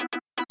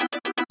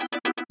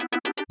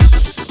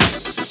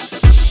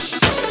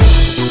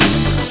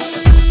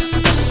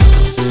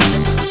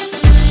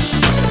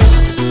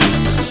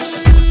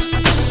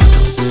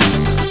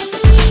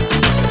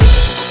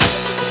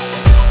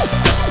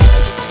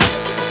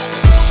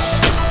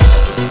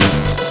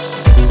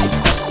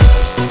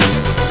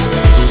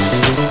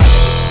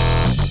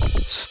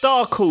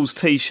Starcalls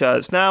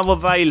t-shirts now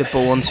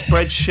available on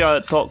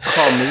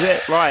spreadshirt.com, is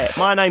it? Right,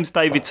 my name's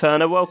David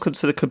Turner. Welcome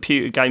to the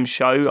Computer Game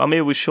Show. I'm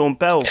here with Sean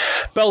Bell.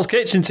 Bell's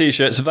Kitchen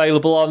t-shirts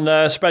available on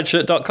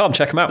spreadshirt.com.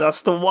 Check them out.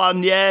 That's the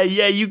one, yeah,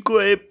 you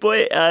got it,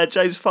 boy.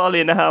 James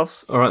Farley in the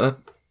house. All right,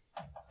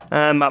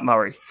 then. Matt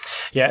Murray.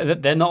 Yeah,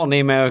 they're not on the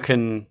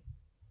American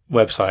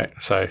website,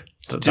 so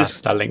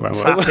just that link won't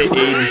work. Tap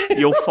it in,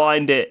 you'll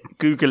find it.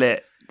 Google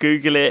it,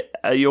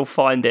 you'll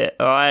find it,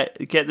 all right?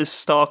 Get the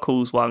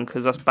Starcalls one,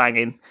 because that's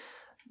banging.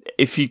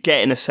 If you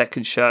get in a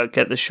second shirt,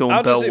 get the Sean Bell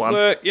one. How does it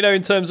work,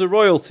 in terms of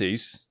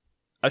royalties?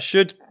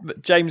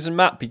 James and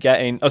Matt be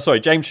getting... Oh, sorry,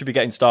 James should be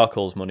getting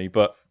Starcalls money,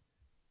 but...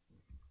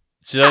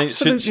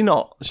 Absolutely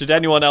not. Should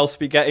anyone else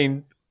be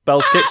getting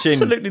Bell's Kitchen?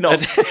 Absolutely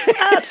not.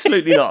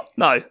 Absolutely not.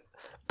 No.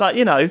 But,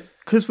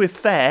 because we're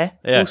fair,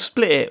 we'll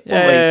split it,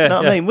 won't we? Yeah, know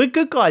what I mean? We're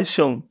good guys,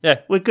 Sean. Yeah.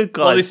 We're good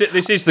guys. Well,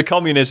 this is the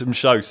communism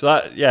show, so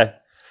that, yeah.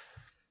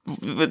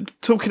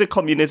 Talking of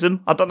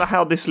communism, I don't know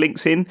how this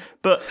links in,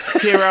 but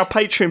here are our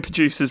Patreon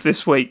producers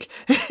this week.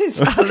 It's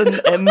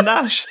Alan M.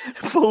 Nash,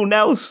 Full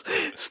Nels,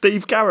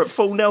 Steve Garrett,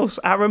 Full Nels,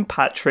 Aaron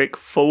Patrick,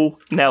 Full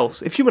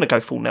Nels. If you want to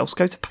go Full Nels,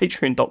 go to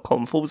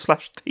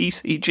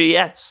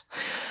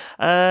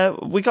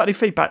patreon.com/TCGS. We got any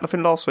feedback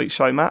from last week's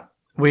show, Matt?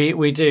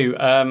 We do.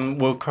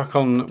 We'll crack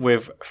on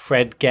with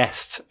Fred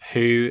Guest,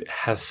 who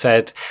has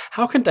said,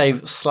 how can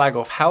Dave slag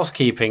off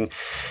housekeeping?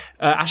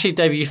 Actually,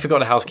 Dave, you forgot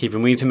the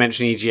housekeeping. We need to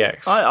mention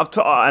EGX. I've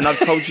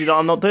told you that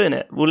I'm not doing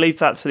it. We'll leave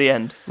that to the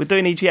end. We're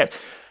doing EGX.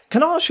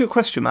 Can I ask you a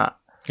question, Matt?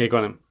 Yeah, go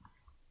on then.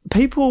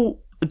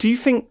 People, do you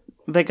think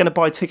they're going to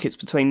buy tickets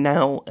between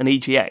now and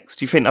EGX?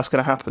 Do you think that's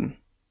going to happen?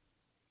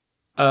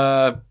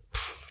 Don't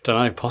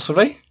know,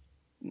 possibly.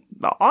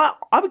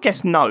 I would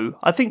guess no.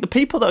 I think the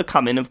people that are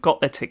coming have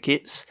got their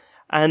tickets,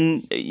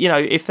 and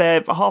if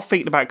they're half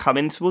thinking about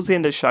coming towards the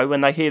end of the show,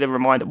 when they hear the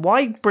reminder,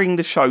 why bring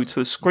the show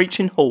to a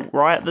screeching halt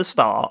right at the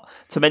start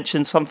to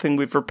mention something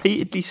we've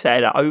repeatedly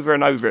said over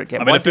and over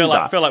again? I feel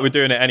like we're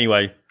doing it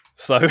anyway.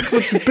 So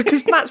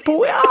because Matt's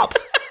brought it up.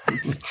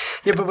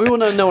 Yeah, but we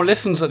want to know no one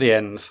listens at the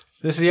end.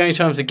 This is the only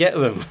time to get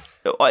them.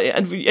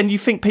 And you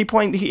think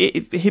people ain't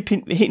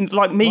hitting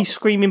like me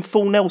screaming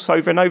Full Nels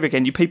over and over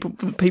again?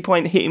 People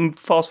ain't hitting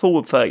fast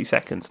forward 30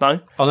 seconds, no?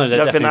 Oh no, I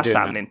don't think that's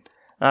happening.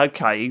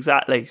 Okay,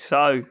 exactly.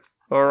 So,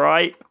 all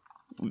right,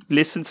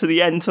 listen to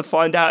the end to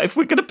find out if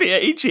we're going to be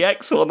at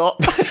EGX or not.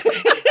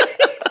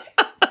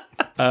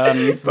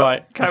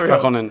 Right, let's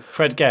crack on then.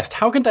 Fred Guest,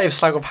 how can Dave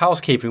slag off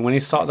housekeeping when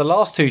he started the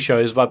last two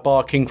shows by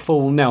barking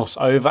Full Nels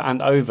over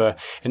and over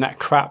in that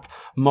crap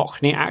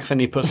Mockney accent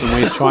he puts on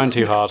when he's trying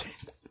too hard?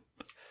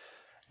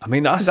 I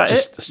mean,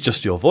 that's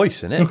just your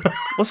voice, isn't it?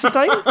 What's his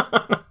name?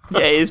 Yeah,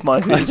 it's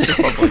just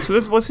my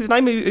voice. What's his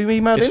name? Who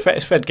emailed him?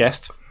 It's Fred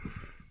Guest.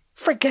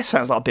 Fred Guest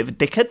sounds like a bit of a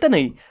dickhead, doesn't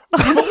he?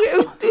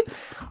 Well,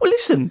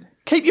 listen,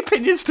 keep your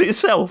opinions to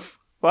yourself,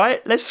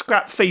 right? Let's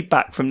scrap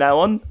feedback from now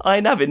on. I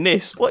ain't having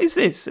this. What is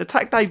this?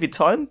 Attack David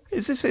time?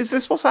 Is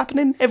this what's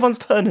happening? Everyone's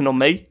turning on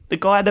me. The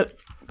guy that...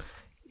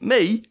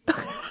 Me?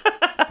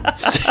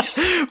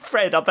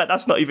 Fred, I bet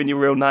that's not even your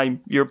real name.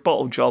 You're a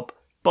bottle job.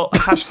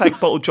 Hashtag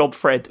bottle job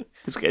Fred.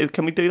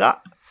 Can we do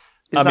that?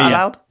 Is that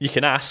allowed? You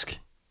can ask.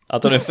 I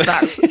don't know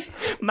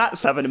if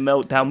Matt's having a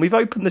meltdown. We've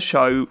opened the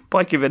show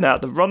by giving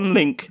out the run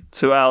link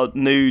to our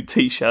new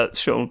t-shirts,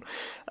 Sean.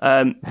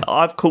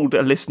 I've called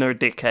a listener a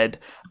dickhead,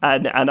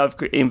 and I've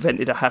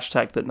invented a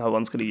hashtag that no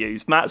one's going to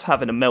use. Matt's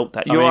having a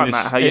meltdown. You're right,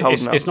 Matt. How are you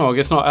holding up? It's not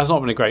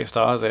been a great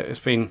start, has it? It's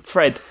been...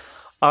 Fred,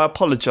 I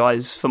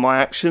apologise for my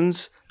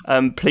actions.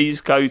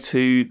 Please go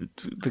to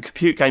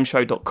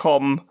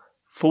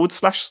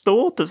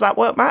thecomputergameshow.com/store. Does that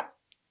work, Matt?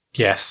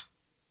 Yes.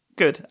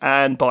 Good.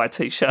 And buy a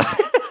t-shirt.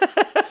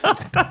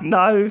 I don't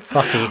know.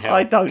 Fucking hell.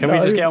 I don't know. Can we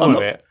just get on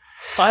with it?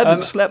 I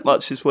haven't slept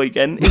much this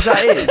weekend. Is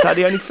that it? Is that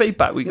the only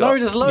feedback we got? No,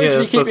 there's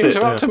loads. You keep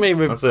interrupting me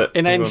with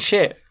inane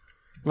shit.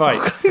 Right.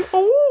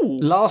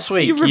 Last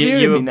week, you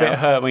were a bit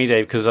hurt me,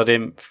 Dave, because I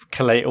didn't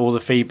collate all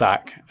the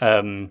feedback.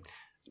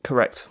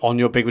 Correct. On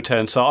your big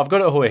return. So I've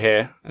got it all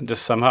here, and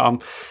just somehow I'm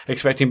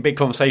expecting big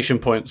conversation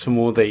points from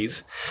all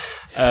these.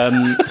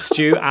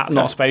 Stu at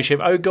Not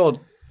Spaceship. Oh, God.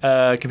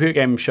 Computer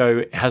Game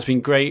Show has been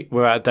great.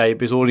 We're at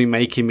Dave. It's already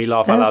making me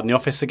laugh out loud in the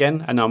office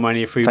again, and I'm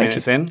only a few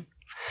minutes in.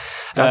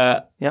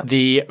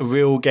 The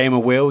Real Gamer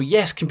Will.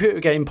 Yes, Computer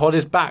Game Pod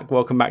is back.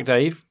 Welcome back,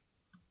 Dave.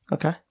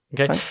 Okay.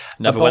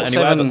 Never went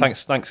anywhere, but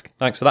thanks for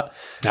that.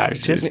 No,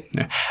 cheers.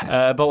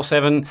 Bolt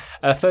 7,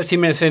 13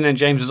 minutes in, and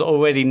James is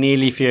already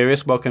nearly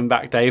furious. Welcome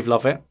back, Dave.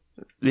 Love it.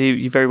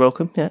 You're very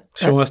welcome, yeah.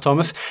 Sean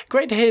Thomas.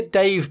 Great to hear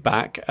Dave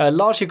back,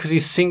 largely because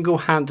he's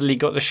single-handedly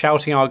got the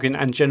shouting, arguing,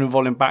 and general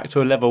volume back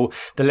to a level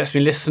that lets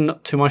me listen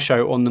to my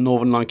show on the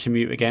Northern Line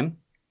commute again.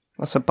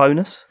 That's a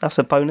bonus.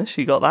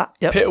 You got that.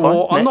 Yep, Pit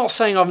War. I'm not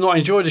saying I've not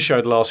enjoyed the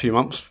show the last few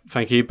months,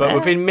 thank you, but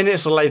within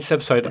minutes of the latest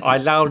episode, I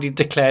loudly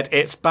declared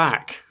it's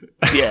back.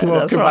 Yeah,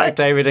 welcome back,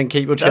 David, and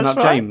keep your chin up,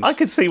 James. I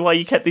can see why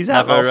you kept these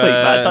out last week,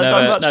 man.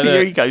 Don't much for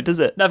your ego, does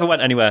it? Never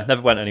went anywhere.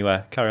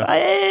 Carry on.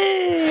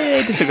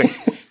 I disagree.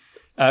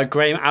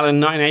 Graham Allen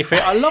 1983.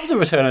 I love the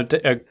return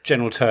of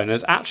General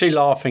Turners. Actually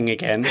laughing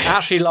again.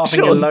 Actually laughing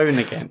Sean. alone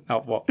again. Oh,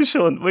 what?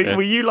 Sean,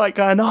 were you like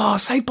going,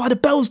 Saved by the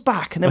Bell's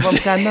back? And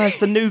everyone's going, no, it's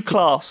the new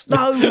class.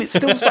 No, it's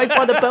still Saved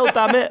by the Bell,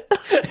 damn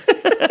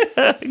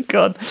it.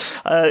 God.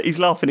 He's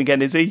laughing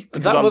again, is he?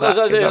 Because That was, I'm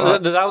back. Is that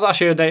right? that was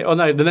actually a name. Oh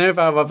no, the name of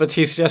our other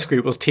TCGS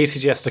group was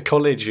TCGS the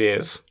College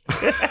Years.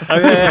 Oh,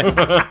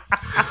 yeah.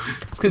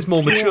 It's because it's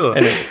more mature.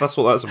 That's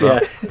what that's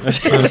about.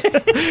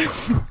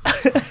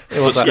 It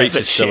was Screech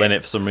but is still shit. in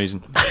it for some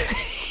reason.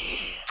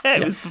 Yeah,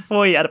 it was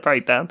before he had a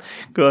breakdown.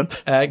 Go on.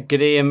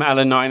 Gideon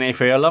Allen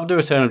 1983. I love the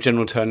return of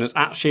General Turners.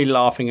 Actually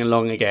laughing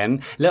along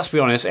again. Let's be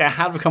honest, it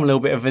had become a little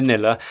bit of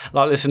vanilla.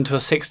 Like listen to a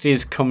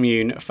 60s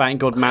commune. Thank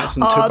God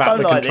Matson took I back don't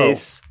the like control.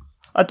 this.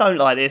 I don't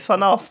like this. I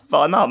know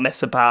I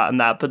mess about and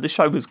that, but the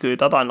show was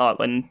good. I don't like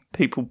when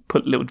people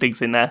put little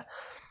digs in there.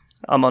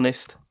 I'm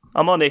honest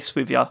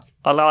with you.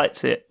 I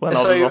liked it when I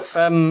was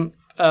So,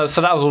 off.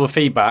 so that was all the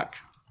feedback.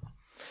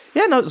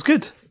 Yeah, no, it was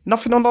good.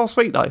 Nothing on last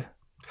week though.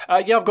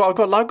 Yeah, I've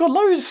got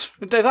loads.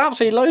 There's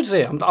absolutely loads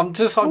here. This go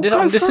is for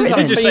it.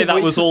 Did you say that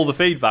weeks- was all the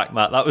feedback,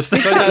 Matt? That was the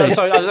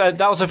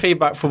that was the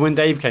feedback from when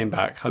Dave came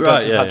back. I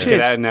Right, just yeah, had to yeah.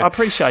 get that Cheers. in I there.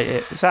 appreciate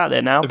it. It's out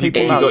there now. You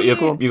People know. got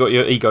Go on.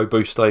 your ego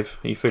boost, Dave.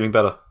 Are you feeling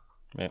better?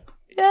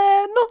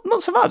 Yeah,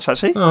 not so much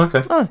actually. Oh,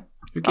 okay. No.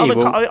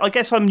 I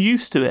guess I'm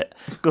used to it.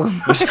 Go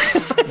on.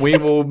 We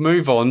will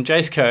move on.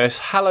 Jace Curtis,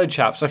 hello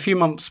chaps. A few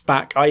months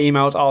back, I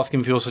emailed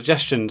asking for your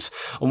suggestions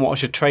on what I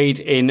should trade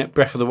in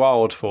Breath of the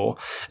Wild for,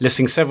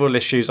 listing several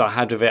issues I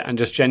had with it, and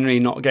just generally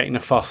not getting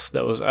the fuss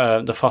that was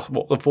what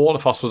the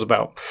fuss was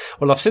about.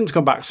 Well, I've since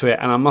gone back to it,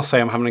 and I must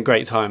say I'm having a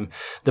great time.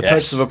 The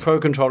purchase of a Pro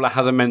controller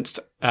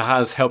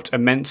has helped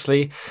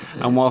immensely,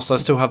 and whilst I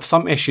still have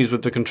some issues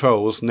with the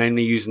controls,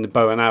 namely using the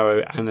bow and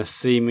arrow and the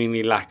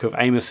seemingly lack of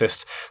aim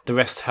assist, the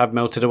rest have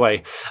melted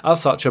away. As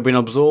such, I've been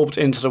absorbed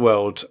into the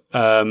world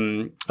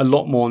a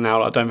lot more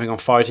now. I don't think I'm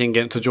fighting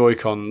against the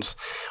Joy-Cons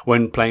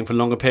when playing for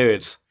longer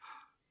periods.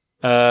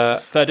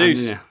 Fair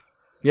dues.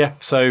 Yeah,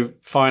 so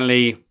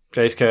finally,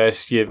 Jace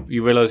Curtis, you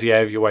realise the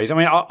error of your ways. I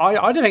mean,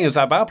 I don't think it was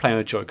that bad playing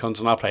with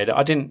Joy-Cons when I played it.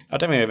 I don't think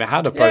I ever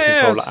had a Pro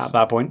controller at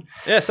that point.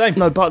 Yeah, same.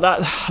 No, but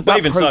that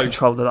even Pro so-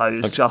 controller though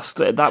is just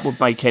that would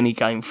make any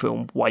game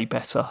film way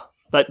better.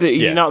 Like you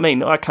Yeah. know what I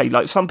mean? Okay,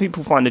 like some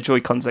people find the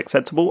Joy-Cons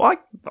acceptable. I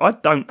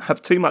don't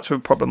have too much of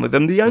a problem with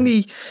them. The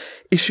only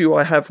issue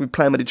I have with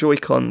playing with the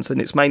Joy-Cons,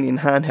 and it's mainly in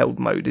handheld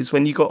mode, is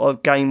when you got a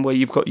game where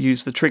you've got to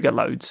use the trigger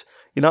loads.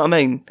 You know what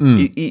I mean?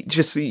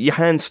 Your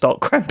hands start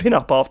cramping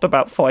up after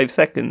about 5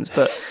 seconds.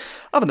 But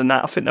other than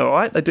that, I think they're all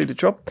right. They do the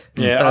job.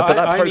 Yeah, but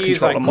that I Pro only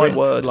used controller, that my grip,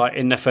 word. like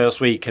in the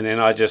first week, and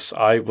then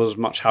I was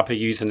much happier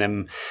using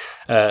them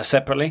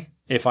separately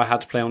if I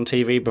had to play on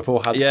TV before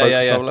I had the Pro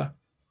controller.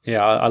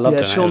 Yeah, I loved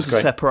it. Sean's it a was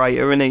great.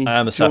 separator, isn't he? I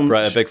am a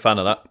separator, big fan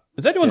of that.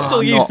 Does anyone still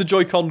I'm use not. the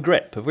Joy-Con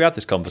grip? Have we had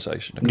this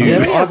conversation?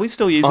 Yeah, we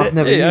still use I've it.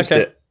 never Yeah, used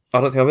okay. it.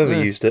 I don't think I've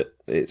ever used it.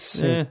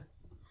 It's Yeah.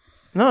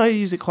 No, I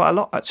use it quite a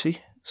lot actually.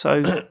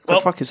 So go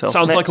fuck yourself.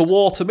 Sounds like a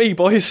war to me,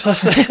 boys.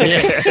 That's it.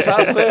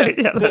 That's it.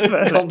 Yeah, that's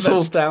fair.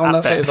 Consoles down.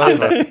 That's it. It's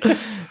over.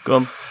 Go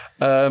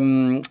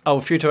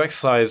on. Future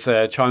Exercise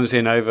chimes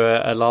in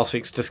over last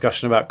week's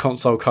discussion about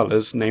console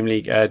colours,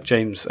 namely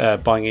James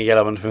buying a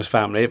yellow one for his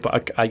family,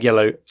 but a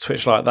yellow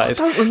Switch like that is.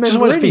 I don't just remember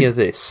wanted to any be- of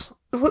this.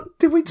 What,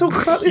 did we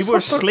talk about this? You were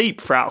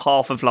asleep throughout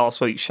half of last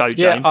week's show,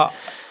 James. Yeah,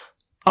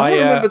 I don't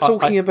remember I-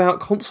 talking about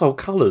console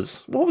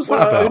colours. What was that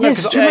Well, about? no,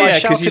 Yes, 'cause do you I know-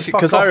 shouted fuck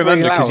because off I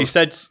remember really because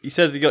loud. you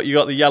said you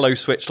got the yellow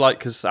Switch Lite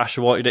because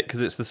Asher wanted it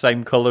because it's the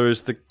same color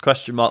as the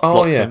question mark Oh,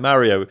 blocks yeah. in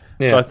Mario, which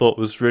Yeah. I thought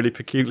was really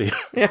peculiar.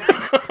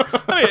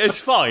 I mean, it's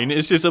fine.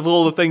 It's just of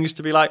all the things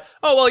to be like,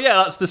 oh well, yeah,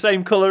 that's the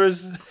same color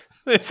as.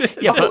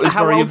 Yeah, but was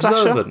how very old's Asher?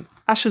 observant.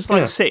 Asher's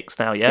like Yeah. 6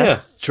 now, yeah? Yeah.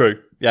 True.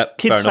 Yeah,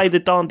 Kids fair say enough. the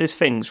darndest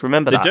things.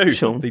 Remember that, do.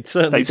 Sean? They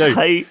certainly They do.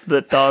 say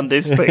the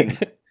darndest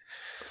things.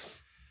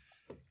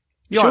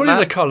 You all Surely right,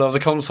 the Matt? colour of the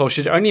console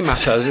should only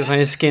matter as it's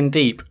only skin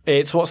deep.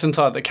 It's what's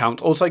inside that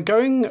counts. Also,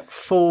 going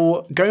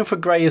for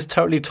grey is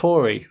totally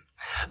Tory.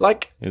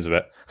 Like, It's a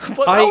bit.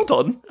 Well, hold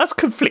on. That's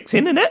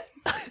conflicting, isn't it?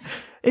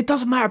 It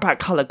doesn't matter about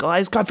colour,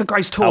 guys. Go for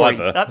Grace Tory.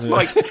 However, That's yeah.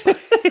 like...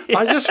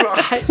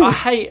 I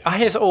hate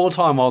it all the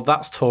time. Oh,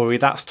 that's Tory.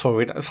 That's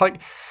Tory. It's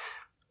like,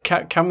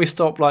 can we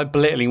stop like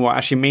belittling what it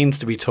actually means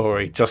to be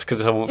Tory just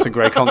because someone wants a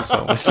grey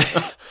console? That's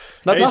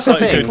It's the quite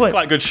thing.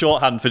 quite good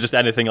shorthand for just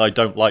anything I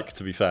don't like,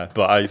 to be fair.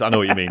 But I know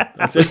what you mean.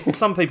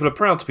 Some people are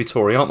proud to be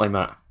Tory, aren't they,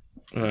 Matt?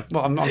 Well,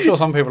 I'm sure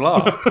some people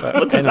are. But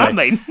What does that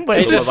mean?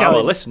 Where's Some this of our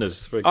going?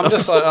 listeners, for I'm example.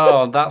 just like,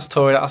 oh, that's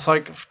Tory. That's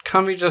like,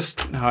 can we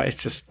just? No, it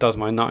just does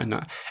my nut in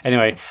that.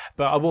 Anyway,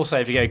 but I will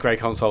say, if you get a grey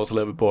console, it's a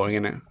little bit boring,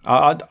 isn't it?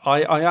 I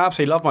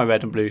absolutely love my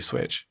red and blue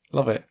Switch.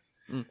 Love it.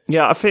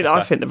 Yeah, I think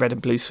the red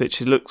and blue Switch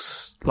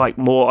looks like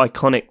more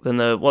iconic than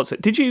the what's it?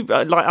 Did you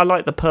I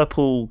like the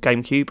purple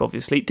GameCube?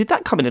 Obviously, did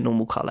that come in a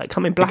normal color? It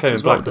come in black came in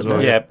as well, black as didn't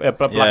well. it? Yeah,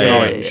 black Yeah, and yeah,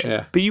 orange.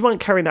 Yeah. But you weren't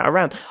carrying that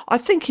around. I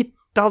think it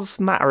does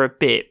matter a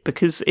bit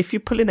because if you're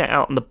pulling it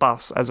out on the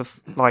bus as a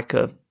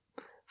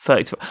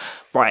 30,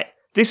 right?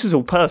 This is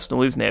all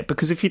personal, isn't it?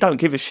 Because if you don't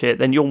give a shit,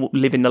 then you're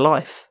living the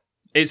life.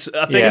 I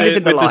think Living the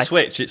with the life.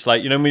 Switch, it's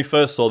like, when we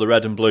first saw the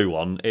red and blue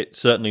one, it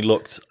certainly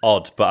looked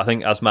odd. But I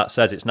think, as Matt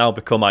says, it's now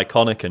become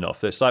iconic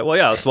enough that it's like, well,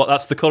 yeah,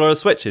 that's the colour of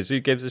Switches. Who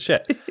gives a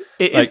shit?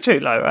 It is true,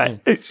 though, right?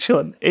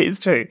 Sean, it is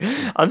true.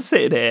 I'm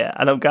sitting here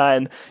and I'm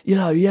going,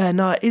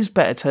 it is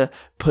better to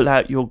pull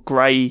out your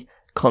grey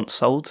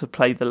console to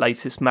play the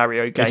latest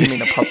Mario game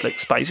in a public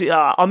space.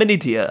 I'm an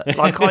idiot.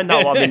 Like, I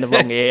know I'm in the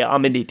wrong here.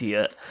 I'm an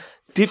idiot.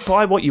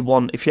 Buy what you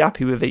want. If you're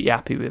happy with it, you're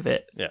happy with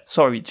it. Yeah.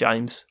 Sorry,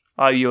 James.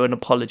 I owe you an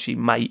apology,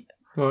 mate.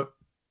 Right.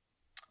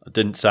 It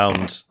didn't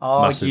sound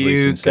Are massively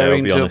you sincere, going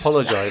I'll be to honest.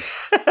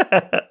 apologise?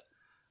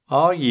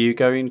 Are you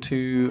going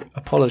to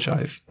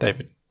apologise,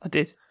 David? I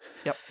did.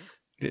 Yep.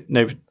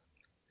 No,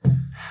 I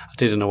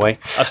did in a way.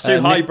 That's too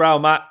highbrow,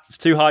 Matt. It's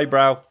too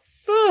highbrow.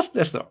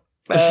 That's not.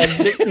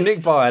 Nick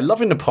Byer,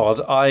 loving the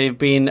pod. I've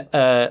been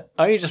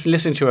only just been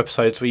listening to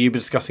episodes where you've been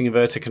discussing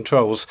inverter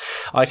controls.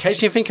 I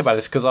occasionally think about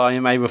this because I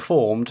am a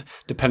reformed,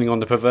 depending on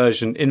the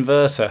perversion,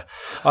 inverter.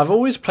 I've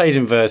always played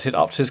inverted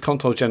up to this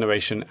console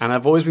generation, and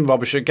I've always been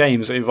rubbish at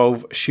games that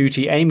involve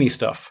shooty, aimy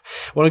stuff.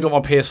 When I got my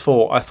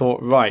PS4, I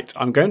thought, right,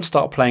 I'm going to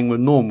start playing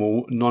with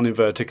normal,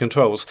 non-inverted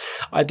controls.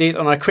 I did,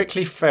 and I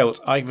quickly felt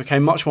I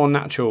became much more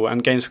natural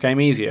and games became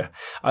easier.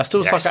 I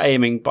still suck at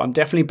aiming, but I'm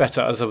definitely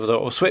better as a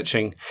result of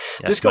switching.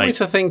 This got me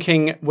to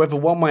thinking whether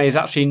one way is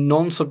actually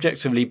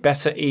non-subjectively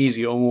better,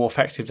 easier, or more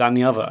effective than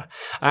the other.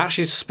 I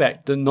actually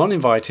suspect that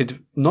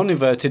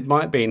non-inverted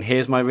might be, and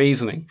here's my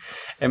reasoning.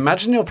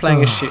 Imagine you're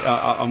playing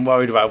I'm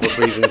worried about what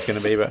the reason it's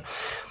going to be, but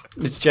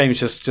James,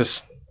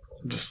 just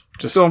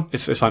Go on.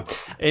 it's fine.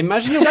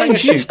 Imagine you're playing a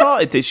James, you shoot.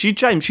 started this.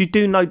 James, you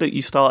do know that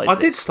you started I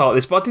this. did start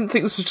this, but I didn't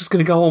think this was just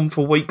going to go on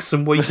for weeks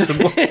and weeks and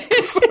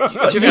weeks. Do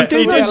you think He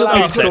people did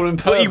start start calling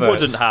it, but he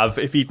perverts? wouldn't have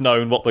if he'd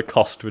known what the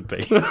cost would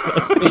be.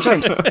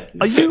 James,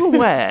 are you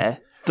aware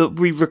that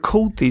we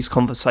record these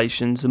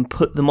conversations and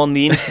put them on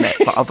the internet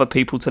for other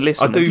people to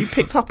listen? Have you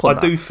picked up on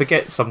that? I do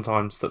forget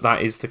sometimes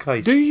that is the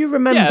case. Do you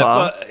remember Yeah,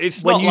 but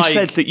it's when not you like-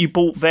 said that you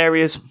bought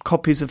various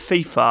copies of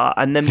FIFA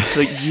and then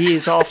for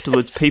years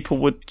afterwards people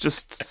were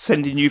just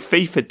sending you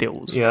FIFA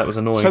deals? Yeah, that was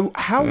annoying. So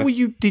how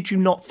did you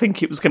not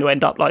think it was going to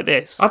end up like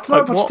this? I don't know,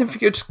 Like, but I just didn't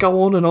think it would just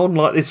go on and on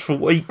like this for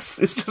weeks.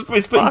 It's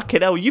been...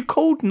 Fucking hell, you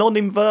called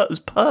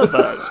non-inverters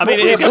perverts. I mean,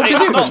 What was it's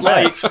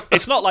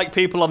going not on? like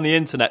people on the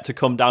internet to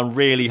come down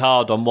really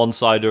hard on one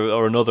side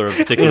or another of a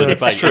particular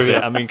debate, true, is it? yeah.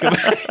 I mean, come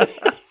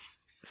on.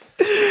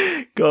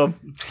 Go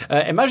on.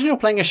 Imagine you're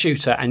playing a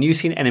shooter and you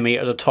see an enemy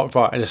at the top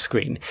right of the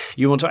screen.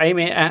 You want to aim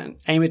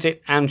at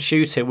it and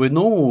shoot it. With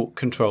normal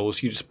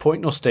controls, you just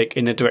point your stick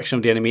in the direction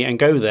of the enemy and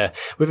go there.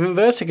 With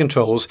inverted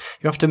controls,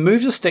 you have to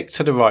move the stick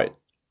to the right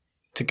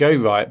to go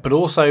right, but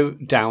also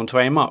down to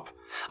aim up.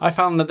 I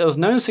found that there was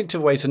no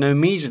instinctive way to know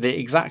immediately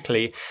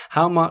exactly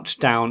how much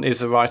down is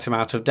the right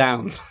amount of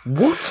down.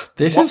 What?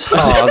 This is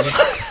hard.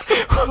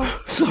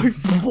 So,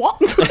 what?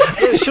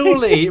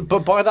 Surely, but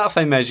by that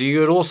same measure,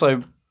 you would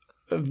also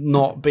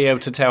not be able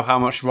to tell how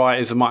much right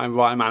is the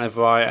right amount of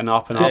right and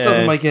up and This up.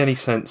 doesn't make any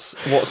sense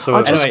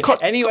whatsoever.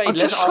 Anyway, I'm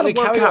just let's trying to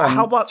work carry out on.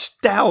 how much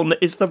down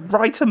is the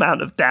right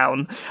amount of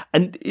down,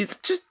 and it's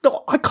just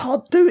not. I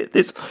can't do it.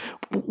 This,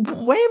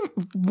 what?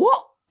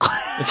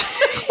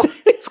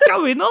 What's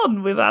going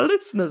on with our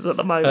listeners at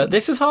the moment?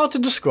 This is hard to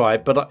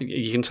describe, but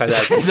you can say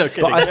that.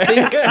 But I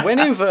think when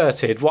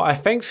inverted, what I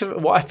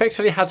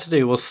effectively had to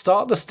do was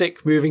start the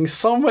stick moving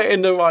somewhere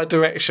in the right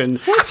direction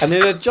and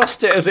then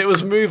adjust it as it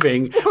was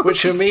moving,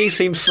 which for me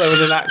seems slow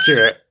and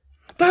inaccurate.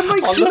 That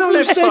makes On the no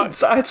flip sense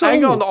side, at all.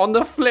 hang on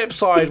the flip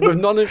side, with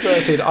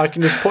non-inverted, I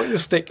can just point the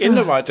stick in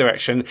the right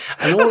direction,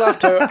 and all I have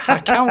to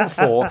account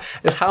for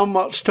is how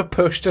much to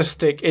push the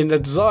stick in the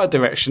desired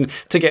direction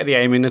to get the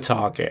aim in the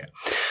target.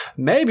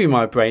 Maybe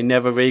my brain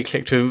never really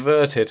clicked to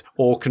inverted,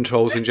 or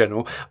controls in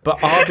general,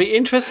 but I'll be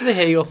interested to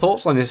hear your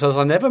thoughts on this, as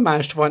I never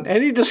managed to find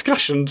any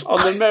discussions on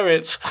the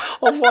merits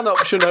of one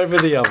option over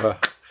the other.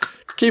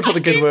 Keep up the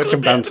good work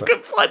and banter.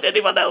 Couldn't find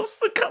anyone else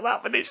to come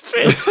up with this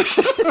shit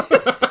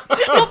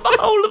on the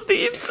whole of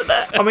the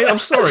internet. I mean, I'm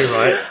sorry,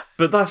 right?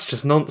 But that's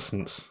just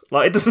nonsense.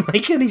 Like, it doesn't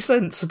make any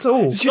sense at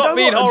all. Do you know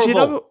being what? Do you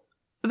horrible.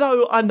 know?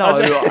 No, I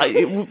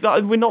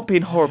know. We're not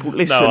being horrible.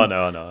 Listen,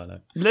 No, I know.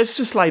 let's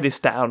just lay this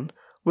down.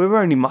 We're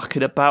only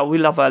mucking about. We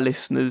love our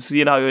listeners.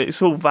 You know,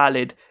 it's all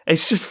valid.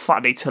 It's just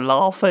funny to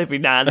laugh every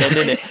now and then,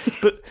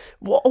 isn't it?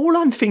 But all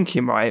I'm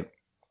thinking, right,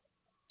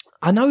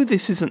 I know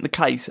this isn't the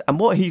case, and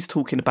what he's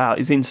talking about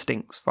is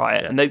instincts,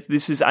 right? Yeah. And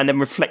and then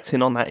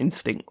reflecting on that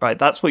instinct, right?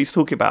 That's what he's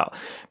talking about.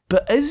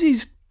 But as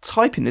he's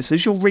typing this,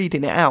 as you're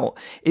reading it out,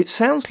 it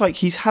sounds like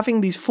he's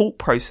having these thought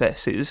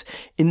processes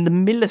in the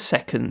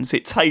milliseconds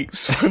it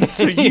takes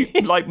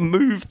to like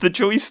move the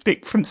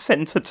joystick from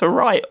centre to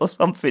right or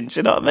something. Do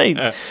you know what I mean?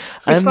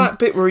 It's that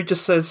bit where he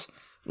just says,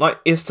 like,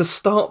 is to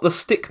start the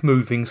stick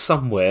moving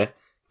somewhere,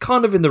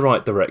 kind of in the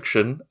right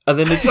direction, and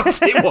then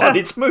adjust it while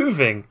it's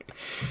moving.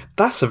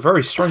 That's a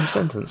very strange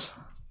sentence.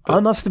 I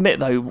must admit,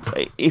 though,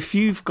 if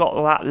you've got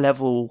that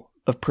level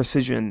of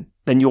precision,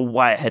 then you're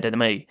way ahead of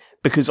me.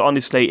 Because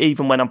honestly,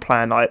 even when I'm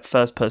playing like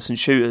first-person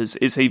shooters,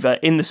 it's either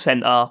in the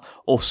centre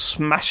or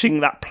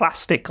smashing that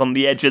plastic on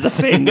the edge of the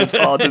thing as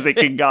hard as it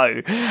can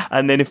go.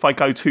 And then if I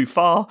go too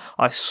far,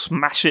 I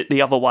smash it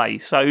the other way.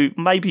 So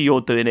maybe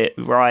you're doing it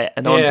right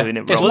and I'm doing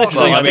it It's wrong.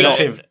 literally I mean,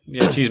 instinctive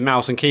to use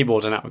mouse and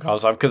keyboard in that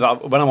regard. Because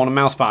when I'm on a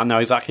mouse pad, I know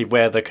exactly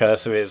where the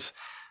cursor is.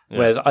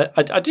 Whereas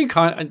I do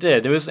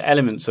there was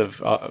elements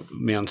of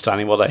me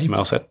understanding what that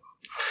email said.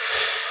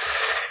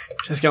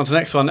 Let's get on to the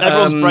next one.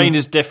 Everyone's brain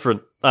is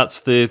different.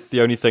 That's the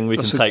only thing we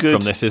can take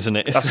from this, isn't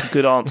it? That's a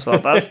good answer.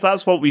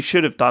 That's what we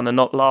should have done and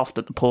not laughed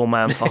at the poor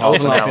man for half I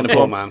wasn't an laughing hour. at the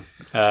poor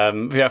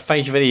man.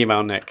 Thank you for the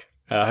email, Nick.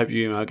 I hope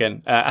you email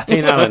again.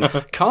 Athena Allen,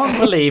 can't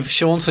believe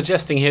Sean's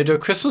suggesting he'll do a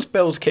Christmas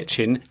Bells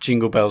Kitchen,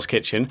 Jingle Bells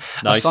Kitchen,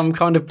 as some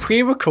kind of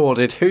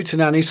pre-recorded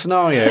Hootenanny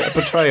scenario, a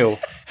portrayal.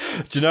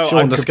 Do you know,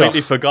 I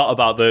completely forgot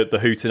about the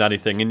Hootenanny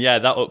thing, and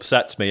that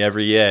upsets me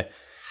every year.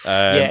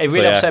 It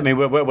really upset me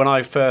when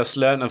I first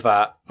learned of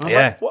that. I was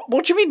like,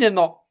 what do you mean they're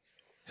not?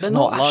 It's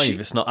not live. Actually,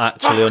 it's not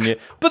actually on you.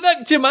 But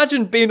then, do you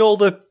imagine being all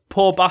the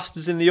poor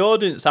bastards in the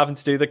audience having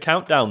to do the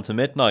countdown to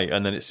midnight,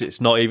 and then it's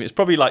not even. It's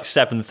probably like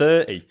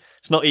 7:30.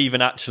 It's not even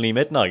actually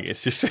midnight.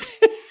 It's just.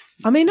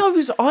 I mean,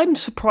 I'm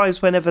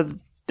surprised whenever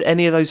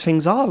any of those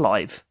things are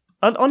live.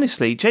 And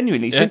honestly,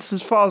 genuinely, since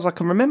as far as I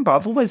can remember,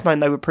 I've always known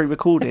they were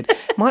pre-recorded.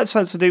 Might have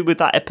something to do with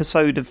that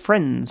episode of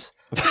Friends.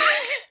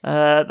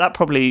 That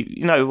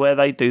probably, where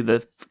they do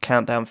the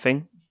countdown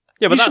thing.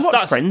 Yeah, but you should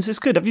watch Friends. It's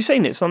good. Have you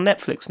seen it? It's on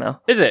Netflix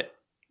now. Is it?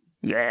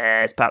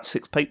 Yeah, it's about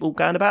 6 people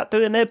going about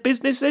doing their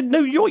business in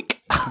New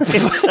York.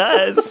 It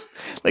says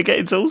they get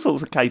into all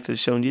sorts of capers,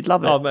 Sean. You'd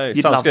love it. Oh, man,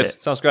 You'd sounds love good.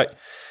 it. Sounds great.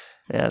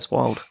 Yeah, it's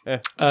wild. Yeah.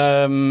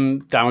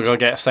 Dan, we're going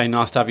to say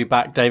nice to have you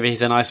back, David.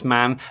 He's a nice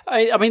man.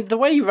 I mean, the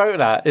way you wrote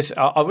that is,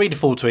 I'll read the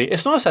full tweet.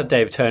 It's nice to have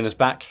David Turner's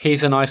back.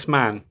 He's a nice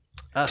man.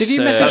 Did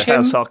you message him?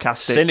 Sounds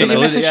sarcastic. Did you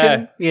message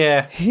him?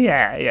 Yeah.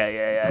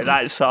 Yeah.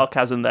 That is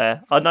sarcasm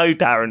there. I know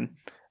Darren,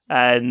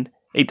 and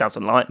he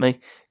doesn't like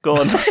me. Go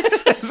on.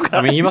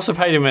 I mean, you must have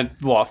paid him,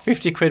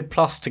 £50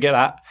 plus to get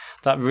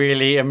that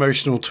really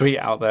emotional tweet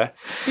out there.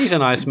 He's a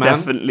nice man.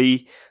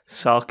 Definitely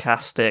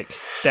sarcastic.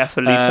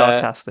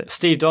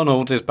 Steve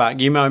Donald is back.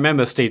 You may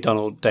remember Steve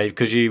Donald, Dave,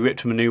 because you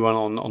ripped him a new one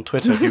on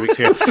Twitter a few weeks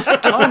ago.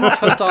 Time off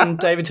has done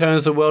David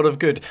Turner's A World of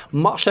Good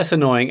much less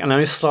annoying and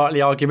only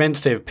slightly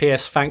argumentative.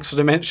 P.S. Thanks for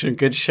the mention.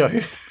 Good show.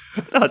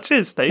 Oh,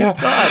 cheers, Steve. Yeah.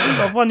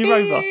 I've won you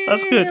over.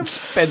 That's good.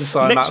 Ben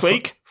Simon. Next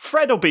week,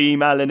 Fred will be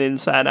emailing in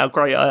saying how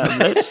great I am.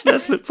 Let's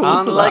look forward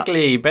to that.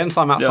 Unlikely. Ben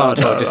Simon outside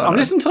Scientologist. I'm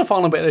listening to the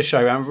final bit of the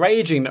show. I'm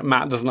raging that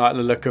Matt doesn't like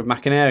the look of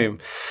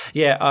Machinarium.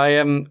 Yeah,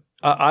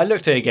 I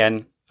looked at it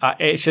again.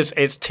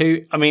 It's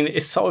too. I mean,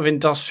 it's sort of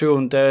industrial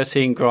and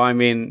dirty and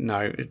grimy. And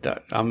no,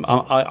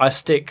 I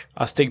stick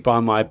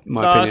by my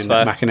opinion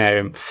of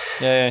Machinarium.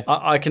 Yeah.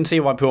 I can see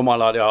why people might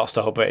like the art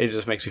style, but it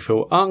just makes me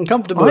feel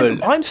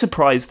uncomfortable. I'm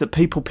surprised that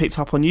people picked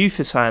up on you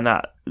for saying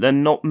that,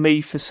 and not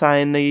me for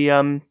saying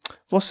the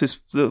what's this?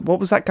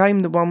 What was that game?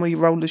 The one where you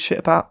rolled the shit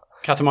about?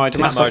 Katamari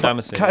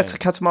Damacy.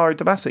 Katamari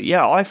Damacy.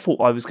 Yeah, I thought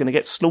I was going to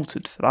get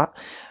slaughtered for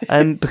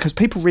that, because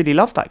people really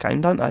love that game,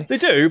 don't they? They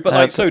do,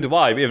 but so do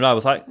I. Even I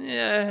was like,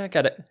 yeah, I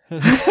get it.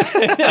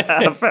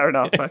 Fair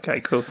enough. Okay,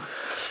 cool.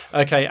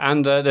 Okay,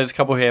 and there's a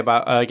couple here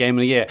about Game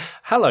of the Year.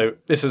 Hello,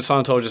 this is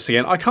Scientologist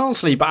again. I can't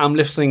sleep, but I'm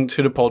listening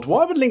to the pod.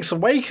 Why would Link's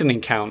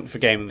Awakening count for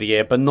Game of the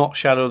Year, but not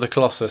Shadow of the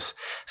Colossus?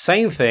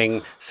 Same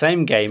thing,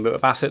 same game, but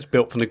with assets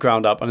built from the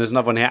ground up. And there's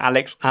another one here,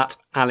 Alex at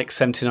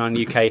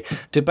Alex79UK.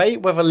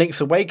 Debate whether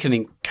Link's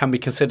Awakening can be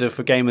considered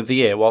for Game of the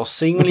Year, while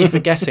seemingly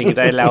forgetting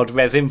they allowed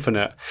Res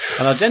Infinite,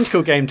 an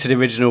identical game to the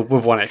original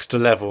with one extra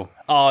level.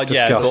 Oh,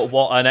 yeah, but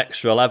what an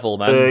extra level,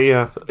 man.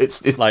 Yeah,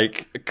 it's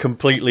like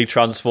completely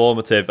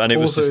transformative. And it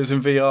also, was it was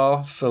in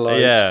VR, so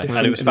like,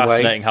 and it was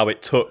fascinating how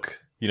it took,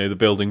 the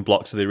building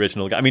blocks of the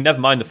original game. I mean, never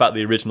mind the fact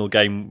the original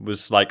game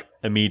was like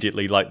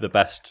immediately like the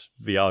best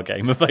VR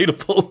game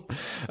available.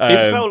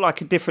 It felt like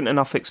a different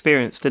enough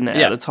experience, didn't it,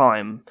 at the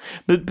time?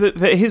 But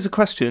here's a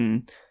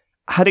question.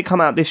 Had it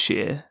come out this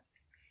year,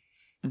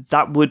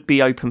 that would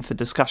be open for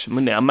discussion,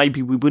 wouldn't it? And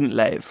maybe we wouldn't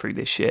let it through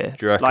this year.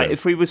 Do you reckon? Like,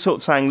 if we were sort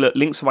of saying, look,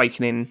 Link's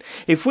Awakening,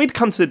 if we'd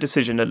come to the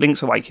decision that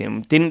Link's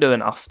Awakening didn't do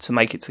enough to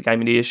make it to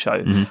Game of the Year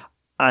show,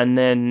 and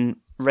then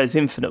Res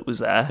Infinite was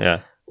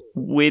there,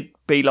 we'd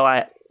be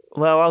like,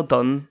 well, hold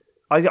on.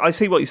 I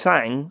see what you're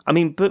saying. I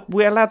mean, but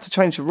we're allowed to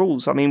change the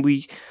rules. I mean,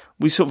 we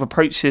sort of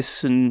approach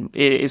this and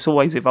it's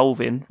always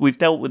evolving. We've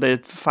dealt with the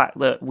fact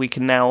that we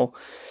can now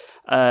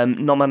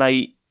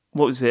nominate,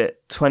 what was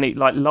it, 20,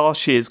 like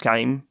last year's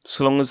game,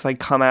 so long as they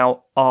come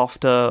out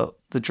after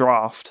the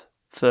draft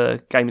for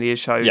Game of the Year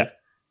show.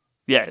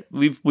 Yeah,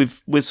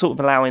 we're sort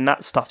of allowing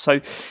that stuff. So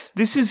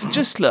this is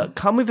just, look,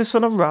 come with us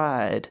on a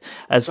ride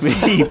as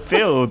we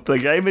build the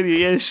Game of the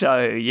Year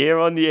show year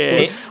on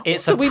year.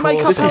 It's we make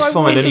up this is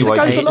fine anyway.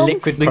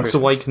 Link's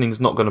Awakening's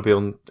not going to be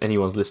on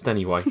anyone's list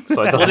anyway.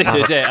 So well, this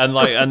is it.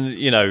 And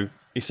you're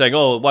saying,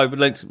 oh, why would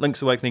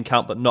Link's Awakening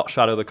count but not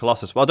Shadow of the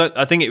Colossus? Well,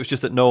 I think it was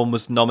just that no one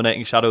was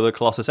nominating Shadow of the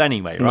Colossus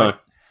anyway, right?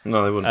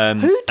 No, they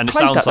wouldn't. Who and it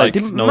played sounds that? Though? like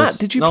Didn't no Matt? one's-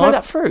 Did you No, play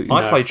that through?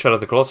 I played Shadow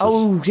of the Colossus.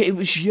 Oh, it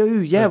was you.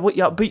 Yeah,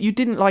 but you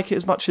didn't like it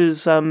as much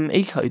as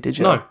Eco, did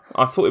you? No,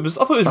 I thought it was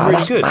really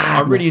that's good.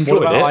 I really madness.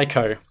 What enjoyed about it.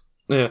 Ico?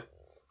 Yeah,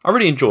 I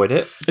really enjoyed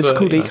it. It's but,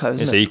 called you know, Eco,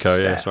 isn't It's it? Eco,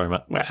 yeah. Sorry,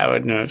 Matt. Well,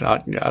 no, as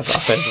I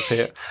said to see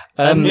it.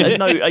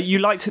 No, you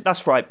liked it.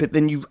 That's right. But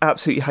then you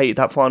absolutely hated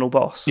that final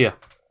boss. Yeah.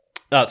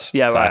 That's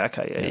Yeah. fair. Right.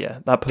 Okay. Yeah.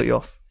 That put you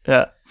off.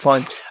 Yeah.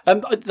 Fine.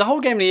 The whole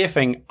Game of the Year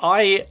thing,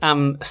 I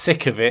am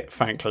sick of it,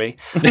 frankly.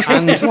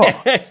 And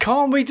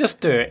can't we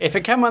just do it? If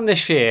it came out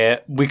this year,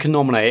 we can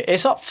nominate it.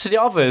 It's up to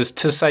the others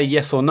to say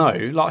yes or no.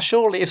 Like,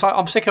 surely, it's like,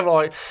 I'm sick of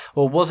like,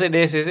 well, was it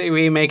this? Is it a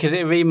remake? Is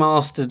it a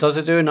remaster? Does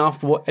it do enough?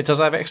 Does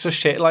it have extra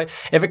shit? Like,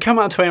 if it came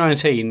out in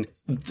 2019,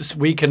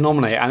 we can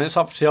nominate it, and it's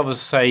up to the others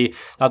to say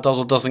that does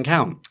or doesn't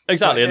count.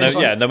 Exactly, Like,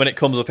 and then, and then when it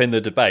comes up in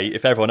the debate,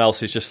 if everyone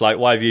else is just like,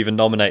 "Why have you even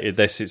nominated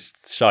this? It's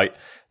shite."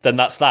 Then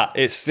that's that.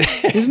 It's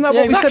Isn't that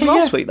what we said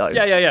last week, though?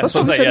 yeah. That's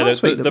what we said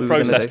last week. The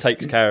process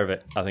takes care of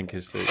it. I think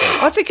is the.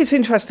 I think it's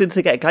interesting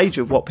to get a gauge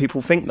of what people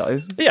think,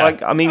 though. Yeah,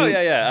 Like, I mean,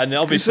 and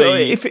so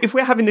obviously, if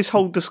we're having this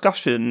whole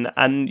discussion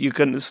and you're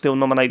going to still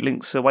nominate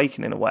Link's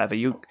Awakening or whatever,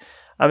 you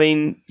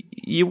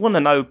want to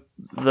know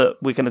that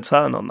we're going to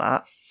turn on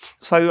that.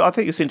 So I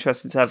think it's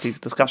interesting to have these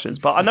discussions.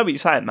 But I know what you're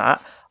saying,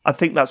 Matt. I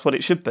think that's what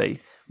it should be.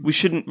 We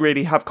shouldn't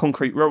really have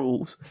concrete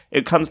rules.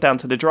 It comes down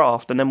to the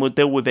draft, and then we'll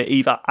deal with it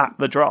either at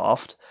the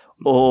draft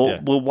or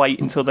we'll wait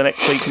until the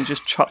next week and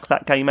just chuck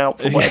that game out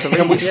for whatever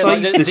reason. Can we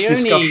save the this only-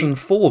 discussion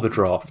for the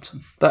draft?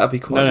 That'd be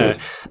quite No.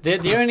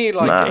 good. The only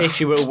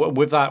issue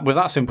with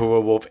that simple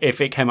rule of if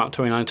it came out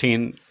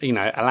 2019,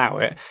 allow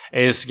it,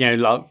 is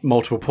like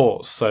multiple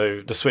ports.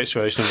 So the Switch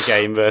version of the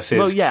game versus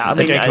Well, yeah, I the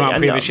mean, game came out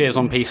and, previous years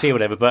on PC or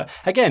whatever. But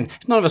again,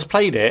 none of us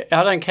played it.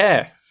 I don't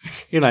care.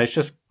 It's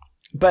just.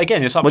 But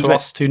again, it's up to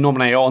us to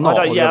nominate it or not.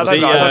 I don't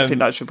The, think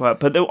that should work.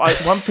 But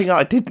one thing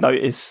I did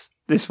notice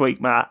this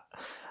week, Matt,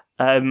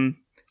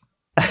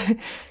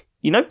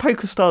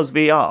 PokerStars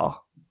VR,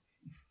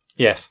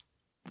 Yes.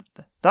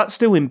 that's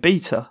still in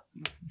beta.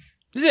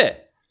 is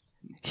it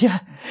Yeah,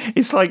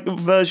 it's like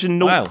version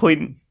Wow.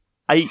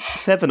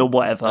 0.87 or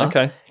whatever.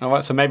 okay? All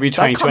right. So maybe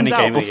That 2020 comes out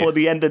game of the before year.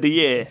 the end of the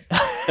year.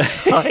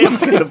 I am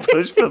going to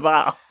push for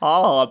that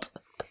hard.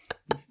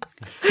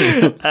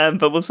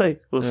 But we'll see.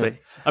 We'll see.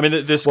 I mean,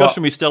 the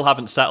discussion we still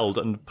haven't settled,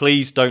 and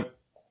please don't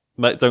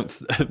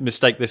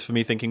mistake this for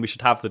me thinking we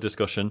should have the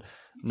discussion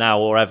now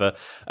or ever,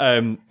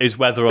 is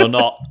whether or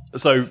not.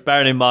 So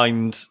bearing in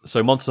mind,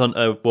 Monster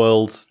Hunter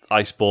World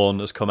Iceborne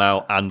has come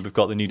out, and we've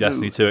got the new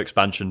Destiny 2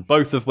 expansion,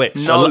 both of which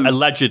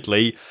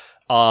allegedly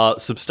are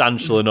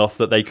substantial enough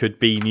that they could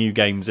be new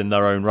games in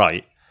their own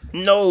right.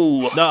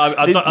 No,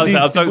 I don't we're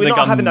think not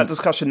I'm having that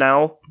discussion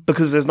now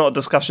because there's not a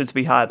discussion to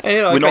be had.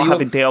 Yeah, we're not okay,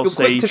 having You're DLC.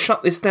 quick to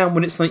shut this down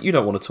when it's something you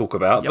don't want to talk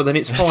about, but then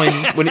it's fine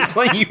when it's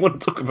something you want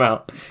to talk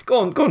about. Go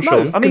on,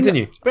 Sean. I mean,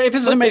 continue. But if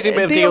it's an amazing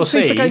bit of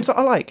DLC, for games that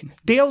I like,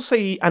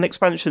 DLC and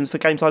expansions for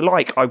games I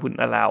like, I wouldn't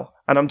allow,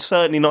 and I'm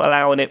certainly not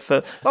allowing it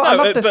for. I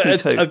love Destiny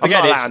 2. I'm not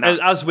Again, allowing that.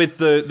 as with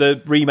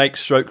the remake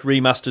stroke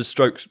remasters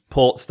stroke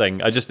ports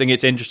thing, I just think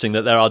it's interesting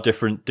that there are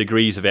different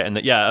degrees of it, and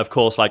that of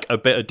course, like a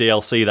bit of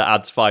DLC that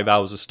adds 5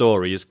 hours of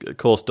story of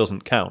course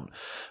doesn't count,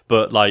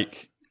 but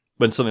like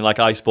when something like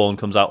Iceborne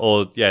comes out,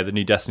 or the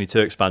new Destiny 2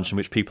 expansion,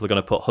 which people are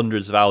going to put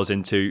hundreds of hours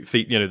into,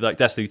 like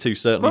Destiny 2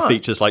 certainly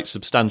features like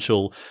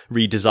substantial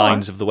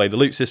redesigns of the way the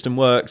loot system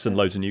works and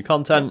loads of new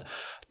content.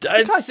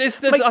 I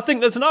think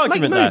there's an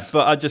argument there,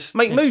 but I just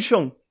make moves,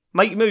 Sean.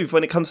 Make move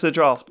when it comes to the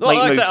draft. Well, Make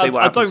like I moves. said, See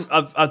what happens.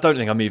 I don't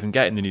think I'm even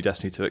getting the new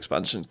Destiny 2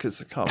 expansion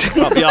because I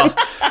can't be asked.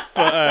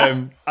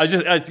 But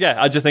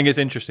I just think it's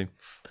interesting.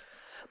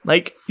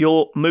 Make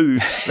your move.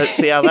 Let's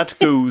see how that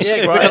goes.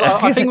 Yeah, because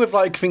I think with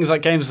like things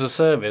like games as a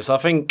service, I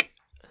think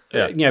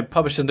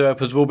publishers and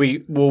developers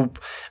will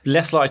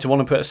less likely to want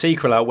to put a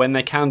sequel out when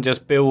they can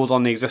just build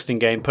on the existing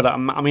game. Put out,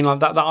 I mean,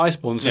 like that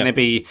Iceborne's going to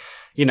be,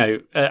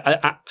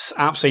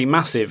 absolutely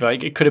massive.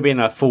 Like it could have been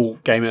a full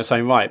game in its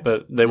own right,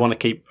 but they want to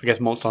keep, I guess,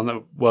 Monster Hunter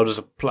World as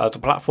a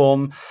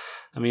platform.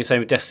 I mean, same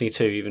with Destiny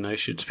 2, even though it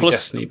should be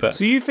Destiny. But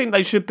so you think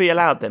they should be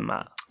allowed then,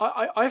 Matt?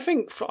 I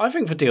think for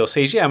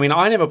DLCs, yeah. I mean,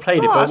 I never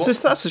played it. But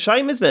that's a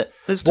shame, isn't it?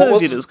 There's two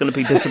of you that's going to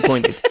be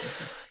disappointed.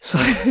 So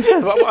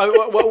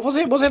was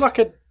it like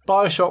a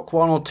BioShock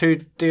 1 or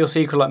 2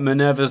 DLC called like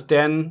Minerva's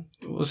Den?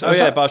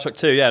 BioShock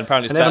 2, and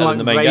apparently it's better than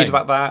the main rage game.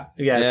 about that.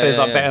 Yeah, it says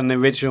better than the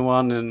original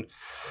one, and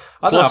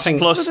I don't know, I think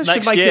Plus they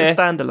next should make year, it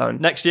standalone.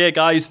 Next year,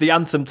 guys, the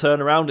Anthem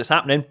turnaround, it's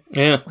happening.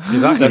 Yeah,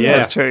 exactly. Yeah,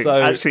 That's true.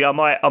 So- Actually, I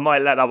might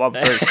let that one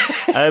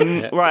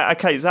through. Right,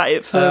 okay, is that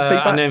it for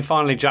feedback? And then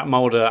finally, Jack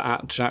Mulder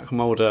at Jack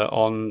Mulder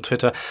on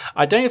Twitter.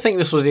 I don't think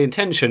this was the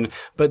intention,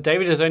 but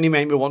David has only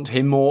made me want to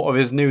hear more of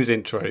his news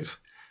intros.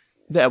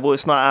 Yeah, well,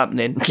 it's not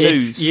happening. If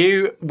News.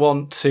 you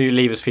want to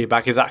leave us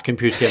feedback, is at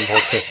Computer Game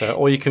on Twitter,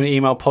 or you can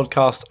email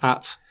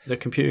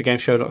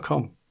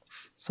podcast@thecomputergameshow.com.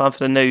 It's time for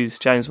the news.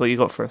 James, what you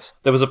got for us?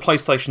 there was a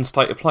PlayStation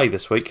State of Play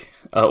this week,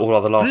 or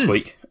rather last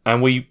week,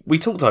 and we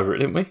talked over it,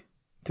 didn't we?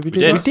 Did we do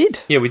that? We did.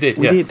 Yeah, we did.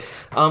 We did.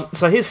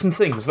 So here's some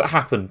things that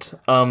happened.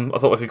 I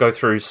thought I could go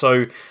through.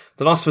 So,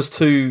 The Last of Us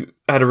 2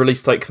 had a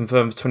release date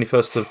confirmed for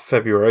 21st of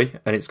February,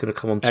 and it's going to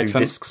come on 2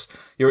 discs.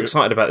 You're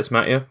excited about this,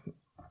 Matt, yeah?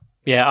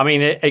 Yeah, I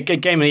mean, a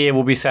game of the year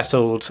will be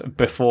settled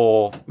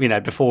before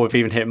we've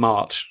even hit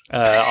March.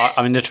 I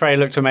mean, the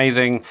trailer looked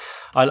amazing.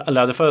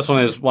 The first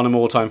one is one of my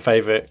all-time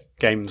favourite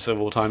games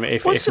of all time.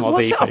 What's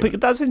it up?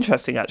 That's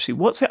interesting, actually.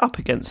 What's it up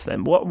against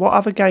then? What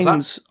other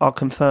games are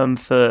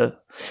confirmed for?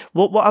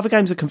 What other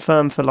games are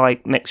confirmed for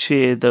like next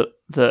year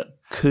that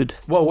could?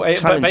 Well,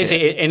 but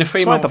basically, in a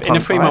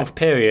 3-month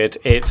period,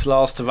 it's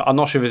Last of Us. I'm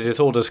not sure if this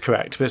order's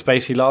correct, but it's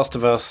basically Last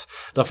of Us,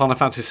 the Final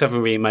Fantasy VII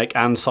remake,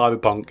 and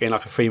Cyberpunk in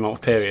like a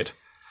 3-month period.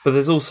 But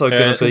there's also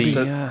going to be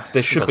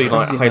there should be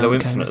like Halo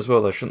Infinite as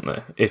well, though, shouldn't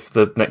there? If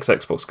the next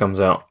Xbox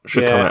comes out,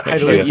 come out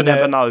next year. You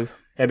never know.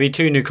 There'll be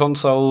 2 new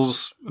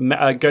consoles. Ghost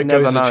of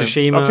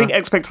Tsushima. I think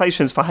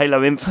expectations for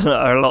Halo Infinite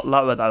are a lot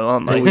lower, though,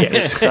 aren't they?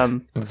 This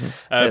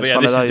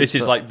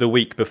is like the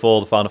week before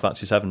the Final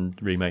Fantasy VII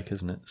remake,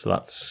 isn't it? So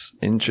that's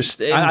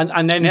interesting.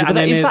 And then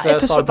is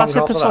that that's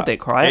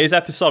episodic, right? It is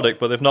episodic,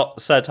 but they've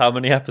not said how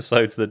many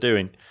episodes they're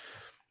doing.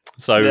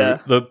 So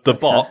the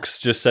box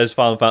just says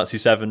Final Fantasy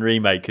VII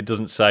remake. It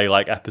doesn't say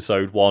like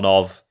episode 1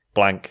 of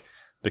blank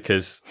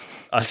because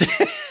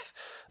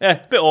a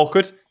bit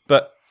awkward,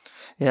 but.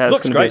 Yeah, it's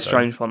going to be a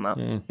strange one, that.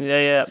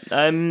 Yeah.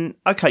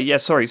 Okay, yeah,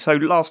 sorry. So,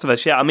 Last of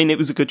Us, I mean, it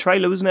was a good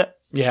trailer, wasn't it?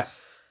 Yeah.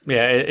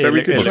 Yeah, it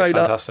looks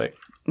fantastic.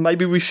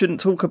 Maybe we shouldn't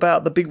talk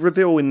about the big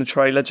reveal in the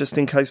trailer, just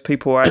in case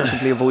people are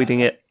actively avoiding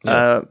it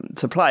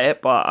to play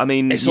it. But, I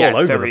mean, it's all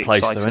over the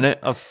place, though, isn't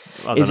it?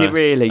 Is it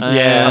really?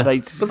 Yeah.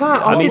 You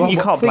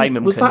can't blame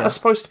them. Was that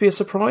supposed to be a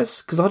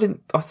surprise? Because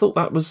I thought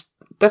that was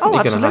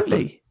definitely going to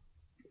happen.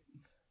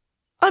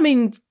 I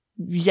mean...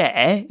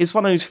 Yeah, it's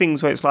one of those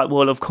things where it's like,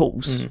 well, of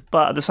course,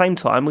 but at the same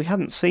time, we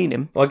hadn't seen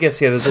him. Well, I guess,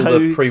 there's all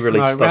the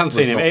pre-release stuff. We hadn't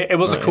seen him. It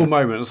was a cool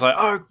moment. It's like,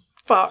 oh,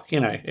 fuck,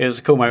 it was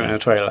a cool moment in a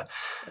trailer.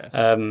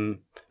 I mean,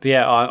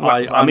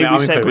 we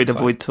said we'd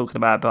avoid talking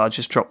about it, but I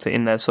just dropped it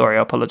in there. Sorry,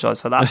 I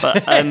apologise for that. But,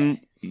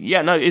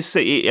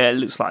 it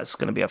looks like it's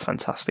going to be a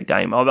fantastic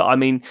game. I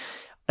mean,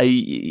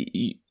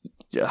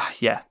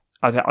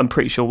 I'm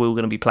pretty sure we're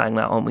going to be playing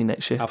that, aren't we,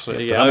 next year?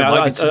 Absolutely,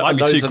 yeah. It might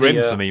be too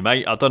grim for me,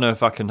 mate. I don't know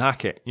if I can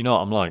hack it. You know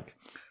what I'm like.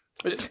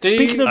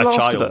 Speaking of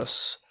Last of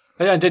Us...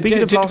 Did you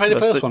play the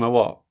first one or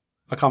what?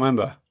 I can't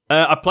remember.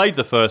 I played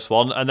the first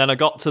one, and then I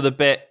got to the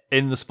bit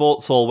in the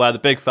sports hall where the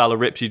big fella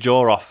rips your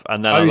jaw off,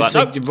 and then I was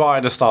like... right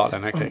at the start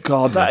then, okay. Oh,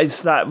 God,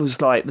 that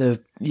was like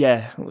the...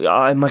 Yeah.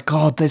 Oh, my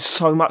God, there's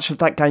so much of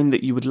that game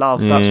that you would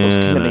love. That's what's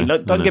killing me.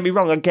 Don't get me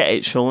wrong, I get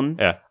it, Sean.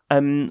 Yeah.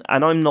 And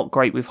I'm not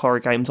great with horror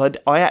games. I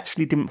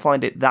actually didn't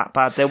find it that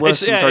bad. There were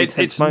some very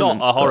tense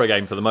moments. It's not a horror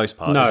game for the most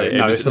part. No,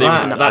 is it?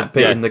 That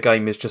bit in the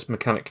game is just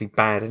mechanically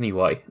bad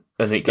anyway,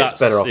 and it gets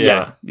better after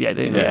that.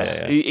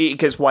 It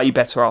gets way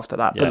better after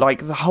that. But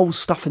like the whole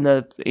stuff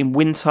in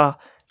winter,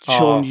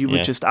 Sean, you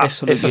would just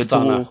absolutely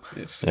adore.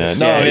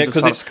 Because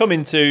it's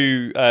coming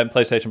to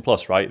PlayStation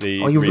Plus, right? Are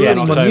you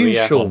ruining my news,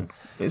 Sean?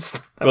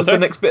 That was the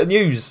next bit of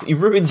news. You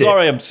ruined it.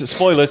 Sorry, I'm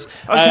spoilers.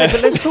 Okay,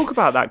 but let's talk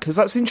about that because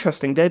that's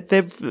interesting.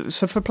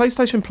 So for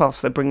PlayStation Plus,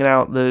 they're bringing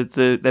out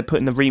they're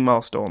putting the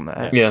remaster on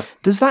there. Yeah.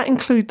 Does that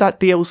include that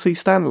DLC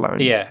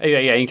standalone? Yeah.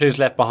 It includes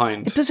Left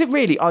Behind. Does it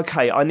really?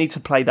 Okay, I need to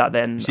play that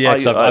then. Yeah,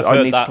 I've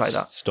heard need to play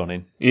that.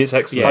 Stunning. It's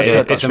excellent.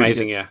 Yeah, it's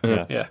amazing. Yeah.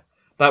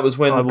 That was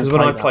when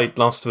I played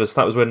Last of Us.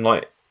 That was when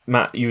like.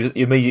 Matt, you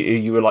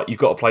were like, you've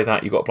got to play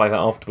that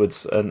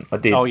afterwards, and I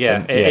did. Oh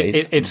yeah,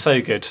 it's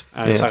so good.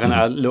 It's like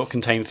a little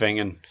contained thing,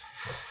 and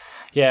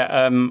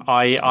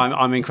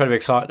I'm incredibly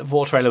excited. The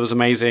War trailer was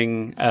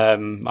amazing.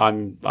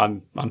 I'm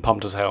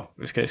pumped as hell.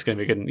 It's going to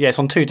be good. Yeah, it's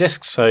on 2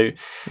 discs, so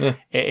it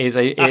is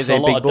a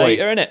big boy.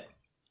 Data, isn't it?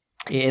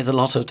 It is a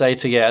lot of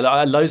data. Yeah,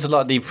 loads of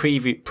like the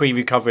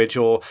preview coverage,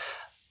 or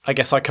I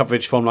guess like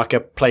coverage from like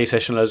a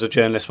PlayStation. Loads of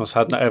journalists must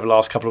have had over the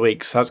last couple of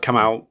weeks. That's come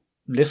out.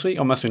 This week,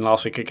 or must have been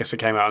last week, I guess it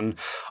came out, and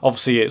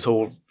obviously it's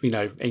all,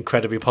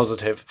 incredibly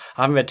positive.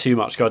 I haven't read too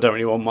much because I don't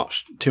really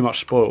want too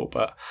much spoil,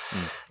 but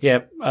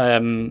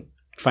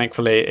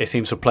thankfully it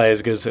seems to play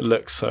as good as it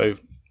looks, so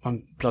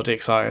I'm bloody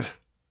excited.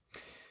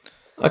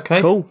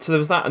 Okay, cool. So there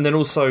was that, and then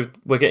also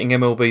we're getting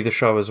MLB The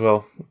Show as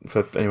well,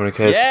 for anyone who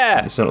cares.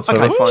 Yeah! It's not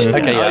okay, fine.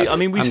 Okay, I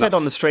mean, we said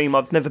on the stream,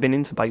 I've never been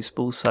into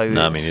baseball, so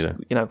no, me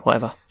neither.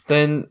 Whatever.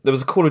 Then there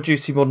was a Call of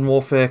Duty Modern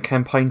Warfare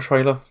campaign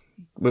trailer.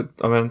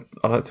 I mean,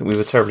 I don't think we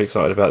were terribly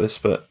excited about this,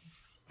 but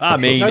it'll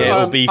be fine.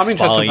 I'm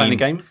interested in playing the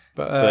game,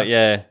 but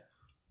yeah.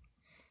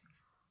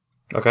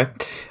 Okay.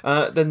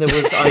 Then there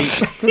was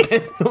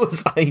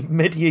a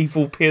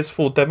medieval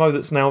PS4 demo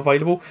that's now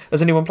available.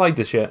 Has anyone played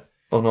this yet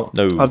or not?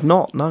 No, I've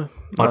not. No.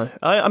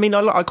 I mean,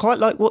 I quite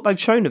like what they've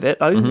shown of it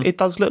though. Mm-hmm. It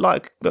does look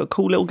like a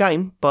cool little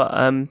game, but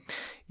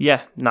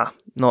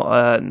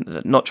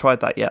not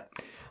tried that yet.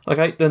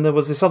 Okay, then there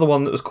was this other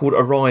one that was called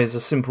Arise,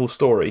 A Simple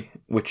Story,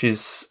 which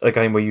is a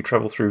game where you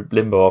travel through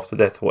limbo after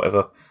death or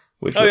whatever.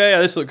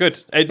 This looked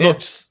good. It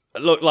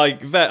looked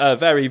like a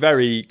very,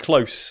 very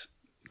close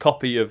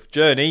copy of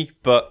Journey,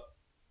 but,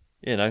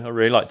 I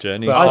really like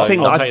Journey. But I'll take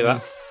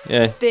that.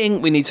 I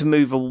think we need to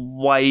move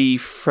away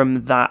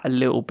from that a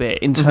little bit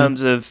in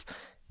terms of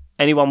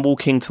anyone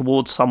walking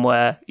towards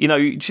somewhere, do you know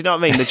what I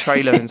mean? The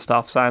trailer and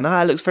stuff saying,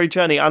 it looks very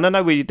Journey. And I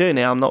know what you're doing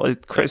here. I'm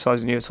not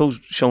criticising you at all,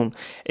 Sean.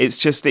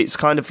 It's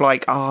kind of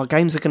like,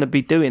 games are going to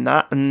be doing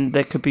that, and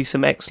there could be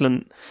some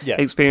excellent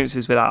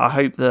experiences with that. I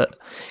hope that,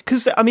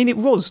 because I mean, it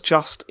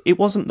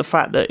wasn't the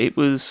fact that it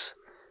was.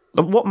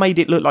 What made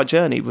it look like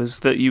Journey was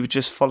that you were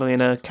just following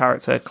a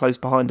character close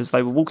behind as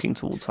they were walking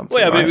towards something.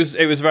 Well, yeah, right? but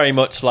it was very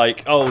much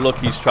like, oh, look,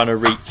 he's trying to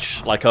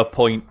reach like a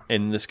point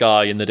in the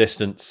sky in the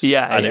distance.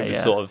 Yeah, and it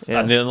was sort of,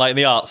 and then like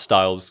the art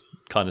style's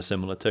kind of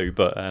similar too.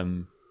 But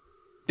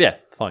yeah,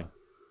 fine.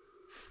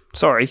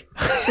 Sorry,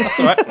 that's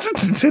all right.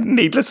 It's a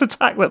needless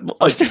attack that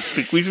I didn't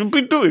think we should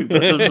be doing.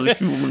 That as a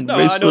human No,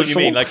 I know what you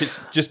mean. Like, it's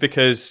just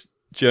because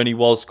Journey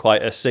was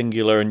quite a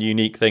singular and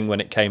unique thing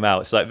when it came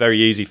out. It's like very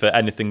easy for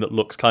anything that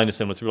looks kind of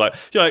similar to be like,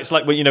 it's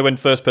like when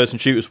first-person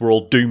shooters were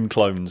all Doom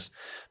clones,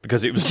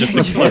 because it was just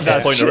the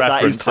closest point of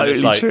reference. That is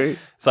totally true.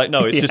 It's like,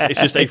 no, it's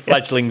just a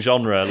fledgling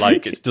genre.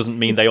 Like, it doesn't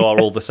mean they are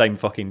all the same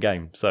fucking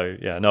game. So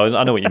yeah, no,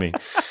 I know what you mean.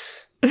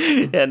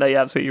 Yeah, no, you're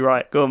absolutely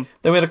right. Go on.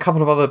 Then we had a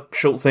couple of other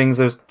short things.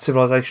 There was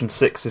Civilization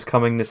 6 is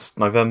coming this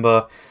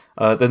November.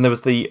 Then there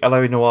was the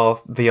LA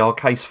Noire VR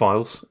case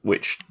files,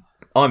 which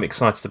I'm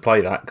excited to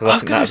play that, because I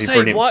think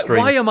that'd be brilliant.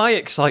 Why am I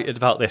excited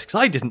about this? Because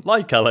I didn't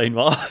like LA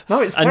Noire.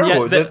 No, it's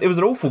terrible. It was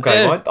an awful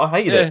game. I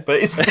hated it,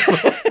 but it's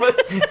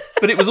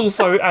but it was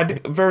also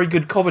had very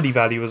good comedy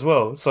value as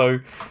well. So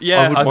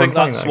yeah, I think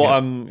that's what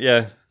I'm.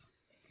 Yeah,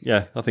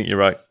 I think you're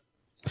right.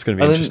 It's going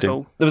to be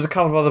interesting. There was a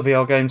couple of other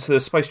VR games. So there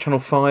was Space Channel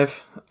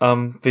 5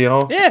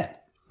 VR. Yeah.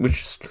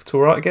 Which looked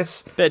alright, I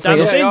guess. Bit down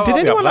the scene. Did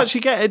anyone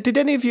actually get? Did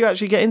any of you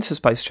actually get into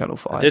Space Channel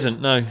 5? I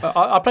didn't. No.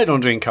 I played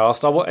on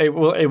Dreamcast.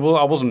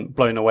 I wasn't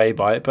blown away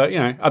by it, but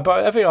I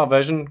bought a VR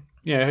version.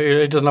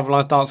 It doesn't have a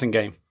nice dancing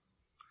game.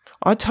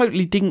 I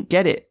totally didn't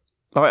get it.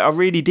 Like, I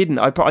really didn't.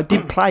 I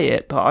did play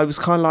it, but I was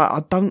kind of like,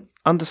 I don't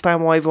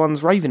understand why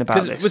everyone's raving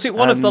about this. Was it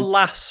one of the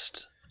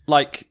last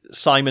like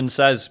Simon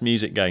Says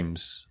music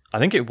games? I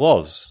think it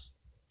was.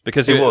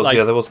 Because it was,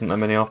 there wasn't that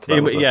many after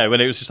that.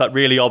 When it was just like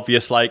really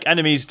obvious, like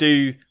enemies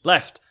do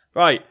left,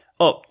 right,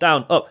 up,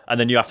 down, up, and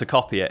then you have to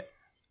copy it.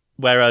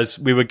 Whereas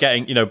we were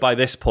getting, by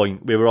this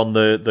point, we were on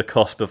the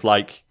cusp of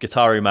like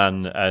Guitar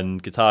Man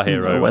and Guitar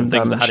Hero and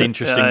things that had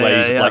interesting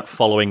ways of like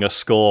following a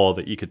score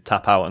that you could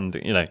tap out, and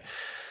I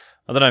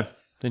don't know,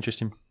 it's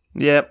interesting.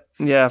 Yeah,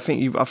 I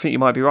think you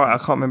might be right. I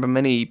can't remember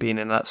many being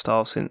in that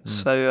style since.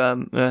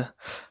 So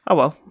oh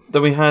well.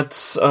 Then we had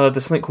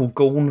this thing called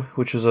Gorn,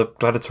 which was a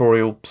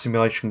gladiatorial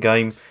simulation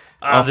game.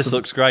 This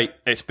looks great.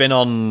 It's been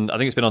on. I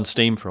think it's been on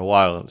Steam for a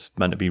while. It's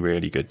meant to be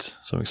really good,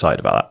 so I'm excited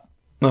about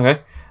that.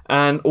 Okay,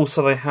 and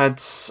also they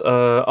had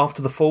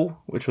After the Fall,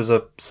 which was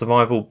a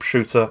survival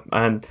shooter,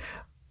 and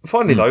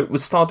finally though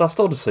was Stardust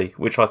Odyssey,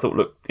 which I thought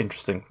looked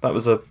interesting. That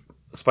was a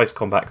space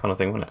combat kind of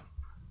thing, wasn't it?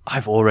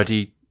 I've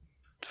already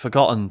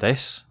forgotten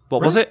this.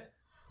 What was it?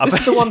 This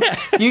is the one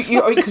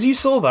because you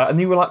saw that and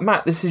you were like,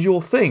 Matt, this is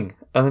your thing,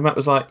 and then Matt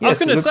was like, yes, I was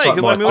going to say,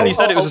 like when you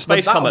said it was a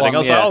space combat thing, I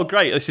was like, oh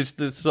great, this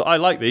is I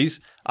like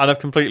these, and I've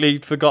completely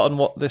forgotten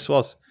what this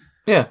was.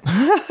 Yeah.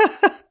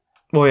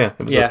 Well, yeah,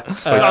 it was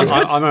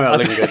I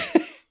remember that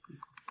good.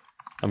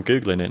 I'm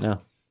googling it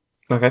now.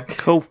 Okay,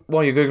 cool.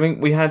 While you're googling,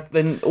 we had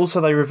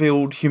they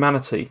revealed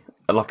Humanity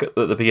like at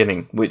the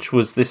beginning, which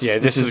was this. Yeah,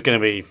 this is going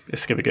to be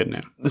good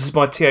now. This is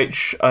by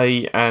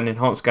THA and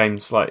Enhanced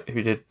Games, like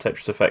who did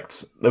Tetris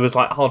Effect. There was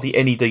like hardly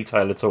any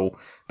detail at all,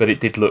 but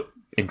it did look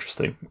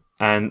interesting.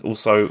 And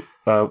also,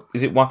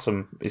 is it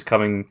Wattam is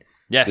coming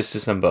this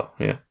December?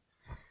 Yeah.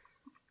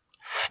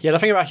 Yeah, the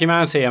thing about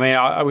Humanity, I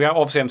mean, we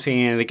obviously haven't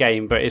seen it in the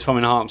game, but it's from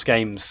Enhanced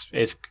Games.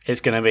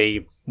 It's going to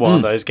be one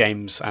of those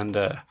games, and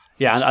and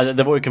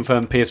they've already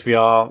confirmed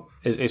PSVR.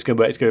 It's going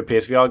to be a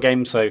PSVR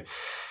game, so.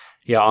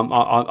 Yeah,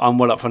 I'm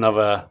well up for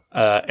another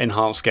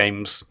Enhanced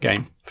Games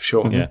game for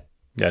sure. Mm-hmm.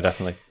 Yeah,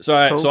 definitely.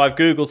 So, cool. So I've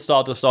googled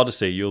Stardust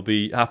Odyssey. You'll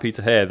be happy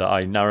to hear that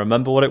I now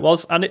remember what it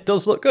was, and it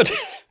does look good.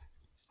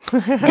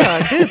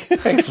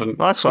 Excellent,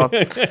 nice one.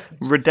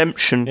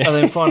 Redemption, and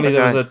then finally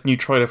there was a new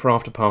trailer for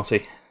After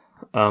Party,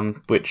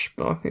 which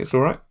I think it's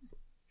all right.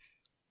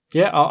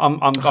 Yeah,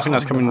 I think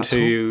that's coming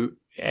to.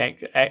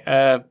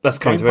 That's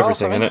coming to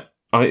everything, isn't it?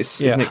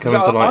 Isn't it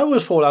coming to like... I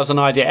always thought that was an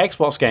idea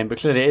Xbox game, but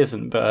clearly it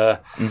isn't.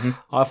 But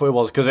I thought it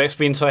was because it's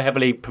been so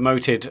heavily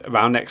promoted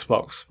around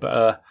Xbox.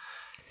 But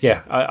when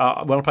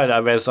I played that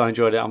at Res, I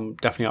enjoyed it. I'm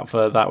definitely up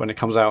for that when it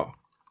comes out.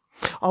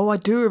 Oh, I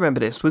do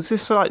remember this. Was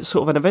this like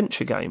sort of an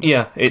adventure game?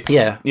 Yeah, it's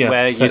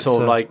where you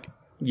sort of like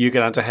you go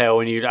down to hell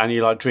and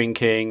you like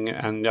drinking,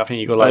 and I think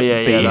you got like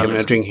beat him in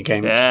a drinking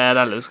game. Yeah,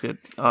 that looks good.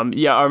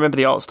 I remember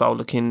the art style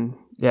looking.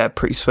 Yeah,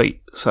 pretty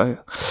sweet. So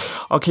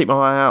I'll keep my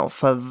eye out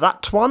for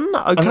that one.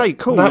 Okay,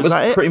 cool. That was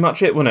it? Pretty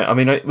much it, wasn't it? I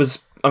mean, it was.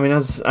 I mean,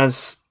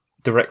 as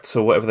directs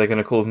or whatever they're going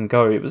to call them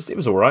go, it was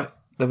all right.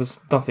 There was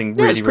nothing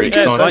really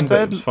exciting,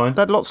 but it was fine.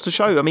 They had lots to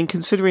show. I mean,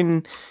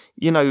 considering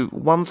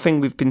one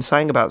thing we've been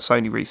saying about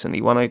Sony recently,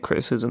 one of the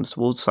criticisms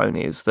towards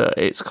Sony is that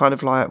it's kind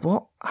of like,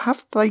 what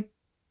have they?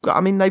 I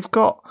mean, they've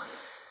got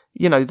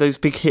those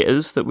big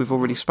hitters that we've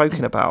already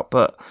spoken about,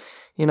 but.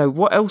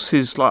 what else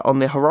is like on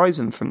the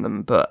horizon from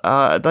them? But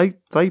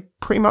they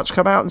pretty much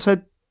come out and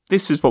said,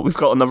 this is what we've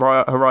got on the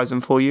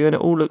horizon for you, and it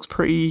all looks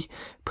pretty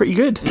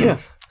good. Yeah.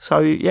 So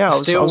yeah, I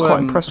was quite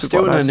impressed with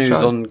still what no they had to news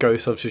show. on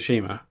Ghost of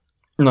Tsushima.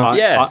 No. I'm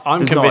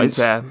There's not, convinced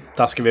is there?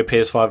 that's going to be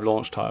a PS5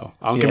 launch title.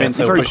 I'm Yeah, convinced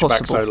they'll very push it back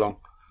possible. so long.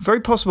 Very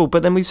possible,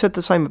 but then we said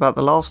the same about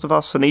The Last of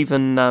Us and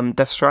even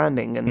Death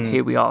Stranding, and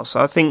here we are.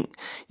 So I think,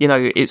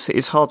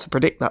 it's hard to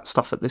predict that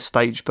stuff at this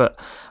stage, but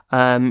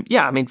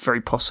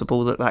very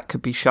possible that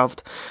could be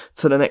shoved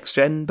to the next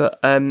gen. But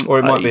Or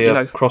it might be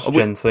a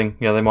cross-gen thing.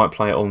 Yeah, they might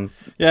play it on.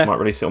 Yeah. Might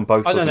release it on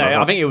both. I don't know. Like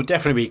I think it will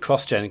definitely be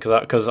cross-gen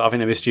because I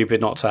think it'd be stupid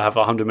not to have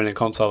 100 million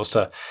consoles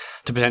to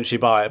potentially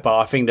buy it. But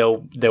I think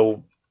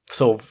they'll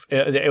sort of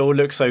it will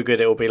look so good.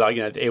 It will be like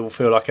it will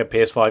feel like a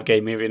PS5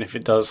 game, even if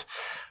it does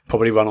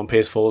probably run on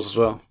PS4s as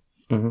well.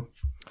 Mm-hmm.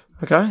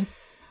 okay.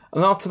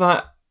 And after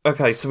that,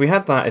 so we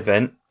had that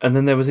event, and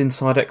then there was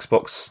Inside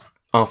Xbox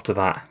after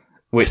that,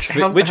 which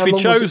we long was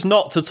chose it?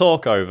 not to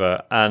talk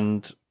over,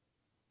 and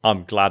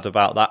I'm glad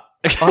about that.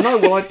 I know.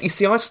 Well,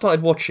 I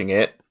started watching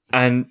it,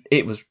 and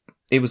it was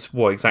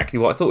exactly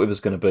what I thought it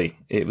was going to be.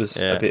 It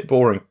was a bit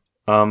boring,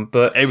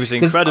 but It was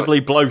incredibly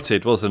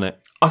bloated, wasn't it?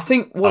 I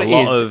think what A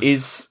it lot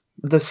is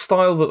the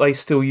style that they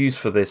still use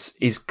for this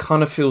is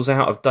kind of feels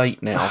out of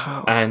date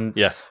now, and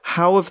Yeah.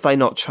 How have they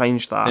not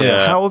changed that?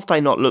 Yeah. How have they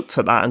not looked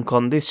at that and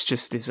gone, this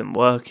just isn't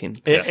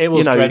working? It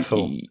was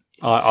dreadful.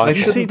 I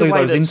You see the do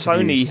way those that Sony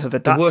interviews. have The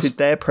adapted worst-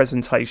 their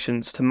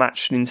presentations to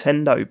match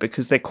Nintendo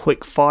because they're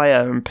quick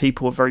fire and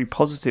people are very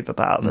positive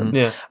about them.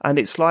 Yeah. And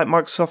it's like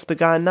Microsoft are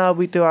going, no,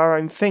 we do our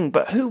own thing.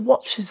 But who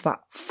watches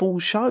that full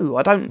show?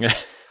 I don't.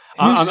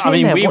 Who's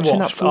sitting there we watching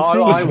watched. that full I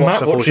thing? watched Matt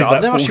the full watches show. that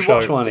I've never full actually show.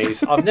 watched one of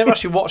these. I've never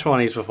actually watched one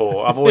of these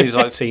before. I've always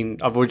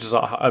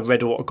I've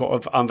read what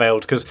got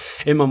unveiled because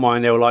in my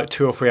mind they were like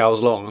 2 or 3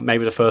 hours long.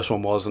 Maybe the first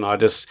one was, and I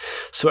just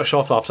switched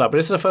off after that. But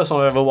this is the first time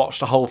I've ever watched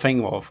the whole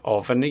thing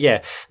of. And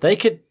yeah, they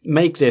could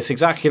make this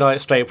exactly like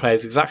Straight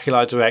Players, exactly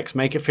like Directs,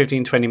 make it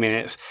 15-20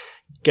 minutes.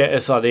 Get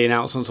us like the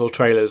announcements or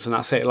trailers, and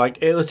that's it. Like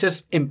it was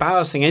just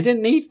embarrassing. It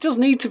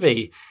doesn't need to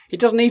be. It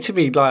doesn't need to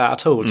be like that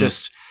at all.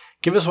 Just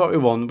give us what we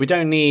want. We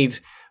don't need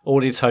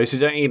audio toast. We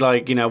don't need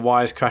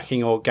wires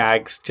cracking or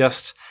gags.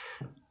 Just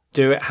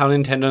do it how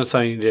Nintendo and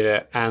Sony do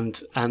it, and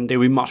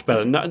it'll be much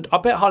better. No, I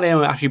bet hardly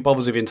anyone actually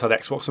bothers with Inside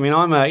Xbox. I mean,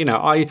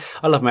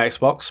 I love my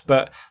Xbox,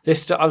 but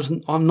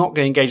I'm not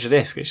going to engage with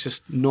this. It's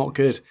just not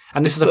good.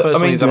 And this is the first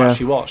one I've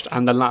actually watched,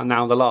 and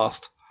now the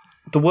last.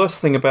 The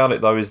worst thing about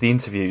it, though, is the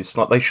interviews.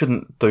 Like, they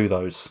shouldn't do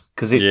those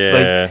because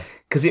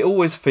it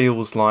always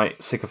feels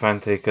like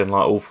sycophantic and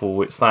like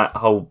awful. It's that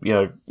whole,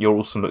 your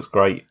awesome looks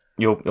great.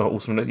 Your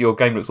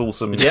game looks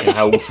awesome. Yep.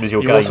 How awesome is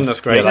your game? Awesome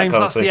looks great. Yeah, that James,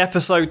 kind of that's thing. the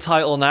episode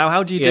title now.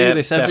 How do you do Yeah,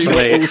 this every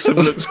definitely. week? Awesome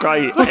looks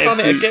great. I've done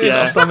it again.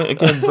 Yeah. I've done it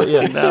again. But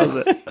yeah, Nails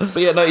it. But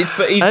yeah, no.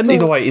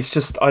 Either way, it's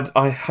just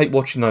I hate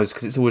watching those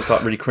because it's always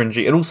like really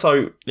cringy. And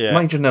also,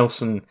 Major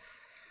Nelson,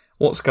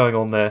 what's going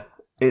on there?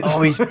 It's,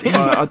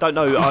 I don't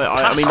know. I mean,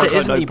 I Past it, don't know.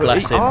 isn't he,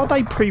 bless him? Are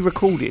they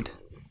pre-recorded?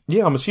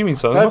 yeah, I'm assuming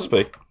so. They must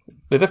be.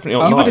 They're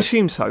definitely on You would live.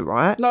 assume so,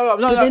 right? No,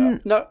 But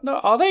then-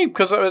 are they?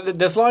 Because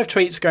there's live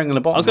tweets going on the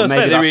bottom. I was going to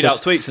Maybe say they that's read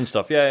just- out tweets and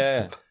stuff.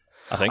 Yeah.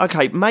 I think.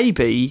 Okay,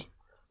 maybe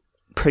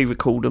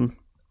pre-record them.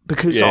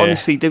 Because Yeah.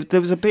 honestly,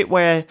 there was a bit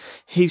where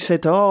he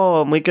said,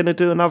 oh, and we're going to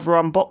do another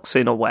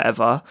unboxing or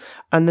whatever.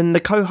 And then the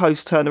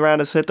co-host turned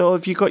around and said, oh,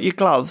 have you got your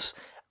gloves?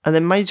 And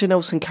then Major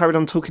Nelson carried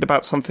on talking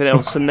about something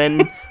else and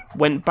then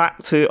went back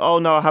to, oh,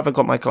 no, I haven't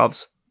got my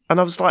gloves. And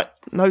I was like,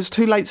 no, it's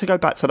too late to go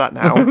back to that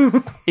now.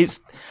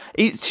 it's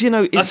it's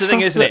That's the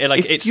thing, isn't it?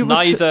 Like, it's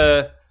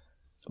neither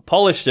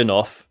polished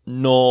enough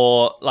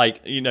nor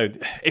like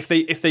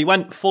if they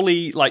went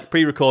fully like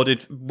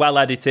pre-recorded, well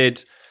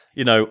edited,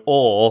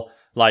 or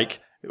like,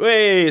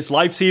 hey, it's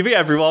live TV,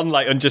 everyone,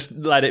 like, and just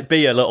let it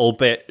be a little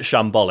bit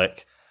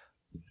shambolic.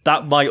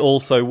 That might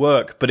also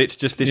work, but it's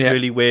just this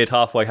really weird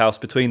halfway house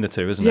between the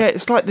two, isn't Yeah, it?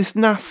 it's like this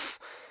naff.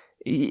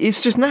 It's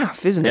just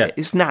naff, isn't it? Yeah.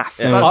 It's naff.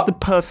 Yeah. That's the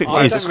perfect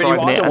way I of don't describing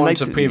really, I it. don't And want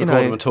they, to pre-record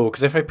them at all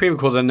because if they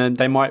pre-record them, then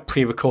they might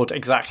pre-record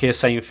exactly the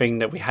same thing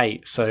that we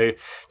hate. So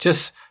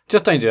just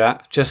don't do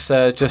that. Just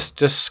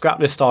scrap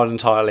this style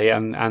entirely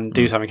and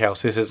do something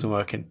else. This isn't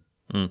working.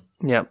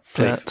 Yeah,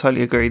 Please.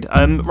 totally agreed.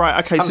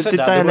 Right, okay, so said did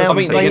that, they there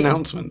was announce a big it?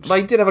 announcement.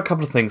 They did have a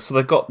couple of things. So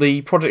they've got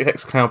the Project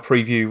X Cloud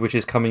preview, which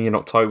is coming in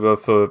October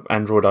for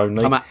Android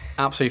only. I'm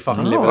absolutely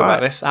fucking Oh, livid right. about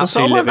this. So I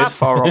Absolutely weren't livid. that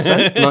far off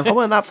then. I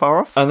weren't that far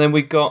off. And then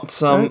we got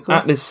cool.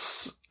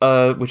 Atlas,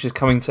 which is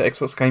coming to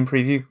Xbox Game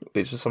Preview,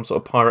 which is some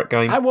sort of pirate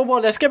game. Well,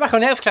 let's get back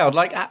on xCloud.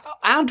 Like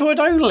Android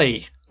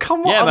only.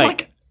 Come on. Yeah, I'm mate.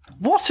 like,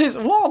 what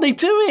are they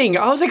doing?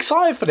 I was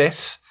excited for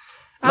this.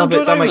 No, but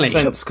Android that only. makes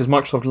sense because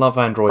Microsoft love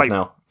Android Wait.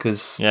 now.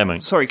 Because Yeah,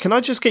 mate. Sorry, can I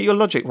just get your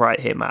logic right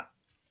here, Matt?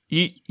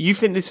 You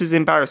think this is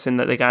embarrassing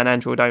that they're going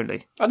Android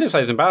only? I didn't say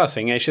it's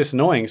embarrassing. It's just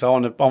annoying. So I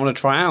want to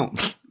try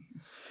out.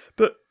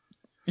 But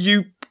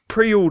you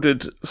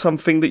pre-ordered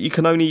something that you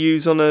can only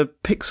use on a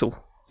Pixel.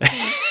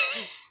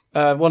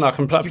 Well, no, I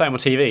can play it on my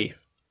TV.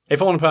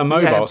 If I want to play on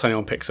mobile, Yeah. it's only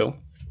on Pixel.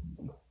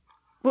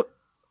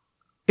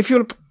 If you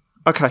want to...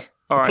 Okay,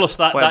 All right, Plus,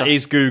 that whatever.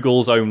 is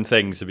Google's own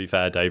thing, to be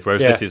fair, Dave,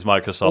 whereas Yeah. this is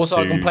Microsoft. Also,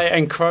 I can play it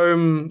in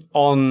Chrome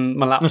on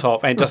my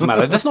laptop, and it doesn't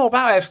matter. It's not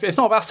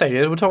about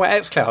Stadia. We're talking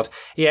about xCloud.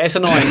 Yeah, it's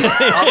annoying.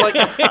 I was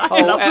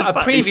like, a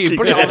preview,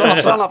 brilliant. I'll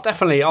sign up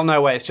definitely. Oh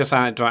no, wait, it's just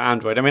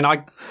Android.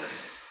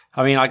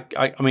 I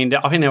think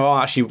there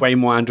are actually way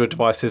more Android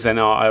devices than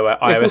are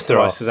iOS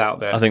devices out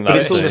there. I think But that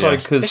it's is also yeah.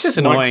 because It's just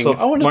annoying.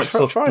 I wanna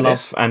Microsoft try love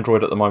this.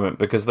 Android at the moment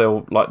because they're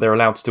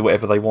allowed to do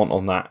whatever they want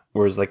on that,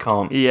 whereas they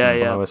can't Yeah, on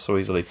yeah. iOS so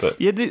easily.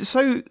 But Yeah.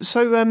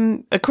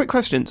 A quick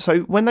question. So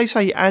when they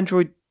say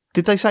Android,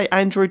 did they say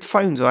Android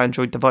phones or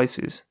Android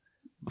devices?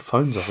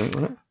 phones, I think,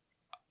 wasn't it?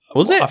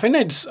 Was it? I think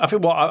they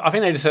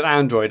just said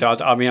Android.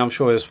 I mean, I'm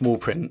sure there's small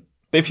print.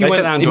 But if you They went,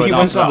 said Android if you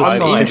went to the after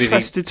that, I'm site,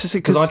 interested to see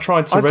because 'Cause I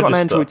tried to I've got an register.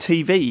 Android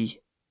TV.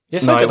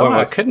 Yes, No, I it did. won't I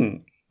work.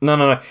 couldn't.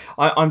 no,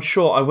 I'm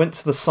sure I went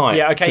to the site.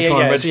 Yeah, okay, to try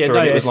and yeah. register, No,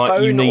 and it was it's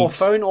like you need.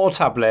 phone or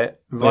tablet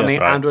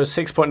running right. Android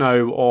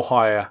 6.0 or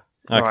higher.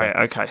 Okay.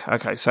 Right.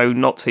 Okay. So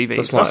not TVs.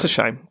 So it's That's like a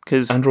shame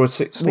because Android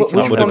 6. Sneaking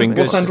Which on would have one? been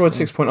What's good. Android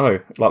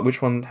 6.0? Like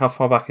which one? How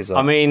far back is that?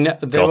 I mean,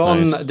 they're God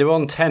knows.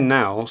 on 10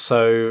 now,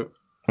 so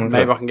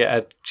maybe I can get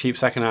a cheap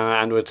second-hand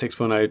Android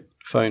 6.0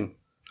 phone.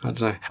 I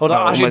don't know. Although,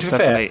 Oh, actually, almost to be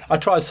fair, definitely. I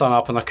tried to sign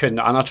up and I couldn't,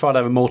 and I tried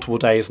over multiple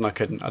days and I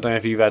couldn't. I don't know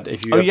if you've had.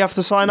 Oh, you have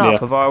to sign up. Yeah.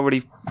 Have I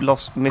already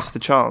missed the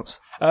chance?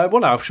 Well,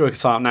 no, I'm sure you can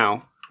sign up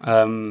now.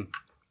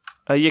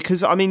 Yeah,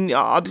 because I mean,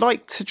 I'd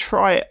like to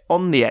try it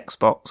on the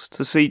Xbox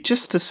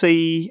to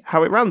see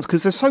how it runs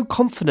because they're so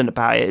confident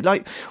about it.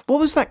 Like, what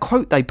was that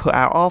quote they put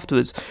out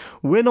afterwards?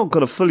 We're not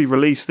going to fully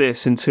release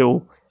this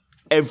until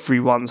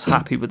everyone's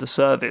happy with the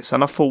service.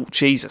 And I thought,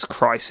 Jesus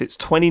Christ, it's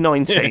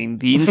 2019.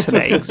 The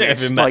internet Never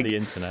exists. met Like, the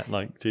internet,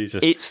 like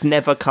Jesus. it's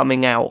never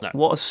coming out. No.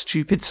 What a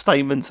stupid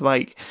statement to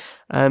make.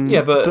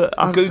 yeah, but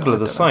I Google are don't the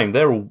know. same.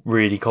 They're all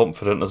really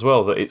confident as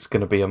well that it's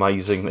going to be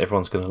amazing. That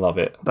everyone's going to love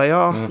it. They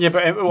are. Yeah,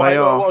 but They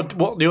are.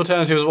 what the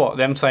alternative is? What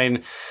them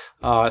saying?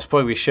 It's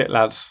probably shit,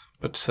 lads.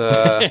 But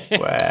well,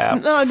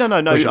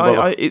 No. we should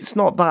bother. It's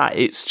not that.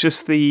 It's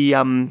just the.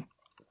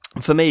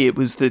 For me, it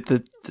was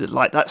the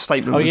like that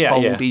statement was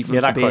bold, even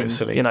that for quote being is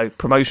silly.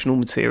 promotional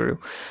material.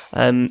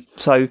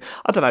 So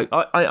I don't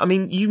know. I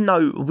mean,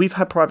 we've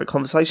had private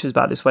conversations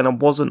about this when I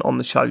wasn't on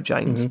the show,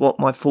 James. What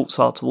my thoughts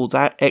are towards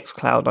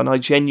xCloud, and I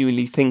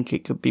genuinely think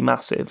it could be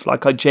massive.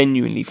 Like I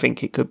genuinely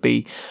think it could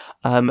be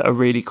a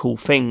really cool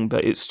thing,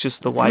 but it's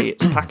just the way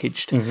it's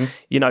packaged.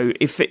 You know,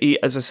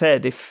 as I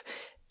said, if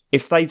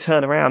they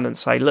turn around and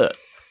say, look,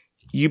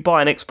 you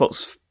buy an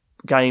Xbox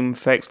game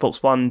for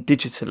Xbox One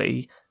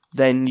digitally,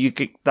 then you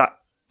get that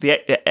the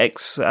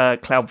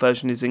xCloud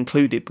version is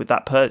included with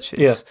that purchase.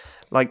 Yeah.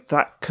 Like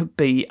that could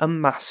be a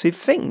massive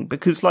thing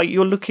because like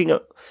you're looking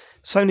at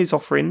Sony's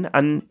offering,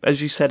 and as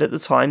you said at the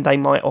time, they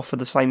might offer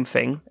the same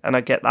thing, and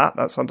I get that,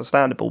 that's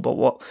understandable, but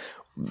what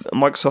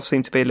Microsoft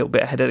seem to be a little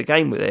bit ahead of the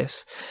game with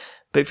this.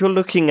 But if you're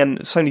looking and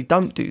Sony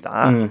don't do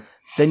that,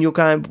 then you're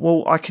going,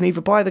 well, I can either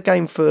buy the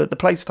game for the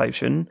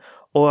PlayStation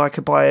or I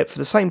could buy it for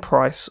the same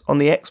price on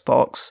the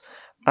Xbox,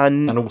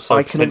 and also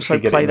I can also potentially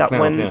get it play in the that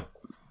cloud, when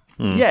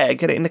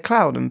get it in the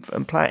cloud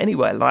and play it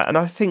anywhere. Like, and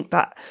I think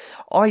that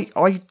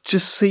I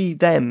just see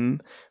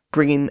them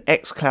bringing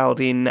xCloud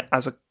in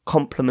as a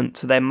complement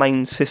to their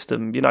main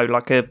system. You know,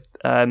 like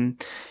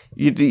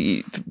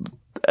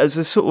as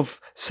a sort of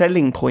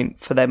selling point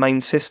for their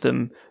main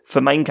system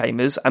for main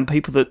gamers and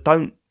people that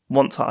don't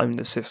want to own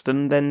the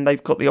system. Then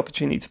they've got the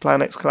opportunity to play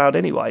on xCloud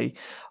anyway.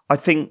 I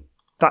think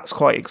that's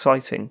quite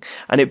exciting,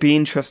 and it'd be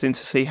interesting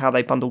to see how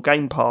they bundle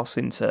Game Pass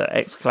into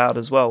xCloud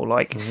as well.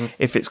 Like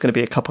if it's going to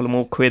be a couple of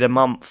more quid a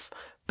month,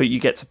 but you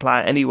get to play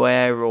it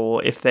anywhere,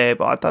 or if they're,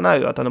 I don't know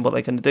what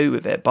they're going to do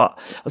with it. But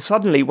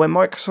suddenly, when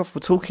Microsoft were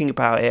talking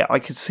about it, I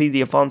could see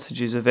the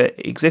advantages of it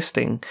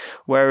existing,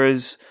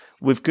 whereas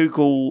with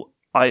Google,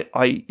 I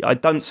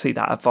don't see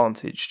that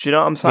advantage. Do you know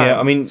what I'm saying? Yeah,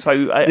 I mean, so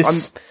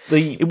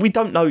we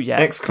don't know yet.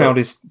 xCloud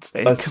is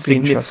it could be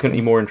significantly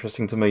interesting. more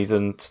interesting to me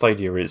than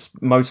Stadia is,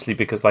 mostly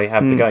because they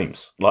have the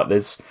games. Like,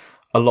 there's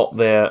a lot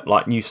there,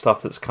 like new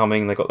stuff that's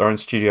coming. They've got their own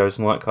studios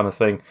and all that kind of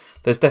thing.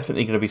 There's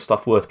definitely going to be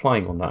stuff worth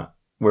playing on that.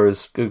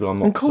 Whereas Google, I'm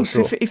not Of course,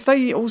 so sure. if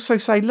they also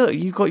say, look,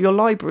 you've got your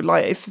library,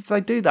 like if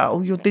they do that,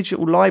 all your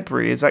digital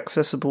library is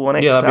accessible on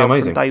that'd be xCloud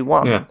amazing. from day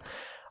one. Yeah.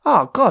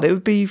 Oh, God, it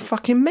would be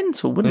fucking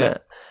mental, wouldn't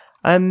it?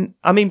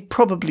 I mean,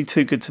 probably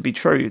too good to be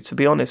true, to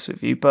be honest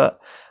with you,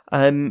 but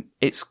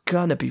it's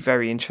going to be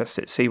very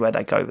interesting to see where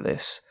they go with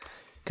this.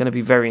 Going to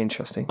be very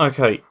interesting.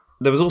 Okay,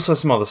 there was also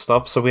some other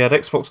stuff. So we had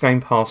Xbox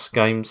Game Pass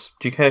games.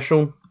 Do you care,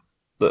 Sean?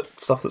 That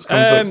stuff that's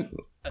coming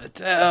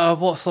to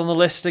What's on the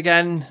list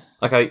again?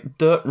 Okay,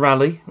 Dirt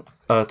Rally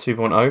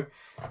 2.0.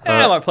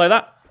 Yeah, I might play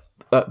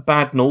that.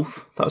 Bad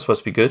North, that was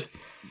supposed to be good.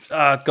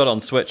 I got it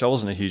on Switch. I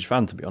wasn't a huge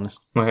fan, to be honest.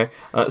 Okay,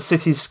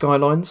 Cities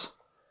Skylines.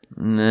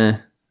 Nah.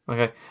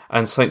 Okay,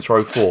 and Saints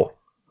Row 4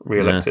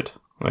 re-elected.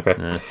 Okay.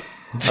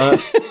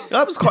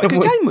 That was quite a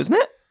good game, wasn't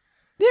it?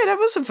 Yeah, that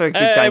was a very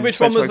good game. which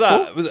one was Saints Row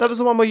that? 4. Was it- That was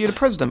the one where you're the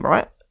president,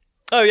 right?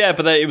 Oh, yeah,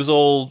 but it was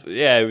all...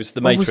 Yeah, it was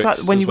the Or Matrix was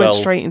that when as you well. went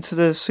straight into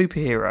the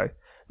superhero?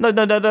 No,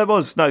 there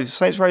was. No,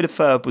 Saints Row the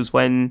Third was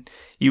when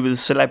you were the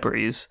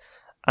celebrities,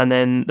 and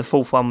then the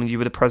fourth one when you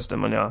were the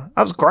president. That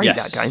was great.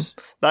 Yes. That game.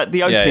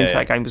 The opening to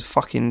that game was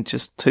fucking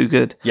just too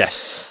good.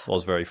 Yes,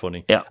 was very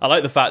funny. Yeah. I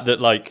like the fact that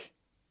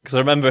because I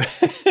remember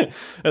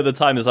at the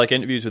time there's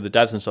interviews with the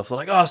devs and stuff. They're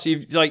like, oh, so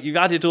you've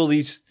added all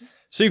these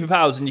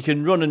superpowers and you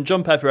can run and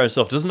jump everywhere and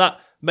stuff. Doesn't that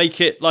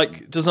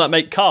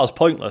make cars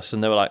pointless?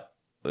 And they were like,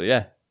 well,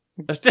 yeah.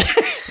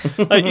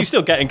 You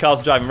still get in cars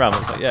and driving around.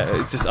 It's like, yeah,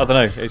 it just, I don't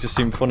know. It just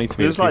seemed funny to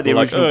me. It was like the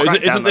original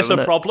Crackdown, isn't this though,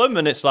 a problem?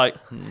 And it's like,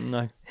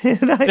 no.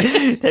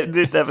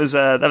 that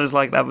was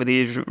like that with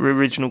the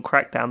original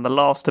Crackdown. The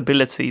last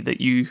ability that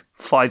you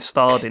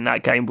 5-starred in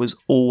that game was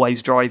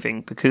always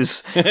driving,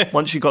 because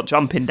once you got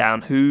jumping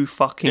down, who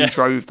fucking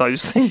drove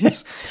those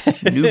things?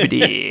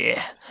 Nobody.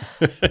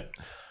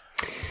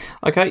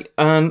 Okay,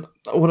 and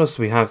what else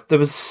do we have? There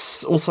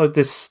was also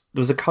there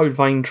was a Code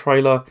Vein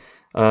trailer,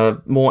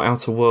 more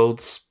Outer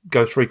Worlds,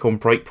 Ghost Recon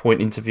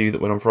Breakpoint interview that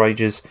went on for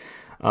ages,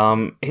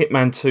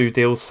 Hitman 2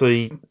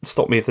 DLC,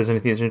 stop me if there's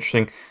anything that's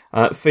interesting,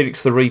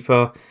 Felix the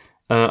Reaper,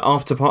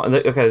 After Party,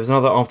 okay, there was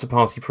another After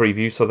Party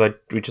preview, so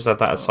we just had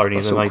that at Sony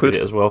and they did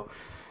it as well.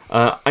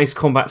 Ace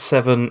Combat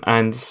 7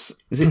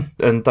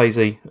 and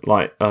Daisy,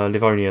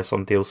 Livonia,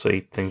 some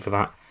DLC thing for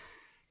that.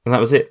 And that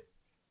was it.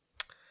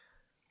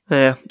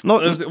 Yeah,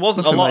 it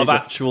wasn't a lot of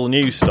actual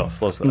new stuff,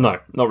 was there? No,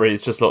 not really.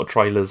 It's just a lot of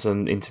trailers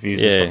and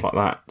interviews and stuff like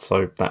that.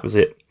 So that was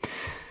it.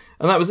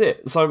 And that was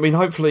it. So,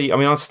 hopefully,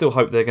 I still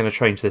hope they're going to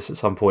change this at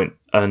some point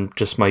and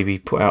just maybe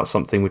put out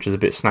something which is a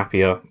bit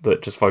snappier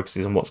that just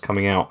focuses on what's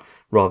coming out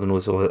rather than all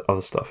this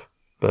other stuff.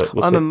 But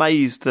I'm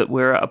amazed that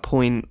we're at a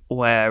point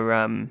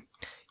where,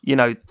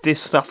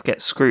 this stuff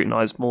gets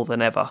scrutinised more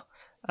than ever.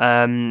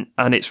 And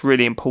it's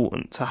really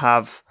important to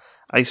have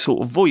a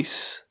sort of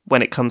voice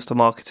when it comes to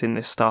marketing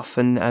this stuff.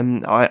 And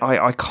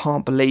I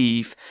can't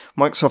believe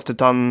Microsoft have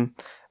done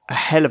a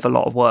hell of a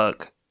lot of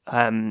work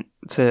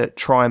to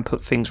try and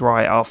put things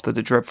right after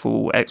the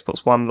dreadful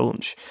Xbox One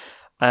launch.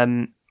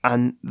 And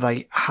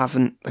they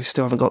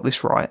still haven't got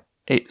this right.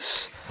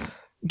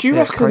 Do you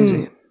reckon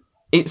crazy.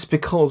 It's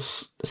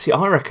because... See,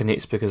 I reckon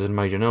it's because of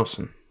Major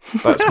Nelson.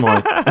 That's my...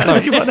 No,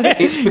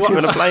 it's because... You're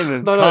going to blame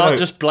him? Can't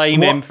just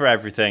blame him for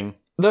everything.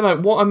 No,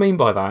 what I mean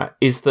by that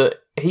is that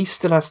he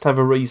still has to have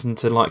a reason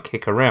to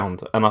kick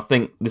around, and I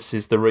think this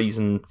is the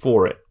reason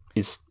for it.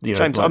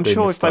 James, I'm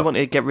sure if they wanted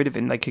to get rid of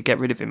him, they could get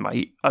rid of him,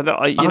 mate. You know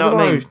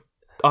what I mean?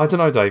 I don't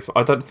know, Dave.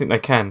 I don't think they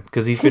can,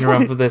 because he's been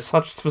around for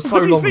so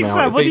long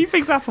now. What do you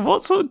think's happened?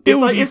 What sort of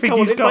deal do you think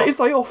he's got? If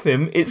they off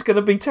him, it's going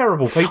to be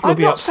terrible. People will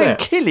be upset. I'm not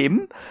saying kill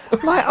him.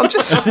 I'm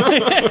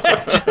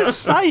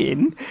just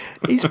saying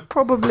he's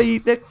probably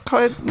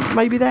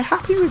maybe they're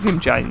happy with him,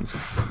 James.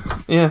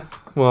 Yeah,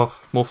 well,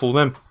 more fool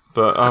them.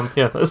 But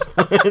yeah,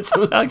 it's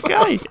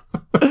okay.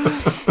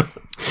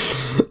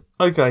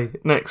 Okay,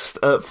 next,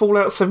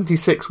 Fallout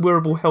 76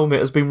 wearable helmet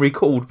has been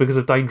recalled because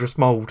of dangerous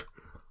mould.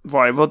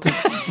 Right,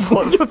 what's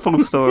the full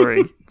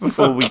story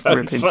before we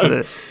rip into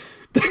this?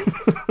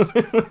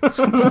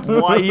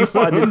 Why are you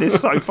finding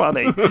this so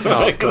funny?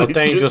 Oh, God,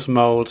 dangerous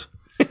mould.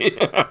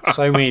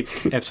 So many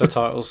episode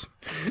titles.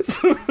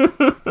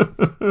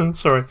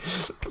 Sorry.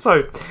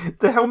 So,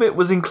 the helmet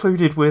was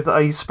included with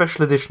a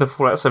special edition of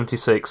Fallout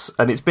 76,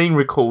 and it's being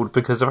recalled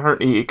because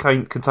apparently it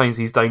contains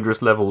these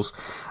dangerous levels.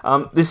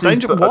 This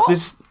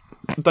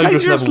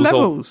dangerous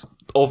levels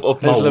of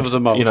mold. Levels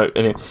of mold.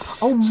 Anyway.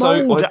 Oh,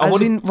 mold,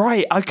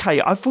 right,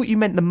 okay. I thought you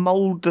meant the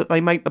mold that they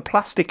make the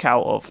plastic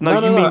out of. No,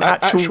 you mean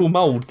actual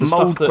mold. The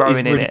mold stuff that growing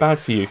is really in bad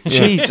for you.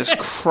 Jesus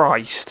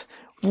Christ.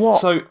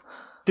 What? So,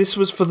 this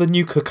was for the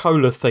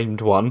Nuka-Cola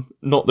themed one,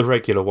 not the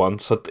regular one.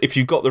 So if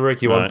you've got the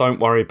regular one, don't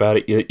worry about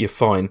it. You're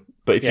fine.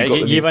 But if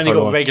you've only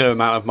got a regular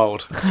amount of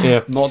mould.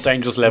 Yeah, not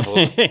dangerous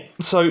levels.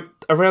 So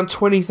around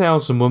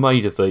 20,000 were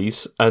made of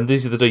these, and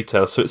these are the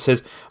details. So it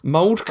says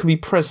mould can be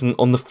present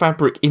on the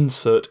fabric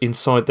insert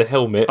inside the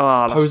helmet,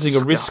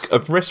 posing a risk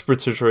of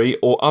respiratory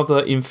or other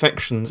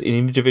infections in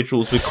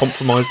individuals with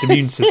compromised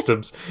immune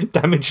systems,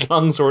 damaged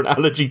lungs, or an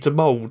allergy to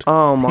mould.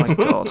 Oh my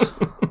God.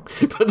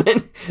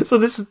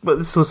 This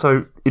is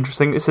also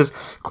interesting. It says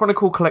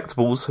Chronicle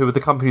Collectibles, who were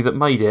the company that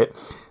made it,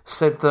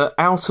 said that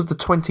out of the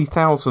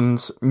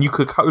 20,000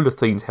 Nuka-Cola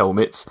themed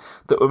helmets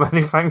that were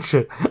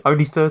manufactured,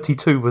 only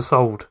 32 were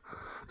sold.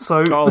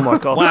 So, oh my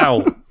God.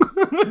 Wow.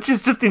 Which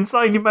is just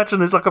insane. Imagine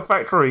there's a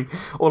factory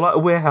or a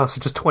warehouse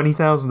with just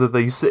 20,000 of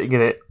these sitting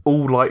in it,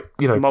 all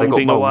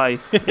moulding away.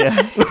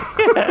 Yeah.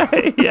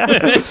 Yeah.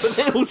 But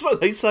then also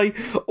they say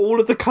all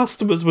of the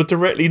customers were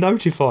directly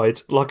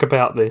notified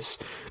about this,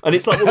 and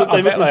it's like, well,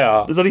 I bet they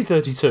are. There's only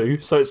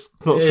 32, so it's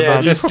not so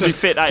bad. Just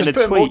fit that in a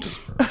tweet.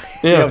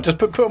 Just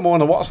put them all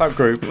in a WhatsApp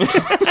group.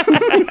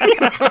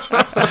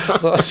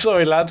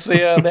 Sorry, lads,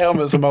 the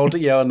helmets are mouldy.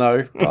 Yeah, I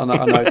know. Don't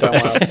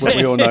worry.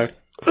 We all know.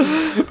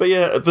 But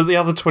the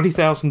other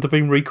 20,000 have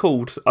been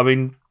recalled.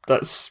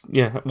 That's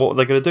what are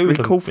they going to do with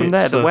them? Recall from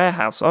there, the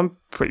warehouse. I'm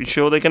pretty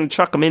sure they're going to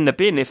chuck them in the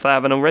bin if they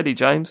haven't already,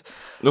 James.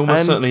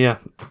 Almost certainly, yeah.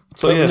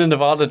 So in the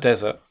Nevada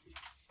desert.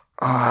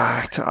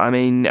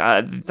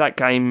 That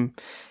game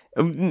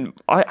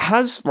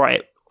has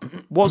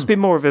What's been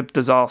more of a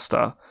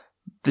disaster,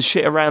 the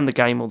shit around the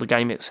game or the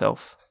game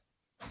itself?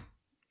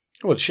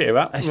 Well, shit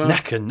about. It's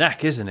neck and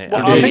neck, isn't it?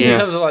 Well, I mean, I think in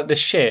yes. terms of like the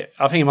shit,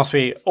 I think it must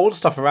be all the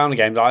stuff around the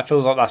game that I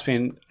feels like that's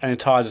been an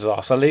entire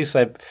disaster. At least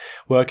they're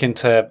working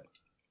to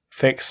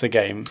fix the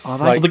game. Are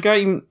they? Like,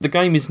 The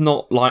game is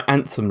not like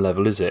Anthem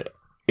level, is it?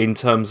 In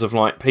terms of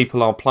like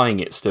people are playing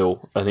it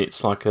still, and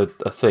it's like a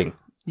thing.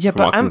 Yeah, from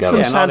but what I can Anthem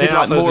gather. sounded Yeah, no,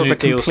 like they announced more of a there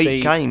was a new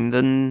complete DLC.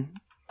 game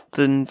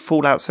than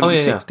Fallout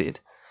 76 did.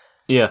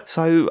 Yeah,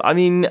 So, I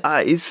mean,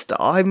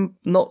 I'm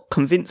not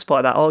convinced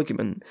by that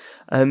argument.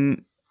 You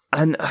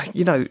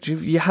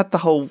had the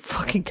whole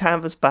fucking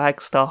canvas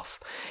bag stuff,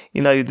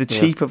 the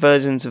cheaper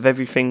versions of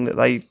everything that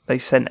they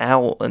sent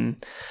out.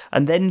 And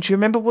then, do you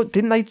remember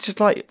didn't they just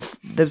there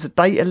was a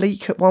data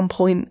leak at one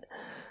point?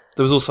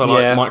 there was also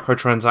Yeah.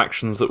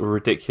 microtransactions that were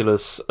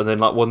ridiculous, and then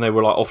when they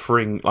were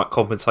offering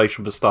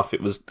compensation for stuff,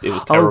 it was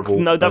terrible. Oh,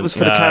 no, that was for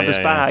the Yeah, canvas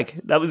yeah, yeah.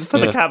 bag. That was for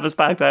the canvas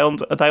bag. They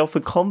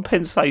offered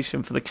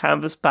compensation for the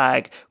canvas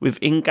bag with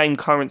in-game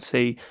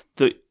currency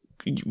that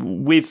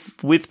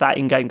with that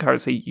in-game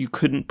currency you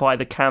couldn't buy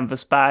the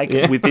canvas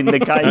bag within the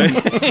game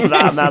for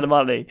that amount of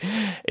money.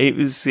 It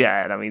was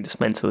just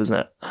mental, isn't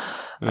it?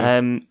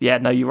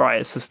 No, you're right,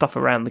 it's the stuff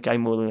around the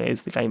game more than it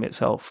is the game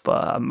itself,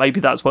 but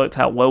maybe that's worked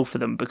out well for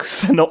them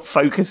because they're not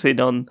focusing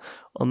on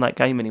that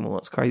game anymore.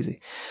 It's crazy.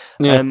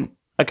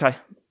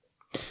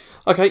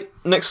 Okay,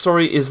 Next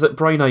story is that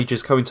Brain Age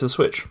is coming to the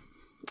Switch.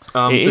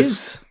 it This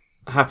is.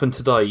 happened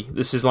today.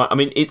 This is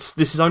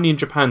this is only in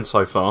Japan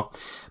so far,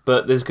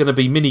 but there's going to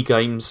be mini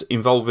games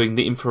involving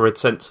the infrared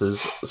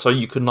sensors, so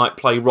you can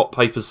play rock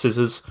paper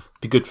scissors.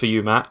 Be good for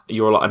you, Matt.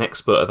 You're an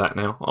expert at that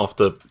now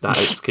after that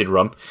X-Kid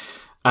run.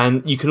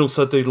 And you can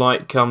also do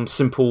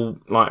simple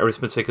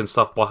arithmetic and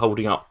stuff by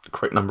holding up the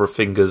correct number of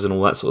fingers and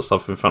all that sort of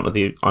stuff in front of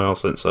the IR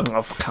sensor.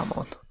 Oh, come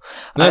on.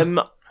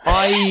 Yeah.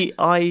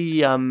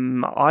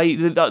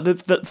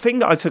 The thing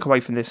that I took away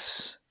from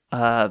this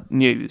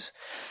news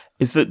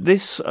is that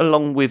this,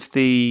 along with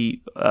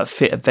the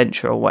Fit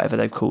Adventure or whatever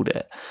they've called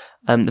it,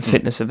 the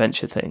fitness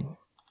adventure thing,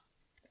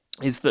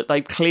 is that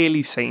they've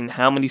clearly seen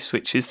how many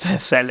Switches they're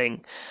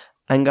selling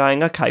and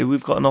going, okay,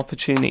 we've got an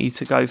opportunity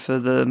to go for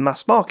the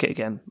mass market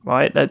again,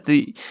 right? Let's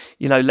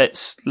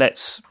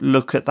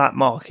look at that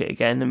market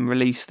again and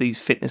release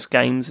these fitness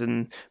games,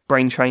 and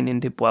Brain Training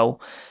did well.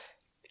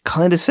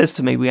 Kind of says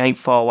to me we ain't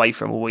far away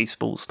from a Wii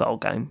Sports style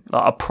game,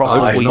 like a proper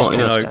Wii not, Sports you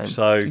know, game.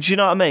 so- Do you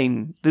know what I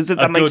mean? Does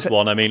that a make good sense?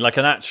 one. I mean, like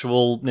an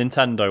actual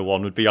Nintendo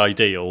one would be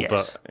ideal,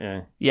 Yes. but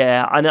yeah.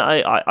 Yeah, and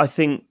I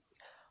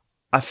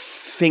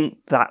think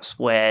that's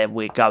where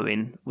we're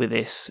going with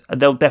this.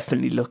 They'll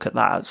definitely look at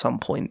that at some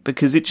point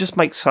because it just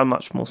makes so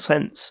much more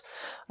sense.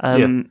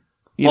 We've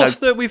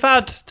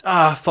had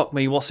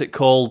what's it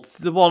called?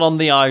 The one on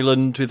the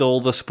island with all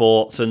the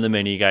sports and the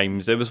mini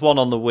games. There was one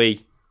on the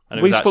Wii, and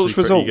it Wii was Sports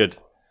actually Resort? pretty good.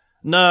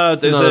 No,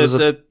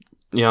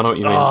 Yeah, I know what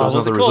you mean. There was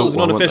what's it another called? result There's an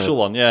one, wasn't unofficial there?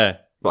 one, yeah.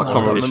 But I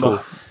can't remember.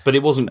 remember. But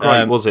it wasn't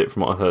great, was it?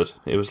 From what I heard,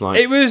 it was like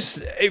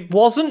It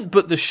wasn't,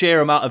 but the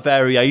sheer amount of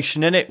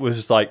variation in it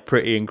was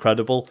pretty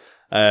incredible.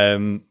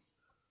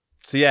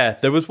 So yeah,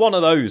 there was one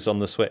of those on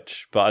the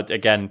Switch, but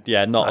again,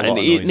 not a lot of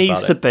noise it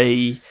needs to about it.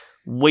 be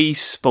Wii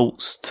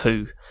Sports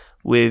 2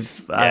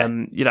 with,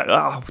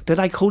 do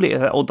they call it,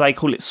 or do they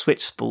call it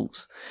Switch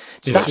Sports?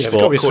 it's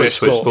got to be Call it Switch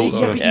Switch Sports. Sports.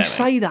 Yeah, but Yeah, you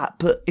say that,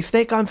 but if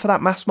they're going for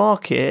that mass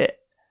market,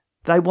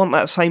 they want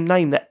that same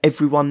name that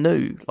everyone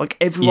knew. Like,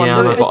 everyone yeah,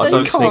 I knew know, it. but I They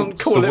don't can't think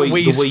call the it Wii,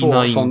 Wii the Wii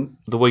Sports name. on-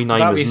 The Wii name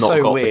that'd be has not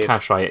so got weird. the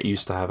cachet it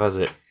used to have, has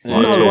it?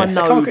 No, I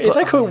know. If they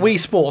but- call it Wii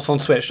Sports on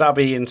Switch, that'd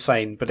be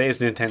insane. But it is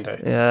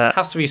Nintendo. Yeah. It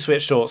has to be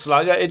Switch Sports. Do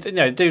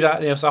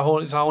that. It's a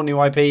whole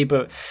new IP.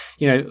 But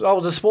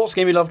the sports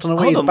game you loved on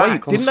the Wii Hold is on, back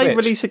wait. on Didn't Switch. they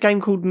release a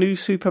game called New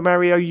Super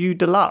Mario U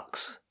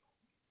Deluxe?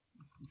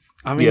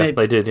 I mean, Yeah,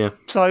 they did. Yeah,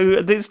 So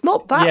it's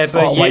not that Yeah,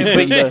 far but away you-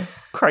 from the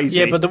crazy.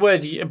 yeah, but the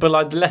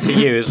letter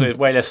U is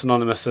way less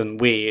synonymous than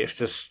Wii. It's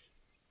just.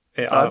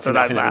 I think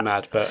like I'm that.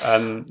 mad, but I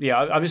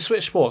mean,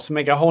 Switch Sports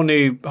make a whole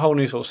new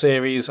sort of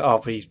series. I'll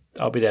be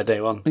there day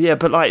one. Yeah,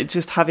 but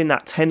just having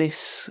that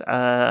tennis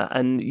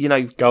and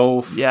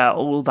Golf. yeah,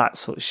 all that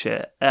sort of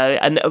shit.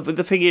 And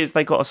the thing is,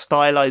 they got to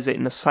stylize it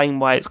in the same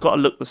way. It's got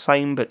to look the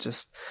same, but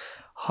just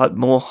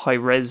more high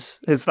res.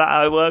 Is that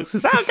how it works?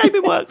 Is that how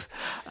gaming works?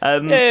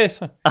 Yeah,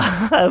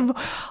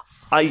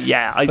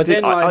 it's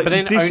fine. But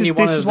then this only is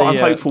one this is of what I'm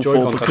the, hopeful for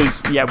Joy-Con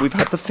because we've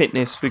had the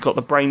fitness, we've got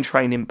the brain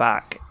training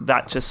back.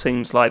 That just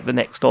seems like the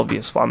next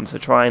obvious one to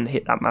try and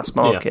hit that mass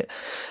market.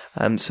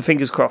 So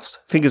fingers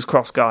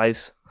crossed,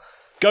 guys.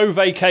 Go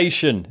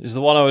Vacation is the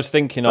one I was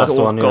thinking of. That's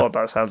the Oh one, yeah. God,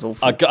 that sounds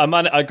awful. I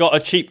got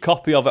a cheap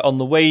copy of it on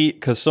the Wii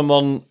because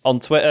someone on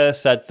Twitter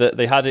said that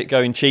they had it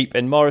going cheap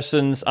in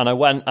Morrison's, and I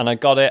went and I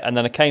got it, and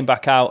then I came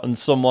back out and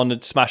someone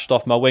had smashed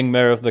off my wing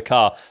mirror of the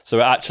car, so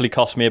it actually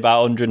cost me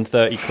about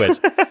 130 quid.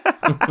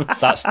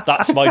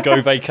 That's my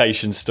Go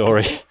Vacation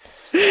story.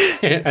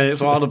 and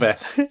it's one of the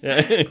best.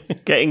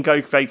 Getting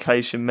Go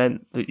Vacation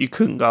meant that you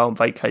couldn't go on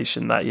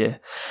vacation that year.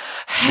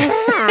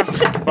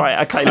 Right,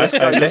 okay, let's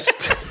go.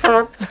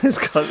 Let's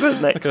go to the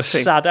next A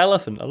thing. sad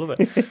elephant. I love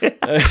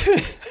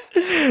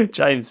it.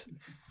 James.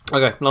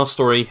 Okay, last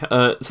story.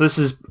 So this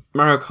is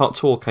Mario Kart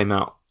Tour came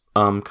out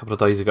a couple of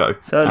days ago.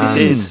 Certainly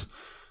did.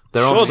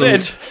 There are Sure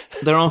some,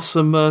 there are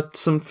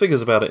some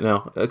figures about it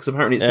now, because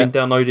apparently it's been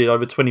downloaded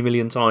over 20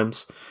 million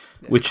times,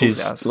 which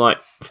is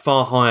like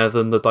far higher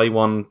than the day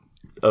one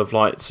of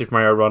like Super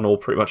Mario Run or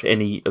pretty much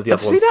any of the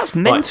other ones. See, that's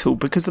mental,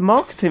 because the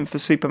marketing for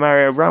Super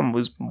Mario Run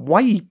was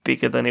way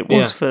bigger than it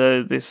was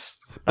for this.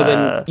 But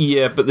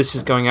then, but this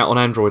is going out on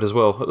Android as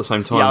well at the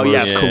same time.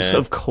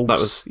 Of course. That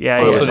was,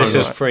 So this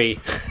is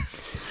free.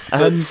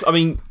 But, I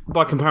mean,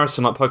 by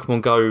comparison, like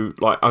Pokemon Go,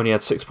 like only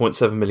had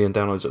 6.7 million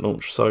downloads at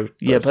launch. So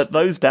but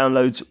those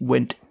downloads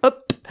went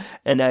up,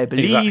 and I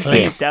believe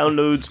these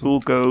downloads will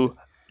go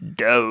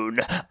down.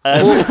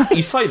 Well,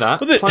 you say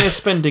that player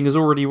spending has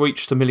already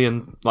reached $1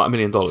 million,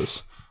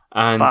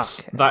 and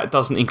that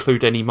doesn't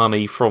include any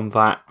money from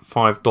that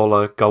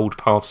 $5 Gold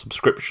Pass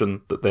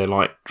subscription that they're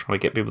like trying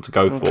to get people to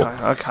go for.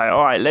 Okay,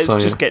 all right. Let's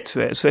just get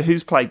to it. So,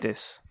 who's played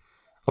this?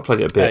 I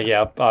played it a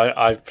bit.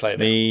 I've played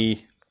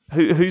it.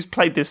 Who's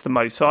played this the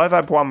most? So I've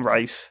had one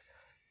race.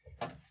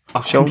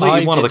 I've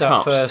completed one of the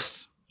cups.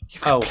 First.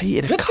 You've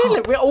completed a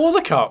cup? All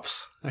the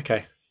cups.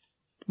 Okay.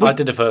 I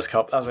did the first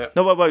cup. That's it.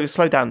 No, wait,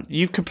 slow down.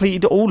 You've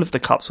completed all of the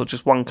cups or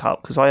just one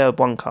cup? Because I heard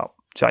one cup,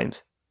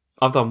 James.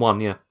 I've done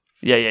one, yeah.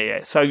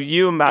 Yeah. So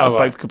you and Matt have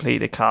both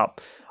completed a cup.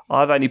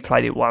 I've only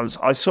played it once.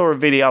 I saw a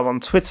video on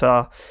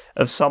Twitter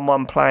of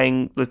someone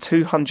playing the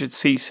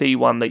 200cc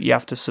one that you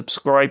have to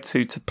subscribe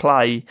to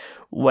play,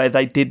 where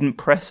they didn't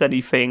press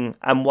anything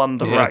and won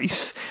the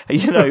race.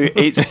 You know,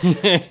 it's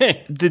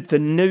the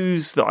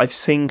news that I've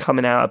seen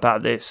coming out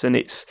about this, and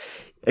it's,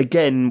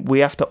 again, we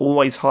have to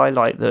always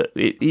highlight that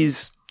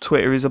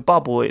Twitter is a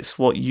bubble. It's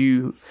what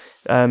you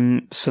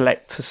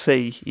select to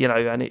see, you know,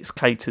 and it's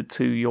catered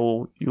to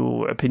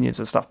your opinions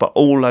and stuff. But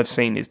all I've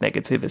seen is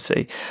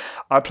negativity.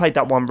 I played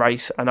that one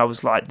race and I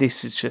was like,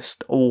 this is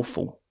just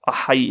awful. I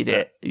hated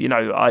it. You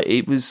know,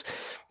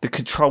 the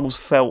controls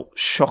felt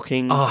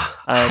shocking. Oh,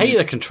 I hate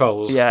the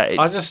controls. Yeah,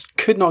 I just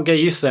could not get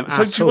used to them.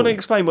 So do you want to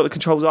explain what the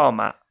controls are,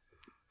 Matt?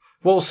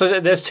 Well, so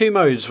there's two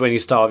modes when you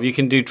start. You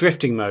can do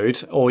drifting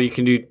mode, or you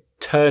can do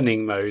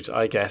turning mode,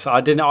 I guess.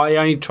 I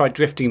only tried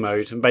drifting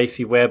mode, and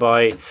basically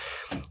whereby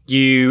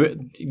you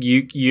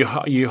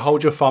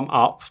hold your thumb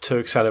up to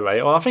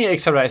accelerate. Well, I think it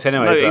accelerates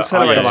anyway. No, it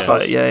accelerates.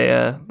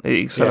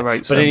 It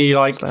accelerates. But then you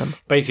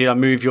basically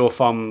move your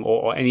thumb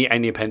or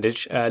any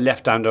appendage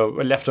left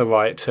or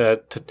right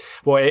to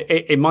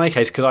in my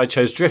case, because I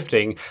chose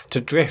drifting, to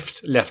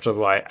drift left or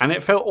right, and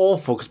it felt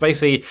awful because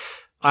basically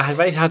I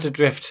had to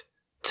drift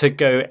to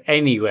go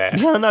anywhere.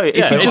 Yeah, no.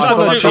 If you just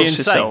want to trust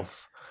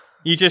yourself,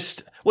 you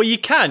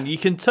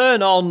can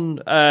turn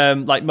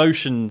on like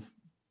motion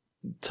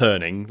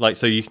turning, like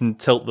so you can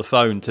tilt the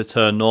phone to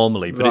turn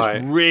normally, but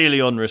it's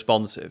really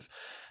unresponsive,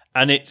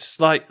 and it's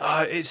like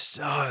it's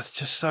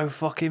just so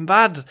fucking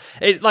bad.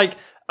 It like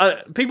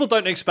people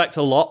don't expect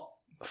a lot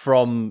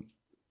from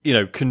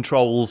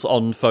controls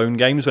on phone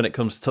games when it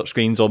comes to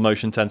touchscreens or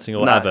motion sensing or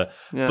whatever,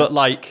 but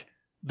like.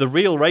 The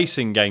real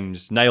racing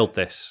games nailed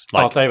this.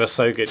 Like, they were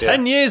so good.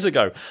 10 years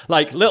ago.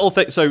 Like, little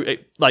things. So,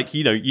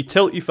 you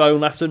tilt your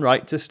phone left and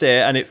right to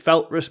steer, and it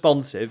felt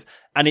responsive,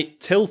 and it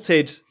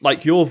tilted,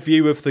 like, your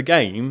view of the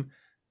game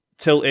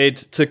tilted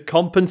to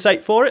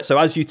compensate for it. So,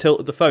 as you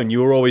tilted the phone,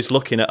 you were always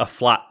looking at a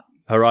flat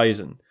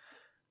horizon,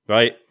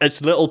 right?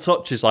 It's little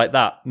touches like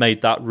that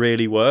made that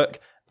really work,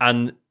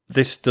 and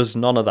this does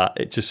none of that.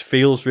 It just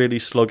feels really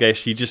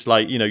sluggish. You just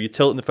you're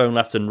tilting the phone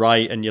left and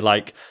right, and you're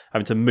like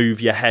having to move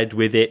your head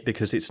with it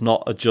because it's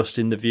not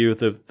adjusting the view of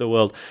the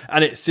world.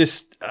 And it's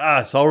just,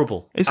 it's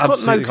horrible. It's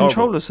got no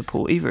controller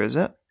support either, is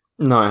it?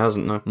 No, it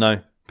hasn't,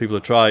 no. People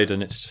have tried,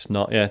 and it's just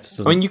not, it just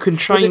doesn't. I mean, you can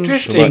change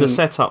in the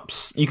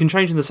setups. You can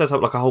change in the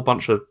setup like a whole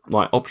bunch of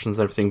like options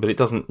and everything, but it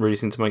doesn't really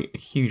seem to make a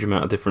huge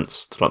amount of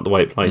difference to like the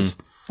way it plays.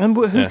 And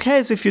who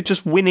cares if you're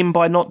just winning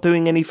by not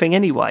doing anything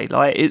anyway?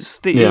 Like, it's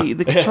the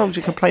controls,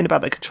 you complain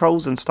about the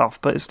controls and stuff,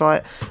 but it's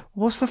like,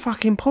 what's the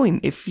fucking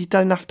point if you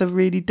don't have to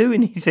really do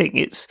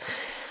anything?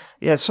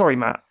 Sorry,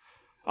 Matt.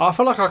 I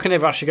feel like I can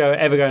never actually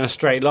ever go in a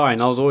straight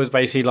line. I was always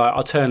basically like,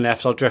 I'll turn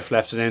left, I'll drift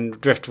left, and then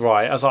drift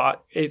right. I was like,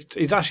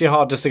 it's actually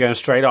hard just to go in a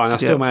straight line. I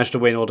still managed to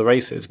win all the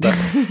races, but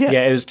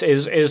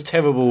it was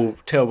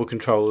terrible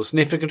controls.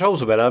 And if the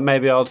controls were better,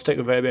 maybe I'd stick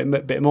with it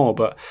a bit more.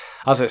 But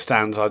as it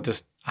stands, I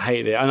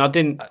hate it, and I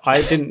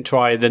didn't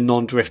try the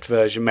non-drift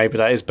version. Maybe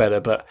that is better,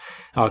 but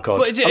oh god!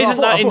 But isn't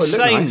that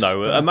insane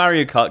though? A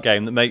Mario Kart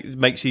game that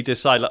makes you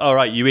decide, like, all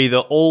right, you either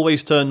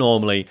always turn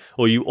normally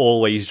or you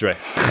always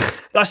drift.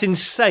 That's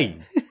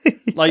insane.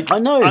 Like, I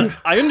know.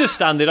 I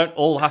understand they don't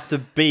all have to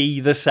be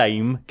the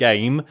same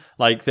game.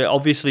 Like,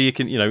 obviously you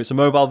can, it's a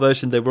mobile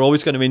version. They were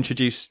always going to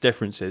introduce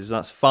differences.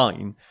 That's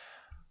fine.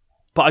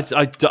 But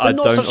I don't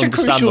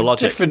understand the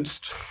logic.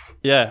 Difference.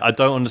 Yeah, I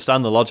don't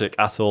understand the logic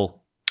at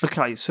all.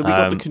 Okay, so we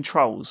got the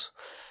controls.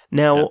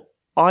 Now,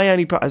 I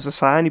only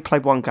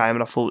played one game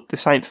and I thought,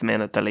 this ain't for me,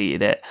 and I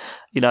deleted it.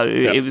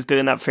 It was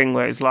doing that thing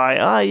where it's like,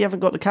 you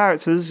haven't got the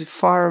characters,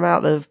 fire them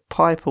out the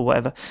pipe or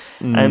whatever.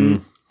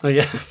 Oh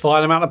yeah,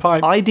 fine amount of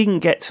pipe. I didn't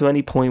get to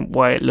any point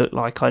where it looked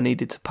like I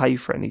needed to pay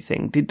for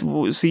anything.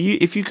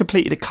 If you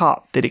completed a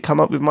cup, did it come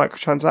up with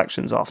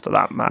microtransactions after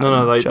that, Matt?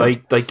 No,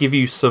 they give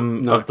you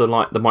some of the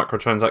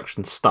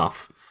microtransaction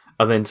stuff,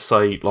 and then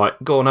say like,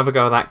 go on, have a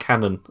go at that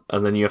cannon,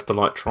 and then you have to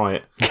like try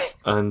it,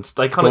 and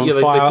they kind of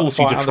they force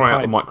you to try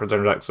out the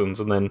microtransactions,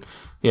 and then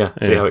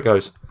see how it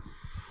goes.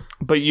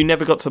 But you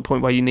never got to the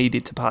point where you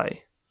needed to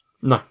pay.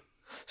 No.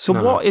 So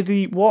what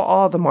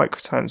are the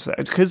microtransactions?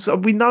 Because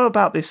we know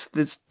about this.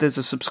 There's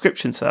a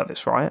subscription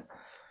service, right?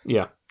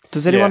 Yeah.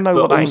 Does anyone know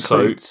what that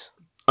includes?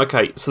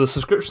 Okay, so the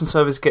subscription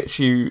service gets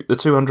you the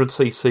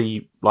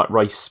 200cc like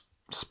race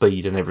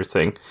speed and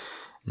everything,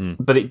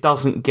 but it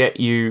doesn't get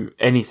you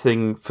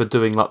anything for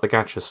doing like the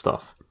gacha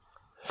stuff,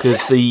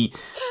 because the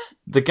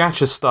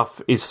gacha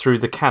stuff is through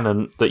the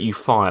cannon that you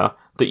fire.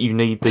 That you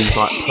need these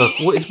like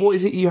purple. What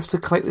is it you have to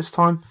collect this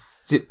time?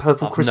 Is it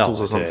purple crystals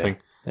or something?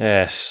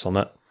 Yes, on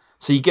it.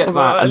 So you get that,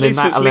 Well, and then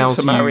that allows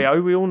to you.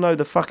 Mario. We all know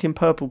the fucking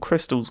purple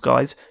crystals,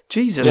 guys.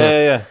 Jesus.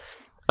 Yeah.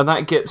 And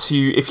that gets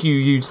you. If you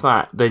use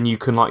that, then you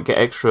can like get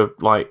extra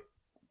like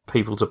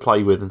people to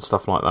play with and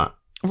stuff like that.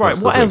 Right.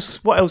 What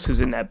else? What else is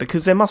in there?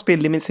 Because there must be a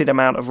limited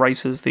amount of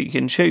racers that you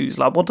can choose.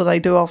 Like, what do they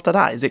do after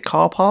that? Is it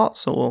car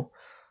parts or?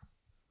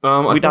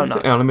 We don't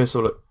know. Hang on, let me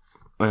sort it.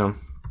 Hang on.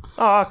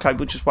 Oh, okay.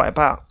 We'll just wait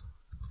about.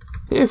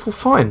 Yeah, well,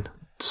 fine.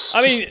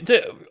 I mean,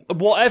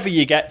 whatever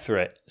you get for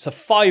it, it's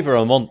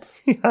 $5 a month.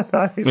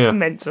 It's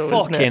mental, isn't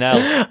Fucking it?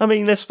 hell. I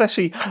mean,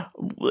 especially,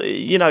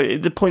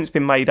 the point's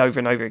been made over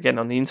and over again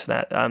on the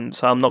internet,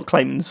 so I'm not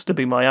claiming this to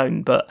be my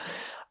own, but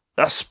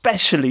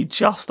especially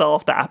just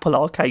after Apple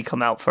Arcade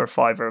come out for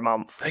 $5 a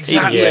month.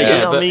 Exactly. But it's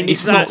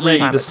it's not really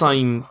insanity. the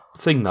same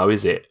thing, though,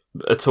 is it?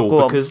 At all,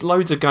 Go on. because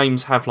loads of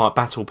games have like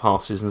battle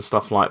passes and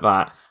stuff like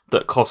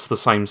that cost the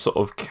same sort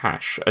of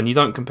cash, and you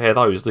don't compare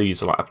those, do you,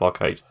 to like Apple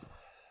Arcade?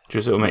 Do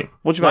you see what I mean?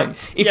 What do you mean?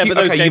 If But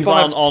those games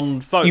aren't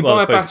on phone. You well,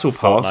 buy I a suppose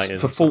battle pass Fortnite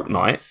is. for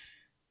Fortnite,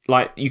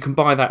 like you can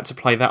buy that to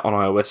play that on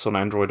iOS, on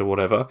Android, or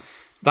whatever.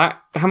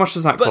 That how much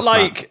does that cost?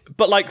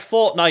 But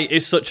Fortnite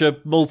is such a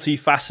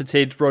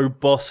multifaceted,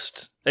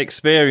 robust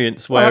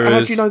experience. Matt? Whereas,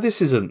 How do you know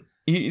this isn't?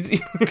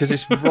 because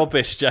it's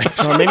rubbish, James.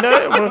 I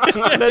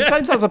mean,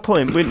 James has a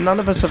point. None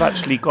of us have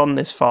actually gone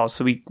this far,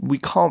 so we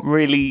can't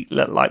really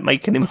like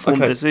make an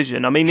informed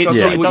decision. I mean, it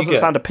doesn't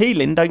sound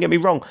appealing. Don't get me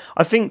wrong.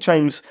 I think,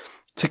 James,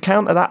 to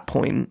counter that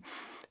point,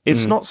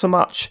 it's not so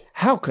much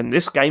how can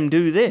this game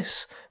do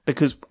this,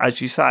 because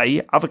as you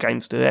say, other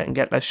games do it and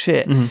get less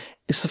shit.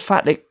 It's the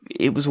fact that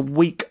it was a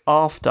week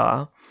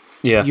after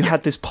you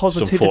had this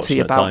positivity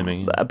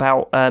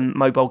about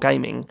mobile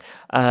gaming.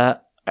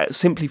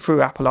 Simply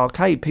through Apple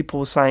Arcade, people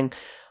were saying,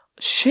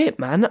 "Shit,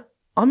 man,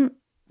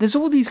 there's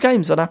all these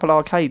games on Apple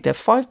Arcade. They're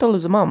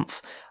 $5 a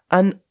month,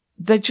 and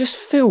they just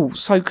feel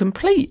so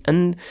complete,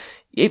 and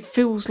it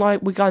feels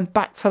like we're going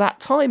back to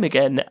that time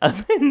again."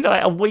 And then,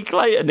 like a week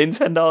later,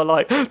 Nintendo are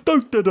like,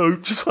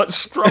 "Don't," just like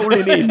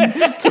strolling in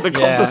to the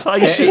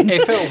conversation.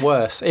 It felt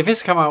worse. If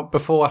it's come out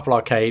before Apple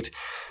Arcade,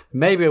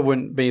 maybe it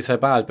wouldn't be so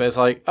bad. But it's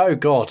like, oh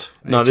god,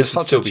 no, this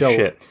would still be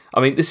shit. I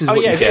mean, this is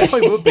what you it get.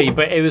 probably would be,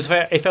 but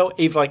it felt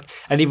even like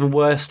an even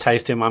worse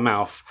taste in my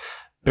mouth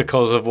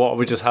because of what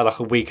we just had like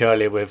a week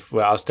earlier with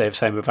what I was Dave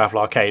saying with Apple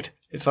Arcade.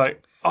 It's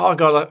like, oh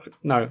god,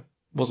 no,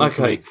 wasn't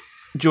for me.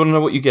 Do you want to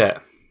know what you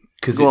get?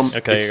 Because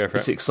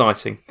it's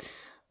exciting.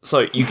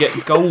 So you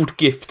get gold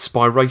gifts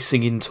by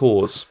racing in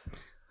tours.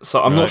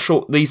 So I'm not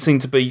sure. These seem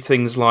to be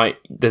things like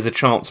there's a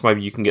chance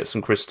maybe you can get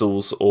some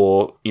crystals,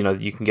 or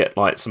you can get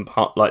like some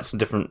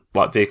different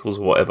like vehicles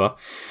or whatever.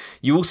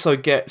 You also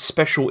get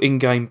special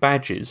in-game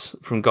badges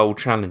from gold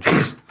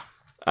challenges,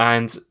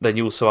 and then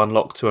you also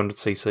unlock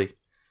 200cc.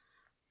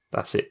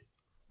 That's it.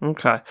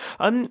 Okay.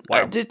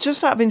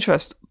 Just out of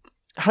interest,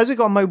 has it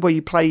got a mode where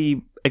you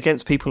play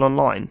against people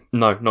online?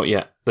 No, not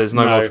yet. There's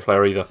no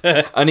multiplayer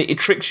either. And it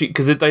tricks you,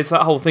 because there's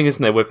that whole thing,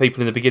 isn't there, where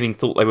people in the beginning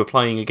thought they were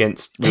playing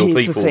against real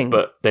Here's people, the thing.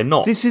 but they're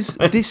not. This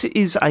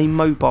is a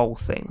mobile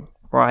thing,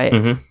 right?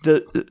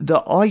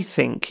 That I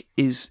think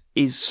is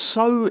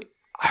so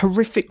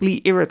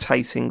horrifically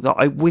irritating that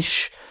I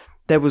wish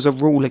there was a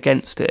rule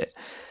against it.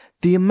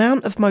 The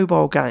amount of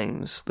mobile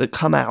games that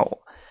come out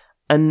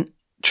and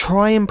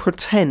try and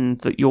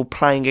pretend that you're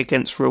playing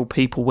against real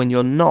people when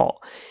you're not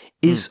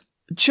is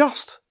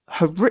just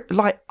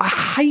like, I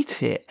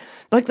hate it.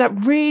 Like, that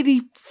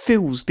really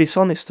feels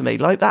dishonest to me.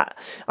 Like that,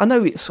 I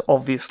know it's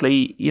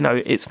obviously,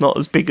 it's not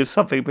as big as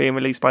something being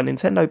released by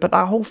Nintendo, but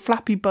that whole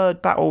Flappy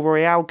Bird Battle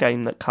Royale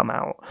game that come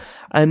out,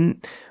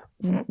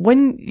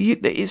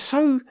 it's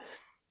so,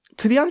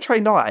 to the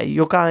untrained eye,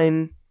 you're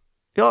going,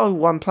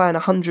 oh, I'm playing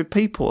 100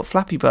 people at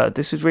Flappy Bird,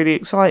 this is really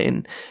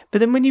exciting. But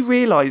then when you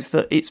realise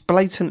that it's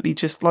blatantly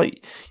just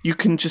like, you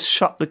can just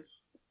shut the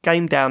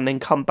game down, then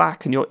come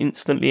back and you're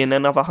instantly in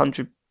another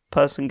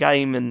 100-person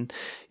game, and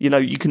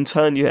you can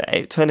turn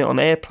it on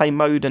airplane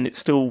mode and it's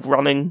still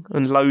running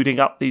and loading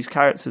up these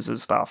characters and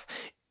stuff.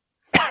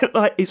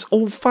 Like, it's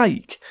all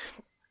fake.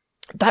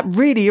 That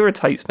really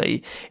irritates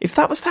me. If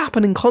that was to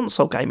happen in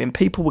console gaming,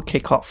 people would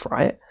kick off,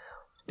 right?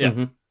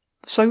 Yeah.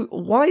 So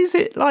why is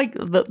it like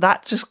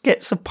that just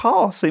gets a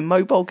pass in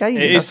mobile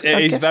gaming?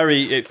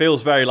 It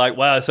feels very like,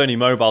 well, it's only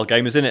mobile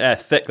gamers, isn't it? They're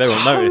thick, they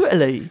won't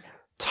notice.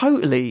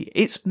 Totally.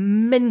 It's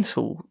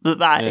mental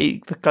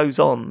that goes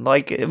on.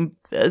 Like,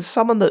 as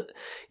someone that,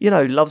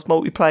 loves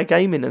multiplayer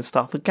gaming and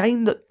stuff, a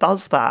game that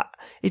does that,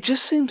 it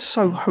just seems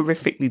so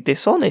horrifically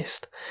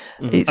dishonest.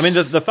 I mean,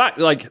 the fact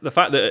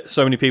that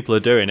so many people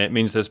are doing it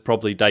means there's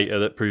probably data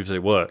that proves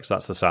it works.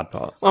 That's the sad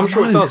part. I'm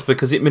sure it does,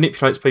 because it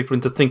manipulates people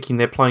into thinking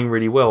they're playing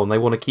really well and they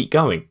want to keep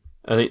going.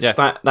 And it's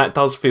that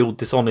does feel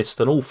dishonest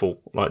and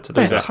awful, like, to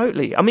do that.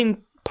 Totally. I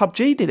mean,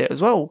 PUBG did it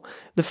as well.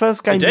 The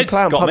first game you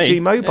play on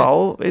PUBG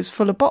Mobile is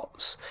full of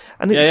bots,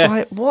 and it's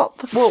like, what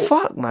the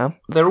fuck, man?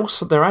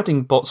 They're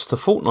adding bots to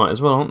Fortnite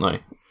as well, aren't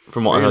they?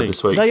 From what I heard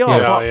this week, they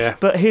are.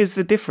 But here's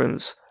the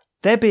difference: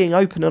 they're being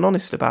open and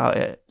honest about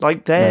it.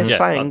 Like, they're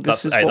saying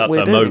this is what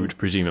we're doing. That's a mode,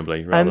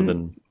 presumably, rather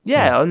than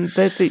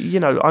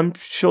and I'm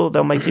sure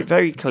they'll make it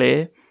very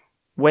clear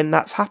when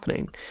that's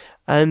happening,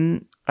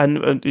 and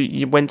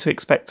when to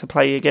expect to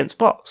play against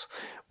bots,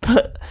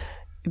 but.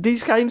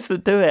 These games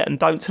that do it and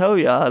don't tell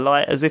you are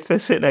like as if they're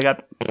sitting there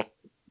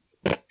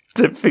going,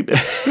 don't think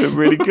they're doing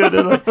really good.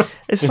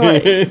 It's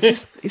like,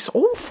 it's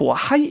awful. I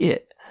hate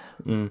it.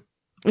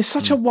 It's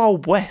such a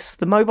wild west.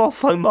 The mobile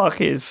phone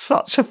market is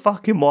such a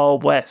fucking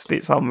wild west.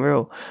 It's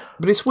unreal.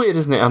 But it's weird,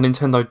 isn't it, how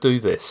Nintendo do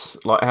this?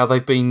 Like, how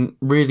they've been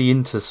really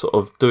into sort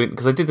of doing...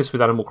 Because they did this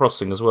with Animal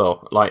Crossing as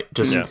well. Like,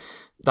 just... Yeah.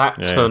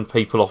 That turned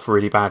people off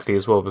really badly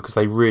as well, because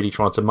they really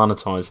tried to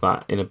monetize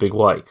that in a big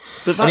way.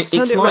 But has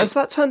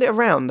that turned it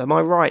around? Am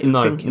I right in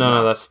thinking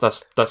No,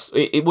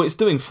 it's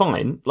doing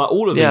fine. Like,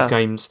 all of these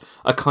games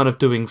are kind of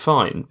doing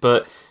fine,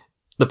 but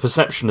the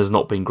perception has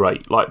not been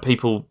great. Like,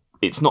 people,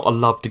 it's not a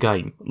loved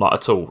game, like,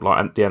 at all.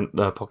 Like, at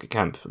the Pocket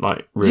Camp,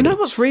 like, really. You know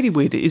what's really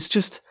weird? It's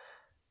just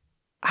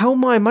how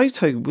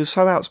Miyamoto was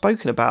so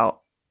outspoken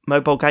about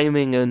mobile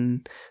gaming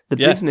and the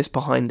business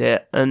behind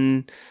it,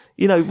 and...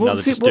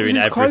 what's his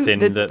quote?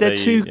 They're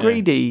too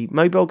greedy.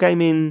 Mobile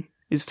gaming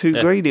is too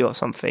greedy or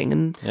something.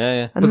 And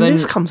and then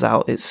this comes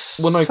out. It's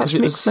such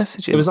mixed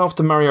messaging. It was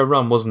after Mario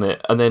Run, wasn't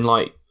it? And then,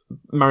 like,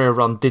 Mario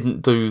Run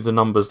didn't do the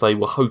numbers they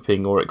were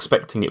hoping or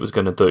expecting it was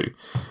going to do.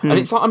 And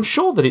it's like, I'm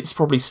sure that it's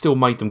probably still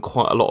made them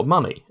quite a lot of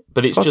money.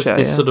 But it's just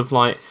this sort of,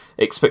 like,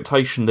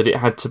 expectation that it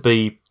had to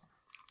be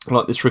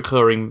like this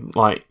recurring,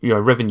 like,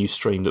 revenue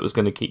stream that was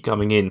going to keep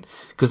coming in.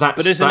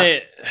 But isn't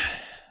it...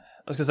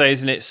 I was going to say,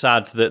 isn't it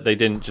sad that they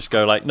didn't just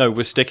go like, no,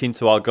 we're sticking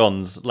to our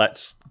guns.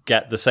 Let's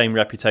get the same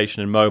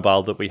reputation in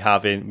mobile that we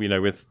have in,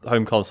 with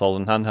home consoles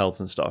and handhelds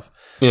and stuff.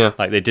 Yeah.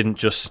 Like, they didn't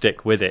just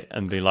stick with it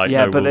and be like,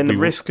 but then the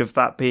risk of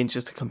that being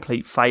just a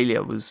complete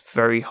failure was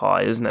very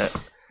high, isn't it?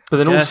 But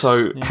then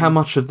also, how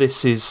much of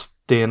this is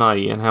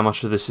DNA and how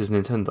much of this is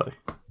Nintendo?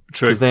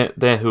 True. Because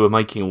they're who are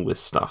making all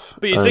this stuff.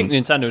 But you think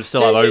Nintendo would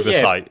still have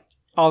oversight? Yeah.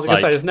 I was going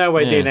to say, there's no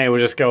way DNA will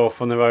just go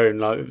off on their own.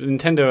 Like,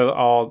 Nintendo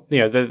are,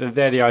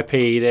 they're the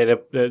IP,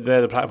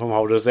 they're the platform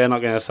holders. They're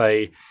not going to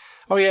say,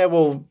 oh yeah,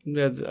 well,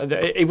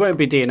 it won't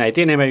be DNA.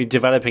 DNA may be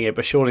developing it,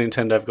 but surely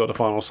Nintendo have got the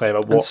final say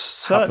about what. And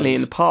certainly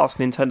happens. In the past,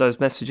 Nintendo's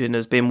messaging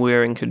has been,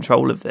 we're in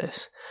control of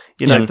this.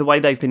 The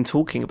way they've been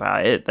talking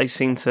about it, they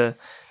seem to.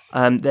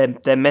 Their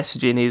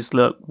messaging is,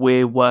 look,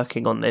 we're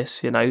working on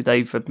this.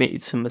 They've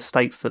admitted some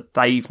mistakes that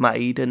they've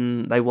made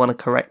and they want to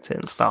correct it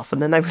and stuff.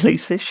 And then they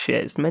release this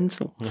shit. It's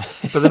mental.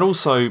 But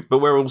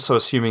we're also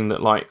assuming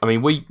that, like, I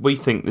mean, we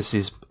think this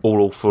is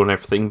all awful and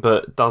everything,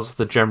 but does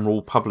the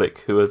general public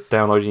who are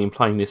downloading and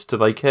playing this, do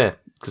they care?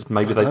 Because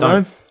maybe they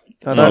don't.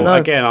 I don't know.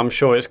 Again, I'm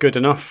sure it's good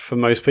enough for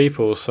most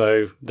people,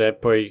 so they're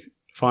pretty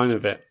fine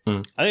with it.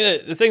 I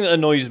think the thing that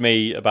annoys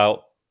me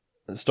about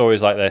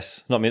stories like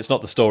this, it's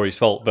not the story's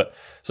fault, but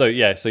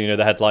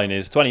the headline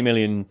is 20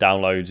 million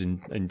downloads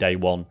in day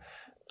one,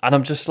 and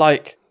I'm just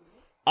like,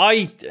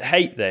 I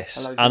hate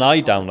this, and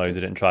I downloaded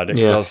it and tried it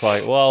because I was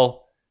like,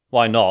 well,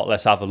 why not?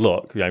 Let's have a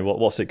look.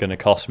 What's it going to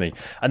cost me?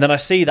 And then I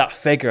see that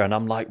figure, and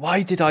I'm like,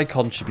 why did I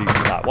contribute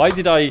to that? Why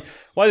did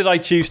I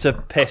choose to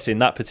piss in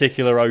that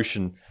particular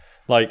ocean?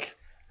 Like,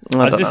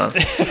 I don't know.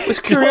 It's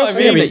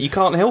curiosity that you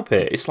can't help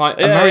it. It's like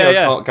a Mario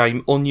Kart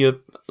game on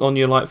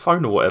your like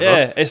phone or whatever.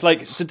 Yeah, it's like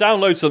to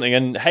download something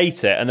and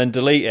hate it and then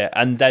delete it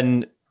and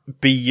then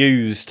be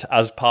used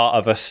as part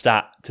of a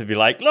stat to be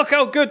like, look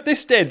how good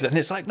this did. And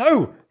it's like,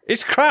 no,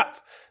 it's crap.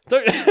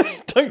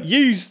 Don't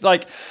use,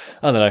 like,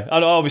 I don't know.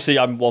 And obviously,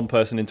 I'm one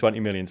person in 20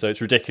 million, so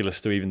it's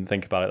ridiculous to even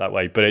think about it that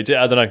way. But I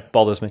don't know,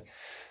 bothers me.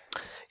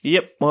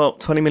 Yep, well,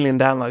 20 million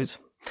downloads.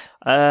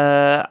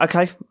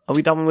 Okay, are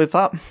we done with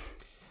that?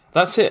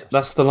 That's it.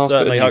 That's the last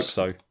Certainly bit of hope news.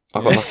 so.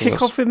 Let's kick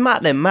off with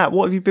Matt then. Matt,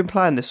 what have you been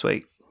playing this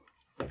week?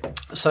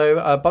 So,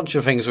 a bunch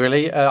of things,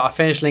 really. I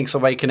finished Link's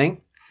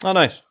Awakening. Oh,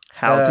 nice.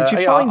 How did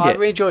you find it? I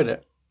really enjoyed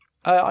it.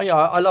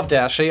 I loved it,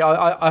 actually.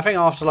 I think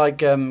after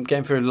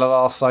getting through the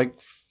last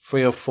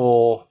 3 or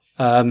 4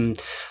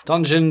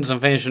 dungeons and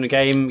finishing the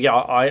game,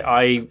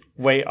 I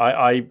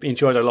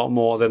enjoyed it a lot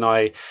more than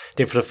I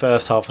did for the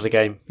first half of the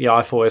game. Yeah,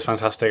 I thought it was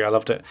fantastic. I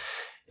loved it.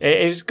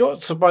 It's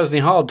got surprisingly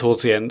hard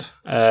towards the end,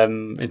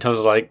 in terms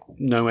of like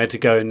knowing where to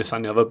go and this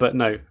and the other. But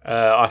no,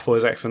 I thought it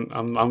was excellent.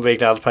 I'm really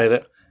glad I played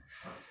it.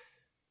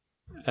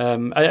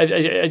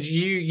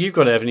 You've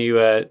got it, haven't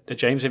you,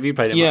 James? Have you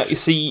played it? Yeah, much? you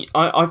see,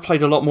 I've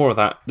played a lot more of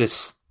that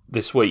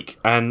this week,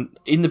 and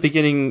in the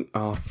beginning,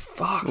 oh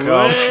fuck,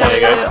 Oh,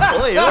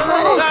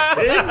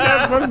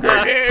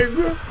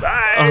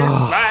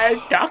 there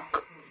you go.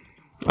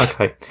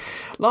 Okay.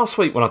 Last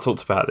week when I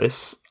talked about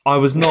this, I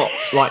was not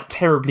like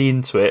terribly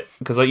into it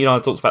because I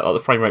talked about like the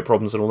frame rate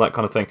problems and all that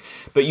kind of thing.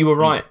 But you were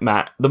right,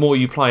 Matt. The more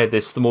you play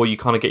this, the more you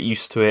kind of get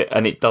used to it,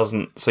 and it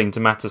doesn't seem to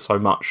matter so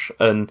much.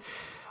 And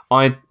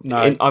I've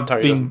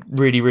totally been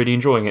really, really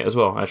enjoying it as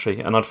well,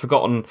 actually. And I'd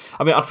forgotten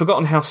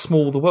how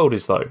small the world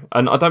is, though.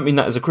 And I don't mean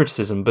that as a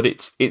criticism, but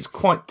it's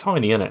quite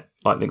tiny, isn't it?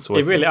 Like Link's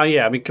Awakening. It really,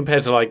 yeah. I mean,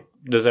 compared to like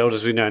the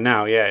Zeldas we know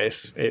now, yeah,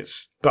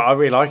 it's. But I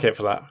really like it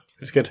for that.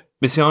 It's good.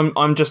 But see,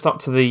 I'm just up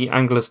to the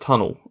Angler's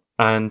Tunnel,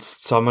 and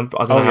so I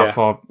don't know how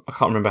far. I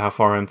can't remember how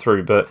far I am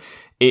through, but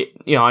it.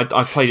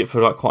 I played it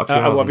for like quite a few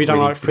hours. Have you done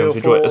like 3 or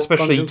 4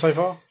 dungeons so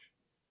far?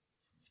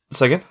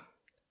 Say again?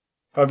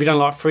 Have you done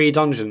like 3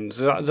 dungeons?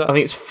 Is that... I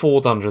think it's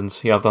 4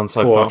 dungeons. Yeah, I've done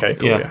so 4, far. okay,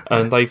 cool, yeah.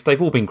 And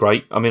they've all been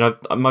great. I mean,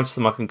 most of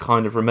them I can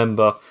kind of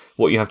remember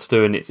what you have to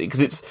do, and it's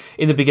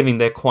in the beginning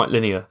they're quite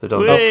linear. The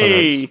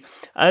dungeons.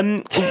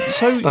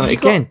 So Done it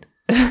again.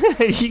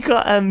 You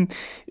got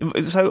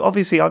so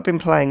obviously I've been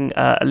playing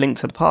A Link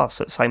to the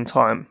Past at the same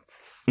time.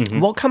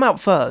 Mm-hmm. What came out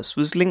first?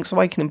 Was Link's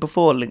Awakening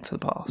before Link to the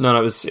Past? No,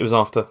 it was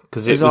after,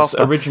 because it was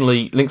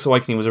originally Link's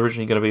Awakening was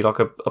originally going to be like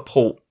a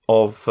port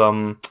of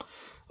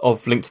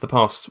Link to the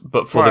Past,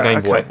 but for the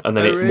Game Boy, and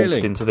then it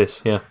morphed into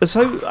this. Yeah.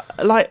 So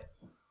like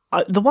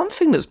the one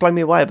thing that's blown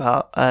me away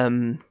about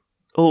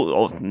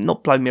or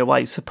not blown me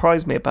away,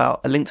 surprised me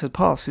about A Link to the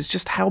Past is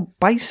just how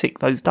basic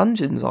those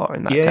dungeons are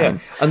in that game. Yeah,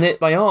 and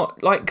they are,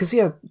 like, because,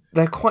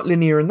 they're quite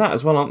linear in that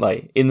as well, aren't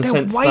they? In the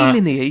sense way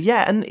linear,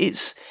 yeah, and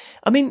it's,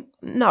 I mean,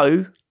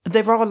 no,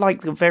 there are,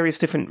 like, various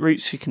different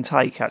routes you can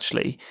take,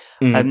 actually,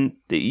 and,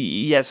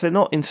 yes, they're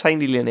not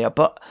insanely linear,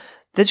 but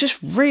they're just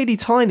really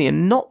tiny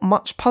and not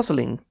much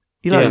puzzling,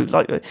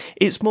 like,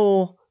 it's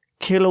more...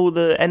 kill all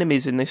the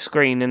enemies in this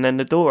screen and then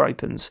the door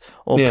opens,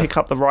 or pick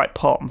up the right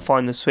pot and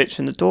find the switch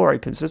and the door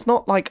opens. There's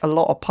not like a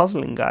lot of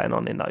puzzling going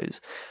on in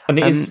those. And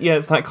it is,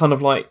 it's that kind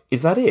of like,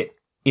 is that it?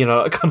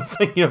 That kind of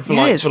thing.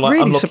 It's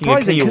really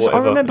surprising because I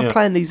remember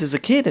playing these as a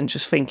kid and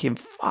just thinking,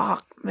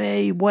 fuck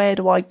me, where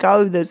do I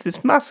go? There's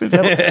this massive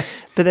level.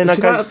 But then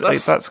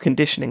that's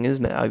conditioning,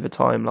 isn't it, over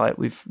time? Like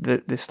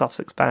this stuff's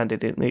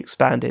expanded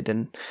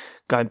and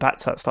going back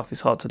to that stuff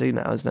is hard to do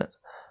now, isn't it?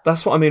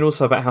 That's what I mean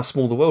also about how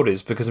small the world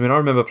is, because I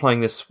remember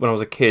playing this when I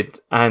was a kid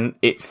and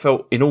it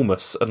felt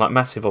enormous and like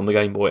massive on the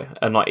Game Boy,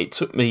 and like it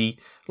took me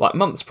like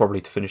months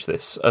probably to finish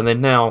this, and then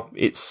now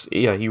it's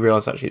you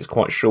realise actually it's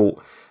quite short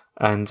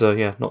and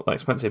not that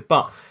expensive.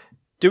 But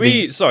do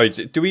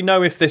we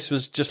know if this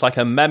was just like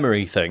a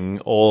memory thing,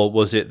 or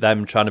was it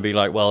them trying to be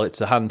like, well, it's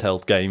a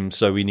handheld game,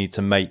 so we need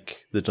to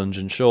make the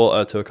dungeon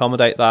shorter to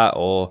accommodate that?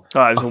 Or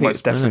it's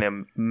almost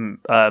definitely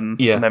a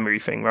memory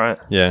thing, right?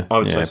 Yeah, I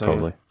would say so,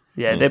 probably.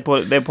 Yeah, they'd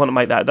want to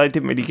make that. They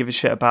didn't really give a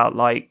shit about,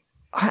 like...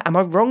 Am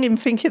I wrong in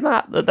thinking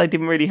that they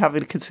didn't really have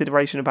a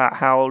consideration about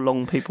how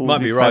long people might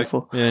would be right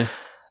for? Yeah.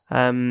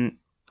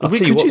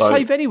 Could you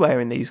save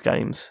anywhere in these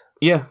games?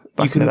 Yeah,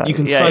 you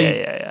can save.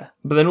 Yeah.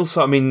 But then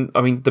also, I mean,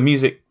 the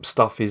music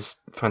stuff is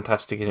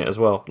fantastic in it as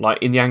well.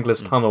 Like in the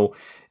Angler's Tunnel,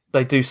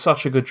 they do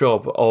such a good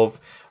job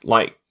of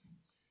like.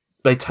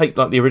 They take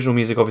like the original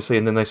music, obviously,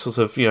 and then they sort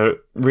of,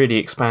 really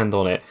expand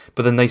on it.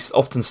 But then they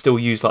often still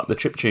use like the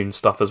chiptune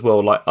stuff as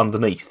well, like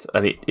underneath,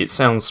 and it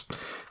sounds,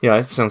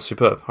 it sounds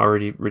superb. I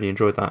really, really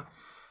enjoyed that.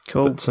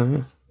 Cool. But,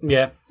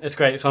 yeah, it's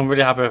great. So I'm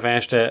really happy I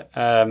finished it.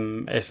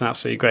 It's an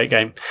absolutely great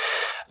game.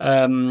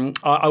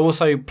 I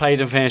also played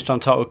and finished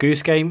Untitled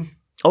Goose Game.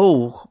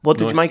 Oh, what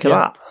did you make of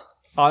that?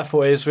 I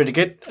thought it was really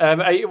good.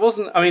 It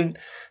wasn't. I mean,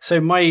 so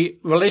my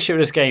relationship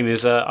with this game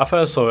is. I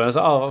first saw it. I was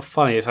like, "Oh,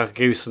 funny! It's like a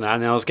goose and that."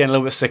 And I was getting a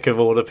little bit sick of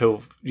all the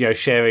people,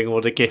 sharing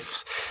all the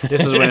gifs.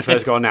 This was when it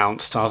first got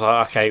announced. I was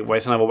like, "Okay, well,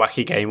 it's another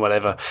wacky game,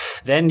 whatever."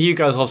 Then you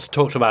guys also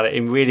talked about it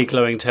in really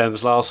glowing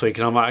terms last week,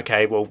 and I'm like,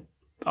 "Okay, well,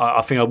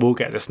 I think I will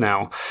get this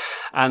now."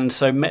 And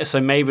so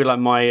maybe like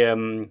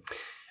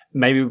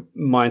maybe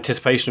my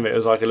anticipation of it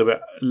was like a little bit,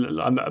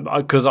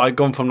 because I'd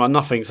gone from like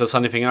nothing to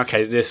suddenly thinking,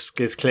 okay, this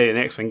is clearly an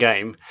excellent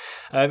game.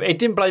 It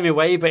didn't blow me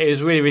away, but it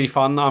was really, really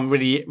fun. I'm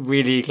really,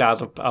 really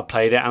glad I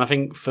played it. And I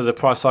think for the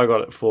price I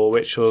got it for,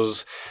 which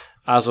was,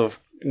 as of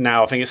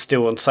now, I think it's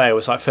still on sale.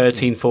 It's like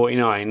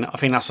 $13.49. I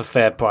think that's a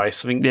fair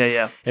price. I think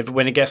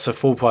when it gets to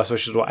full price,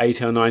 which is what,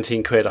 18 or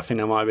 19 quid, I think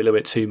that might be a little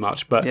bit too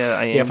much. But for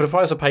the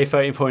price I paid,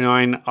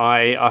 $13.49,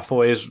 I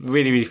thought it was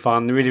really, really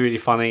fun, really, really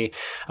funny.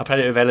 I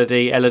played it with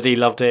Elodie. Elodie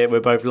loved it. We're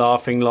both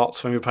laughing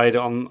lots when we played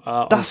it on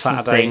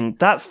Saturday.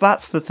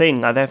 That's the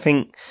thing. I don't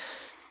think,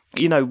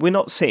 we're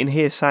not sitting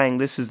here saying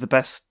this is the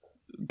best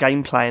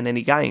gameplay in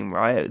any game,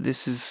 right?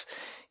 This is,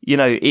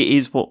 it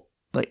is what.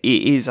 Like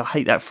it is, I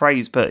hate that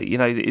phrase, but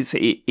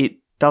it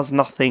does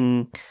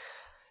nothing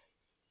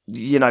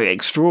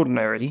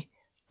extraordinary.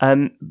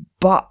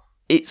 But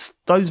it's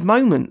those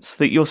moments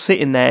that you're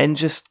sitting there and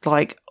just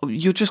like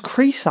you'll just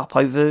crease up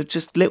over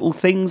just little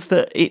things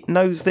that it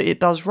knows that it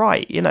does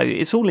right.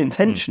 It's all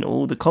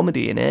intentional. The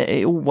comedy in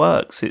it all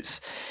works.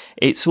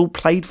 It's all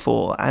played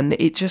for, and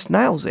it just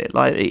nails it.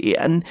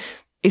 And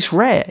it's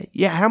rare.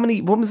 Yeah,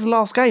 when was the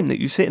last game that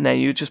you sitting there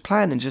and you were just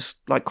playing and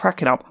just like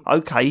cracking up?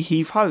 Okay,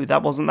 heave ho,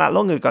 that wasn't that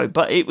long ago,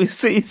 but it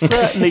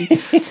certainly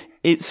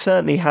it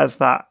certainly has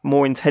that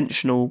more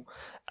intentional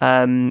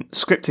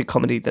scripted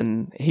comedy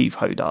than Heave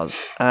Ho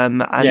does,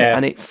 and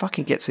it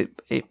fucking gets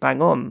it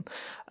bang on.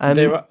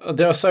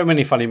 There are so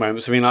many funny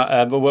moments. I mean,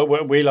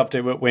 we loved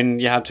it when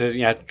you had to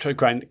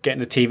get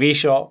in a TV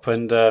shop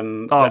and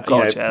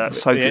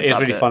that's so good. It's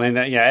really funny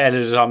that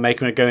editors are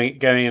making it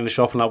going in the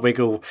shop and like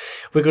wiggle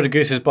the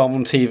goose's bum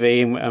on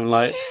TV and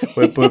like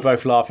we're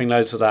both laughing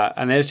loads of that.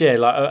 And there's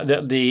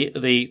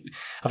the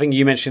I think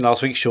you mentioned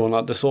last week, Sean,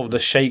 like the sort of the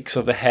shakes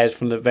of the head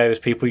from the various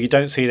people. You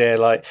don't see their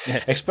like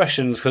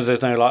expressions because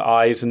there's no like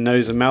eyes and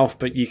nose and mouth,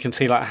 but you can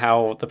see like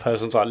how the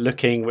person's like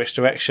looking which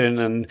direction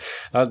and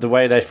the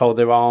way they fold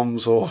their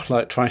arms or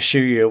like try and shoo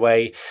you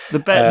away. The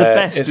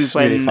best is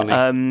when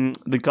really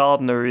the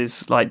gardener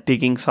is like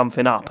digging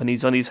something up and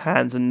he's on his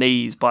hands and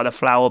knees by the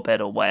flower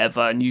bed or whatever,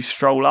 and you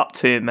stroll up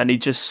to him and he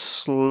just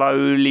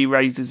slowly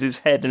raises his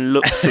head and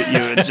looks at you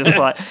and just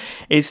like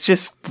it's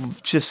just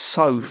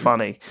so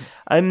funny.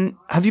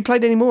 Have you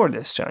played any more of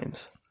this,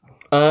 James?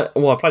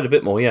 Well, I played a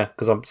bit more, yeah,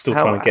 because I'm still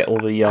trying to get all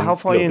the how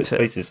far little into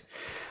bits and pieces.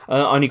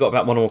 I only got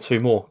about one or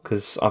two more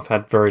because I've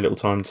had very little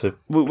time to.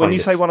 When you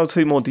say one or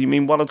two more, do you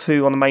mean one or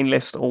two on the main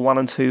list, or one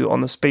and two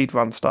on the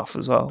speedrun stuff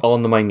as well? Oh,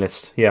 on the main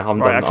list, yeah. I'm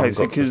done. I've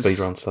got the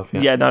speedrun stuff.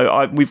 Yeah,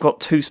 no, we've got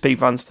 2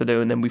 speedruns to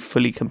do, and then we've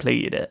fully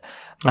completed it.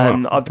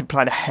 I've been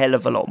playing a hell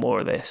of a lot more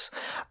of this,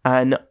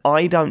 and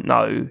I don't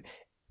know.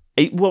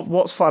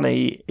 What's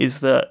funny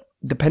is that,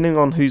 depending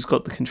on who's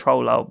got the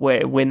controller,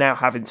 we're now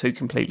having 2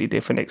 completely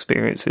different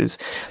experiences.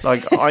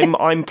 Like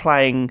I'm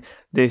playing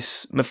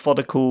this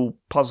methodical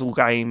puzzle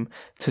game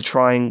to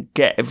try and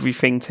get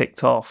everything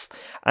ticked off,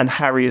 and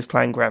Harry is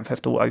playing Grand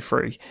Theft Auto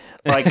 3.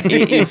 Like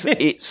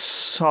it's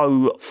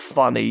so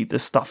funny, the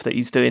stuff that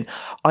he's doing.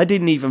 I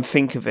didn't even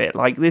think of it.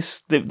 Like the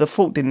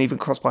thought didn't even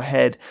cross my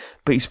head,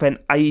 but he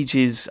spent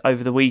ages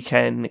over the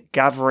weekend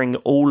gathering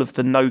all of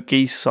the no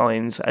geese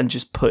signs and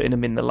just putting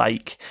them in the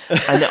lake.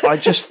 And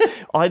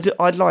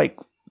I'd like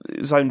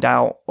zoned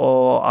out,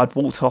 or I'd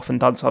walked off and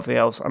done something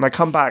else, and I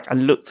come back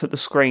and looked at the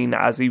screen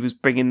as he was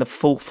bringing the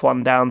 4th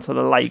one down to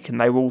the lake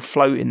and they were all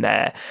floating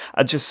there,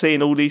 and just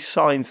seeing all these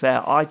signs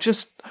there, I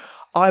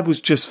was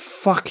just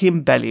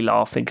fucking belly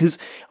laughing, because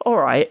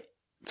alright,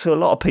 to a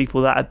lot of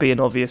people that'd be an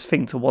obvious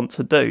thing to want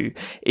to do.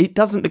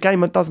 The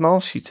game doesn't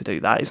ask you to do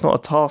that. It's not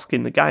a task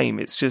in the game.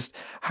 It's just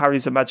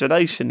Harry's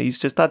imagination. He's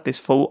just had this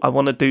thought, I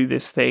want to do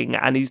this thing,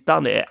 and he's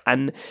done it.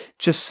 And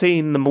just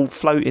seeing them all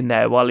floating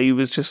there while he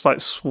was just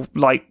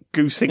like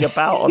goosing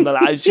about on the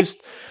it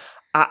just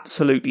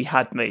absolutely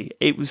had me.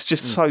 It was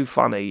just so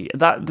funny.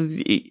 I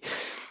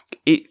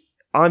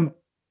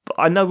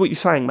know what you're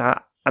saying,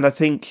 Matt, and I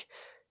think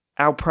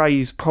our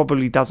praise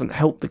probably doesn't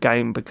help the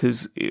game,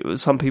 because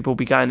some people will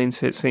be going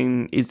into it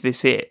saying, is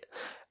this it?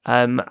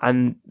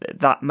 And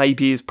that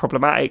maybe is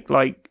problematic.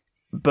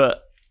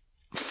 But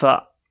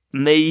for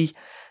me,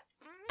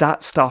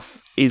 that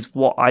stuff is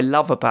what I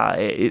love about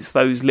it. It's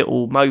those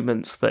little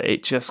moments that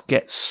it just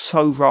gets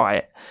so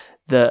right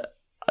that,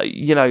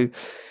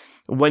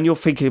 when you're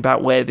thinking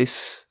about where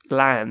this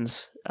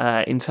lands,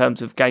 in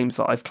terms of games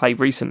that I've played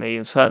recently,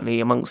 and certainly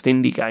amongst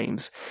indie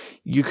games,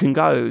 you can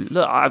go,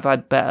 look, I've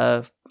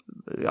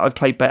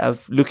played better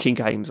looking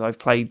games. I've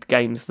played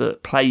games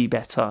that play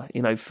better,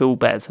 feel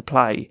better to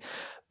play.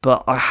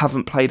 But I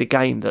haven't played a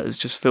game that has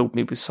just filled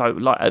me with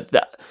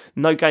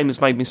no game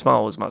has made me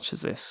smile as much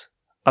as this.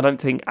 I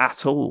don't think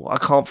at all. I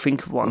can't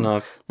think of one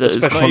that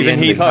has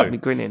constantly had me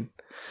grinning.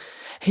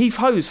 Heave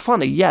Ho is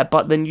funny, yeah,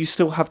 but then you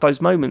still have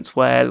those moments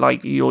where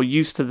like you're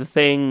used to the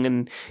thing,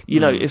 and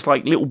it's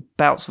like little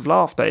bouts of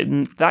laughter.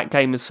 And that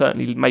game has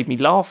certainly made me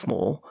laugh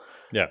more.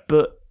 Yeah,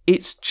 but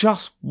it's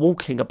just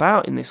walking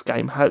about in this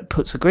game how it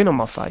puts a grin on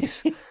my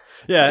face.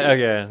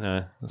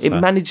 It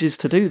manages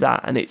to do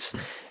that, and it's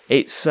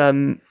I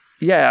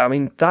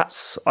mean,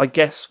 that's I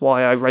guess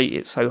why I rate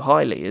it so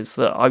highly, is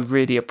that I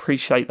really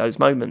appreciate those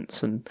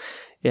moments, and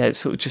it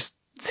sort of just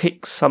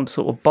ticks some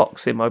sort of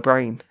box in my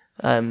brain.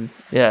 I love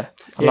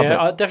it.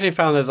 I definitely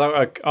found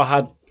I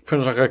had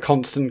pretty much like a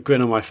constant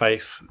grin on my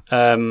face.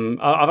 I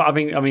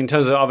mean, in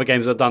terms of other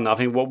games I've done, I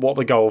think what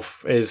the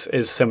golf is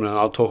similar, and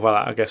I'll talk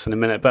about that, I guess, in a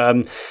minute.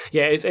 But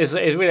it's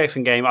a really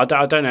excellent game. I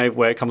don't know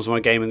where it comes on my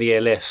game of the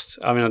year list.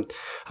 I mean,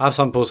 I have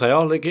some people say,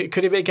 "Oh, look,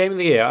 could it be a game of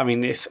the year?" I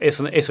mean, it's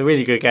a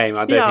really good game.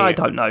 I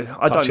don't know.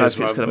 I don't know if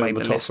it's going to make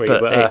the list,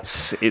 but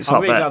it's I'm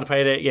up really there. glad I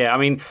played it. Yeah, I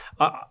mean,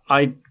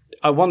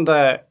 I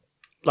wonder.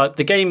 like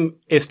the game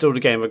is still the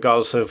game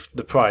regardless of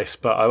the price,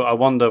 but I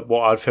wonder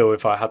what I'd feel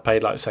if I had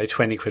paid like say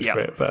 20 quid for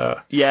it.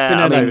 But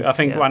I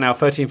think right now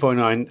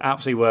 $13.49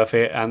 absolutely worth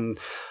it, and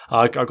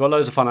I got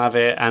loads of fun out of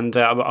it, and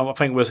I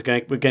think we're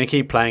going to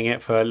keep playing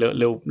it for a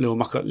little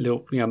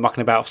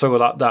mucking about. I've still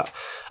got that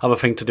other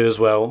thing to do as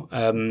well.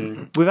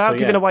 Without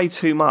giving away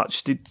too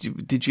much,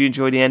 did you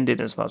enjoy the ending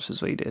as much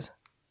as we did?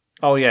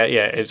 Oh yeah,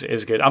 it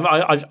was good.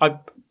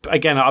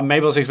 Maybe I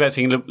was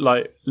expecting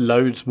like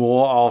loads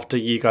more after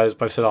you guys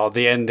both said,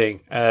 the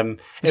ending. It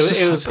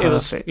was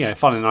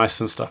fun and nice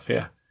and stuff.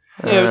 Yeah,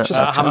 it was just.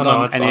 I haven't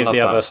done any of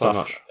the other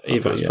stuff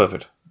either. It's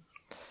perfect.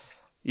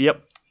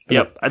 Yep.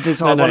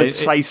 I wanted to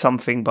say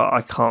something, but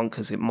I can't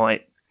because it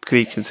might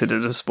be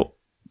considered a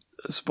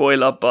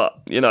spoiler. But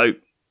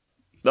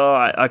all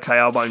right, okay,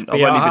 I won't.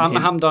 I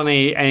haven't done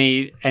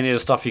any of the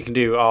stuff you can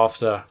do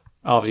after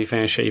you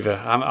finish it either.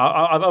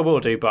 I will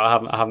do, but I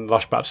haven't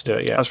rushed back to do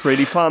it yet. That's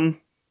really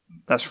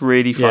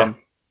fun.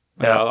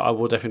 Yeah, I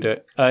will definitely do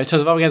it. In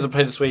terms of other games I've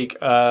played this week,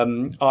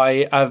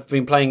 I have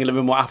been playing a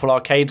little bit more Apple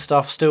Arcade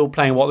stuff. Still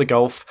playing What the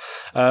Golf.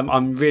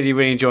 I'm really,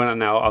 really enjoying it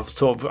now.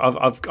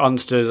 I've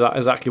understood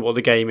exactly what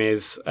the game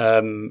is,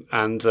 and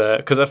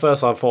because at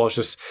first I thought I was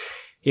just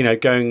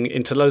going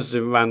into loads of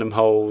different random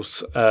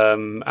holes,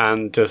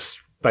 and just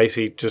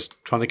basically just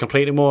trying to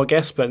complete it more, I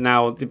guess. But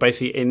now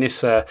basically in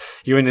this,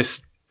 you're in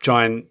this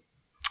giant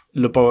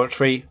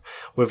laboratory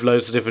with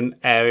loads of different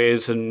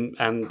areas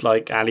and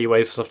like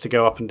alleyways and stuff to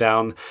go up and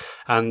down,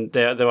 and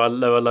there are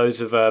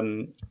loads of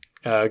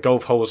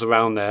golf holes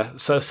around there.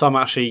 So some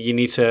actually you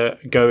need to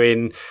go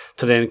in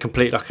to then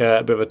complete like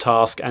a bit of a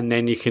task, and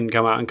then you can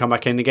come out and come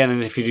back in again.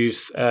 And if you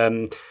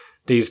do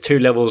these 2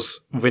 levels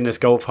within this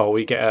golf hole,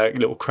 you get a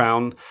little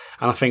crown.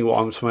 And I think what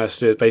I'm supposed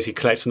to do is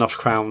basically collect enough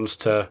crowns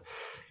to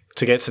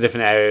get to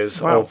different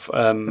areas of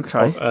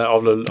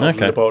the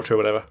laboratory or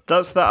whatever.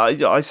 That's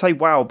that. I say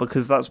wow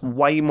because that's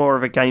way more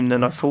of a game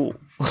than I thought.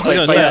 I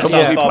didn't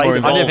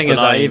think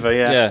it's that either.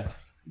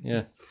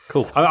 Yeah.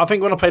 Cool. I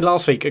think when I played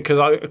last week, because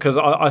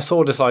I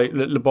saw this like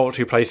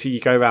laboratory place that you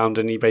go around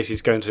and you basically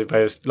just go into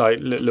various like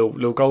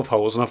little golf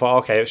holes, and I thought,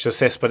 okay, it's just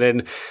this. But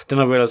then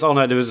I realised, oh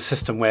no, there was a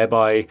system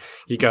whereby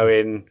you go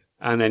in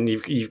and then you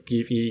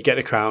get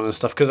the crown and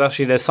stuff. Because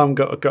actually, there's some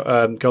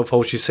golf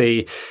holes you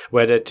see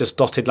where they're just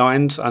dotted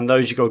lines, and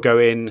those you got to go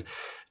in,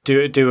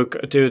 do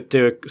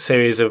a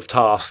series of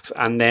tasks,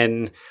 and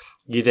then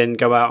you then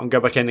go out and go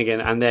back in again,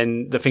 and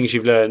then the things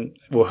you've learned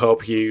will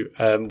help you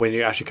when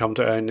you actually come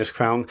to earn this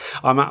crown.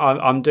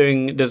 I'm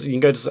doing. You can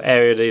go to this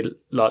area, the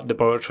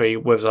laboratory,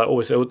 where it's like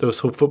always all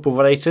football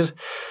related,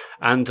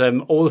 and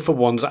all the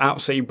football ones are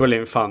absolutely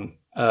brilliant fun.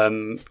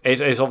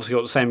 It's obviously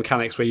got the same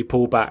mechanics where you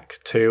pull back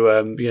to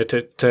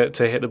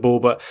hit the ball,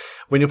 but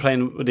when you're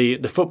playing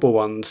the football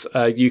ones,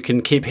 you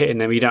can keep hitting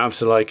them. You don't have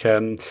to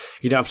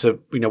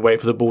wait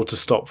for the ball to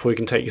stop before you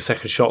can take your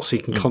second shot. So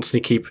you can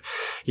constantly keep,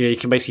 you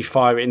can basically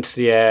fire it into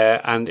the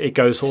air, and it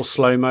goes all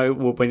slow mo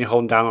when you're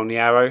holding down on the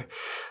arrow.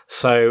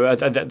 So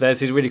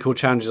there's these really cool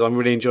challenges I'm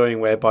really enjoying,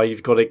 whereby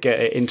you've got to get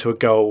it into a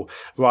goal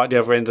right at the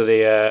other end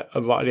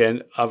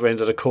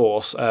of the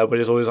course, where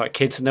there's always like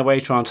kids in the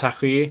way trying to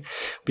tackle you.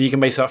 But you can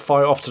basically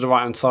fire it off to the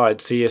right hand side,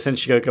 so you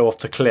essentially go off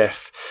the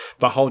cliff,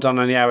 but hold down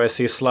on the arrow,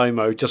 so you're slow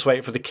mo. Just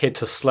wait for the kid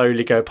to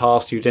slowly go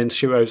past you, then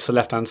shoot over to the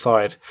left hand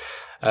side.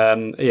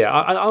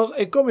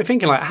 It got me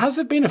thinking, like, has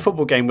there been a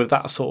football game with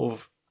that sort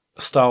of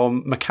style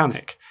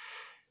mechanic?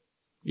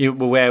 The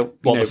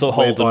sort of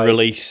hold and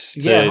release?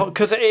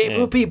 Because it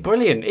would be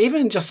brilliant.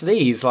 Even just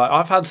these, like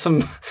I've had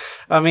some.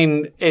 I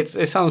mean,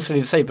 it sounds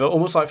silly to say, but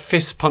almost like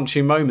fist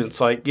punching moments,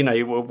 like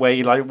where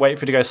you like wait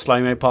for it to go slow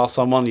mo past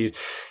someone, you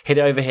hit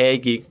it over here,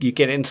 you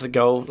get it into the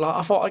goal. Like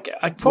I thought,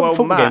 a proper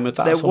football game with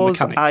that there sort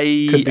of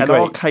mechanic. There was an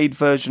arcade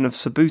version of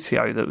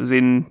Subbuteo that was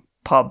in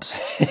pubs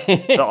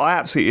that I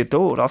absolutely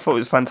adored. I thought it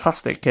was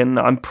fantastic, and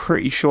I'm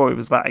pretty sure it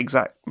was that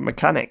exact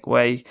mechanic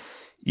where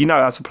you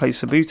know how to play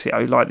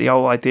Subbuteo. Like the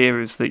whole idea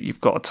is that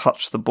you've got to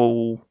touch the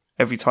ball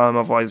every time,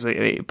 otherwise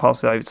it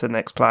passes over to the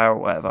next player or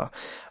whatever.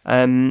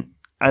 And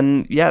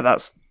yeah,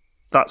 that's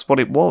what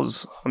it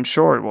was. I'm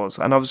sure it was.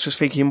 And I was just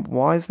thinking,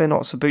 why is there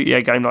not a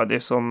Subbuteo game like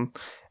this on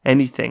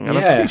anything? And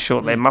I'm pretty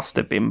sure there must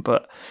have been,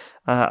 but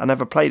I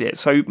never played it.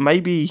 So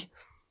maybe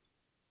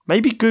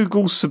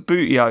Google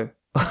Subbuteo.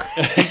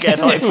 Get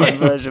an iPhone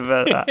version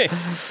of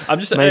that. I'm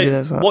just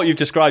what you've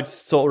described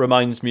sort of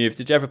reminds me of.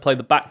 Did you ever play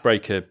the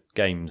Backbreaker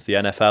games, the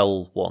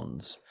NFL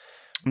ones?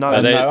 No,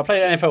 I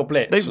played NFL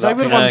Blitz. They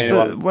were the ones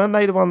weren't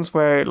they the ones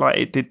where like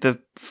it did the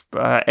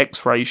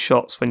X-ray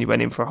shots when you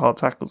went in for hard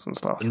tackles and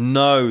stuff?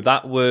 No,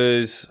 that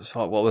was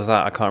what was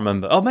that? I can't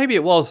remember. Oh, maybe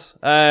it was.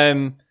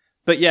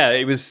 But yeah,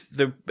 it was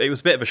a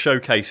bit of a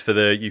showcase for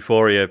the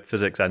Euphoria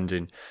physics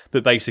engine.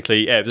 But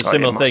basically, it was a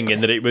similar thing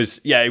in that it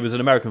was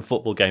an American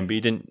football game, but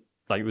you didn't.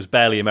 Like, it was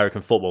barely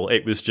American football.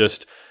 It was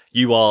just,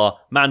 you are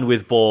man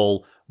with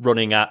ball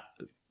running at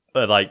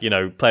like, you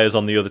know, players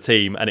on the other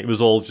team, and it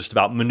was all just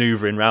about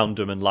manoeuvring around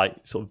them and like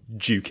sort of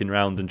duking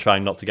around and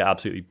trying not to get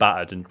absolutely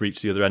battered and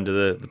reach the other end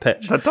of the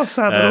pitch. That does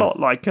sound a lot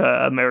like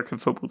American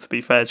football, to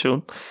be fair,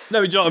 Sean.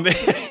 No, do you know what I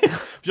mean? Do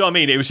you know what I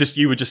mean? It was just,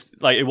 you were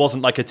just like, it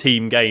wasn't like a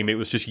team game. It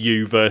was just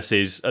you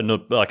versus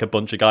like a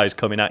bunch of guys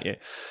coming at you.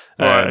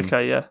 Right,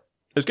 okay, yeah.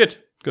 It was good.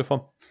 Good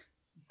fun.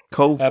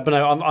 Cool. But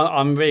no,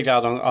 I'm really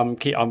glad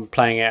I'm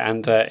playing it,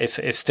 and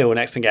it's still an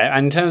excellent game.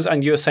 And in terms,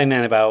 and you were saying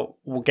then about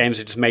what games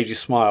that just made you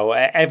smile.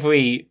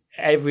 Every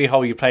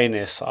hole you play in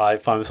this, I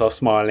find myself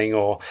smiling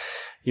or,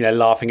 you know,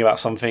 laughing about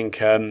something.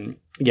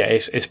 Yeah,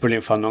 it's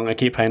brilliant fun. I'm going to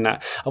keep playing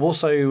that. I've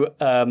also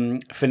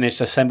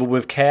finished Assemble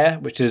with Care,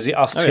 which is the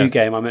Us 2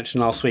 game I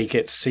mentioned last week.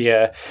 It's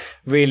the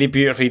really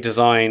beautifully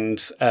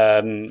designed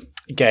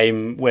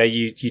game where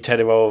you take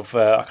the role of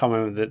I can't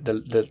remember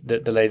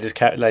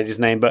the lady's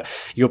name, but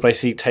you'll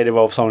basically take the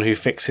role of someone who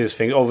fixes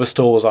things or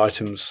restores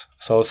items.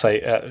 So I'll say,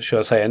 should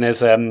I say? And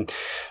there's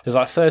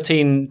like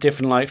 13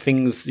 different like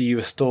things that you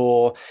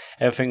restore.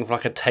 Everything from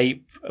like a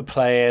tape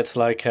player to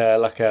like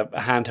a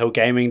handheld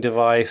gaming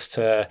device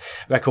to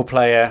record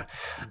player,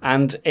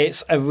 and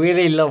it's a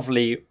really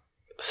lovely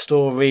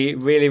story,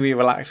 really, really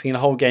relaxing. The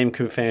whole game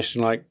can be finished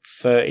in like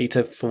 30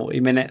 to 40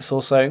 minutes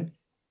or so.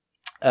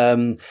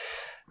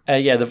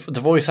 Yeah, the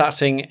voice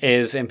acting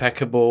is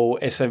impeccable.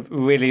 It's a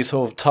really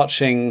sort of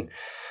touching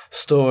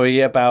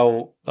story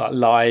about like,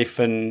 life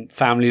and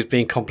families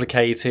being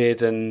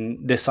complicated and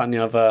this, that, and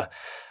the other.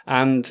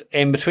 And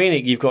in between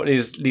it, you've got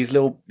these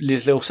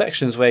little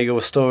sections where you're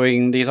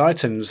restoring these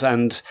items,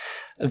 and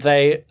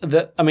they're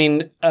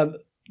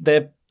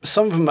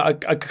some of them, a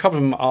couple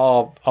of them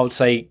are, I would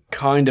say,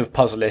 kind of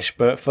puzzlish,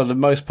 but for the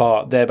most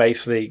part, they're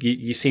basically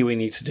you see what you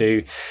need to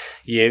do.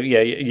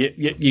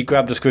 You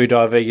grab the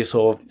screwdriver, you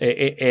sort of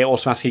it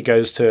automatically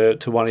goes to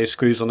one of your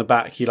screws on the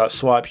back. You like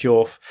swipe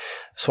your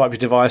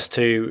device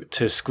to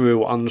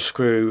screw or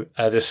unscrew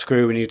this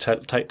screw, and you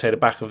take the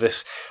back of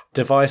this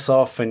device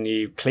off, and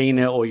you clean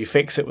it or you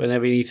fix it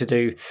whenever you need to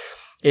do.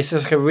 It's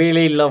just like a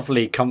really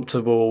lovely,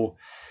 comfortable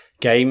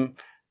game.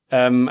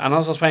 And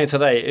as I was playing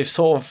today, it's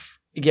sort of.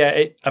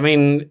 Yeah,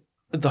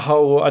 the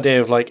whole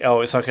idea of like, oh,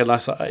 it's like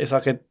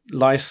a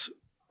nice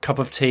cup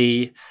of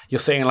tea. You're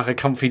sitting in like a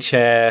comfy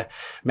chair.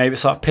 Maybe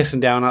it's like pissing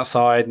down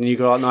outside, and you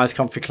got like nice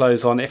comfy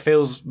clothes on. It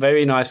feels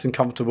very nice and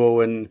comfortable.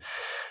 And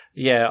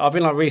yeah, I've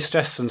been like really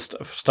stressed and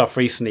stuff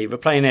recently,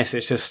 but playing this,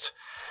 it's just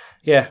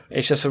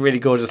a really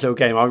gorgeous little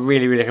game. I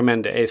really, really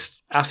recommend it. It's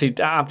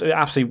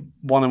absolutely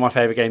one of my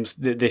favorite games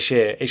this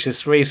year. It's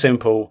just really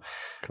simple.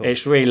 Cool.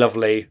 It's really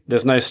lovely.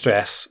 There's no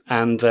stress,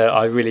 and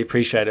I really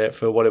appreciate it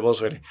for what it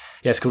was. Really,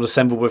 yeah. It's called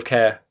Assemble with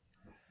Care.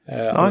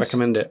 Nice. I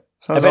recommend it.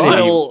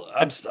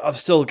 I'm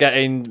still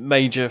getting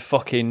major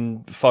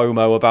fucking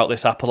FOMO about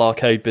this Apple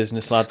Arcade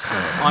business, lads.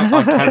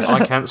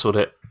 I cancelled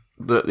it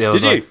the other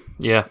day. Did you?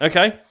 Yeah.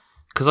 Okay.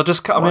 Because I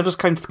just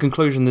came to the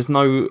conclusion there's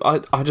no...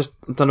 I just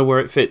don't know where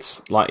it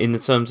fits, like, in the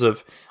terms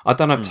of... I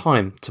don't have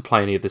time to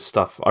play any of this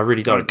stuff. I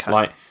really don't. Okay.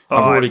 Like,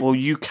 Well,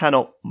 you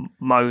cannot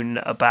moan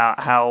about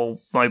how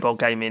mobile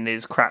gaming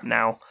is crap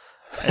now.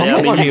 I'm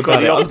not moaning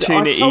about it. I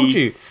told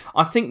you.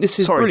 I think this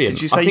is brilliant.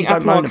 Did you say I think you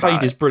don't Apple moan Arcade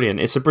about is brilliant.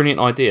 It's a brilliant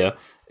idea.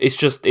 It's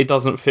just, it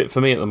doesn't fit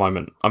for me at the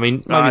moment. I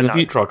mean, maybe in the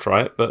future I'll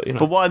try it, but, you know.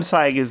 But what I'm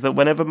saying is that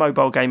whenever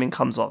mobile gaming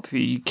comes up,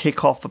 you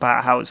kick off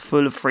about how it's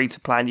full of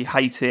free-to-play and you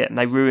hate it and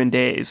they ruined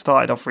it, it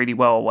started off really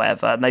well or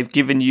whatever, and they've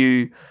given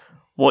you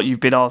what you've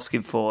been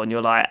asking for, and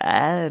you're like,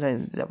 I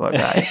don't work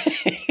about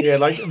it. Yeah,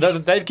 like,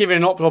 they've given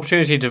an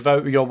opportunity to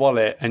vote with your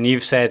wallet, and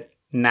you've said,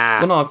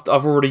 nah. Well,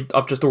 no,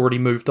 I've just already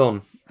moved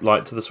on.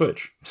 Like to the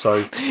Switch,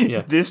 so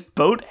yeah. This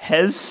boat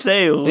has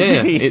sailed.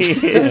 Yeah,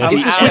 if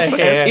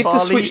the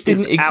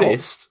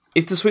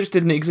Switch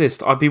didn't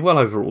exist, I'd be well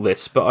over all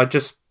this. But I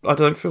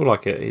don't feel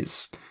like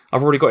it.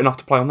 I've already got enough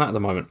to play on that at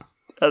the moment.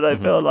 I don't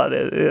feel like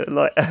it.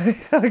 Like,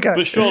 okay.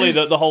 But surely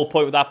the whole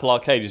point with Apple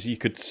Arcade is you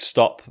could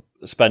stop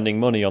spending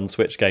money on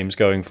Switch games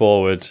going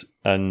forward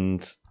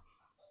and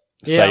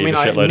save a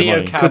shitload of money.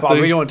 Neocab, I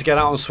really want to get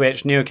out on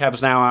Switch.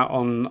 Neocab's now out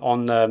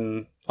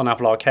on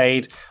Apple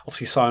Arcade.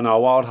 Obviously, Sayonara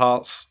Wild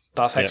Hearts.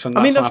 That's excellent.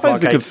 I mean, I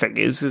suppose the good thing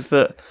is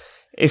that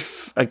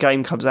if a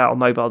game comes out on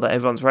mobile that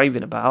everyone's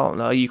raving about,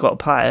 and you've got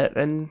to pay it,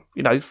 then,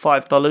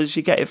 $5,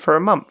 you get it for a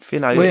month,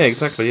 Well, yeah,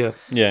 exactly, yeah.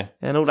 Yeah.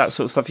 And all that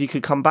sort of stuff, you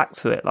could come back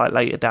to it like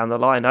later down the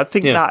line. I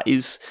think that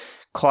is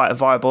quite a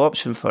viable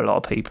option for a lot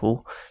of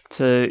people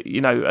to,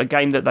 a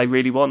game that they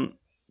really want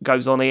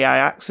goes on EA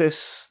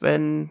Access,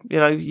 then,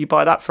 you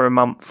buy that for a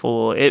month,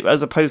 or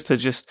as opposed to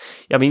just,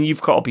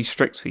 you've got to be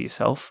strict with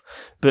yourself,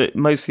 but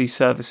most of these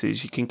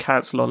services you can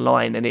cancel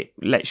online and it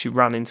lets you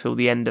run until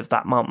the end of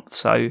that month.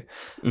 So,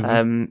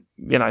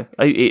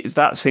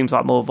 that seems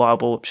like a more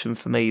viable option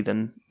for me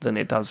than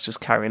it does just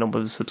carrying on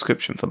with a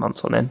subscription for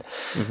months on end.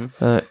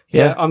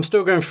 Yeah, I'm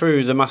still going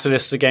through the massive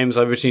list of games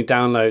I originally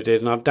downloaded,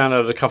 and I've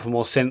downloaded a couple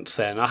more since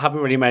then. I haven't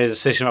really made a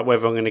decision about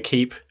whether I'm going to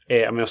keep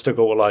it. I mean, I've still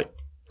got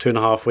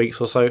 2.5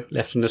 weeks or so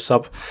left on the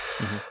sub.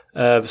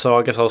 So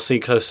I guess I'll see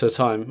close to the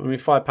time. I mean,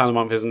 £5 a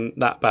month isn't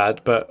that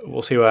bad, but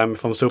we'll see where I am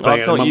if I'm still playing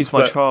it. I've a not month, used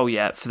my but- trial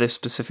yet for this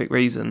specific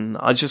reason.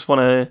 I just want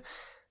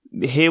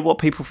to hear what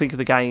people think of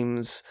the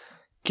games,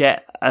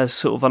 get a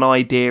sort of an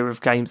idea of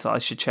games that I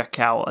should check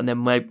out, and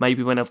then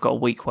maybe when I've got a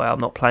week where I'm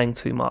not playing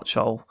too much,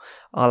 I'll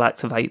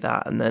activate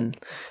that and then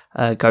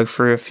go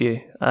through a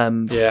few.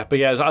 Yeah, but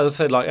yeah, as I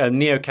said, like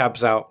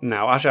Neocab's out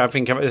now. Actually, I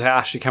think it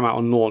actually came out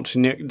on launch.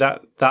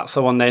 That's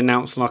the one they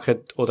announced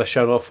or they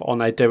showed off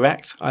on a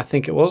direct. I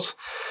think it was.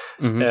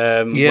 Yeah,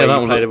 where that you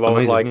one played a looked role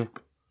of amazing, like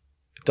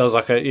does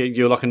like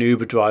you're like an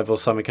Uber driver or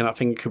something, and I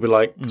think it could be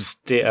like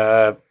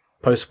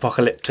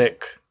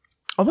post-apocalyptic.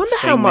 I wonder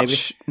how thing,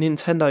 much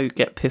Nintendo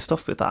get pissed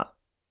off with that.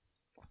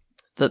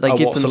 That they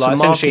give them so some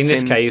essentially marketing. in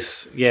this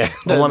case, yeah,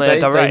 on a they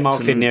direct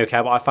marketed and-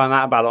 Neocab. I found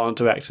out about it on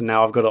direct, and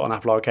now I've got it on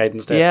Apple Arcade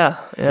instead. Yeah.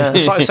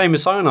 It's like the same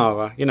as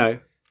Sayonara,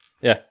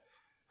 Yeah.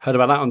 Heard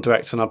about that on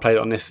direct, and I played it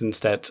on this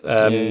instead.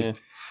 Yeah.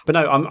 But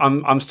no,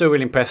 I'm still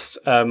really impressed.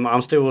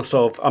 I'm still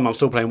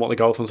playing What the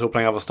Golf. I'm still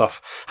playing other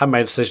stuff. Haven't made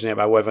a decision yet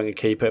about whether I'm going to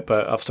keep it,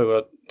 but I've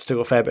still got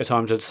a fair bit of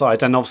time to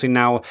decide. And obviously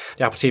now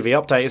the Apple TV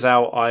update is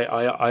out.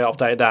 I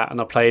updated that, and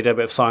I played a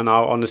bit of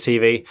Sayonara on the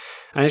TV,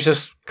 and it's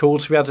just cool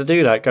to be able to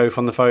do that. Go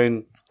from the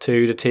phone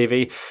to the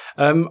TV.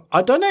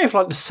 I don't know if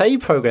like the save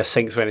progress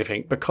syncs or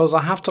anything, because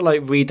I have to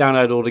like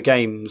re-download all the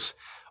games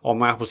on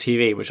my Apple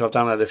TV, which I've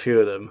downloaded a few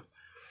of them.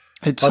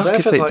 It'd I don't suck know if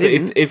if they it's like-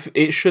 didn't. If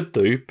it should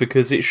do,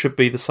 because it should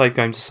be the save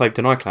games are saved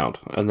in iCloud,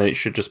 and then it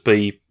should just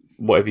be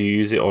whatever you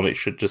use it on. It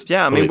should just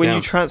Yeah, I pull mean, it when down.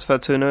 you transfer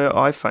to an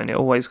iPhone, it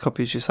always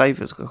copies your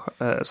saves across.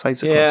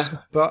 Yeah,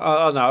 but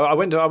I don't know. I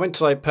went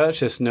to like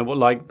purchase, and I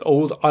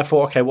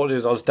thought, okay, what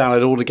is? I was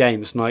download all the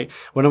games, and like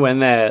when I went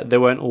there, they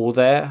weren't all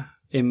there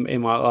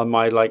in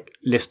my like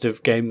list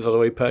of games I'd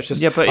already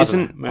purchased. Yeah, but I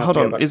don't know. May have to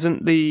go back.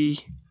 isn't the...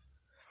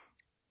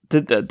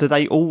 Did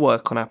they all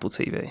work on Apple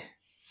TV?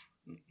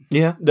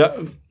 yeah.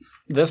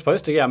 They're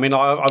supposed to, yeah. I mean,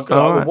 I've got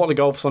Alright. What the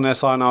Golf's on there,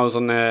 Sayonara's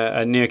on there,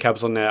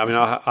 Neocab's on there. I mean,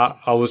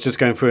 I was just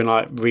going through and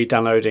like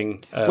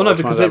re-downloading.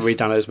 Because I it's-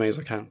 re-download as many as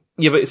I can.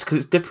 Yeah, but it's because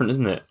it's different,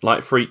 isn't it?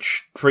 Like for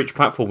each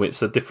platform,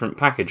 it's a different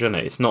package, isn't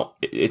it? It's not.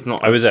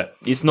 Oh, is it?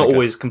 It's not Okay.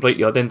 always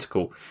completely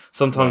identical.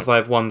 Sometimes they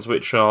have ones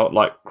which are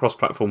like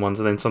cross-platform ones,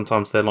 and then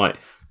sometimes they're like,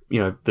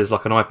 there's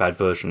like an iPad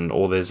version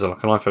or there's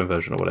like an iPhone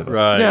version or whatever.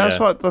 Right. Yeah,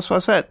 that's what I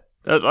said.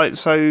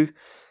 So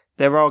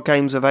there are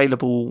games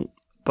available,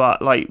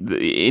 but like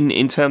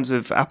in terms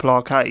of Apple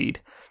Arcade,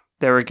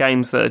 there are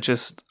games that are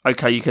just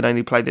okay. You can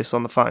only play this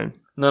on the phone.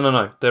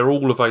 No. They're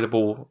all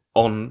available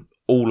on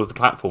all of the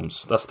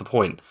platforms. That's the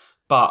point.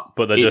 But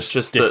But they're it's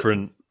just that-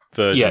 different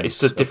versions Yeah,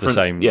 it's a of different. the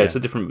same. Yeah, it's a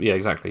different. Yeah,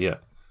 exactly. Yeah.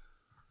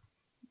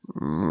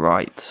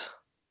 Right.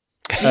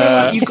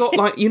 You got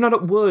like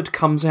that Word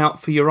comes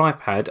out for your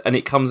iPad and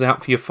it comes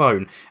out for your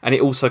phone and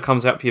it also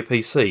comes out for your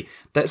PC.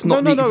 That's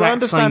not the I exact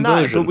understand same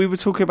that, version. but we were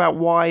talking about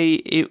why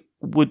it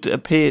would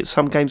appear.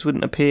 Some games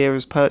wouldn't appear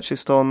as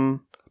purchased on.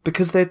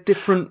 Because they're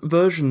different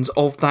versions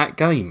of that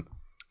game.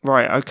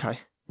 Right. Okay.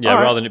 Yeah,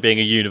 Alright. rather than it being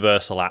a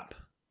universal app.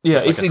 Yeah,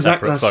 It's like it's a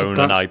exactly separate phone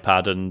and that's,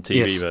 iPad and TV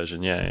Yes.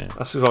 version. Yeah.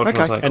 that's what I was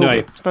Okay. trying to say.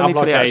 Anyway, There's no need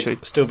Apple for the Arcade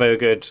attitude. still very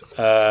good.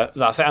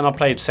 That's it. And I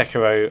played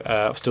Sekiro.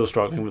 I'm still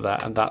struggling with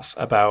that, and that's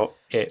about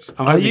it.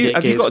 I'm Are hoping to you? get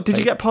Have you Gears got? Did you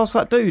played. get past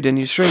that dude in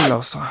your stream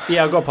last time?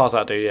 Yeah, I've got past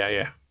that dude.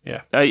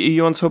 Yeah. Are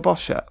you onto a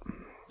boss yet?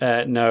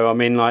 No, I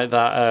mean like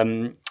that.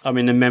 I'm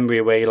in a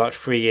memory where you're like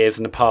 3 years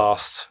in the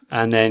past,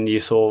 and then you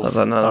sort of. I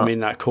don't know I'm that. in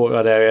that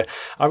courtyard area.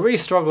 I really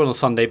struggled on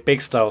Sunday,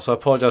 big style. So I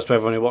apologise to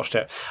everyone who watched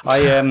it.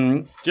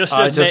 Just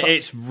I admit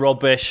it's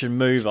rubbish and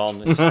move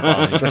on. It's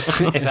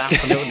fine. it's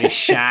absolutely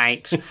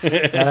shite.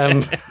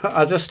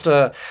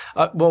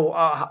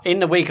 In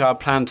the week I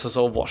planned to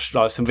sort of watch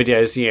like some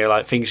videos,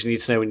 like things you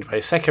need to know when you play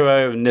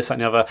Sekiro and this, that,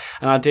 and the other.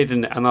 And I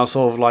didn't, and I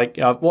sort of like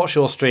I watched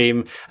your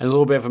stream and a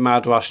little bit of a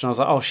mad rush, and I was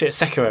like, oh shit,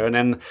 Sekiro, and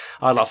then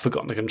I'd like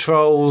forgotten the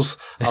controls.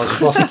 I was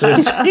flustered.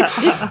 It's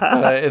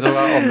a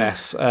lot of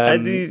mess.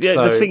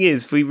 The thing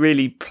is, we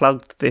really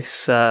plugged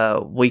this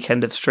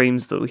weekend of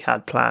streams that we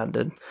had planned,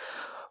 and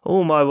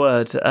oh my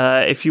word,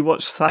 if you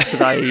watch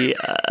Saturday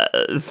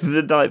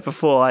the night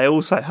before, I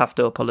also have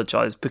to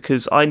apologise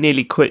because I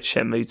nearly quit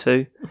Shenmue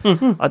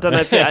 2. I don't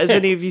know if has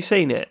any of you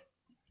seen it?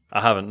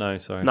 I haven't, no,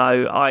 sorry.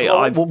 No,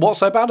 I've what's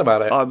so bad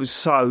about it? I was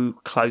so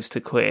close to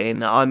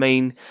quitting. I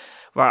mean,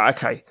 right,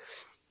 okay.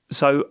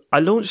 So I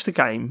launched the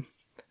game,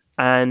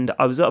 and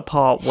I was at a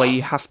part where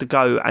you have to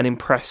go and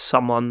impress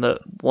someone that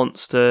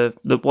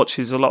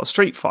watches a lot of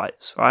street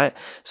fights, right?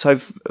 So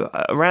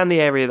around the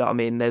area that I'm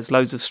in, there's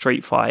loads of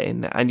street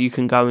fighting, and you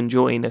can go and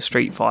join a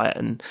street fight,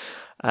 and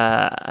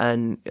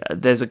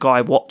there's a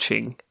guy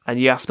watching, and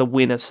you have to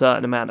win a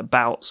certain amount of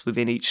bouts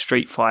within each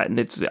street fight, and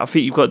I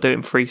think you've got to do it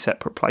in 3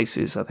 separate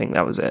places. I think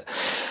that was it.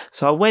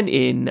 So I went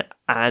in,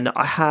 and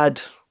I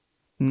had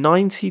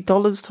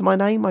 $90 to my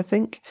name, I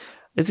think.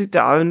 Is it?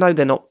 I know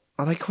they're not.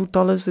 Are they called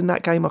dollars in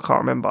that game? I can't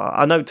remember.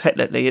 I know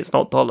technically it's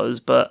not dollars,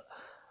 but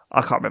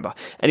I can't remember.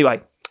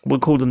 Anyway, we'll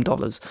call them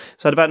dollars.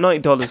 So I had about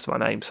 $90 to my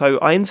name. So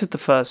I entered the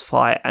first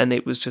fight, and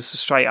it was just a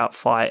straight up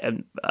fight,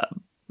 and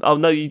Oh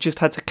no, you just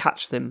had to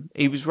catch them.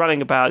 He was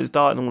running about, he was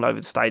darting all over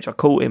the stage. I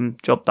caught him,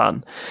 job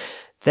done.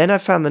 Then I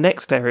found the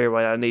next area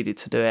where I needed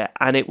to do it,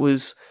 and it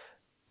was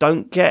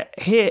don't get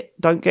hit,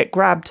 don't get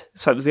grabbed.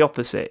 So it was the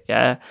opposite,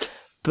 yeah.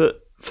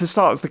 But for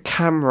starters, the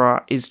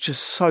camera is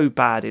just so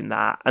bad in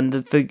that, and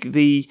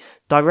the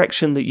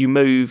direction that you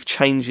move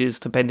changes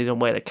depending on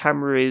where the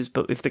camera is.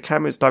 But if the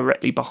camera is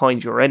directly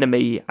behind your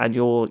enemy and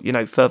you're,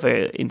 further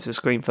into the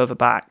screen, further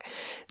back,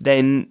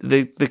 then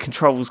the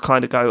controls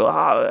kind of go,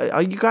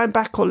 are you going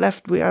back or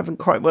left? We haven't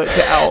quite worked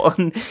it out.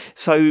 And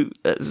so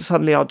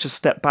suddenly I'll just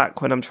step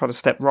back when I'm trying to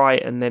step right,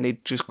 and then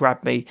it just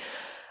grabbed me.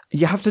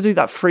 You have to do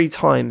that 3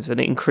 times, and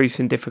it increases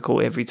in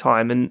difficulty every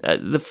time. And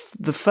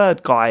the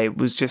third guy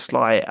was just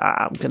like,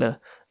 I'm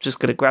just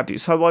gonna grab you.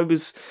 So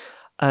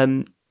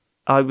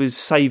I was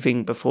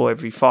saving before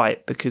every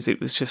fight, because it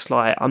was just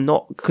like,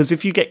 because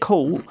if you get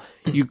caught,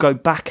 you go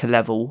back a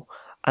level,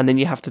 and then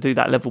you have to do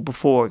that level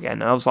before again.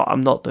 And I was like,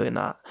 I'm not doing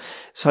that.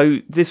 So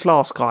this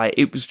last guy,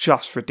 it was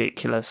just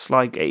ridiculous.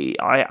 Like,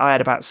 I had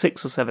about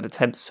 6 or 7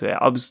 attempts to it.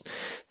 I was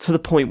to the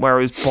point where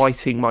I was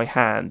biting my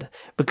hand,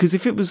 because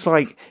if it was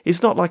like,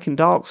 it's not like in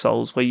Dark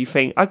Souls where you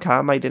think, okay,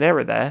 I made an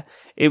error there.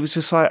 It was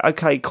just like,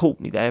 okay, caught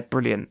me there.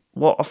 Brilliant.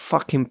 What a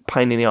fucking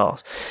pain in the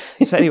arse.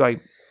 So anyway,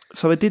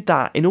 so I did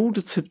that. In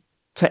order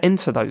to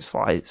enter those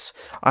fights,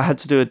 I had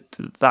to do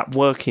that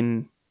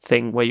working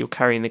thing where you're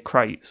carrying the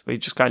crates, where you're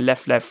just going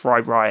left,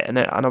 right, and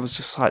I was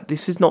just like,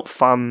 this is not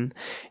fun.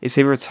 It's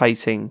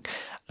irritating.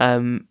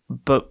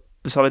 But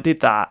so I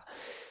did that.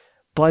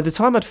 By the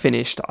time I'd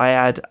finished, I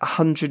had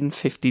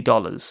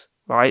 $150.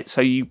 Right, so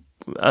you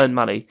earn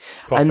money.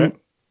 Profit. And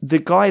the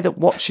guy that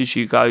watches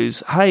you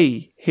goes,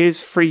 "Hey,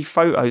 here's 3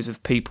 photos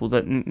of people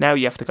that now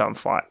you have to go and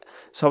fight."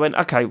 So I went,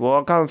 "Okay, well,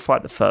 I'll go and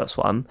fight the first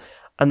one."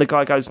 And the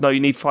guy goes, "No, you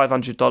need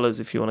 $500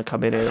 if you want to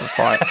come in here and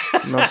fight."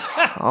 And I was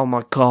like, oh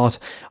my God,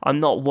 I'm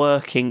not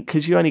working,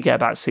 because you only get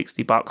about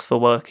 $60 for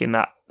working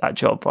that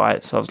job,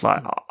 right? So I was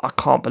like, I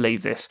can't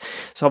believe this.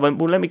 So I went,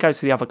 well, let me go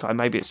to the other guy.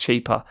 Maybe it's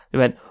cheaper. He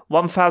went,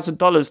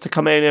 $1,000 to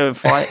come in here and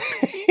fight.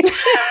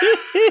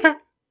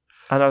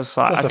 And I was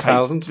like, Just okay,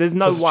 1,000. there's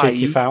no Just a way.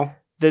 cheeky foul.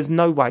 There's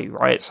no way,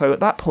 right? So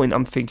at that point,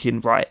 I'm thinking,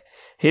 right,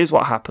 here's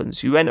what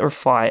happens. You enter a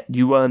fight,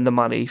 you earn the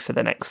money for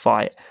the next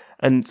fight.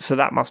 And so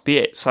that must be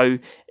it. So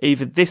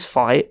either this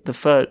fight, the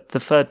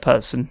third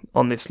person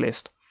on this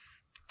list,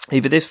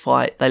 either this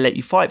fight, they let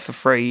you fight for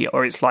free,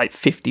 or it's like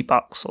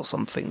 $50 or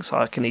something, so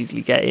I can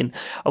easily get in.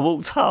 I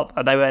walked up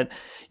and they went,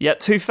 yeah,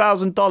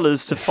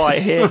 $2,000 to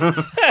fight here.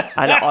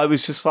 And I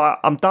was just like,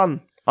 I'm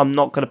done. I'm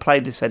not going to play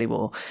this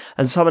anymore.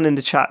 And someone in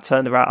the chat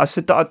turned around. I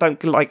said that I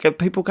don't like,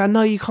 people go,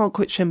 no, you can't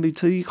quit Shenmue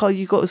 2. You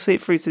got to see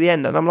it through to the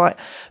end. And I'm like,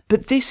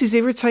 but this is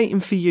irritating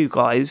for you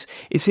guys.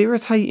 It's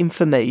irritating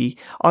for me.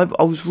 I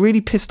was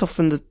really pissed off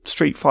from the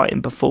Street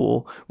Fighting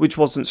before, which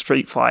wasn't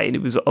Street Fighting.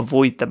 It was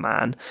Avoid the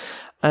Man.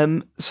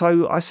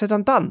 So I said,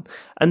 I'm done.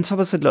 And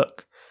someone said,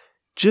 look,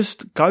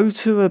 just go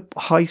to a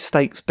high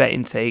stakes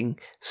betting thing,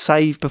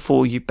 save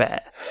before you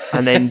bet,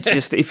 and then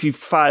just if you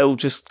fail,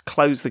 just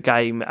close the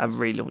game and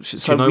relaunch it.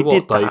 So Do you know we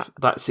did what, Dave? that.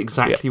 That's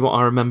exactly what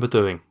I remember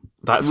doing.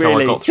 That's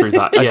Really? how I got through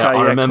that. Okay, Yeah,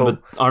 yeah,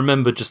 I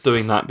remember just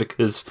doing that,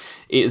 because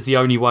it is the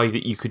only way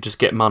that you could just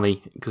get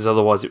money, because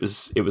otherwise it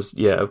was a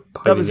pain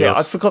That was in it. the I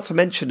arse. forgot to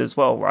mention as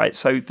well, right?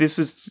 So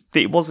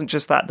it wasn't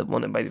just that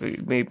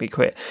made me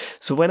quit.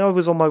 So when I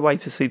was on my way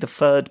to see the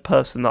third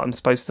person that I'm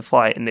supposed to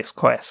fight in this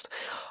quest,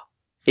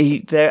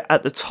 they're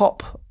at the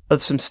top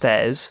of some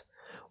stairs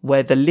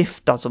where the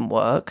lift doesn't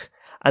work.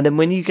 And then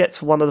when you get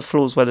to one of the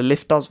floors where the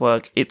lift does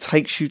work, it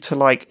takes you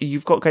to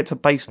you've got to go to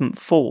basement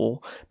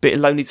 4, but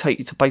it'll only take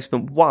you to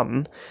basement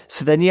 1.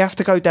 So then you have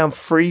to go down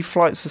 3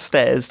 flights of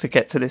stairs to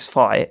get to this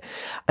fight.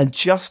 And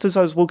just as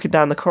I was walking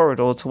down the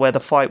corridor to where the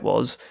fight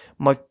was,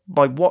 my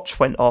watch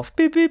went off,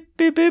 beep, beep,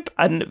 beep, beep.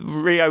 And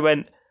Rio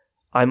went,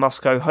 I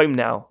must go home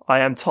now. I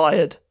am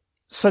tired.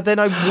 So then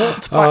I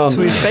walked back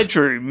to his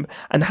bedroom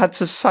and had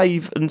to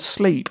save and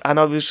sleep. And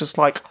I was just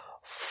like,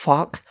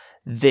 fuck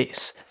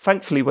this.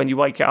 Thankfully, when you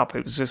wake it up,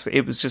 it was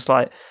just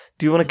like,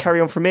 do you want to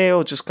carry on from here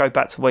or just go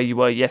back to where you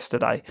were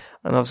yesterday?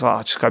 And I was like,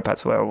 I'll just go back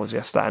to where I was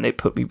yesterday. And it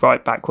put me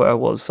right back where I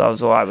was. So I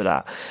was all right with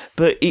that.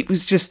 But it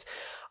was just,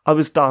 I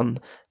was done.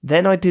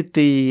 Then I did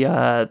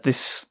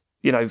this,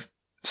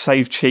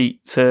 save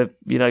cheat to,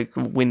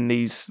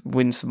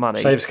 win some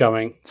money. Save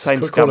scumming. Same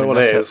Just call it scumming, what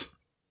that's it it. is.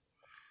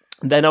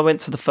 Then I went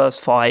to the first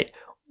fight.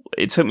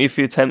 It took me a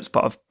few attempts,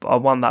 but I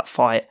won that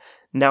fight.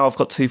 Now I've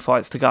got 2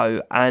 fights to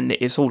go, and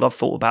it's all I've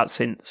thought about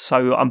since.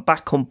 So I'm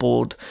back on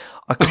board.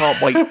 I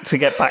can't wait to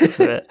get back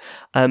to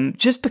it.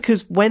 Just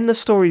because when the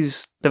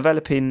story's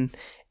developing,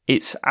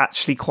 it's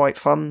actually quite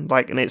fun,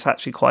 and it's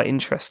actually quite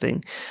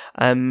interesting.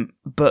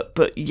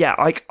 But yeah,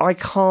 I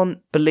can't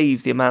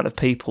believe the amount of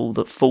people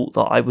that thought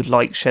that I would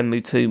like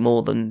Shenmue 2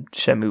 more than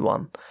Shenmue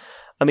 1.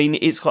 I mean,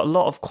 it's got a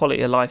lot of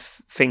quality of life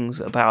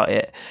things about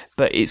it,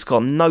 but it's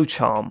got no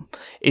charm.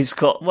 It's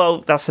got,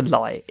 well, that's a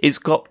lie. It's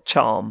got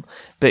charm,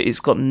 but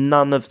it's got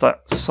none of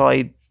that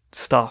side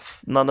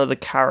stuff, none of the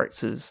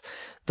characters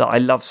that I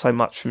love so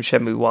much from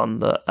Shenmue 1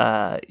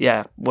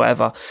 that,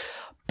 whatever.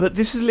 But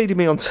this is leading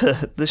me on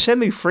to the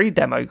Shenmue 3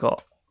 demo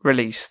got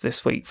released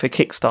this week for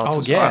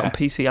Kickstarter right, on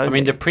PC only. I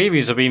mean, the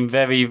previews have been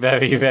very,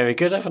 very, very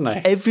good, haven't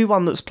they?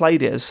 Everyone that's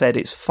played it has said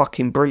it's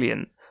fucking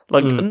brilliant.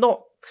 Like,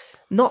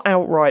 not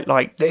outright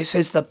like, this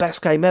is the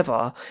best game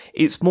ever.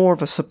 It's more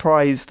of a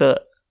surprise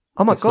that,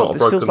 oh my God,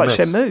 this feels like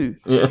Shenmue.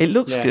 Yeah. It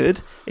looks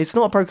good. It's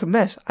not a broken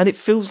mess. And it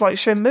feels like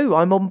Shenmue.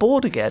 I'm on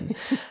board again.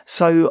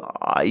 So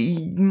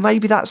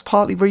maybe that's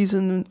partly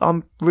reason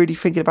I'm really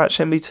thinking about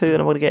Shenmue 2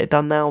 and I want to get it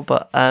done now.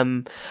 But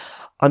I'm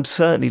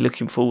certainly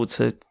looking forward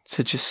to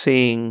just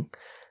seeing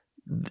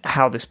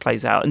how this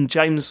plays out. And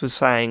James was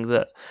saying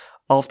that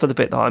after the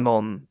bit that I'm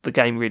on, the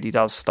game really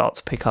does start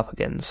to pick up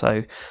again.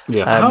 So,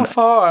 how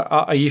far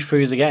are you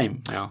through the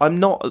game now? I'm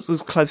not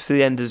as close to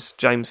the end as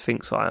James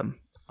thinks I am.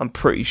 I'm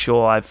pretty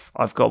sure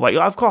I've got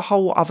a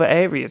whole other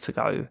area to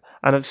go,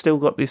 and I've still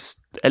got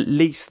at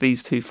least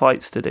these 2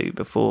 fights to do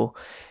before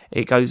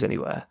it goes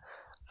anywhere.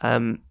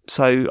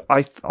 So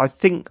I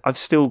think I've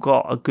still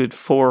got a good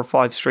 4 or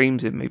 5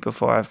 streams in me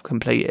before I've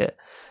completed it,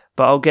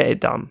 but I'll get it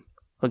done.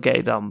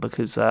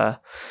 Because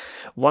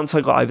once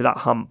I got over that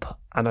hump,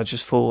 and I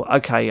just thought,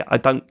 okay, I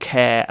don't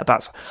care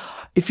about.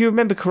 If you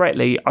remember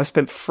correctly, I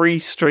spent 3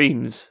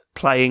 streams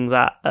playing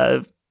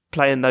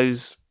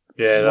those.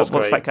 Yeah, that's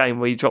what's great. that game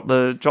where you drop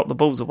the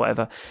balls or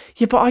whatever?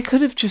 Yeah, but I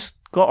could have just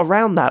got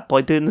around that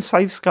by doing the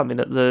save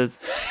scumming at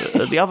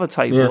the other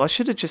table. Yeah. I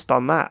should have just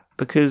done that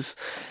because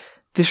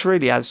this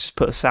really has just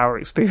put a sour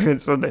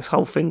experience on this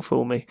whole thing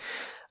for me.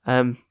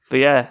 But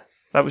yeah,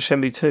 that was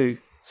Shenmue 2.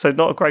 So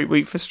not a great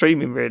week for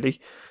streaming,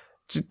 really.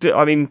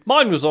 I mean,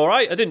 mine was all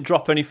right. I didn't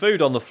drop any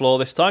food on the floor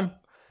this time.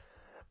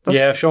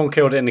 Yeah, Sean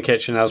killed it in the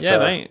kitchen.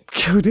 Mate.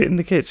 Killed it in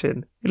the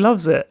kitchen. He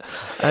loves it.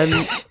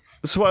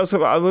 So what else?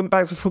 I went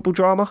back to football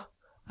drama.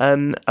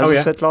 As I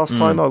said last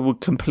time, I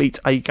would complete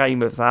a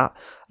game of that.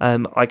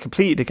 I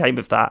completed a game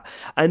of that.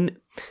 And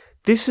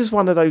this is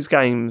one of those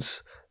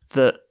games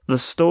that the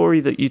story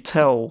that you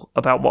tell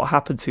about what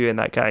happened to you in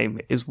that game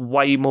is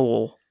way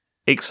more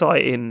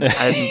exciting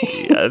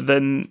and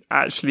than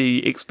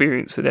actually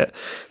experiencing it.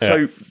 Yeah.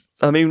 So,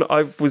 I mean,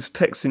 I was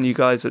texting you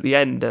guys at the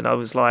end and I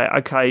was like,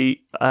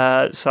 okay,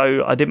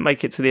 so I didn't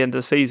make it to the end of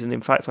the season.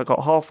 In fact, I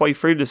got halfway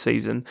through the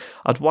season.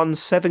 I'd won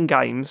 7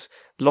 games,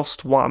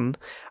 lost 1,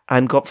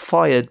 and got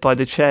fired by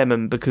the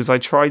chairman because I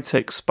tried to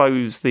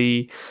expose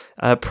the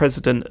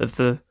president of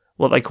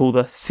what they call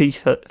the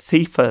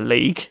FIFA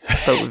League,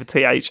 spelled with a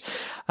TH,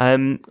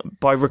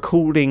 by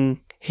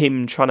recording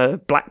him trying to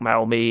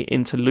blackmail me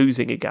into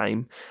losing a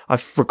game.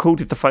 I've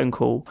recorded the phone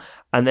call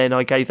and then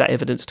I gave that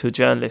evidence to a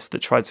journalist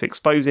that tried to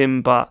expose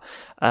him, but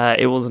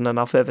it wasn't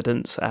enough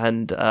evidence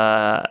and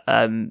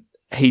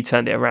he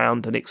turned it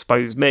around and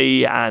exposed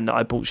me and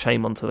I brought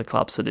shame onto the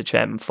club, so the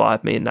chairman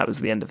fired me and that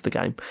was the end of the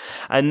game.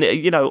 And,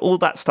 all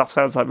that stuff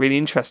sounds like really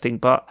interesting,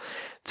 but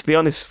to be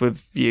honest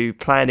with you,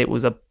 playing it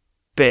was a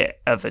bit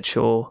of a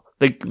chore.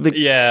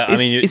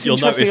 You'll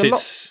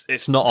notice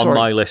it's not on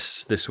my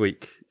list this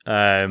week.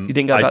 You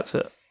didn't go back to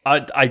it?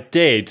 I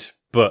did,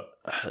 but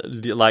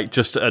like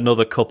just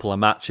another couple of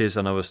matches,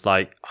 and I was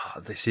like,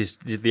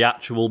 the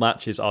actual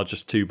matches are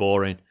just too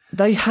boring.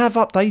 They have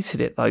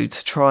updated it though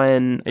to try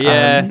and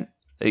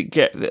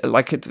get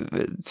like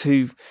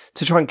to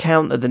try and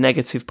counter the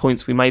negative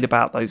points we made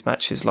about those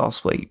matches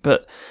last week.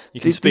 But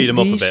you can speed them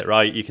up a bit,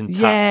 right? You can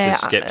tap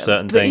to skip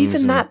certain things. But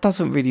even that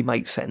doesn't really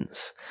make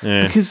sense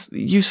because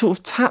you sort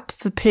of tap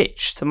the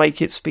pitch to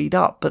make it speed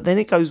up, but then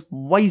it goes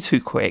way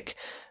too quick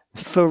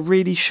for a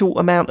really short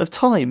amount of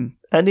time.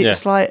 And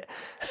it's like,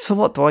 so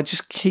what, do I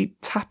just keep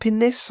tapping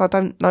this? I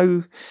don't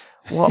know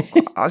what.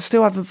 I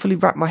still haven't fully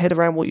wrapped my head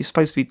around what you're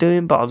supposed to be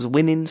doing, but I was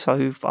winning,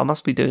 so I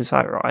must be doing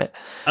something right.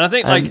 And I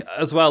think,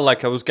 as well,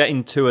 I was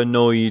getting too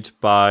annoyed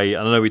by,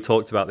 and I know we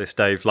talked about this,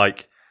 Dave,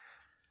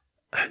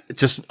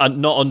 just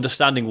not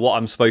understanding what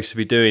I'm supposed to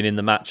be doing in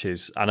the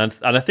matches. And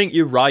I think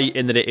you're right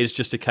in that it is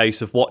just a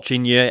case of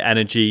watching your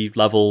energy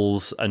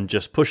levels and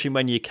just pushing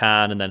when you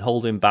can and then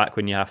holding back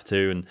when you have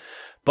to.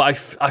 But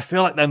I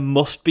feel like there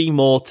must be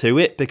more to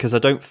it because I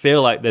don't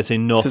feel like there's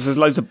enough. Because there's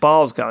loads of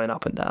bars going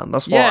up and down.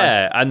 That's why.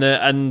 Yeah, and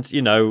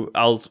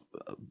I'll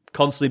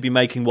constantly be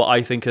making what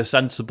I think are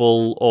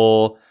sensible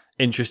or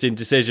interesting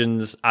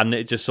decisions, and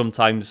it just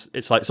sometimes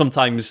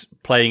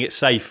playing it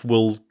safe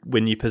will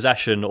win you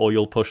possession, or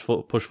you'll push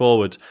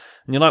forward,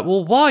 and you're like,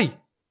 well, why?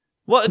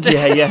 What?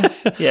 Yeah.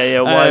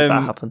 Why has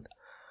that happened?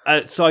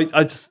 So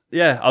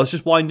I was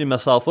just winding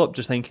myself up,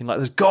 just thinking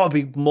there's got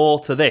to be more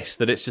to this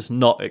that it's just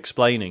not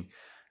explaining.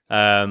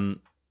 Maybe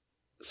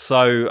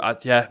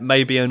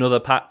another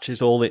patch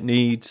is all it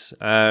needs.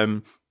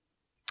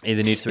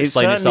 Either needs to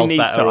explain itself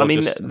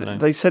better.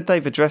 They said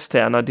they've addressed it,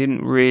 and I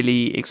didn't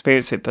really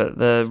experience it, but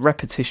the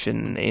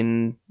repetition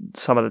in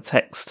some of the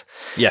text.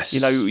 Yes.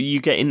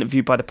 You get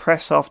interviewed by the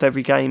press after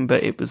every game,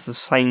 but it was the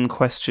same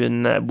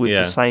question with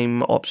the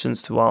same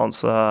options to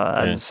answer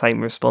and the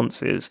same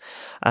responses.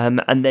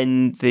 And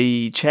then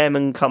the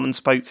chairman come and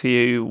spoke to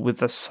you with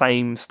the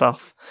same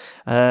stuff.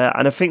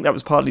 And I think that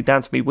was partly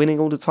down to me winning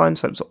all the time,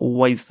 so it was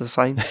always the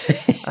same.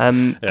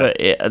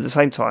 But at the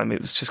same time, it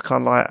was just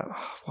kind of like,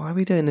 why are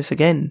we doing this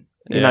again?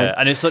 You know,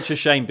 and it's such a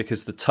shame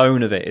because the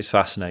tone of it is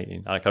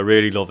fascinating. Like, I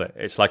really love it.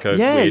 It's like a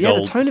weird the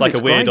old, tone it's of like it's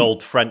a weird great.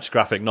 old French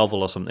graphic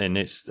novel or something.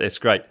 It's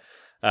great.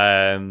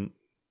 So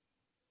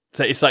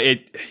it's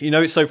like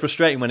it's so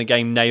frustrating when a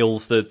game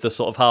nails the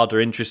sort of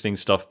harder, interesting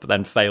stuff, but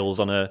then fails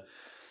on a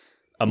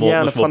more,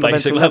 on a much more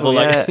basic fundamental level.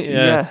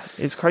 Like,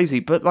 it's crazy.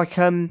 But like,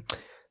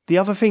 the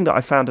other thing that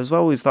I found as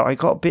well is that I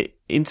got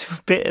into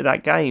a bit of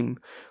that game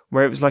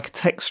where it was like a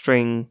text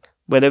string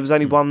where there was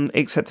only one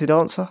accepted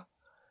answer.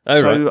 Oh,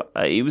 So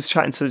he was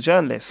chatting to the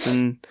journalist,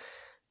 and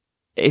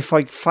if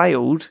I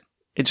failed,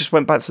 it just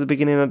went back to the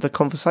beginning of the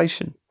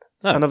conversation.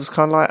 Oh. And I was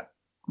kind of like,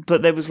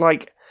 but there was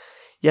like,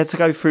 you had to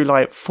go through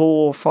like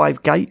 4 or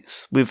 5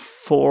 gates with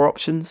 4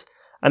 options.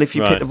 And if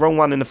you picked the wrong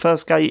one in the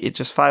first gate, it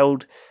just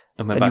failed.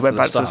 And you went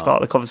back to the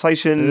start of the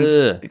conversation.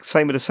 Ugh.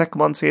 Same with the second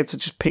one. So you had to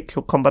just pick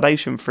your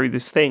combination through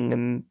this thing,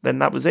 and then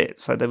that was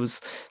it. So there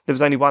was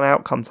only one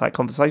outcome to that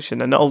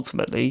conversation. And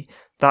ultimately,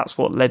 that's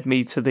what led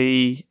me to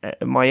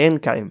my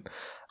end game.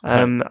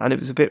 And it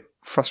was a bit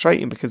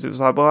frustrating because it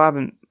was like, well, I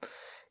haven't,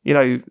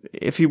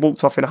 if he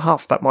walked off in a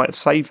huff, that might have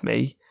saved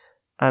me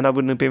and I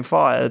wouldn't have been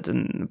fired.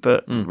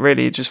 But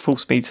really, it just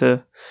forced me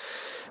to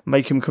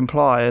make him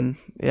comply. And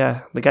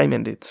the game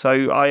ended.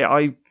 So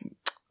I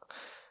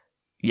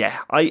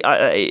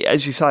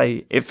as you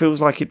say, it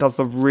feels like it does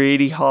the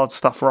really hard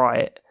stuff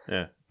right.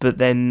 Yeah. But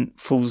then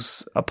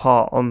falls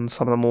apart on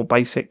some of the more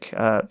basic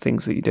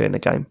things that you do in the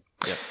game.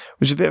 Yeah.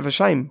 Which is a bit of a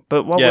shame.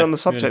 But while we're on the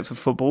subject of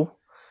football,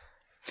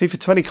 FIFA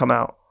 20 come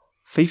out.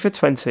 FIFA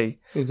 20.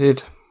 It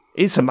did.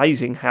 It's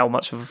amazing how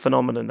much of a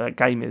phenomenon that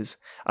game is.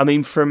 I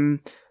mean,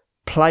 from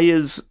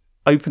players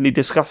openly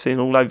discussing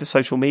all over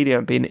social media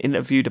and being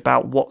interviewed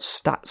about what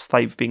stats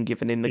they've been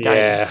given in the game.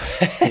 Yeah,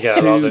 you get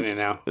that a lot, don't you,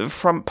 now?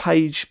 Front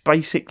page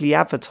basically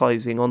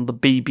advertising on the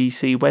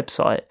BBC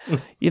website.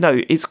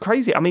 It's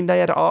crazy. I mean, they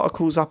had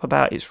articles up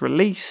about its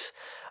release.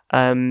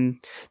 They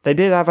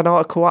did have an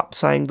article up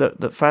saying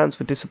that fans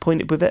were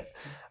disappointed with it.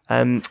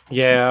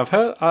 Yeah,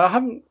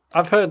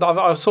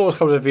 I saw a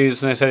couple of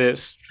reviews and they said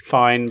it's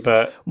fine,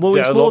 but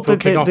it's a lot more of people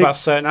kicking off about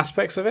certain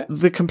aspects of it.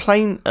 The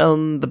complaint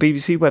on the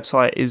BBC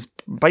website is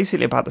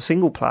basically about the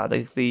single player,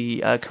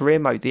 the career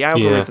mode, the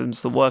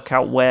algorithms that work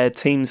out where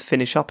teams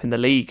finish up in the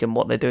league and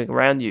what they're doing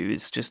around you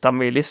is just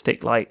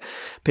unrealistic. Like,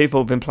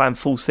 people have been playing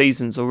full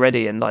seasons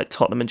already, and like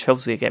Tottenham and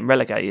Chelsea are getting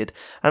relegated.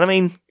 And I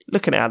mean,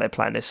 looking at how they're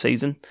playing this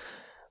season,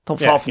 not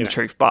far from the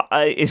truth, but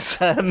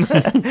it's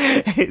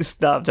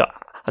no,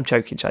 I'm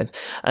joking, James.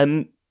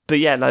 But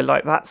yeah, no,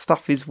 like, that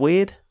stuff is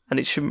weird and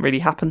it shouldn't really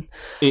happen.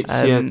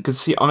 It's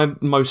because I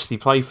mostly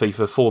play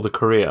FIFA for the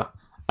career,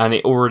 and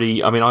I've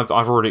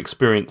already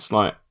experienced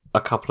like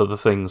a couple of the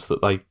things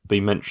that they've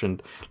been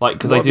mentioned, like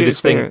because they do this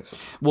thing.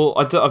 Well,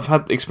 I've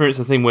had experience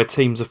of a thing where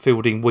teams are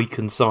fielding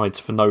weakened sides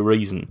for no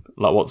reason,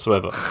 like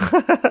whatsoever.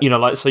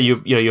 Like, so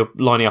you're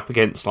lining up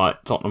against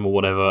like Tottenham or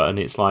whatever, and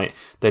it's like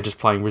they're just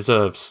playing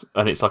reserves,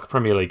 and it's like a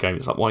Premier League game.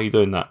 It's like, why are you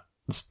doing that?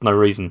 There's no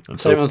reason.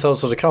 Save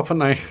themselves to the cup,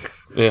 aren't they?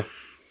 Yeah.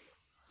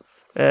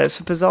 It's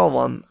a bizarre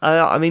one.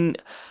 I mean,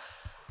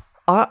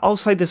 I'll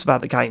say this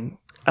about the game.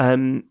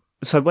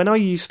 So when I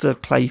used to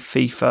play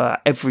FIFA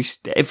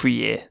every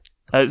year,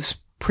 it's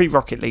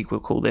pre-Rocket League, we'll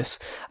call this.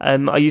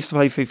 I used to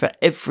play FIFA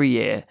every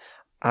year,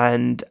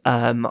 and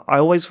I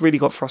always really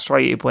got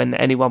frustrated when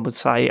anyone would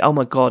say, "Oh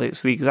my god,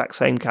 it's the exact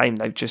same game.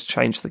 They've just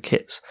changed the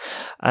kits."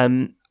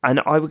 And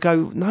I would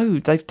go, "No,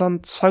 they've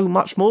done so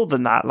much more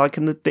than that. Like,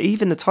 and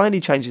even the tiny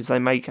changes they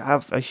make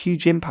have a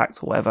huge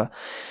impact or whatever."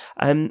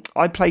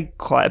 I played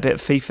quite a bit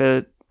of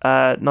FIFA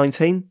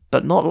 19,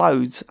 but not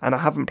loads, and I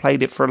haven't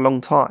played it for a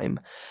long time.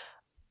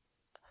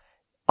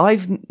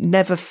 I've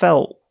never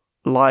felt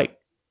like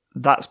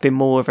that's been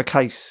more of a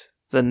case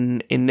than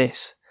in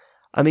this.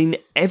 I mean,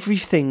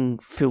 everything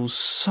feels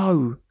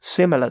so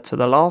similar to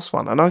the last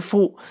one, and I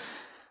thought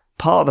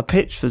part of the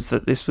pitch was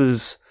that this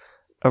was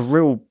a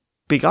real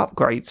big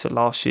upgrade to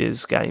last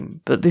year's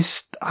game. But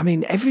this, I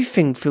mean,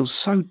 everything feels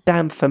so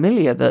damn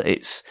familiar that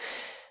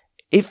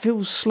it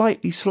feels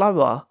slightly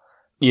slower,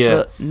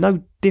 but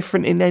no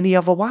different in any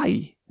other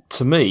way.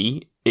 To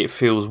me, it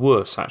feels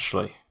worse,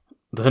 actually,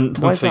 than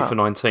FIFA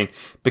 19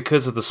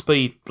 because of the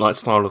speed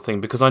style of thing.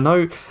 Because I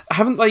know,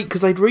 haven't they?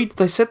 Because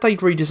they said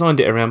they'd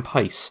redesigned it around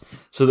pace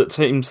so that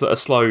teams that are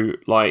slow,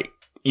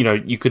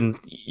 you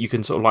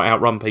can sort of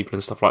outrun people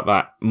and stuff like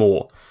that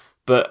more.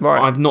 But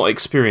I've not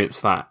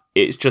experienced that.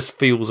 It just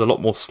feels a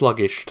lot more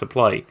sluggish to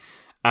play.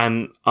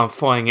 And I'm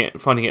finding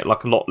it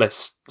like a lot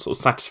less sort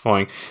of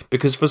satisfying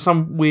because for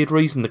some weird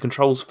reason the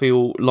controls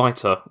feel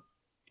lighter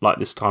like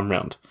this time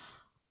round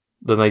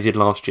than they did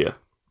last year.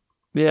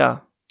 Yeah,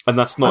 and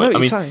that's not.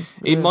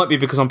 It might be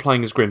because I'm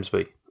playing as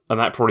Grimsby, and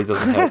that probably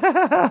doesn't help.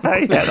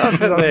 That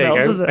doesn't help,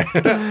 does it?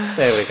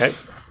 There we go.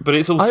 But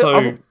it's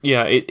also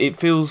it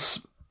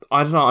feels.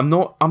 I don't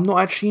know. I'm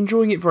not actually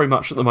enjoying it very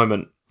much at the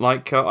moment.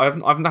 Like I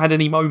haven't had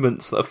any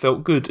moments that have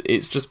felt good.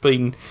 It's just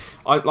been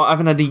I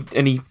haven't had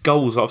any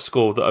goals I've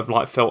scored that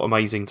have felt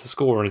amazing to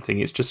score or anything.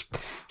 It's just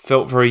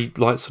felt very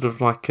like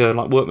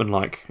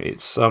workmanlike.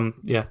 It's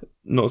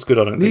not as good.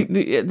 I don't think.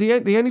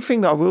 The only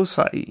thing that I will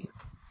say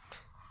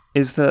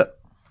is that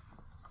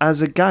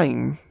as a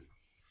game,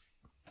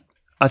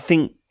 I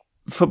think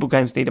football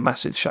games need a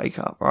massive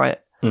shake-up, right?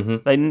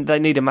 Mm-hmm. They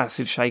need a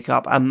massive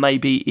shake-up, and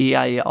maybe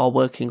EA are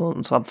working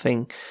on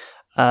something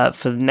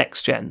for the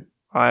next gen,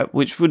 right?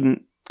 Which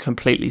wouldn't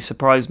completely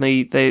surprise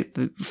me. The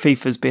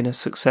FIFA's been a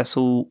success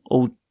all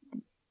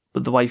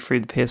the way through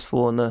the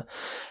PS4 and the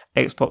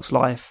Xbox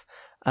Live.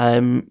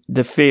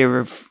 The fear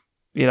of,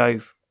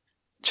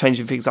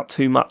 changing things up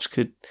too much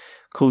could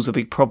cause a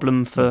big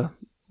problem for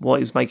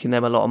what is making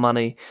them a lot of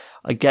money.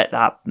 I get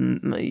that.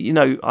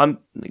 I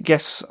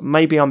guess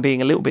maybe I'm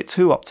being a little bit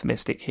too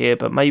optimistic here,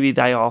 but maybe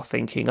they are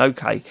thinking,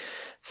 okay,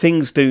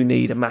 things do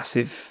need a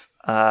massive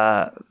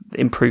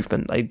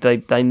improvement.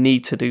 They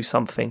need to do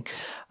something.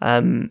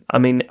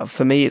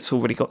 For me, it's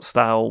already got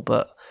stale,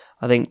 but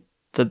I think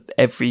that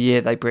every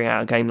year they bring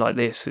out a game like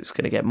this, it's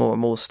going to get more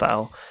and more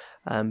stale.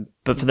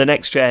 But for the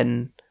next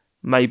gen,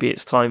 maybe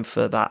it's time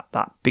for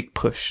that big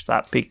push,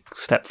 that big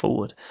step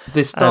forward.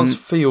 This does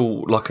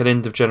feel like an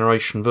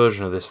end-of-generation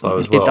version of this, though,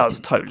 as well. It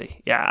does,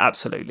 totally. Yeah,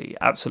 absolutely.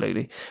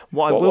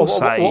 What I will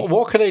say...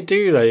 What could they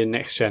do, though, in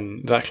next gen,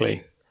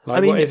 exactly?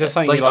 Is there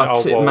something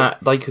Matt,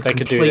 they could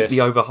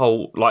completely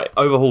overhaul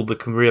the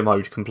career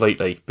mode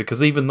completely,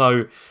 because even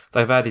though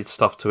they've added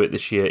stuff to it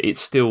this year, it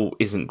still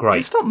isn't great.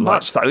 It's not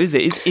much though, is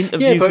it? It's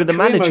interviews with the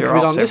manager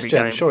after every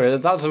game. Sure,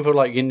 that doesn't feel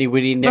like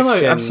really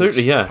next gen.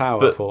 Absolutely, yeah. Power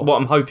but for. What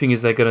I'm hoping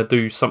is they're going to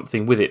do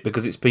something with it,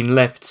 because it's been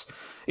left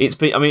to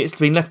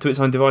its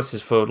own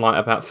devices for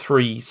about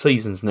 3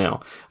 seasons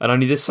now, and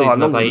only this season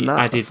have they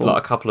added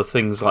a couple of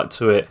things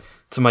to it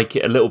to make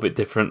it a little bit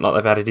different. Like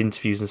they've added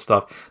interviews and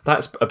stuff.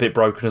 That's a bit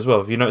broken as well.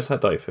 Have you noticed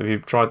that, Dave? Have you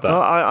tried that?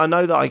 I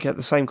know that I get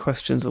the same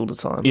questions all the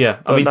time. Yeah,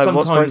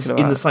 sometimes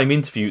in the same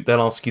interview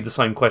they'll ask you the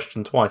same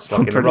question twice,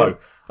 in a row.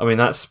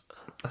 That's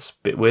a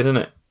bit weird,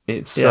 isn't it?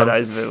 It's that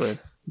is a bit weird.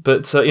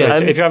 But if you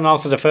haven't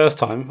answered the first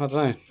time, I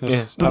don't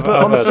know.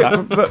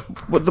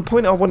 But the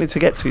point I wanted to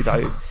get to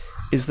though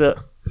is that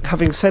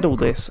having said all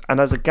this,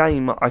 and as a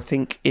game, I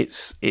think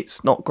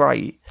it's not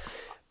great.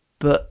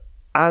 But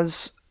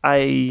as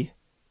I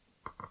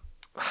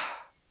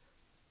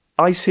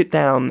sit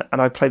down and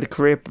I play the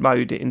career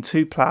mode in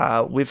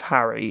 2-player with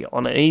Harry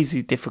on an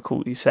easy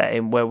difficulty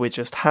setting where we're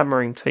just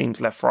hammering teams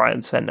left, right,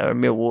 and centre,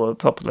 and Millwall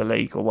top of the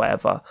league or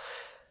whatever.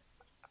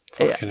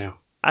 Fucking hell.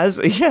 As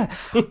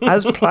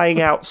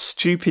playing out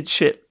stupid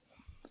shit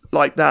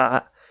like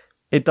that,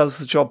 it does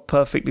the job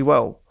perfectly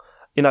well.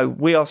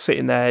 We are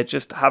sitting there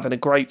just having a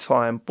great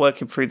time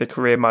working through the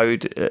career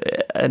mode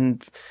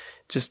and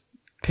just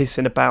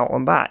pissing about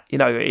on that.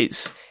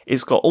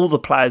 It's got all the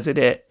players in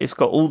it. It's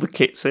got all the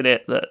kits in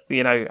it that,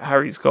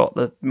 Harry's got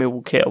the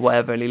Millwall kit or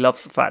whatever, and he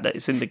loves the fact that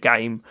it's in the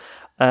game.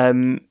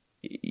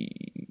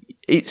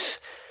 It's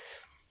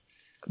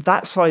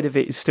that side of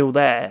it is still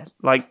there,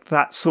 like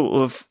that sort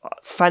of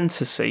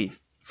fantasy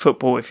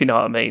football, if you know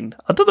what I mean.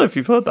 I don't know if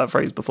you've heard that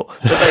phrase before,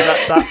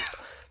 but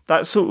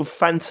that sort of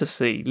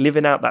fantasy,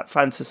 living out that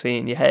fantasy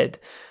in your head,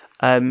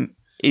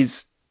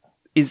 is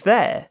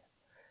there.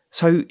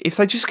 So if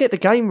they just get the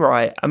game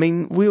right,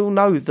 we all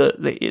know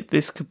that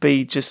this could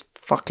be just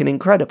fucking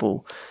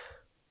incredible.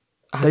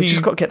 They've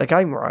just got to get the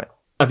game right.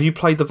 Have you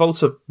played the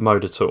Volta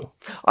mode at all?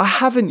 I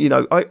haven't,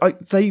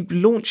 they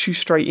launch you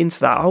straight into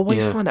that. I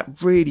always find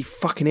that really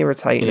fucking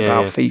irritating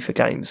about FIFA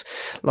games.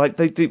 Like,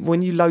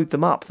 when you load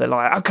them up, they're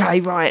like,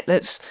 okay, right,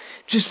 let's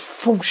just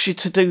force you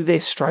to do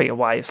this straight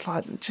away. It's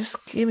like,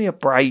 just give me a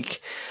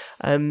break.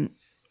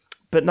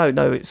 But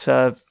no, it's,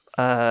 I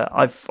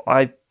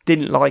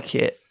didn't like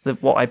it,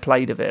 what I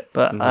played of it,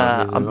 but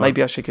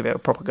maybe I should give it a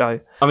proper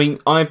go.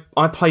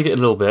 I played it a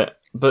little bit,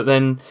 but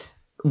then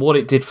what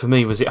it did for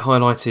me was it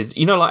highlighted,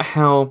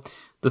 how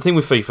the thing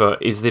with FIFA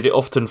is that it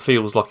often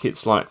feels like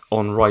it's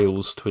on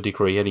rails to a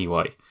degree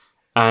anyway.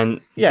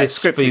 And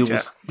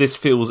this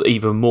feels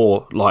even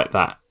more like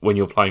that when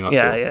you're playing. I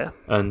feel.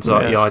 And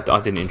I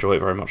didn't enjoy it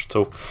very much at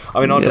all.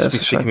 I'll just be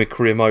sticking with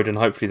career mode, and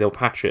hopefully they'll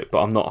patch it.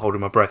 But I'm not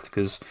holding my breath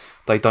because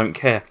they don't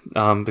care.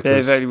 Because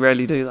they very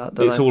rarely do that.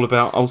 It's all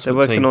about Ultimate Team.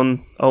 They're working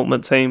on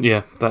Ultimate Team.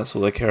 Yeah, that's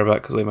all they care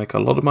about because they make a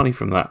lot of money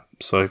from that.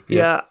 So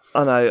yeah,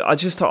 I know.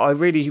 I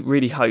really,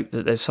 really hope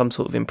that there's some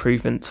sort of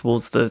improvement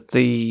towards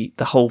the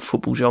whole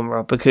football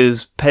genre,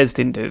 because PES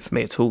didn't do it for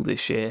me at all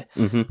this year.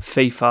 Mm-hmm.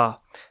 FIFA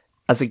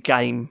as a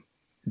game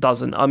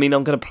doesn't. I'm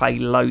going to play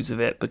loads of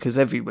it because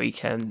every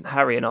weekend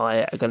Harry and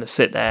I are going to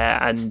sit there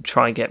and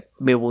try and get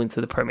Millwall into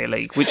the Premier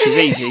League, which is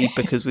easy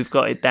because we've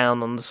got it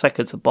down on the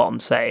second to bottom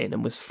setting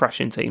and we're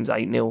thrashing teams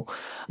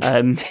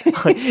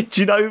 8-0.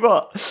 Do you know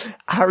what?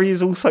 Harry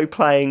is also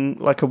playing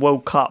a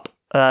World Cup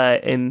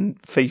in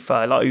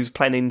FIFA, he's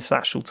playing an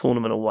international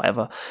tournament or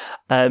whatever.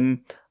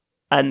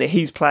 And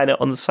he's playing it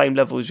on the same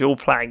level as you're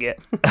playing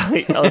it,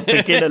 on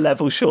beginner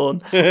level, Sean.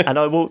 And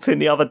I walked in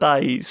the other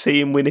day,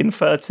 see him winning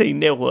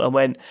 13-0, and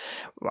went,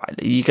 right,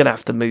 you're going to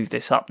have to move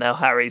this up now,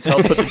 Harry. So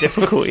I'll put the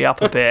difficulty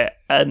up a bit.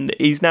 And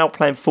he's now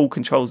playing full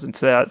controls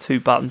into that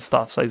 2-button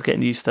stuff, so he's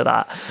getting used to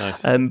that.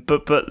 Nice.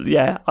 But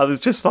yeah, I was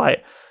just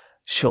like,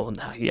 Sean,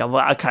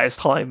 okay, it's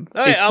time.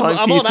 Hey,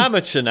 I'm on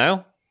amateur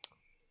now.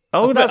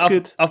 Oh, that's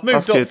good. I've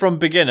moved up from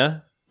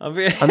beginner.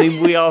 I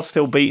mean, we are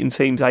still beating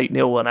teams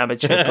 8-0 on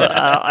amateur, but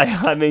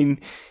I mean,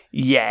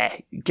 yeah,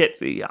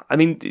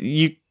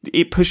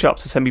 it pushed you up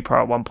to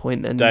semi-pro at one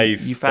point, and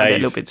Dave, you found it a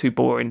little bit too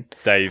boring.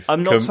 Dave,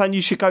 I'm not saying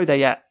you should go there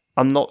yet.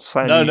 I'm not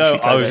saying you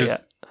should go there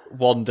yet.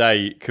 One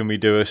day, can we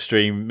do a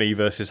stream, me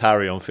versus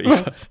Harry on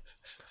FIFA?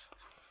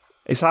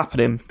 It's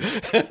happening.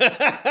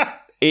 It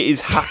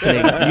is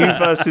happening. You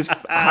versus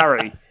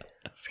Harry.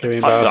 It's going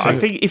to be embarrassing. I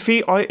think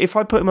if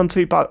I put him on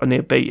 2 buttons,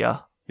 he'll beat you.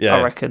 Yeah.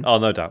 I reckon. Oh,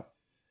 no doubt.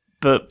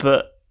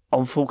 But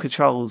on full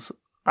controls,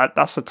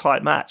 that's a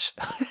tight match.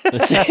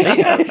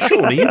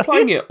 Sean, are you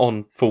playing it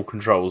on full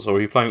controls or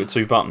are you playing it with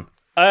 2 button?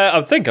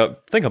 I think I'm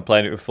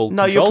playing it with full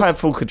controls. No, you're playing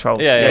full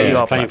controls. Yeah, you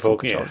are playing playing full full,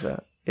 controls. yeah.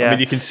 Yeah. I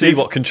mean, you can see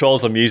what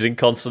controls I'm using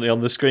constantly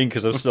on the screen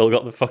because I've still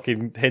got the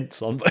fucking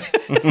hints on.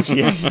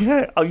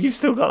 yeah. Oh, you've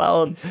still got that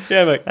on.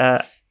 Yeah, mate.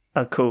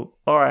 Oh, cool.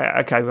 All right.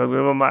 Okay. Well, we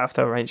might have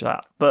to arrange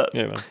that. But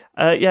Yeah, man.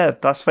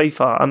 that's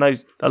FIFA. I know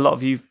a lot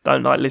of you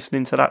don't like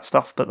listening to that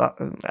stuff, but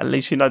at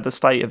least you know the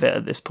state of it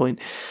at this point.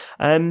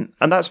 And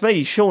that's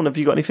me. Sean, have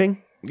you got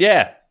anything?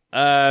 Yeah.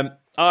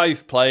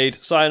 I've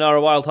played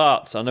Sayonara Wild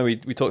Hearts. I know we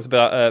talked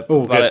about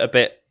it a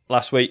bit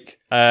last week.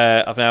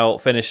 I've now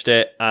finished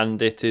it,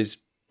 and it is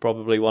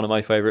probably one of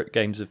my favourite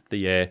games of the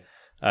year.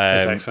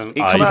 That's excellent. It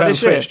You come out played on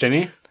this year? Switch,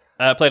 didn't you?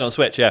 Played on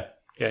Switch, yeah.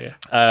 Yeah.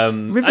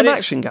 Rhythm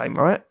action game,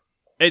 right?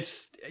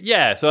 It's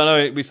so I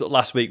know we sort of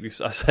last week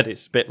I said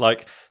it's a bit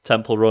like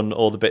Temple Run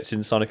or the bits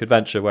in Sonic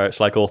Adventure where it's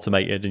like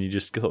automated and you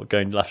just sort of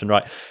going left and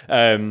right.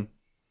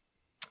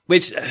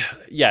 Which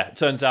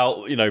turns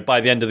out,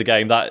 by the end of the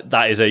game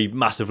that is a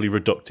massively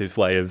reductive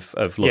way of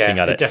looking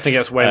at it. It definitely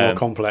gets way more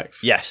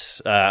complex.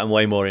 Yes, and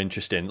way more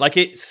interesting. Like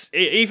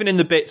even in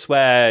the bits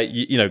where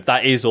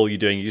that is all you're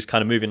doing, you're just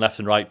kind of moving left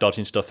and right,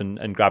 dodging stuff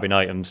and grabbing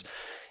items.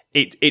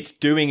 It's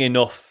doing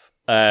enough.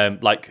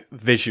 Like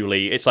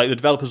visually, it's like the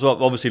developers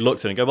have obviously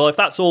looked at it and go, well, if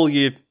that's all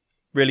you're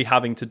really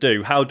having to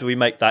do, how do we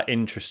make that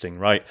interesting,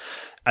 right?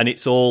 And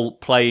it's all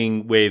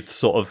playing with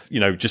sort of,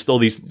 just all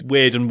these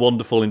weird and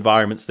wonderful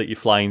environments that you're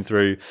flying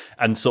through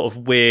and sort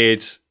of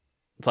weird,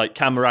 like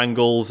camera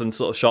angles and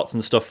sort of shots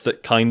and stuff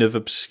that kind of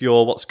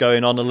obscure what's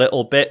going on a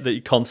little bit, that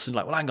you're constantly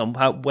like, well, hang on,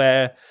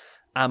 where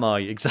am I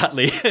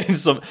exactly? In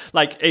some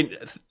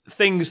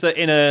things that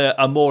in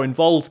a more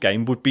involved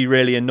game would be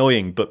really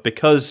annoying, but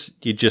because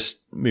you're just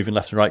moving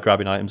left and right,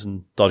 grabbing items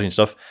and dodging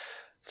stuff,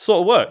 it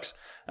sort of works.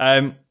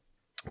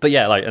 But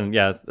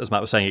as Matt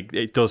was saying,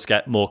 it does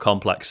get more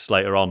complex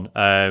later on,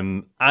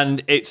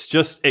 and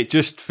it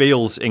just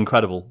feels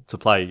incredible to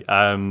play.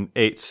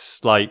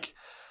 It's like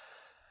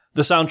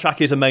the soundtrack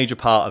is a major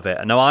part of it,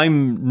 and now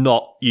I'm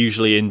not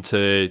usually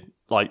into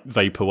like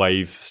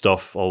vaporwave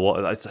stuff or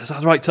what is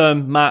that the right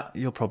term, Matt?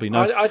 You'll probably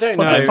know. I don't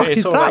know. What the fuck It's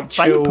is sort of that?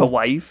 like chill-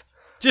 Vaporwave?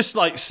 Just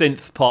like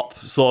synth pop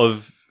sort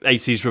of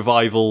 80s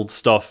revival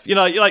stuff. You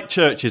like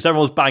churches.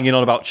 Everyone was banging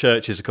on about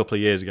churches a couple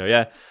of years ago,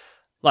 yeah?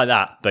 Like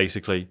that,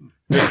 basically.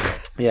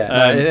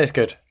 Yeah, it's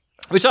good.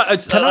 Which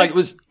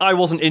I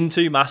wasn't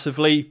into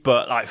massily,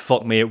 but like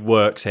fuck me, it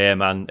works here,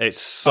 man.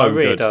 It's so It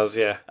really good. does,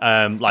 yeah.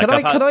 Can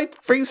I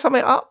bring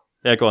something up?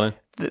 Yeah, go on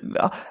then.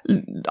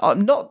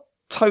 I'm not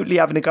totally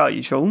having a go at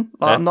you, Sean.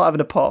 I'm not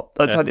having a pop.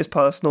 I don't take this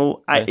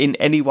personal in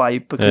any way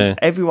because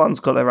everyone's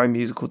got their own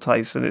musical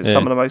taste and it's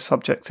some of the most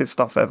subjective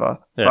stuff ever,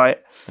 right?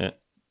 Yeah.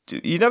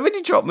 When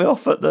you dropped me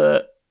off at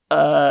the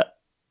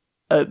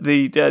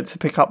to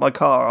pick up my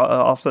car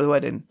after the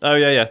wedding? Oh,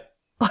 yeah.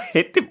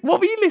 What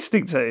were you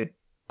listening to?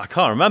 I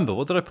can't remember.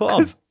 What did I put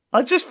on?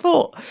 I just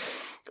thought,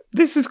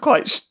 this is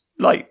quite...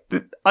 I'm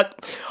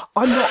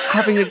not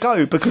having a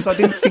go because I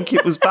didn't think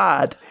it was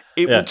bad.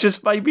 It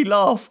just made me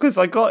laugh because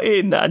I got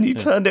in and you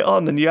turned it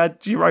on and you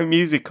had your own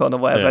music on or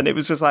whatever, and it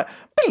was just like,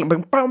 oh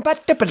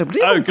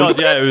god,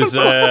 yeah, it was.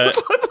 I was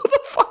like, what the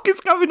fuck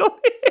is going on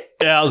here?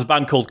 Yeah, it was a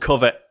band called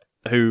Covet,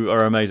 who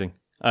are amazing.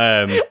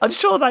 I'm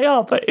sure they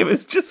are, but it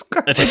was just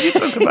great when you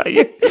talk about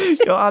you.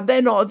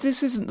 They're not.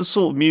 This isn't the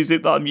sort of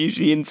music that I'm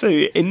usually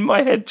into. In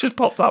my head, just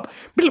popped up.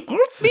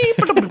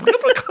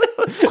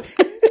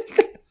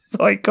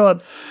 Sorry,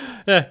 God.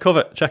 Yeah,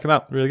 Covet, check him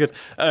out, really good.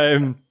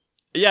 And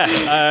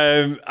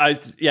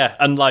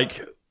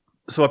like,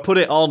 so I put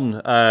it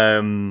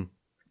on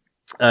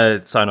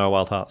Sayonara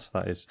Wild Hearts.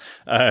 That is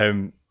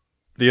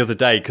the other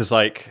day because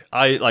I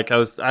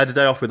had a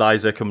day off with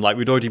Isaac and like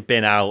we'd already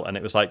been out and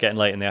it was like getting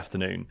late in the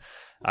afternoon.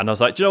 And I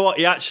was like, do you know what?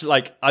 He actually,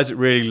 like, Isaac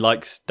really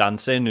likes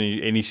dancing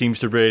and he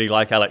seems to really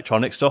like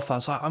electronic stuff. I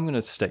was like, I'm going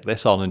to stick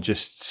this on and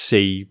just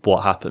see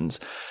what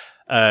happens.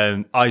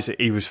 Isaac,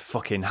 he was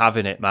fucking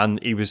having it, man.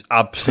 He was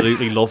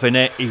absolutely loving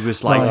it. He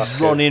was like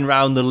running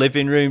around the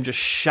living room, just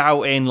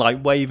shouting,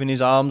 like waving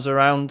his arms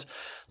around.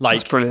 Like,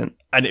 that's brilliant.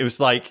 And it was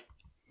like,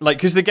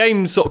 because the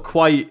game's sort of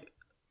quite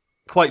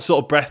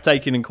sort of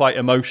breathtaking and quite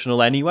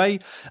emotional anyway,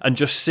 and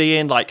just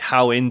seeing like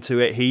how into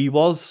it he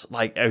was,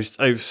 like it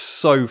was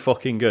so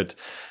fucking good.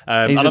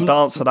 He's a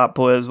dancer, that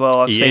boy, as well.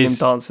 I've seen him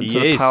dancing to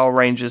the Power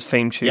Rangers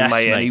theme tune,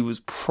 mate, and he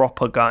was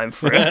proper going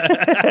for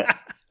it.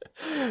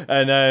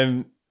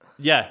 And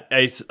Yeah,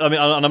 I mean,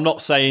 and I'm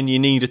not saying you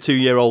need a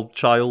 2-year-old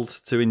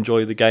child to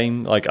enjoy the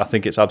game. Like, I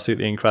think it's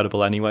absolutely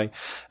incredible anyway.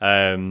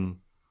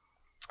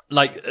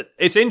 Like,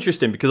 it's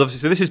interesting because obviously,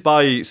 so this is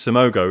by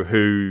Simogo,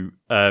 who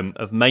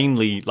have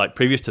mainly, like,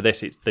 previous to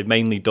this, they've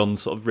mainly done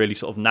sort of really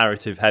sort of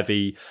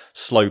narrative-heavy,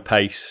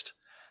 slow-paced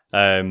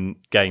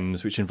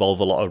games which involve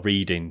a lot of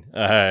reading.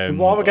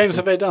 What other games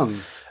have they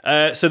done?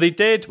 So they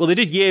did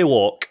Year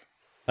Walk.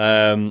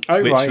 Which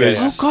right, was,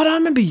 Oh God, I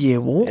remember Year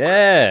Walk.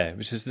 yeah,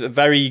 which is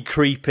very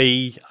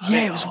creepy.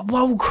 Yeah, it was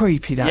well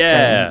creepy, that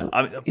Yeah, game.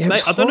 I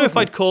was don't know if horrible.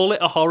 I'd call it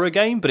a horror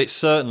game, but it's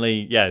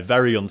certainly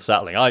very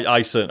unsettling.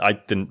 I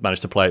didn't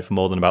manage to play it for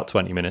more than about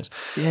 20 minutes.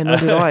 Yeah, nor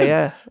did I,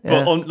 yeah.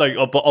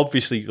 But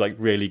obviously like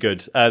really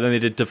good. Then they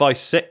did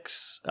Device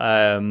 6,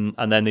 and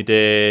then they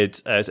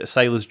did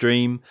Sailor's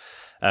Dream.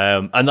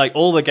 And like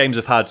all the games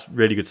have had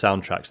really good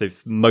soundtracks.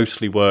 They've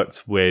mostly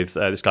worked with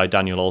this guy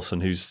Daniel Olson,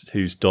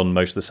 who's done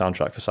most of the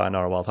soundtrack for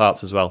Sayonara Wild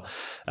Hearts as well.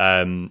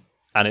 And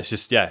it's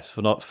just it's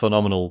a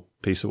phenomenal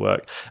piece of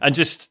work. And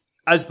just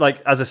as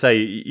I say,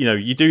 you know,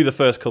 you do the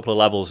first couple of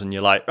levels and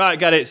you're like, right,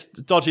 get it, it's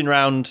dodging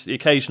around, the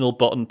occasional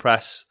button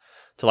press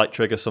to like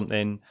trigger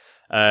something.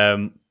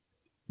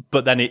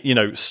 But then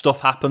stuff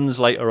happens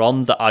later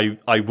on that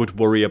I would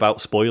worry about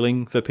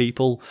spoiling for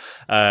people.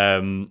 I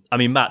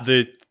mean, Matt,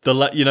 the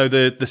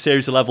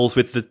series of levels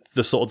with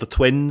the sort of the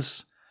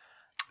twins,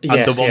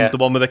 and the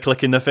one where they're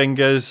clicking their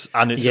fingers,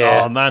 and it's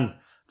oh man,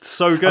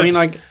 so good. I mean,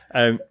 like,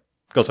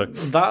 go on, sorry.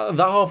 that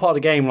whole part of the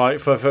game, like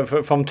from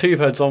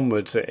 2/3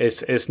 onwards,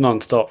 it's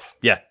non-stop.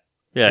 Yeah.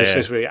 It's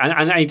just really,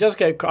 and he does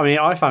get. I mean,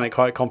 I found it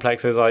quite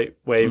complex. There's like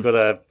where you've got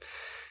to.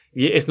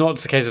 It's not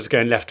just a case of just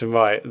going left and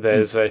right.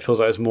 There's it feels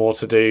like there's more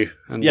to do.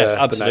 And,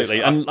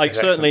 absolutely. And like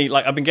certainly,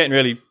 like I've been getting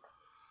really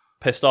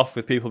pissed off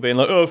with people being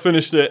like, "Oh, I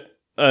finished it,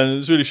 and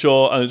it's really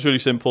short, and it's really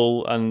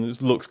simple, and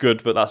it looks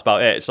good, but that's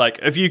about it." It's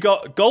like, have you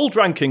got gold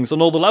rankings on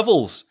all the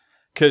levels?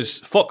 Because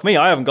fuck me,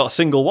 I haven't got a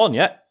single one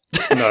yet.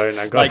 No,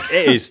 like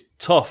it is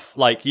tough.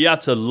 Like you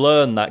have to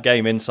learn that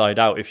game inside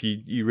out if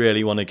you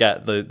really want to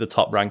get the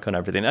top rank on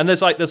everything. And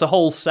there's a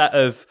whole set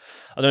of,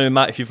 I don't know,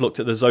 Matt, if you've looked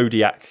at the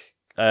Zodiac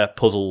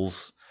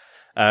puzzles.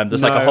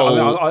 There's like a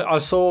whole. I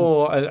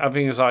saw. I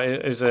think it was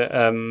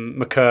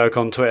McCurk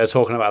on Twitter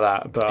talking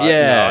about that. But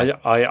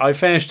I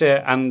finished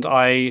it, and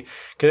because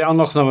it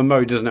unlocks another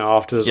mode, doesn't it?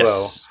 After as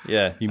well.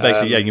 Yeah, you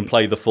basically you can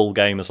play the full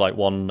game as like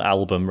one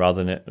album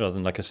rather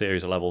than like a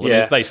series of levels. And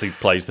it basically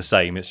plays the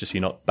same. It's just you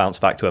not bounce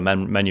back to a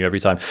menu every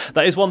time.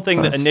 That is one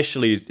thing that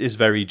initially is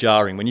very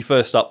jarring when you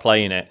first start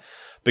playing it,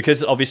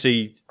 because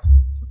obviously,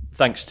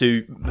 thanks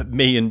to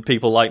me and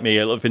people like me,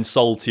 it'll have been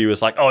sold to you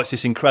as like, oh, it's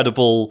this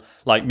incredible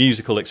like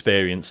musical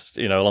experience,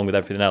 along with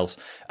everything else.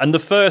 And the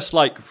first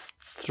like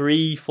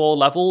 3-4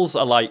 levels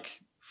are like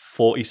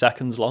 40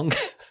 seconds long.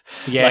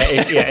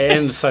 It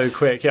ends so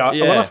quick. Yeah.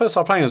 When I first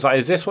started playing, I was like,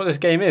 is this what this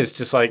game is?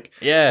 Just like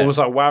almost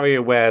like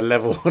WarioWare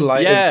level.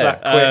 Like it's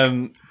that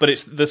quick. But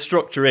it's the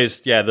structure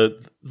is the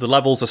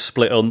levels are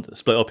split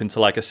up into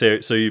like a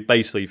series. So you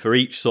basically for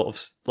each sort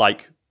of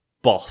like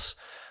boss,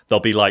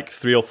 there'll be like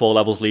 3 or 4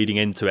 levels leading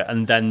into it,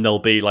 and then there'll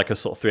be like a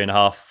sort of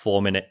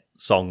 3.5-4 minute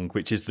song,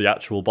 which is the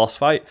actual boss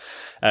fight.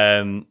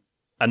 And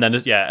then,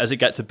 as it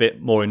gets a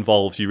bit more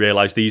involved, you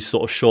realise these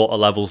sort of shorter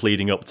levels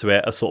leading up to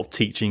it are sort of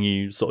teaching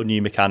you sort of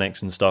new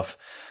mechanics and stuff.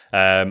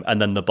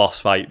 And then the boss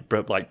fight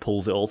like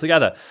pulls it all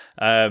together.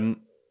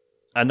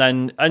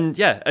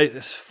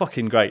 It's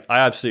fucking great. I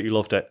absolutely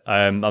loved it.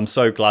 I'm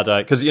so glad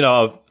because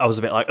I was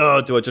a bit like,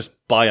 oh, do I just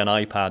buy an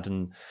iPad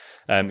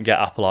and get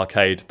Apple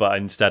Arcade? But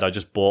instead I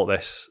just bought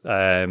this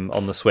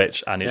on the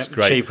Switch, and it's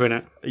great. Cheaper,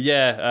 innit?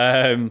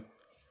 Yeah.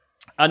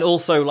 And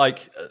also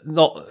like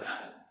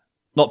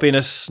not being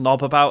a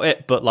snob about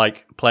it, but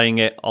like playing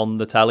it on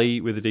the telly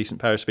with a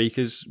decent pair of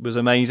speakers was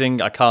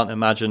amazing. I can't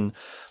imagine,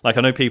 like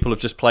I know people have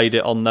just played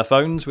it on their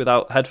phones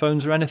without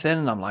headphones or anything,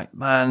 and I'm like,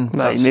 man,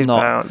 that's you need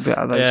not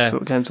about those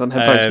sort of games on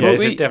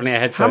headphones. It's definitely a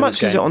headphones How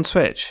much game. is it on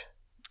Switch?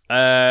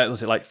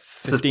 Was it like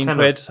 15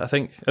 quid, I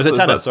think? Was it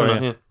 10?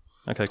 Sorry. Yeah.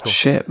 Okay, cool.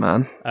 Shit,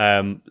 man.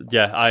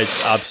 I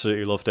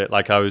absolutely loved it.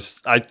 Like I was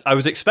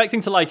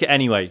expecting to like it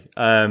anyway,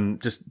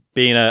 just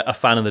being a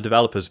fan of the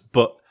developers,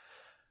 but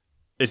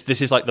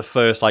this is like the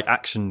first like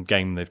action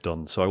game they've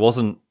done. So I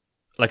wasn't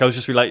like, I was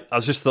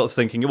just sort of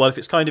thinking, well, if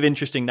it's kind of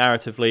interesting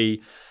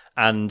narratively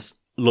and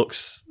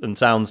looks and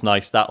sounds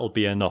nice, that'll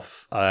be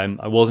enough.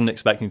 I wasn't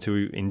expecting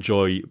to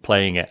enjoy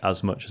playing it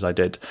as much as I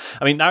did.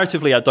 I mean,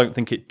 narratively, I don't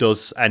think it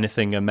does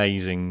anything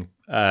amazing.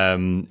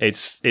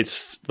 It's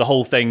the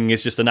whole thing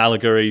is just an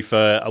allegory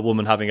for a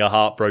woman having her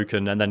heart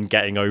broken and then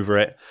getting over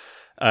it.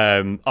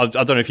 I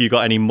don't know if you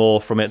got any more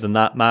from it than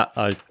that, Matt.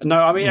 No,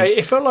 I mean,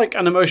 it felt like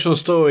an emotional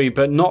story,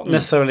 but not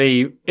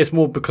necessarily. It's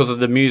more because of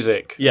the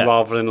music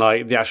rather than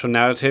like the actual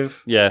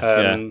narrative.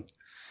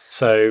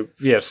 So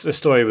yes, the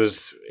story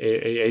was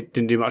it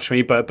didn't do much for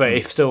me, but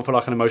it still felt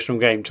like an emotional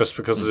game just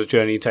because of the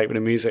journey you take with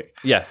the music.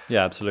 Yeah,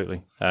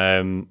 absolutely.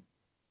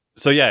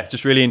 So yeah,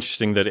 just really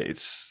interesting that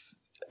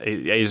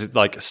it is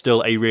like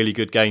still a really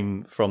good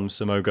game from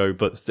Simogo,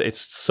 but it's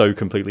so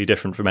completely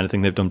different from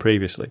anything they've done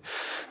previously.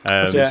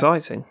 It's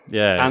exciting.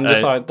 Yeah, And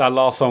just like that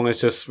last song is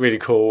just really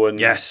cool. And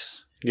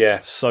yes, yeah,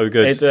 so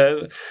good.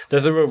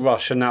 There's a real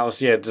rush, and that was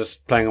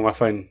just playing on my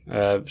phone.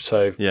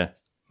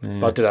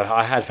 But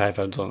I had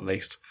headphones on at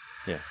least.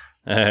 Yeah.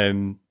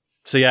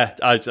 So yeah,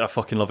 I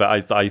fucking love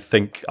it. I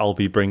think I'll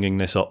be bringing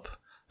this up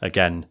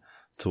again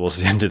towards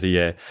the end of the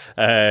year.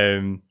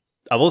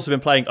 I've also been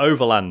playing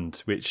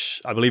Overland,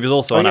 which I believe is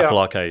also on Apple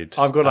Arcade.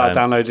 I've got that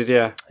downloaded,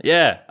 yeah.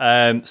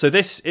 Yeah. So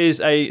this is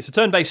it's a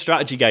turn-based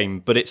strategy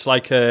game, but it's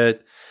like I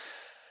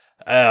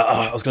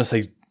was going to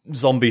say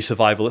zombie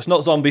survival. It's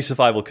not zombie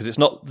survival because it's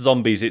not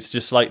zombies. It's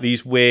just like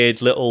these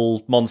weird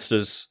little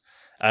monsters.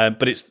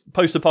 But it's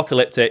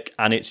post-apocalyptic,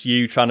 and it's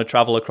you trying to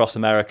travel across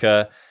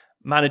America,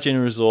 managing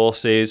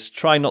resources,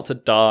 trying not to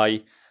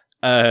die,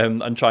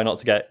 and try not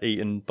to get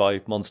eaten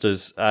by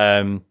monsters.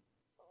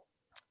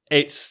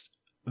 It's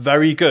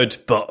very good,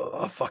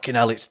 but fucking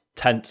hell, it's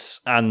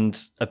tense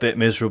and a bit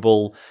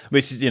miserable,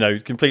 which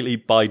is, completely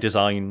by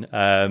design.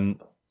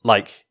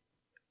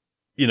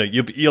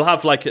 You'll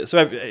have so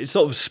it's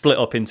sort of split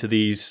up into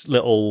these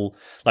little,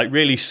 like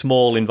really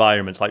small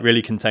environments, like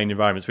really contained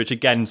environments, which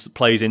again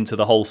plays into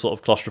the whole sort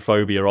of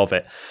claustrophobia of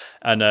it.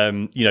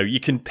 And, you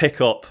can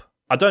pick up,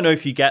 I don't know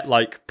if you get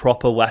like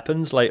proper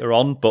weapons later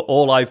on, but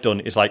all I've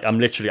done is like,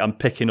 I'm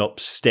picking up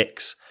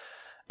sticks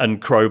and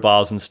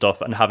crowbars and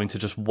stuff and having to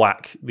just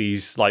whack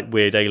these like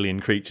weird alien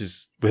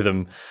creatures with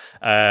them.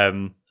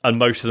 And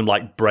most of them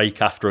like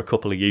break after a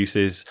couple of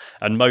uses.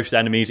 And most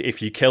enemies,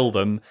 if you kill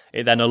them,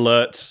 it then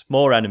alerts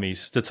more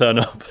enemies to turn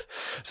up.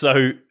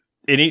 So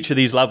in each of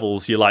these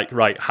levels, you're like,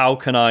 right, how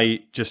can I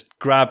just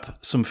grab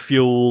some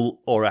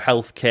fuel or a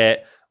health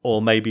kit or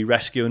maybe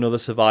rescue another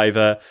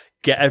survivor,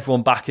 get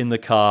everyone back in the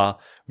car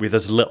with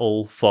as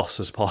little fuss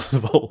as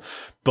possible.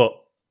 But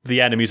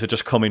the enemies are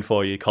just coming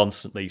for you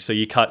constantly. So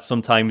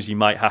sometimes you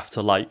might have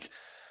to like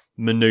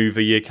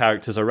maneuver your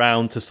characters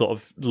around to sort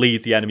of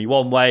lead the enemy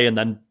one way and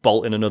then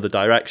bolt in another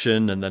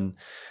direction. And then,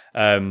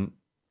 and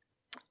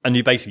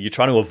you're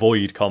trying to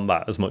avoid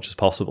combat as much as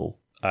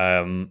possible.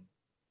 And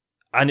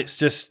it's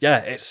just,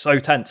 it's so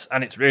tense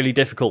and it's really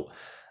difficult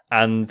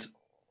and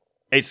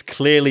it's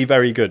clearly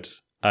very good.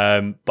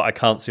 But I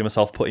can't see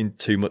myself putting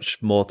too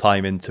much more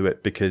time into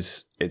it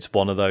because it's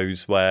one of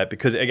those where,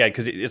 because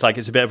it's like,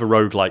 it's a bit of a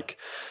roguelike.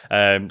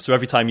 So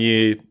every time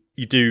you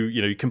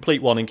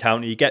complete one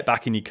encounter, you get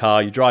back in your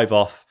car, you drive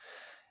off,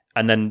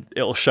 and then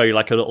it'll show you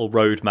like a little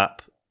road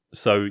map.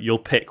 So you'll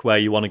pick where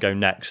you want to go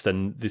next,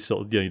 and this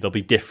sort of, there'll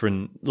be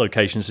different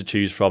locations to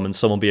choose from, and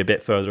some will be a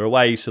bit further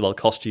away, so they'll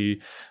cost you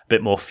a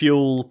bit more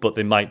fuel, but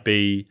they might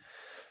be,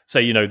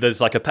 say,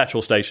 there's like a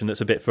petrol station that's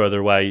a bit further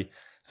away.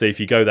 So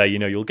if you go there,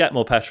 you'll get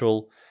more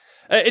petrol.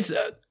 It's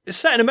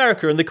set in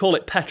America and they call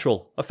it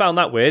petrol. I found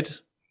that weird.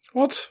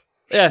 What?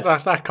 Yeah.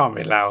 That can't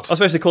be allowed. I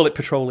suppose they call it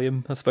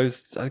petroleum, I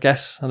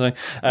guess. I don't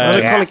know.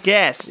 They call it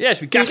gas. Yeah, it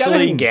should be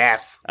gasoline.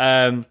 Gas.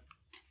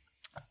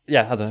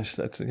 Yeah, I don't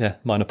know. That's,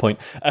 minor point.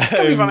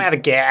 Tell me if I'm out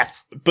of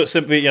gas. But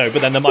simply, but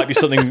then there might be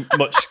something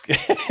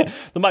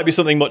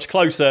much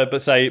closer,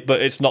 but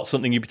it's not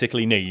something you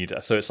particularly need.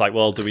 So it's like,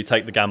 well, do we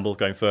take the gamble of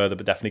going further,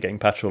 but definitely getting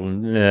petrol?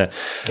 And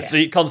so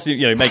you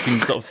constantly, making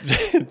sort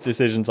of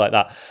decisions like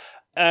that.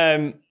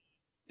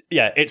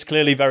 It's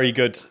clearly very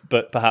good,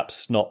 but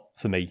perhaps not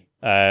for me.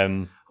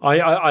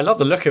 I love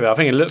the look of it. I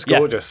think it looks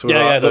gorgeous.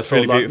 It looks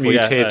really beautiful.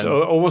 Muted,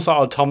 almost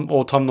like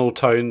autumnal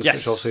tones,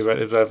 which obviously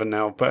is over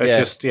now. But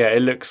it's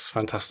it looks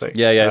fantastic.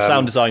 Yeah.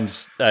 Sound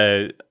design's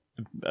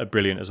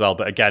brilliant as well.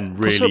 But again,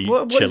 really so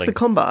what chilling. is the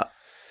combat?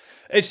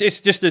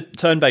 It's just a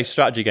turn-based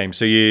strategy game.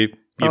 So you're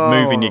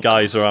moving your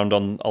guys around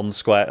on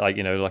square,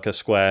 like a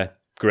square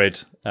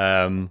grid.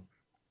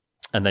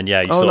 And then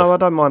I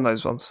don't mind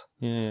those ones.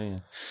 Yeah.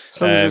 As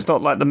long as it's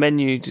not like the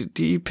menu.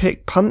 Do you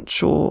pick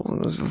punch or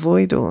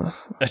avoid or?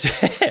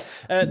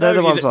 They're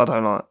the ones I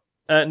don't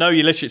like. No,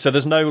 you literally. So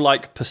there's no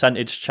like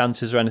percentage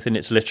chances or anything.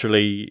 It's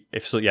literally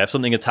if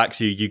something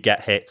attacks you, you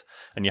get hit,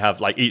 and you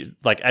have like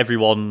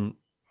everyone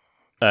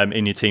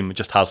in your team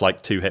just has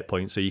like 2 hit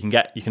points. So you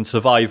can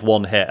survive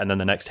one hit, and then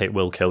the next hit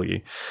will kill you,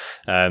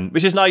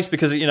 which is nice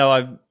because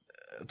I've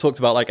talked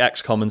about like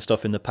XCOM and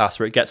stuff in the past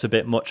where it gets a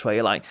bit much where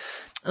you're like,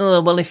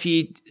 oh, well, if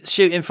you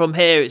shoot him from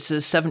here, it's a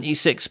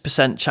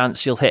 76%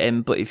 chance you'll hit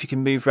him, but if you can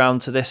move around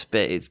to this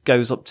bit, it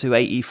goes up to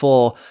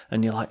 84,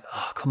 and you're like,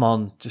 oh, come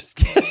on, just...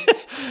 So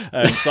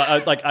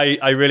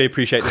I really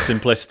appreciate the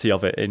simplicity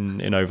of it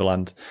in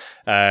Overland.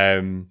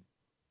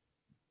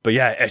 But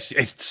yeah,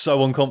 it's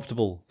so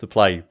uncomfortable to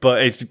play,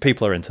 but if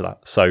people are into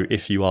that, so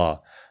if you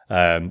are,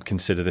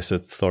 consider this a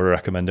thorough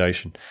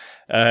recommendation.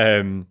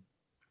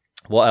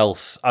 What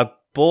else?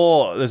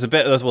 There's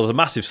a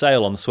massive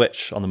sale on the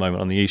Switch on the moment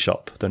on the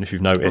eShop. Don't know if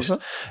you've noticed.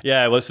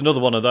 Yeah, well, it's another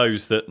one of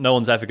those that no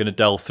one's ever going to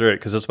delve through it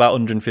because there's about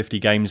 150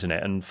 games in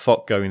it, and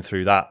fuck going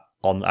through that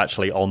on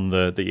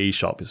the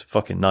eShop is a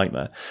fucking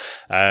nightmare.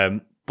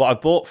 But I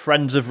bought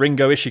Friends of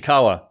Ringo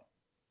Ishikawa,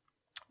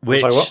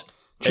 which what?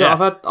 I've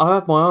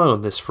had my eye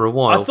on this for a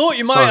while. I thought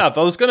you might have.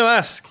 I was going to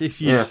ask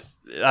if you.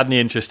 had any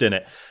interest in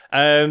it.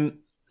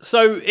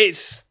 So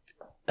it's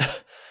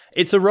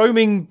a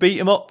roaming beat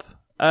 'em up,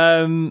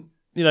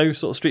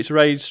 sort of Streets of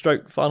Rage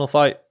stroke Final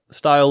Fight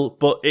style,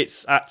 but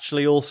it's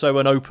actually also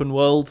an open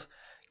world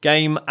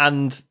game,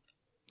 and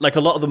like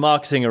a lot of the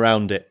marketing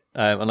around it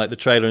and like the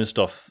trailer and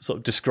stuff sort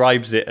of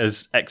describes it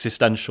as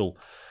existential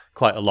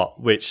quite a lot,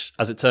 which,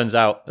 as it turns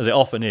out, as it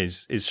often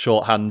is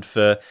shorthand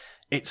for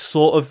it's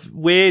sort of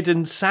weird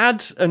and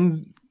sad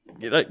and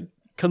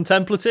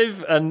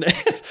contemplative, and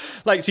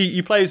like so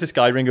you play as this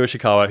guy Ringo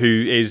Ishikawa,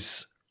 who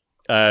is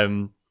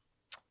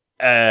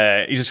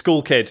he's a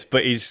school kid,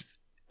 but it's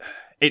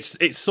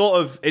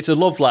a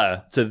love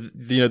letter to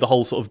the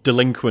whole sort of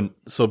delinquent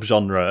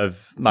subgenre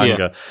of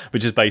manga,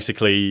 which is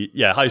basically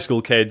high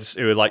school kids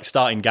who are like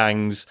starting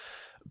gangs,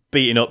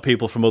 beating up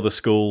people from other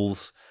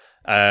schools.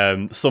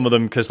 Some of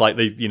them because like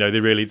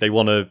they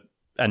want to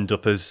end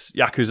up as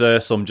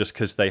yakuza, some just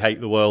because they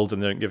hate the world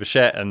and they don't give a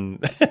shit,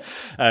 and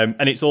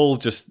and it's all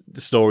just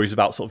stories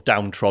about sort of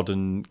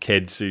downtrodden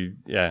kids who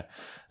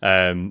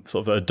sort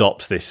of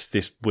adopts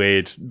this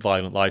weird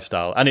violent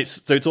lifestyle, and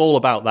it's all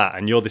about that.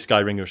 And you're this guy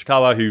Ringo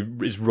Ishikawa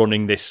who is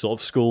running this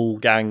sort of school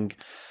gang,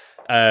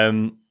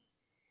 and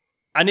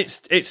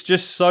it's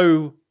just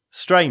so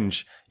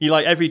strange. You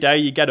like every day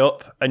you get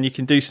up and you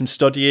can do some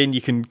studying,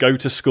 you can go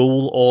to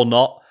school or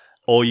not.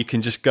 Or you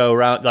can just go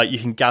around, like you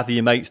can gather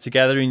your mates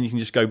together and you can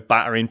just go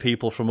battering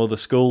people from other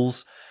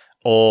schools.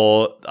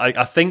 Or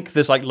I think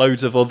there's like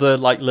loads of other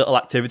like little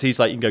activities,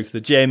 like you can go to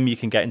the gym, you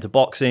can get into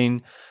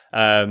boxing,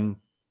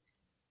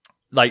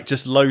 like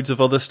just loads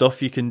of other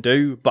stuff you can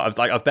do. But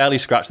I've barely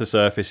scratched the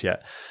surface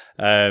yet.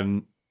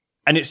 And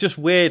it's just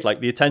weird,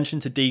 like the attention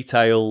to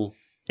detail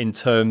in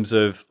terms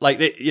of like,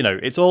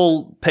 it's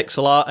all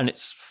pixel art and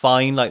it's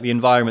fine. Like the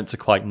environments are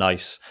quite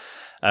nice.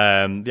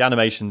 The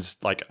animation's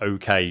like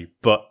okay,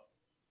 but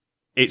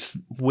it's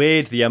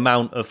weird the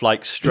amount of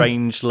like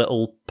strange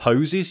little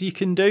poses you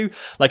can do.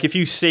 Like if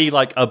you see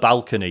like a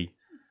balcony,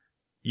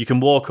 you can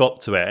walk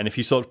up to it, and if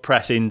you sort of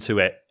press into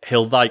it,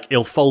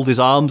 he'll fold his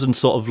arms and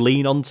sort of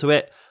lean onto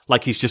it,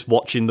 like he's just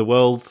watching the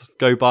world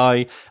go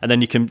by. And then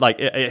you can like,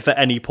 if at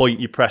any point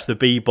you press the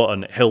B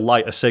button, he'll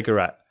light a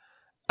cigarette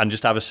and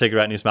just have a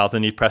cigarette in his mouth,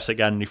 and you press it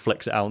again and he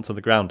flicks it out onto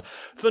the ground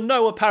for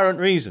no apparent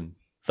reason.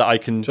 That I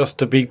can just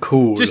to be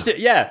cool,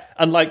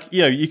 and like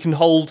you can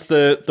hold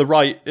the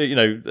right,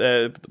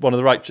 one of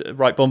the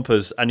right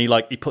bumpers, and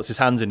he puts his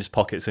hands in his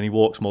pockets and he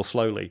walks more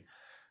slowly,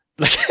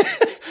 like,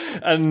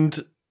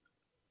 and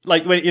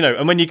like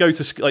when you go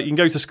to you can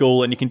go to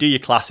school and you can do your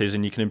classes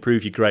and you can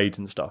improve your grades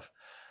and stuff,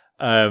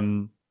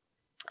 and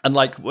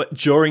like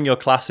during your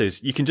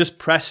classes you can just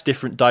press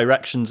different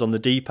directions on the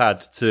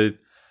D-pad to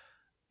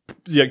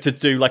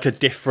do like a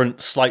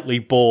different, slightly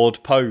bored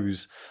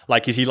pose.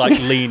 Like, is he like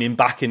leaning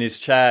back in his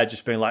chair,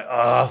 just being like,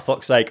 "Oh,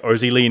 fuck's sake," or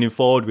is he leaning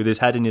forward with his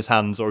head in his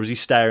hands, or is he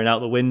staring out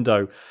the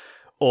window?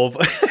 Or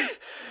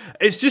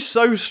it's just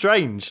so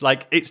strange.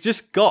 Like, it's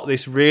just got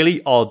this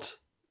really odd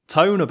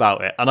tone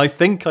about it, and I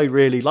think I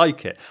really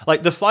like it.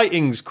 Like, the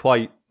fighting's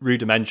quite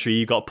rudimentary.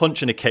 You got a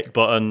punch and a kick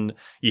button.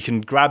 You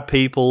can grab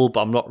people, but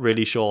I'm not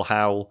really sure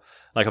how.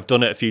 Like, I've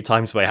done it a few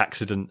times by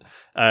accident.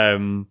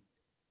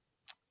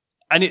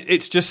 And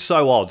it's just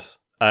so odd.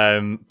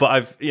 But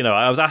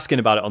I was asking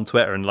about it on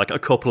Twitter, and like a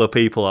couple of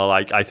people are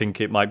like, I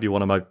think it might be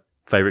one of my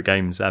favorite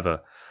games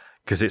ever,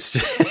 because it's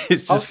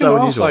just so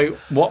unusual. Like,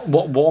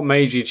 what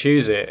made you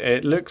choose it?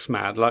 It looks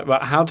mad. Like,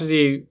 how did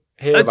you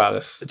hear about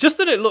this? Just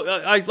that it looked.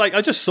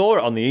 I just saw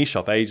it on the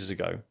eShop ages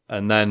ago,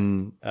 and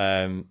then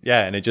and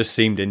it just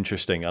seemed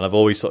interesting, and I've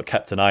always sort of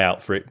kept an eye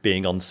out for it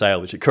being on sale,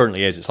 which it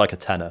currently is. It's like a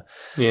tenner.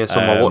 Yeah, it's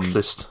on my watch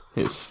list.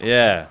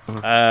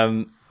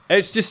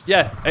 It's just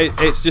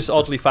it's just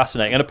oddly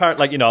fascinating, and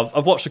apparently, like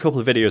I've watched a couple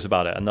of videos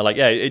about it, and they're like,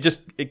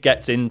 it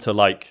gets into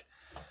like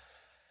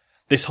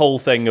this whole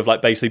thing of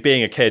like basically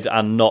being a kid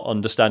and not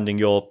understanding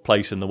your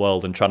place in the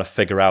world and trying to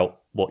figure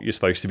out what you're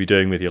supposed to be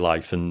doing with your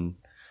life, and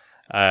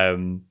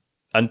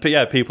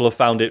people have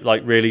found it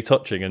like really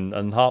touching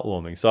and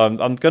heartwarming. So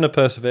I'm going to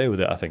persevere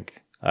with it, I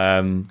think.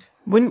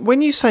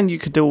 When you're saying you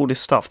could do all this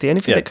stuff, the only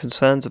thing that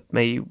concerns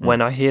me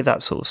when I hear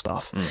that sort of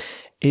stuff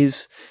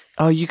is,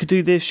 oh, you could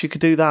do this, you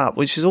could do that,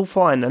 which is all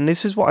fine. And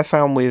this is what I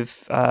found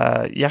with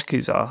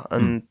Yakuza.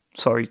 And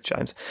sorry,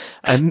 James.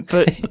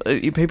 But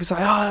people say,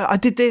 oh, I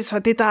did this, I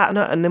did that.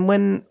 And then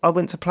when I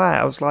went to play it,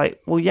 I was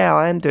like, well, yeah,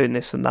 I am doing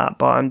this and that,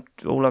 but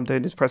all I'm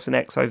doing is pressing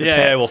X over text.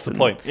 Yeah, what's the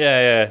point?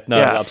 Yeah. No,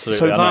 absolutely.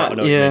 So I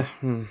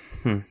know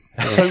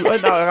So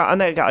I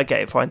know, I get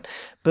it, fine.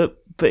 But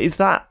is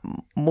that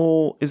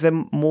more? Is there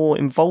more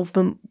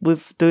involvement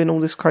with doing all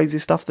this crazy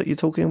stuff that you're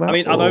talking about? I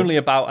mean, I'm only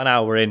about an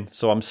hour in,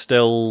 so I'm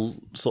still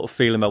sort of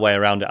feeling my way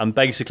around it. I'm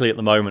basically at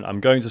the moment,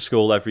 I'm going to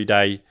school every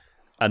day,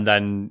 and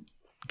then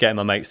getting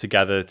my mates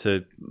together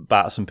to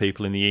batter some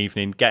people in the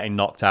evening, getting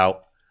knocked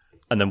out,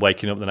 and then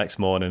waking up the next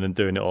morning and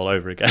doing it all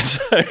over again. So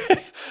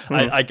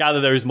I gather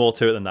there is more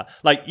to it than that.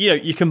 Like,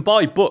 you can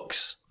buy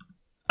books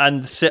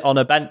and sit on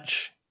a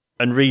bench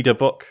and read a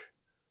book,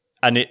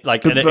 and it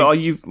like. But are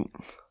you?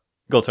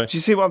 Go on, sorry. Do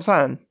you see what I'm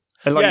saying?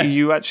 Like, Yeah. are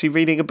you actually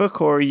reading a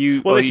book, or are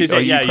you? Well, are this you, is are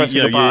it. you Yeah,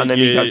 pressing a button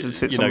and you guys just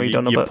sit and read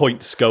on a your book?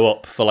 points go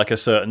up for like a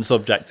certain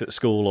subject at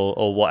school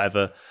or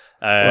whatever.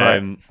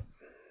 Right.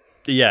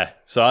 Yeah,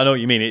 so I know what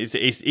you mean. It's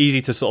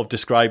easy to sort of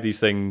describe these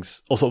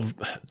things, or sort of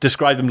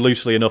describe them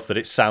loosely enough that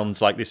it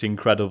sounds like this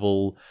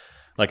incredible,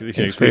 like this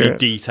really Experience.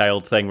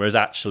 detailed thing, whereas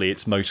actually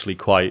it's mostly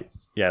quite,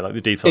 like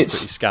the details pretty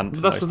scant.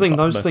 for That's the most thing. of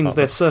Those most things, part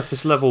they're of it.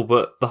 surface level,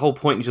 but the whole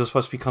point is you're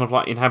supposed to be kind of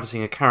like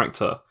inhabiting a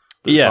character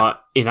that's Yeah. like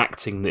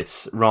enacting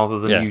this rather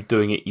than Yeah. you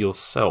doing it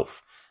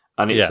yourself.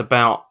 And it's Yeah.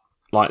 about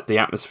like the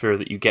atmosphere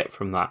that you get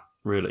from that.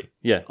 Really,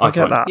 Yeah, I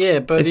get that. Yeah,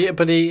 but It's-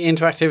 the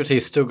interactivity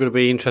is still going to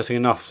be interesting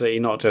enough that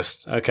you're not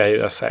just okay,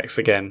 that's sex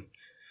again.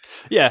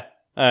 yeah.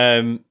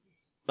 And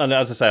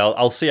as I say,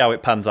 I'll see how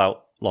it pans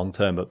out long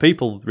term, but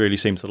people really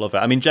seem to love it.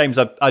 I mean, James,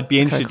 I'd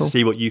be interested cool. to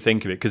see what you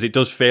think of it, because it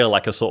does feel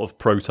like a sort of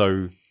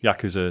proto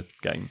Yakuza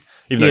game,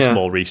 even though Yeah. it's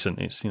more recent.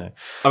 It's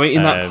I mean,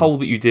 in that Um, poll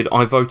that you did,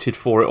 I voted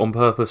for it on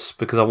purpose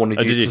because I wanted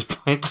Oh, you did to you?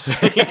 play to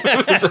see if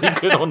it was any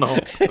good or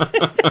not.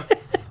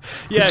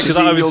 yeah, because Because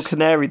I your was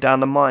canary down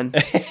the mine.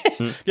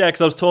 I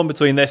was torn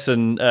between this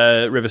and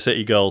River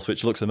City Girls,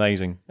 which looks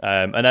amazing.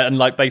 And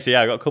like basically,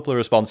 I got a couple of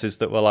responses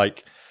that were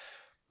like,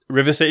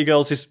 River City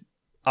Girls is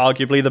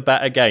arguably the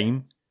better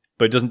game,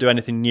 but it doesn't do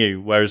anything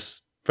new.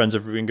 Whereas Friends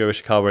of Ringo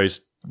Ishikawa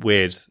is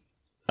weird,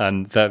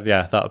 and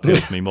that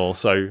appealed to me more.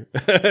 So,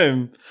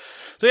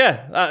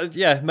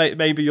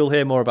 maybe you'll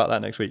hear more about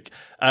that next week.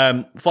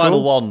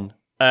 Final one.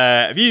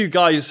 Have you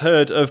guys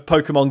heard of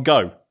Pokemon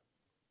Go?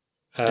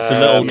 It's a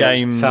little Yes,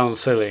 game. Sounds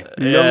silly.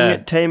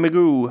 Long time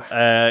ago.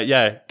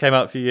 Came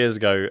out a few years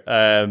ago.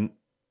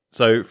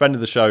 So friend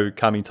of the show,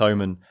 Cami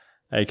Toman,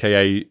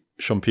 aka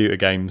Shumputer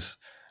Games,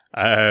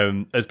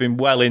 has been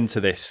well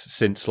into this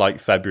since like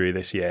February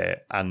this year,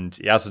 and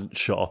he hasn't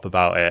shut up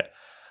about it.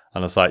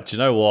 And I was like, do you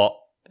know what?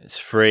 It's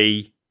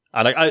free.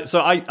 And I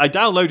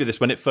downloaded this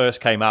when it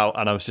first came out,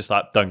 and I was just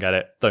like, don't get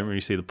it. Don't really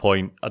see the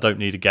point. I don't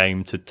need a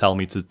game to tell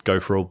me to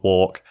go for a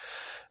walk.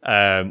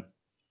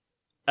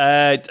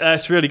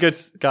 It's really good,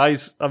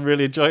 guys. I'm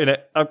really enjoying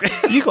it.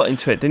 You got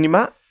into it, didn't you,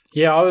 Matt?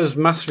 Yeah, I was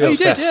massively you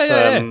did? obsessed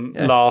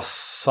Yeah.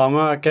 last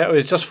summer. It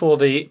was just for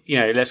the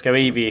Let's Go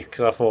Eevee,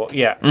 because I thought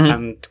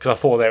and because I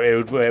thought that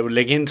it would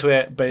link into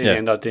it, but in the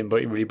end I didn't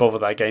really bother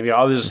that game. Yeah,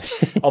 I was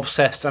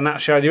obsessed, and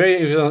actually the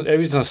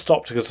reason I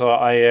stopped because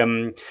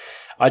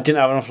I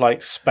didn't have enough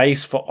like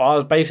space for. I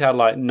was basically had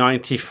like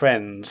 90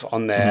 friends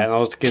on there, and I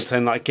was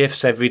sending like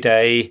gifts every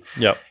day.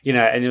 Yep.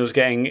 And it was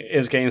getting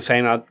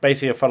insane. I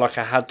basically felt like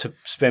I had to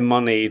spend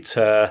money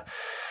to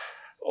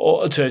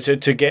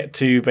get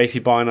to basically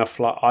buy enough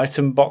like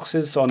item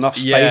boxes or enough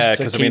space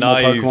to keep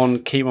my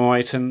Pokemon, keep my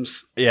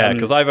items. Yeah,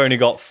 because I've only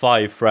got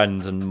 5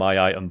 friends and my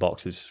item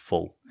box is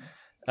full.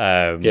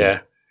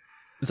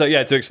 So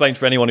to explain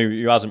for anyone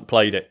who hasn't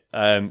played it,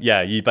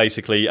 you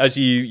basically, as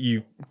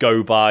you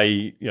go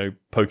by,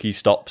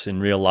 Pokestops in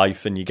real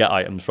life and you get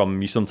items from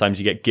them, sometimes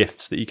you get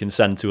gifts that you can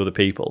send to other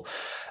people.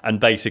 And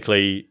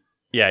basically,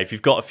 if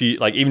you've got a few,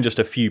 like even just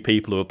a few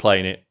people who are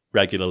playing it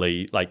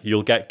regularly, like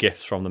you'll get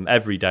gifts from them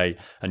every day,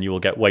 and you will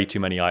get way too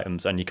many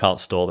items and you can't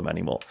store them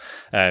anymore.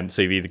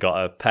 So you've either got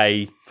to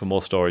pay for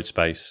more storage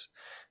space,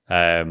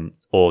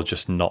 or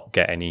just not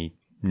get any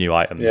new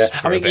items. Yeah,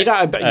 for I mean, a bit. you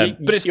don't.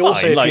 But but it's you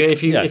also, fine.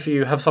 if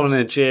you have someone in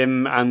a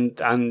gym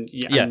and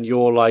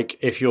you're like,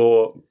 if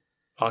you're,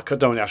 I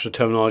don't know what the actual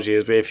terminology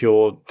is, but if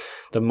you're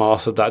the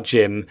master of that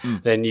gym,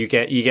 then you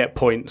get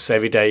points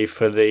every day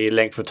for the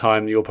length of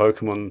time your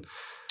Pokemon.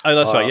 Oh,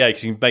 that's right. Yeah,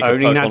 because you can make a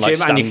owning Pokemon that like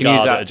gym, and you can stand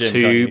use guard at a that gym,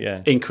 to can't you?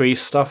 Yeah.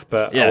 increase stuff.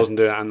 But I wasn't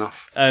doing that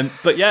enough.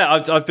 But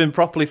yeah, I've been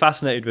properly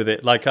fascinated with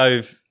it.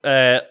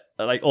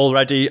 Like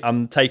already,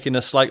 I'm taking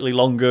a slightly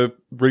longer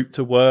route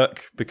to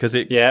work because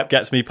it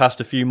gets me past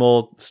a few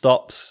more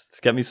stops to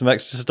get me some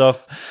extra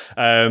stuff.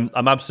 I'm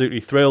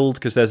absolutely thrilled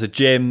because there's a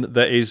gym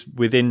that is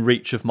within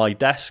reach of my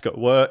desk at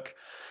work.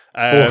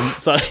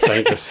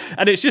 Dangerous.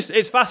 And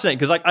it's fascinating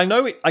because like I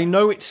know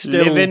it's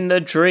still living the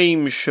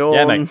dream, Sean.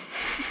 Yeah, mate.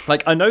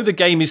 Like I know the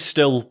game is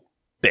still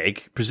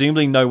big,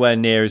 presumably nowhere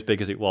near as big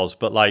as it was,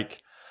 but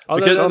like I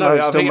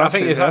it's still think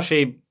massive, it's yeah?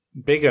 actually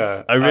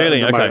bigger. Oh,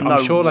 really? at the Okay. moment. I'm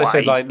No sure they said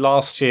way. like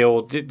last year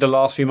or the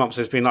last few months,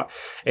 it's been like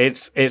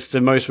it's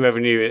the most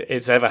revenue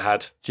it's ever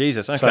had.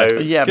 Jesus, okay. So-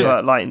 Yeah,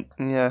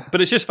 'Cause-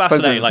 but it's just Suppose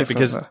fascinating, there's like a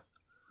difference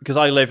because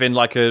I live in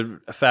like a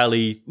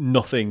fairly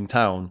nothing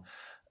town.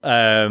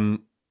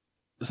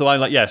 So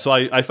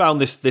I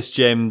found this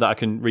gym that I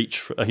can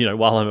reach,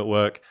 while I'm at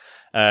work.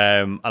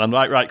 And I'm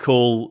like, right,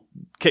 cool.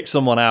 Kicked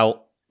someone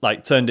out,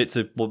 like turned it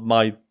to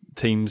my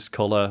team's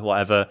colour,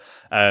 whatever.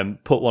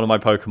 Put one of my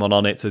Pokemon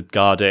on it to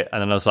guard it,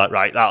 and then I was like,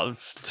 right, that'll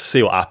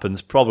see what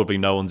happens. Probably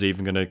no one's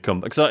even going to come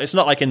because it's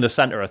not like in the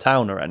centre of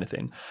town or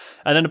anything.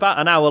 And then about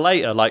an hour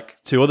later, like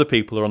 2 other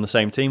people who are on the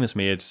same team as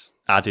me had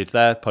added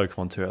their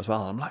Pokemon to it as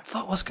well. And I'm like,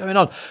 fuck, what's going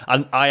on?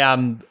 And I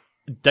am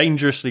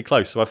dangerously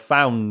close. So I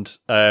found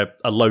a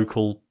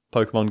local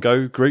Pokemon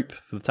Go group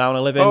for the town I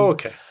live in. Oh,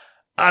 okay.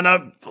 And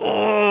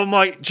I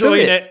might join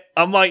it.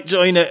 I might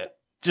join it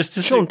just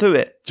to Sean, see. do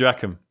it. Do you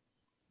reckon?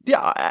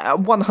 Yeah,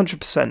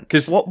 100%.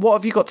 'Cause- what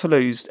have you got to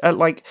lose?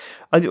 You're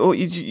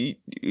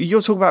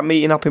talking about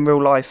meeting up in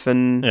real life,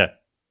 and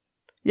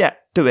Yeah.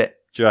 do it.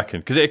 Do you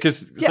reckon? So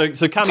Cammy's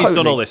totally.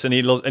 done all this, and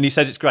he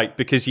says it's great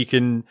because you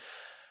can.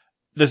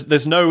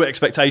 There's no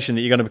expectation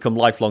that you're going to become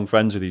lifelong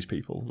friends with these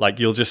people. Like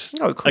you'll just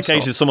No, of course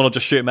occasionally not. someone will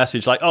just shoot a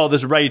message like, "Oh,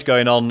 there's a raid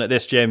going on at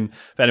this gym.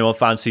 If anyone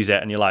fancies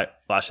it," and you're like,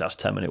 "Well, actually, that's a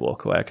 10-minute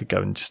walk away. I could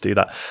go and just do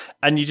that."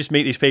 And you just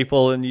meet these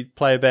people and you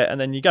play a bit, and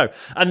then you go.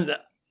 And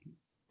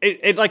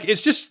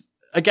it's just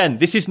again,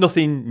 this is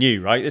nothing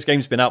new, right? This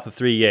game's been out for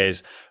 3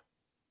 years,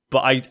 but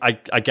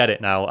I get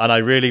it now, and I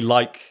really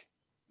like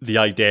the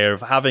idea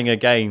of having a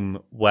game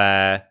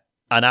where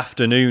an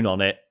afternoon on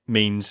it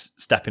means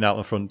stepping out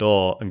the front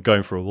door and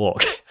going for a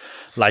walk.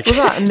 Like Well,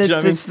 that and do you know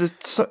what I mean? there's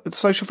the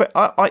social.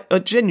 I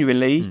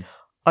genuinely,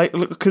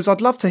 because I'd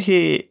love to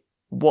hear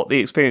what the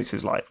experience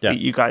is like. Yeah.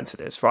 You go into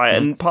this, right?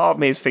 And part of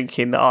me is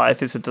thinking,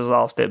 if it's a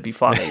disaster, it'd be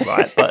funny,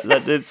 right? But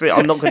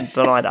I'm not going to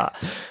deny that.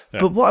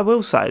 But what I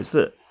will say is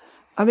that,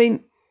 I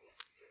mean,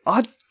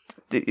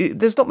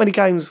 there's not many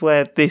games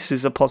where this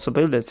is a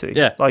possibility.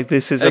 Yeah. Like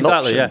this is an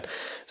Exactly, option. yeah.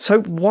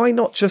 So why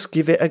not just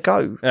give it a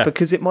go? Yeah.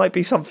 Because it might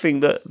be something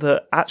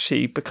that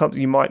actually becomes,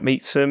 you might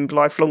meet some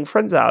lifelong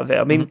friends out of it.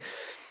 I mean,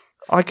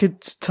 I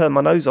could turn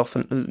my nose up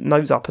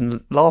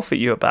and laugh at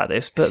you about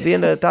this, but at the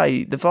end of the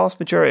day, the vast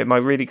majority of my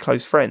really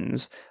close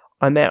friends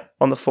I met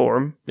on the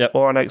forum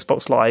or on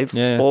Xbox Live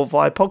or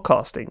via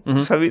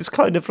podcasting. So it's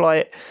kind of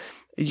like,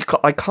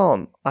 I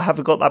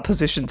haven't got that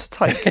position to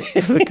take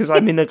because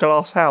I'm in a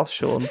glass house,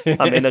 Sean.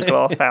 I'm in a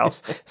glass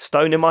house,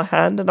 stone in my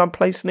hand, and I'm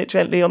placing it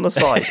gently on the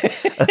side.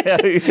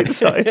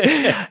 So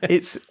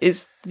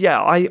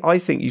I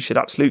think you should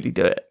absolutely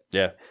do it.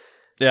 Yeah,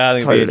 I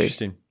think it'd be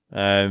interesting.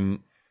 And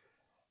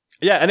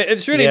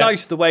it's really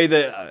nice the way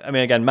that, I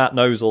mean, again, Matt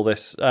knows all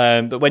this,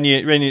 but when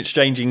you're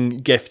exchanging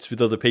gifts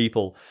with other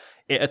people,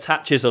 it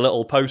attaches a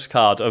little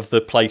postcard of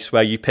the place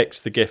where you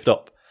picked the gift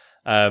up.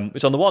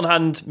 Which on the one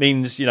hand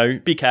means,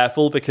 be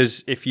careful,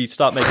 because if you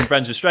start making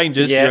friends with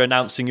strangers, you're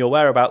announcing your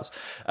whereabouts.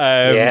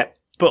 But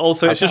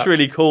also it's just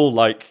really cool,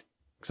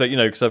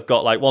 because I've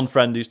got one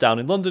friend who's down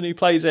in London who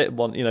plays it,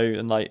 one,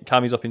 and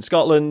Cammy's up in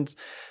Scotland.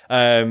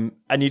 And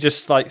you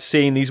just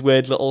seeing these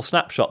weird little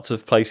snapshots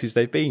of places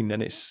they've been,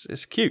 and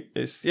it's cute.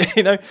 It's,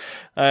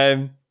 so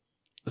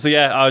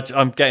yeah,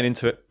 I'm getting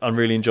into it. I'm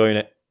really enjoying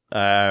it.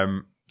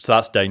 So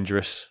that's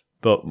dangerous,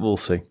 but we'll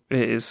see.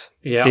 It is.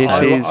 Yeah,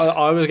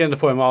 I was getting to the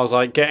point where I was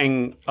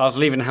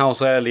leaving the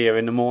house earlier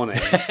in the morning,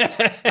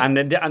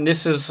 and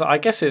this is, I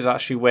guess, it's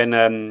actually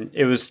when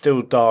it was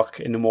still dark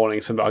in the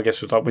morning. So I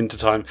guess it was winter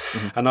time,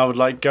 and I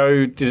would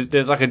go.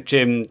 There's a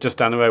gym just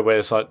down the road where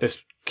it's this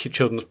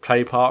children's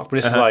play park, but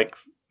this is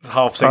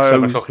 6:30,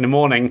 7 o'clock in the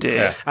morning,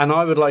 and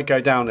I would go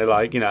down there,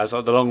 it's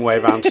the long way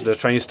around to the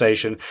train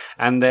station,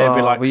 and there'd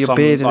be with your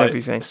beard and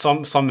everything,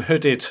 some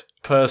hooded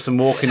person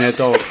walking their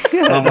dog.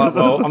 And I'm like,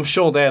 well, I'm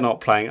sure they're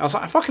not playing. I was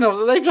like, fucking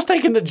hell, they've just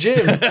taken the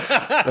gym.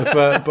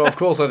 but of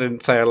course I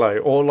didn't say hello.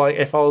 Or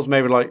if I was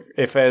maybe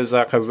if there's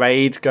a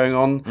raid going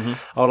on,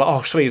 I was like,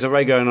 oh sweet, there's a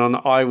raid going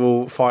on, I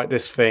will fight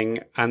this thing.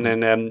 And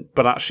then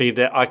but actually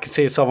I could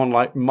see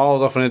someone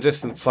miles off in a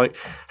distance,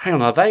 hang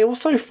on, are they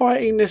also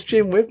fighting this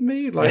gym with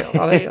me?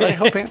 Are they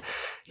helping?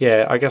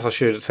 Yeah, I guess I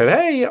should have said,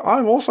 hey,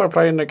 I'm also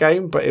playing the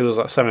game, but it was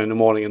 7 in the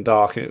morning and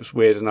dark, and it was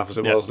weird enough as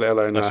it was, let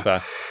alone that's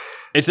fair.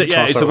 It's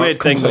a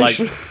weird thing, so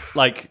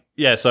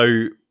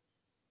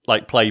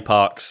play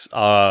parks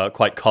are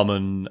quite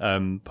common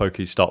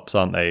Pokestops,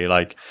 aren't they?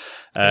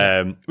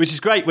 Which is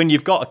great when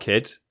you've got a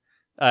kid,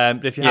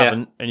 but if you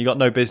haven't and you've got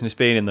no business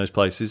being in those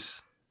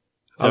places.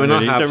 I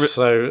have,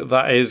 so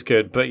that is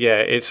good. But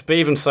yeah, but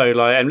even so,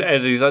 and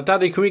Eddie's like,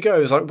 Daddy, can we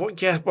go? It's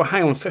what? Yeah, well,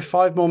 hang on,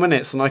 5 more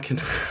minutes, and I can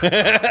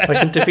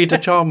defeat a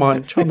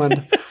Charmander.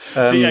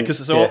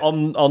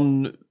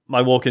 On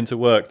my walk into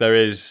work,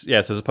 there's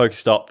a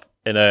Pokestop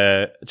in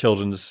a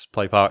children's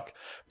play park,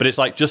 but it's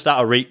just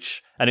out of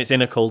reach, and it's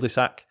in a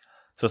cul-de-sac,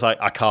 so it's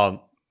I can't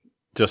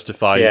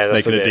justify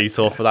making a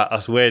detour for that.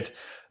 That's weird.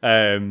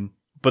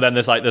 But then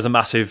there's a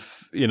massive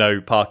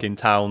park in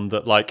town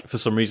that for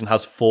some reason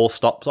has 4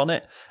 stops on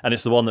it, and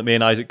it's the one that me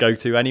and Isaac go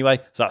to anyway,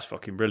 so that's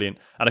fucking brilliant.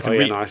 And I can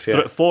reach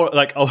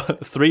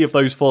 3 of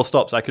those 4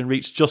 stops I can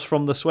reach just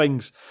from the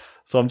swings,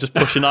 so I'm just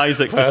pushing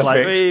Isaac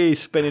just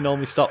spinning all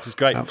my stops. It's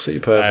great,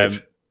 absolutely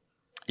perfect.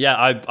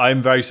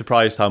 I'm very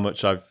surprised how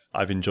much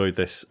I've enjoyed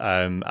this,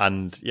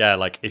 and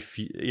if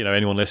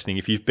anyone listening,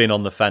 if you've been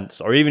on the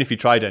fence, or even if you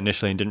tried it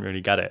initially and didn't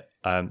really get it,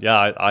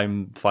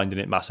 I'm finding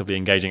it massively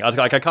engaging.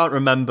 I can't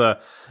remember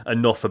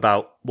enough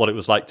about what it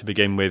was like to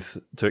begin with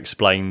to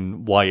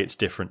explain why it's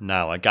different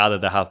now. I gather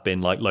there have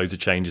been loads of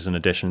changes and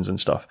additions and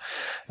stuff.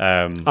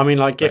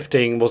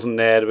 Gifting wasn't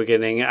there at the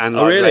beginning, and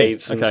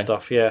raids and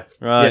stuff. Yeah,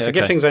 right. So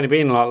gifting's only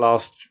been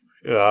last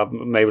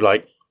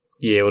maybe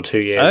year or 2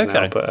 years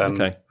now,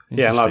 but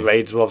yeah, and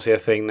raids are obviously a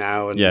thing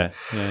now, and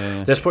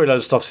there's probably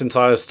loads of stuff since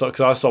I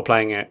stopped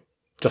playing it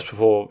just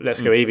before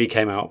Let's Go Eevee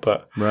came out.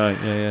 But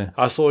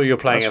I saw you were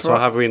playing it, so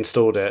I have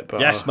reinstalled it. But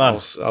yes, man,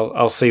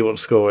 I'll see what the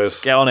score is.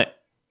 Get on it.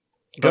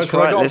 That's 'Cause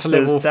I right, got up to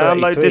listeners. level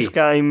Download 33. this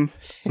game,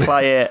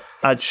 play it,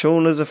 add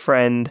Sean as a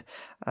friend,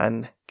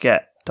 and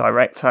get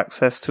direct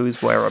access to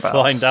his whereabouts.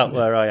 Find out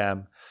where I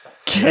am.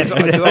 Get I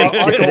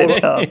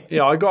it done.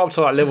 Yeah, I got up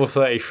to like level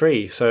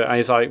 33, so and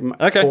it's like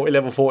Okay. 40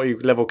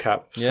 level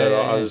cap. So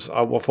Yeah.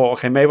 I thought,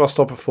 okay, maybe I'll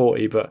stop at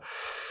 40, but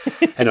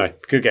anyway,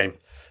 good game.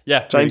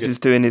 Yeah, James is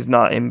doing his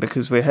nutting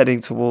because we're heading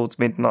towards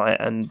midnight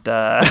and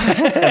we're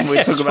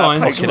talking about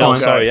fine. Pokemon Fine. Go.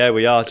 Sorry, yeah,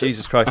 we are.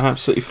 Jesus Christ.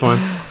 Absolutely fine.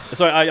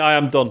 Sorry, I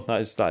am done.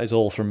 That is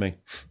all from me.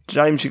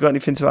 James, you got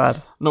anything to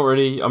add? Not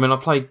really. I mean, I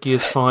played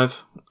Gears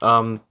 5,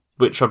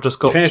 which I've just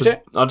got. finished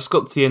it? I just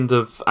got to the end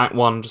of Act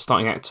 1, just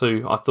starting Act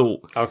 2. I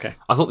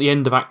thought the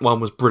end of Act 1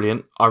 was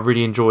brilliant. I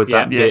really enjoyed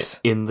that bit Yes.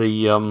 in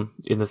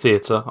the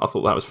theatre. I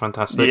thought that was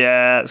fantastic.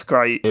 Yeah, it's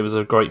great. It was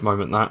a great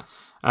moment, that.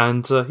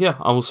 And I'm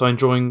also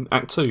enjoying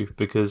Act 2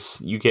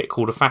 because you get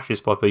called a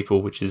fascist by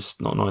people, which is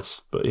not nice.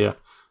 But yeah,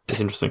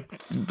 it's interesting.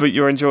 But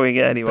you're enjoying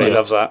it But anyway. he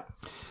loves that.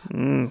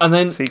 And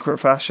then, Secret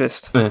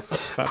fascist.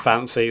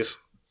 Fancies.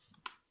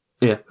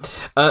 yeah.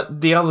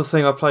 The other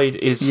thing I played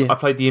is I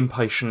played The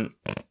Impatient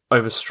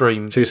over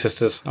stream. Two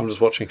sisters. I'm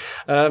just watching.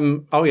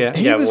 Oh yeah,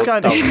 He yeah. was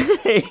well, going.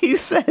 He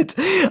said,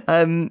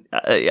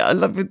 I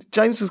love it.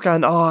 James was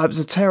going. Oh, it was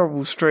a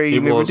terrible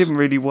stream. It was. It didn't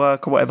really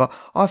work or whatever.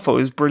 I thought it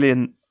was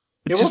brilliant.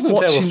 it wasn't a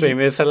terrible stream.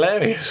 It was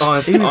hilarious.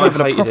 He was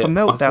having a proper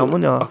meltdown,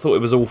 wasn't he? I thought it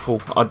was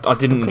awful. I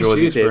didn't enjoy the you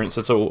did. experience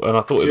at all, and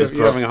I thought it was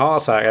You're having a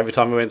heart attack every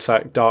time we went to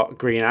that dark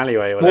green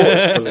alleyway. Or whatever. It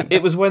was brilliant.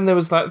 It was when there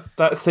was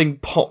that thing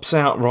pops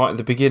out right at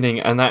the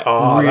beginning, and that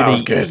that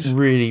was good.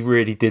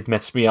 really did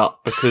mess me up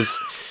because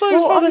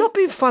Well, I'm not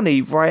being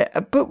funny, right?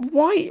 But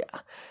why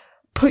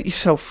put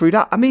yourself through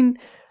that? I mean,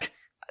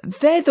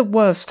 they're the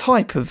worst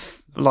type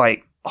of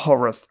like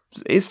horror.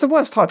 It's the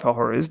worst type of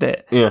horror, isn't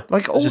it? Yeah.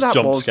 Like all Just that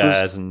jump was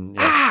scares and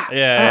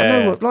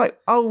no, like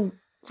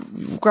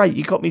great,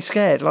 you got me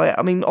scared. Like,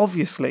 I mean,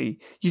 obviously,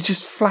 you're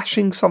just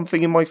flashing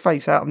something in my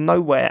face out of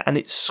nowhere, and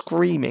it's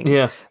screaming.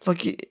 Yeah.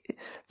 Like,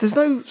 there's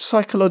no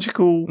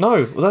psychological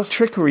no, well, that's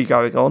trickery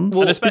going on.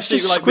 and especially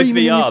it's just like with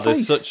screaming in VR, your there's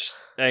face.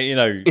 such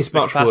it's It's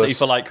much capacity worse.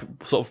 for like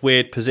sort of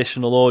weird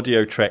positional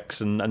audio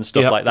tricks and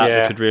stuff Yep. like that Yeah.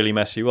 that could really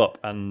mess you up.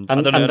 And I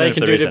And, don't know they if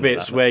can there do is the any of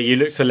bits that. where you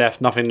look to the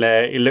left, nothing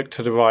there. You look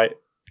to the right,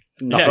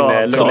 nothing Yeah.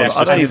 there. Oh, Look God, left, I just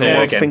don't nothing even there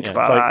want to again. think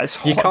about It's that.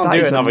 It's you hot- can't that do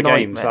is it in a other games.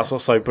 nightmare. That's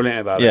what's so brilliant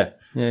about it.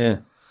 Yeah.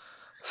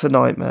 It's a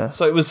nightmare.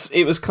 so it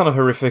was kind of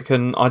horrific,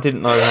 and I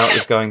didn't know how it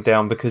was going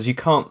down because you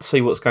can't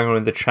see what's going on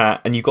in the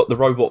chat, and you got the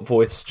robot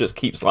voice just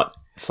keeps like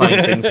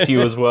saying things to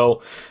you as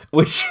well,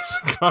 which is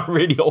kind of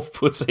really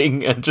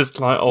off-putting and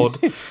just like odd.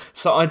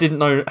 So I didn't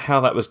know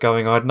how that was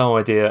going. I had no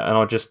idea, and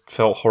I just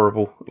felt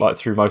horrible like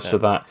through most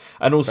of that.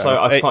 And also,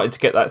 I started to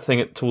get that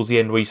thing towards the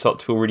end where you start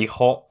to feel really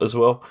hot as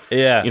well.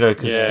 Yeah. You know,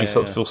 because Yeah, you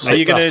start to feel Are you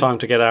sick. gonna- It's time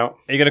to get out.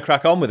 Are you going to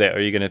crack on with it, or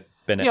are you going to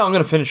bin it? Yeah, I'm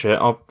going to finish it.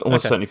 I'll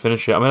almost Okay. certainly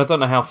finish it. I mean, I don't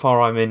know how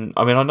far I'm in.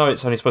 I mean, I know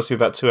it's only supposed to be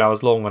about 2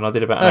 hours long, and I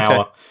did about an Okay.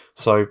 hour.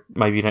 So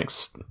maybe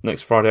next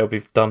Friday I'll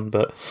be done.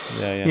 But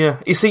Yeah.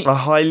 you see, I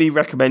highly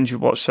recommend you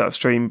watch that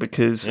stream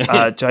because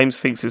James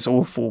thinks it's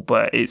awful,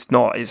 but it's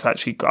not. It's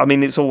actually, I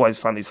mean, it's always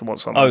funny to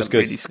watch someone Oh, it's good.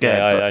 really scared.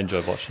 Yeah, but, I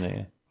enjoyed watching it.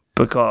 Yeah.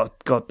 but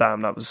God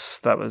damn, that was.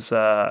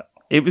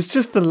 It was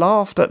just the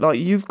laugh that like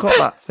you've got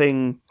that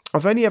thing.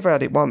 I've only ever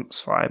had it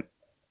once, right?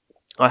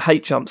 I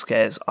hate jump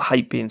scares. I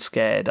hate being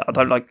scared. I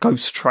don't like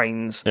ghost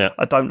trains. Yeah.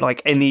 I don't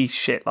like any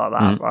shit like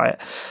that, right?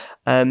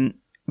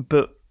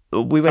 But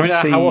we went to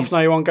see How often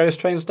are you on ghost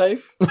trains,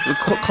 Dave?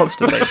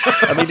 constantly.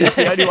 I mean, it's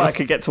the only way I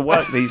could get to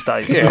work these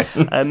days.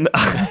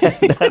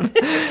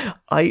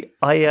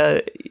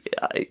 I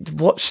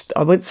watched.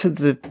 I went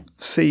to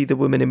see The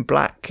Woman in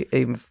Black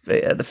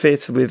at the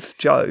theatre with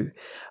Joe,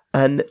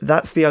 and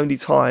that's the only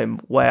time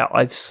where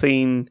I've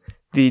seen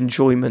the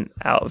enjoyment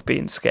out of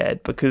being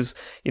scared, because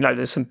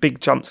there's some big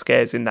jump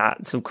scares in that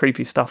and some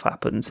creepy stuff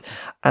happens,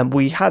 and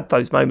we had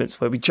those moments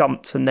where we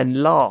jumped and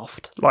then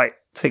laughed like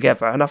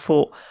together, and I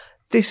thought,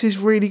 this is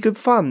really good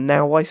fun.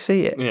 Now I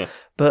see it. Yeah.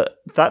 But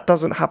that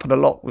doesn't happen a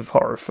lot with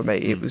horror for me.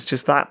 It was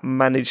just that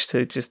managed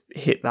to just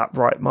hit that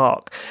right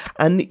mark.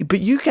 But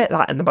you get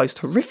that in the most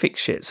horrific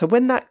shit. So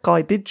when that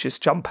guy did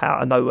just jump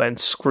out of nowhere and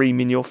scream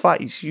in your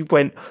face, you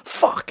went,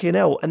 fucking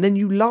hell. And then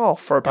you laugh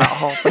for about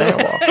half an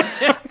hour.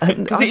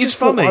 And I it is just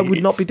thought funny. I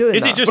would not be doing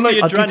Is that. it just Well,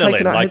 the I'd be taking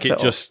adrenaline? that Like it headset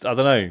off. just, I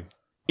don't know.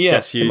 yeah,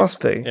 Gets you, It must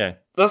be. Yeah.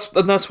 that's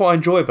what I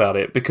enjoy about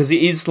it, because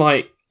it is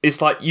like it's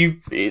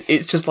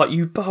just like,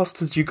 you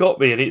bastards, you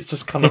got me, and it's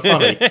just kind of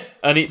funny,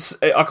 and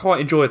I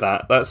quite enjoy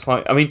that. That's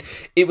like, I mean,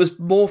 it was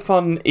more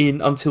fun in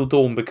Until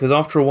Dawn, because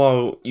after a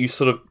while you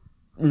sort of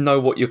know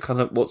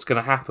what's going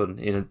to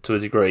happen to a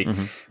degree.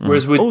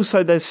 Whereas with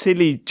Also, there's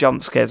silly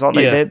jump scares, aren't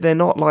they? Yeah. They're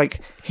not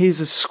like, here's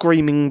a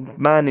screaming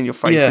man in your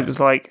face. Yeah. It was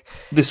like,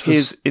 This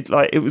was-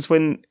 it was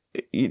when,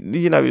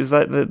 it was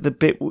like the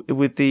bit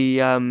with the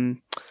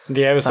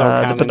The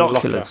aerosol can the in the locker.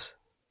 binoculars.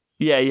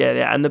 Yeah,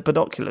 and the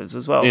binoculars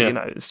as well.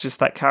 Yeah. It's just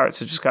that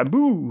character just going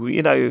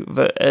boo.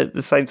 But at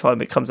the same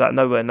time, it comes out of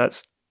nowhere, and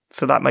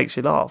that makes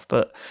you laugh.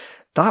 But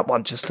that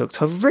one just looked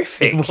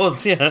horrific. it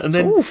was, yeah, and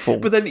then awful.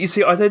 But then you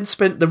see, I then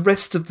spent the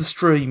rest of the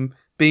stream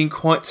being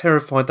quite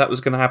terrified that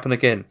was going to happen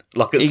again,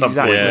 like at some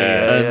Exactly, point.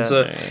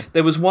 yeah, And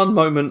there was one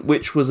moment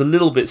which was a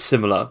little bit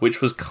similar,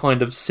 which was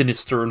kind of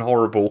sinister and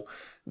horrible,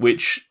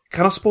 which...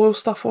 Can I spoil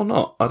stuff or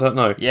not? I don't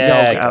know.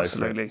 Yeah,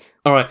 absolutely.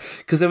 All right,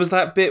 because there was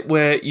that bit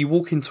where you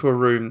walk into a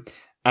room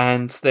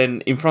and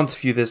then in front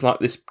of you there's like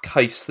this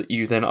case that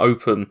you then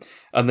open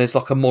and there's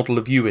like a model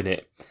of you in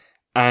it.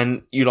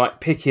 And you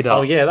like pick it up.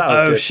 Oh, yeah, that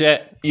was good.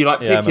 Shit. You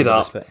like Yeah, I pick it remember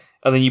up this bit.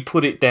 and then you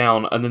put it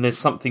down and then there's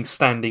something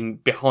standing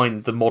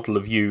behind the model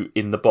of you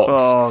in the box.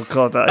 Oh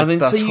god, and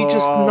then so you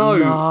just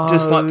know,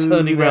 just like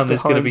turning around,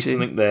 there's going to be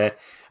something there.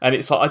 And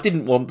it's like, I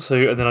didn't want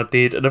to, and then I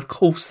did, and of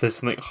course there's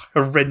something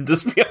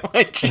horrendous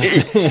behind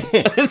you.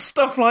 And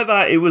stuff like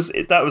that.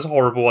 That was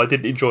horrible. I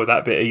didn't enjoy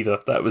that bit either.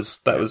 That was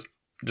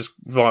just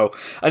vile.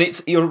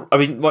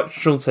 And like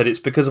Sean said, it's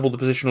because of all the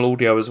positional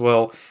audio as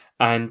well,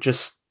 and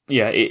just,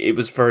 it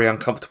was very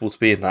uncomfortable to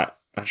be in that.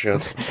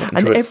 Actually,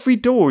 and every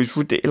door is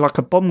like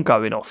a bomb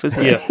going off,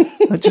 isn't it? Yeah.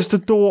 And just a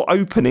door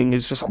opening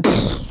is just like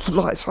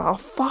it's like, oh,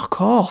 fuck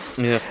off.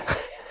 Yeah.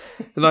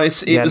 No, it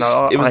was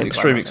an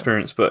extreme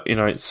experience, but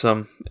it's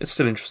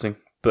still interesting.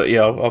 But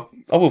yeah,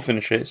 I will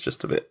finish it. It's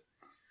just a bit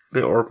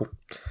horrible.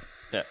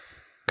 Yeah.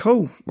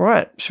 Cool.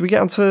 Right. Should we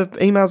get onto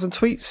emails and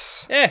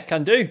tweets? Yeah,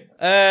 can do.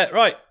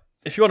 Right.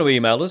 If you want to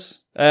email us,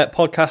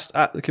 podcast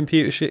at the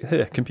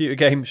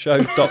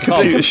computergameshow.com.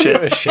 Computer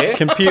shit. Shit.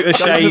 Computer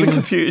Those are shame. the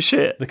computer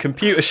shit. The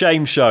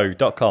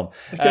computershameshow.com.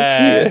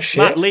 Computer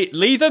shit. Matt,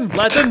 leave them.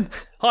 Let them.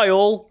 Hi,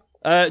 all.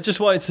 Just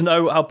wanted to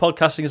know how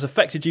podcasting has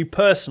affected you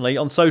personally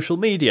on social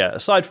media.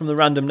 Aside from the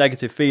random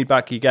negative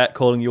feedback you get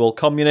calling you all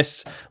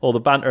communists, or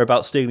the banter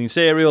about stealing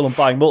cereal and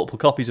buying multiple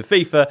copies of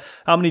FIFA,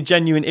 how many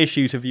genuine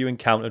issues have you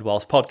encountered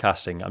whilst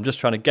podcasting? I'm just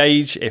trying to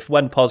gauge if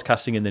when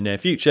podcasting in the near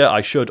future,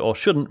 I should or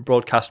shouldn't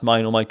broadcast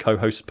mine or my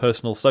co-host's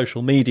personal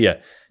social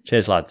media.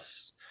 Cheers,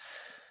 lads.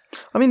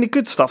 I mean, the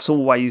good stuff's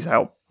always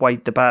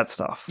outweighed the bad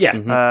stuff.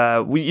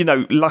 Yeah.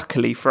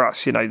 Luckily for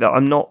us, that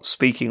I'm not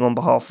speaking on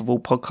behalf of all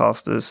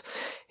podcasters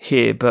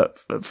here, but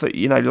for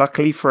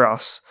luckily for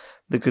us,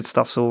 the good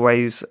stuff's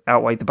always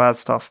outweighed the bad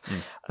stuff.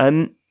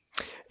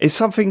 It's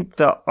something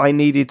that I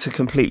needed to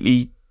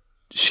completely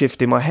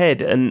shift in my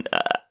head, and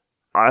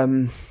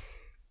I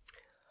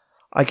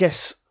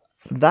guess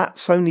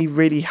that's only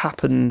really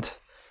happened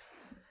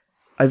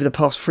over the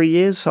past 3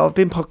 years. So I've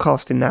been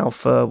podcasting now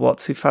for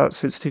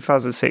since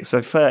 2006,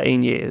 so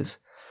 13 years.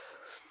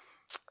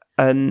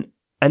 And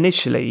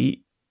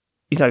initially,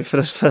 for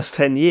those first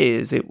 10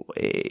 years, it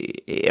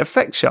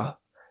affects you.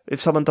 If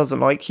someone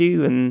doesn't like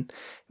you,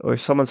 or if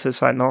someone says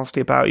something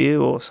nasty about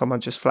you, or someone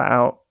just flat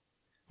out,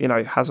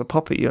 has a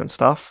pop at you and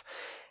stuff,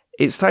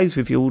 it stays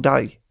with you all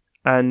day,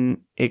 and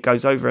it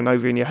goes over and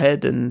over in your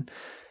head, and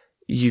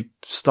you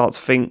start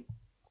to think,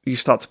 you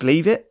start to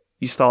believe it,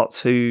 you start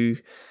to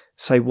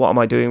say, what am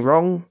I doing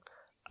wrong?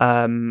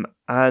 And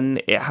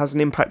it has an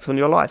impact on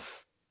your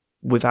life,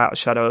 without a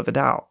shadow of a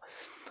doubt.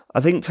 I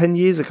think 10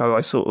 years ago,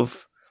 I sort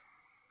of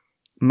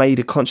made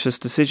a conscious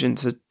decision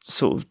to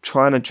sort of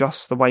try and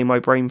adjust the way my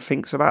brain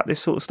thinks about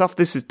this sort of stuff.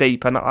 This is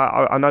deep, and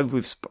I know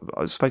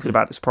I've spoken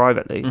about this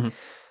privately. Mm-hmm.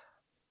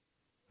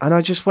 And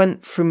I just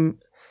went from,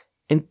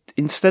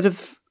 instead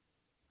of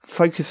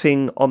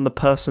focusing on the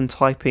person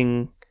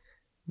typing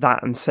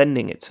that and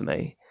sending it to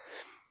me,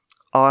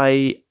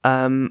 I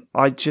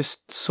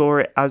just saw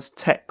it as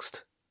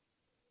text.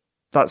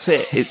 That's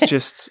it. It's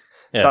just,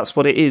 that's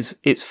what it is.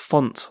 It's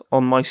font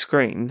on my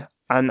screen.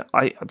 And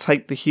I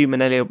take the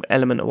human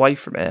element away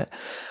from it,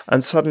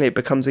 and suddenly it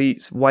becomes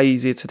way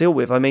easier to deal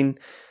with. I mean,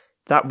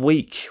 that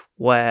week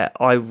where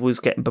I was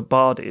getting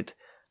bombarded,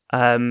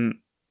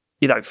 from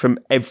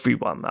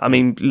everyone. I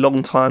mean,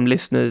 long-time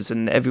listeners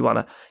and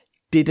everyone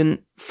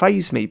didn't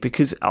faze me,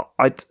 because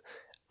at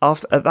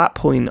that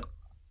point,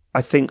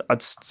 I think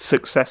I'd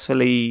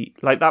successfully,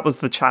 that was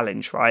the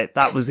challenge, right?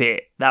 That was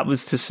it. That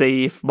was to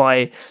see if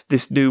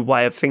this new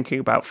way of thinking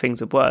about things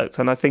had worked.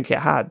 And I think it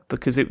had,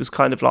 because it was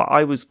kind of like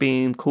I was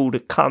being called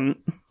a cunt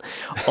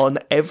on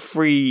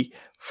every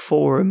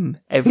forum,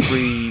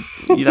 everywhere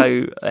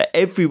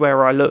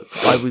I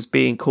looked, I was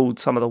being called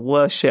some of the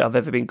worst shit I've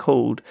ever been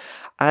called.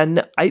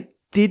 And it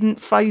didn't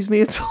faze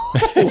me at all.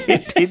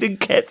 It didn't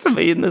get to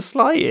me in the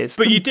slightest.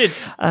 But you did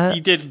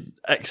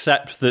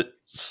accept that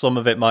some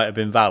of it might have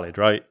been valid,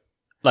 right?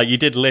 Like, you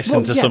did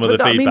listen to some of the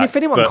feedback. I mean, if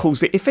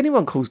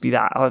anyone calls me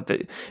that,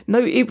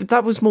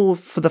 that was more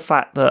for the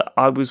fact that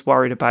I was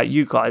worried about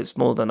you guys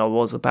more than I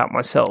was about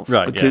myself.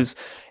 Right, because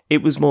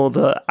it was more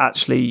that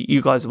actually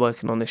you guys are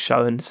working on this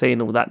show and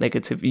seeing all that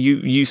negative.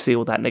 You see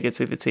all that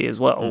negativity as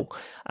well,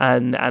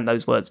 and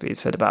those words being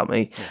said about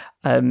me,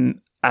 and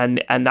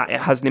that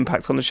it has an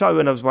impact on the show.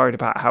 And I was worried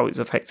about how it's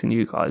affecting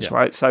you guys,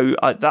 right? So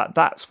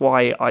that's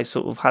why I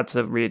sort of had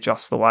to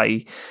readjust the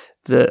way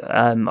that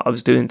I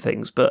was doing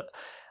things, but.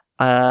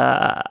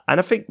 And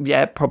I think,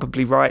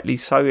 probably rightly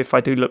so. If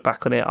I do look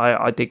back on it,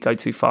 I did go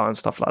too far and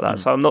stuff like that.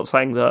 So I'm not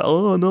saying that,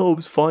 oh no, it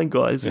was fine,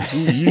 guys. It was all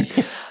you.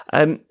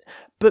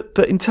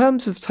 but in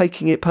terms of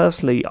taking it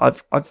personally,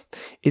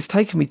 it's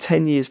taken me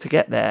 10 years to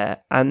get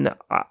there, and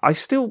I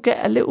still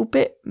get a little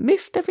bit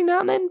miffed every now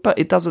and then, but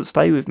it doesn't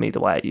stay with me the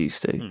way it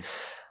used to.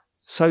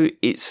 So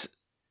it's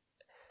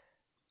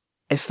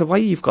the way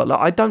you've got.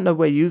 Like, I don't know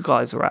where you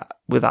guys are at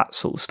with that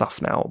sort of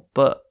stuff now,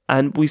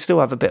 and we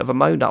still have a bit of a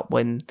moan up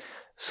when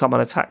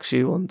someone attacks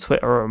you on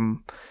Twitter, and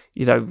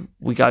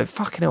we go,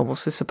 fucking hell,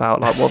 what's this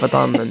about? Like, what have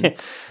I done? And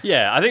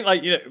yeah, I think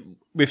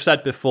we've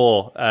said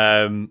before,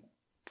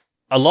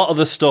 a lot of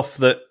the stuff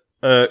that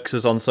irks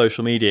us on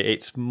social media,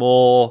 it's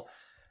more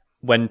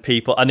when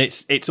people, and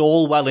it's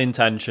all well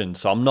intentioned,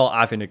 so I'm not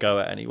having a go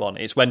at anyone.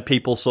 It's when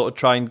people sort of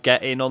try and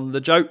get in on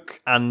the joke,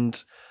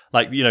 and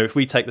if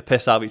we take the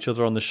piss out of each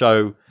other on the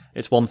show,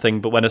 it's one thing,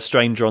 but when a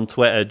stranger on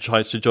Twitter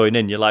tries to join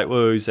in, you're like,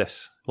 whoa, who's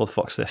this? What the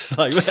fuck's this?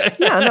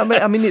 Yeah, no,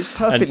 I mean, it's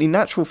perfectly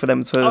natural for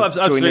them to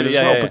join in as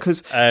well,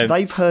 because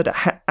they've heard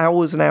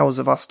hours and hours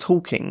of us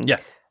talking,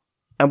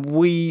 and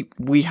we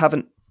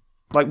haven't,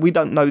 we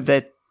don't know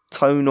their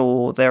tone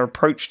or their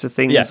approach to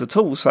things at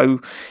all, so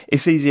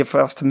it's easier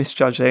for us to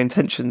misjudge their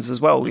intentions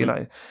as well,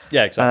 Yeah,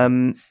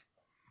 exactly.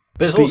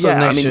 But it's also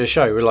the nature of the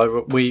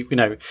show. We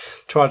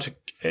try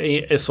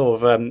to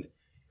sort of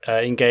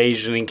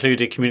engage and include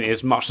the community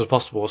as much as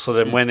possible. So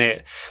then when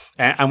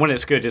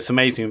it's good, it's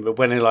amazing. But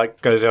when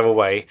it goes the other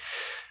way,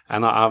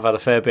 and I've had a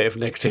fair bit of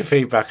negative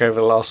feedback over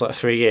the last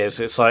 3 years,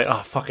 it's like,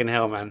 oh, fucking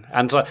hell, man.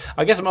 And so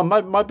I guess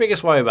my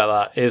biggest worry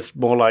about that is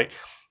more like,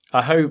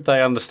 I hope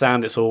they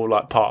understand it's all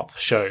part of the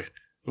show.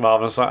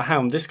 Rather than it's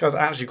like, this guy's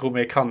actually called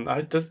me a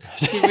cunt. Does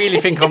he really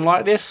think I'm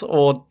like this?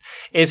 Or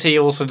is he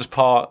also just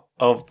part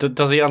of,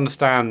 does he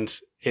understand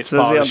it's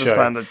part of the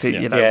show?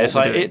 It's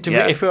like,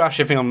 if we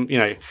actually think I'm,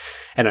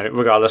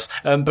 regardless.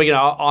 But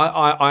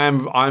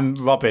I'm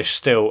rubbish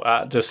still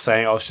at just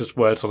saying, it's just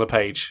words on a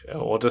page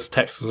or just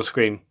text on the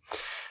screen.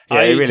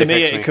 Yeah, to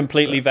me, it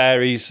completely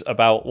varies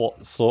about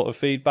what sort of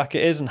feedback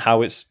it is and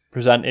how it's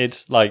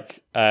presented.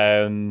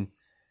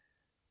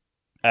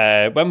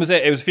 When was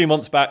it? It was a few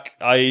months back.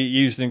 I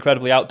used an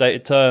incredibly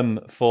outdated term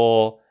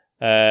for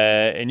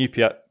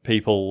Inupiat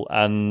people,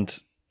 and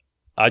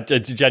I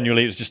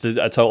genuinely, it was just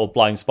a total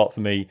blind spot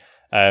for me.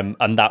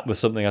 And that was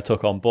something I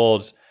took on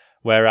board.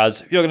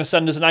 Whereas if you're going to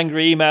send us an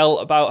angry email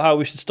about how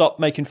we should stop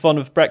making fun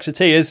of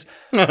Brexiteers,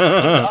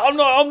 I'm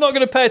not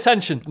going to pay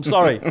attention. I'm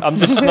sorry. I'm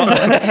just not.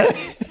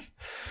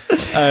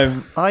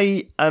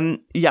 I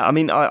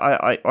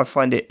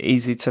find it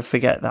easy to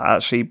forget that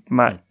actually,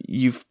 Matt,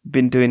 you've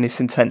been doing this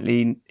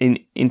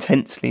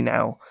intensely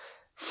now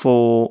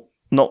for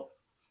not,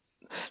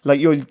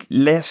 you're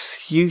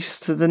less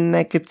used to the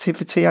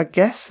negativity, I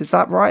guess. Is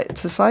that right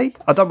to say?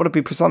 I don't want to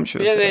be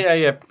presumptuous.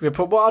 Yeah. But,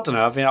 I don't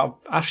know. I mean,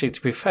 actually,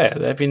 to be fair,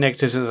 they've been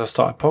negative since I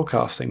started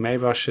podcasting.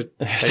 Maybe I should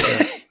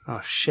take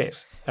oh,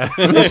 shit.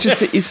 It's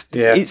just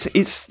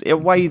it's a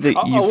way that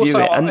you view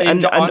it,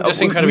 and I'm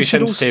just incredibly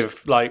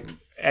sensitive,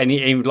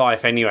 in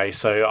life anyway.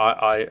 So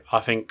I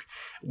think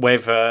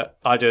whether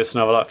I do this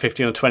another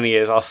 15 or 20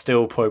 years, I'll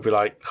still probably be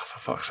like, oh, for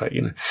fuck's sake,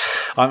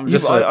 I'm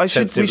just.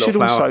 We should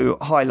also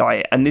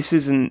highlight, and this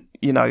isn't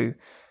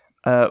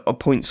a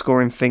point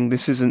scoring thing.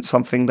 This isn't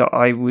something that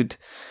I would,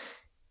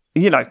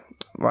 right.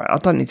 I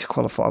don't need to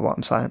qualify what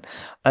I'm saying.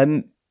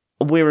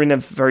 We're in a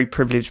very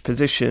privileged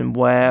position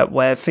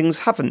where things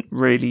haven't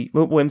really,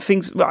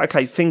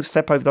 things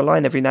step over the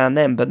line every now and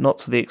then, but not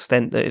to the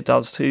extent that it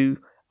does to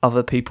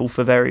other people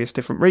for various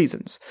different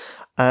reasons.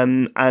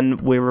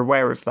 And we're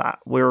aware of that.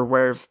 We're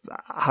aware of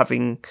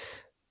having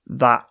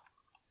that.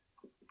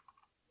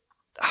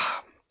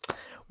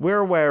 We're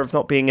aware of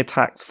not being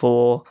attacked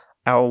for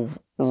our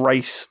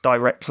race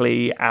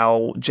directly,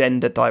 our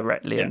gender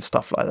directly, and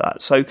stuff like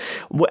that. So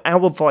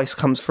our advice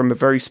comes from a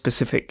very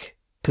specific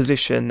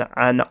position,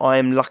 and I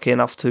am lucky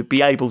enough to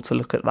be able to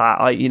look at that.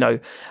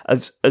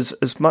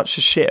 As much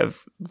as shit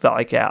that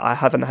I get, I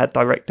haven't had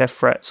direct death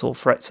threats or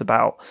threats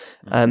about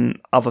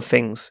other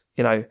things.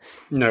 No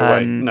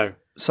way, no.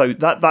 So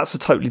that's a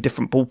totally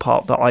different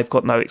ballpark that I've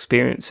got no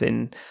experience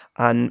in,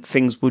 and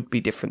things would be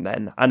different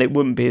then, and it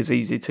wouldn't be as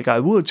easy to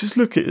go, well, just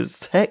look at his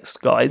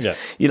text, guys.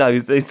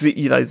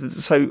 Yeah.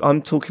 So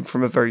I'm talking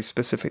from a very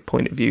specific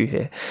point of view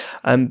here,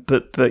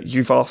 but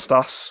you've asked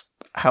us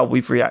how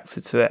we've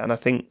reacted to it, and I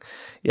think,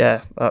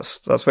 that's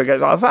where it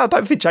goes. I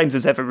don't think James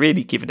has ever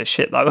really given a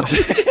shit though.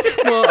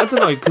 Well, I don't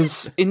know,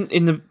 because in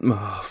the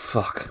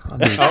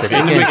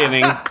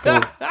beginning.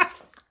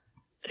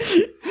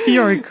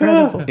 You're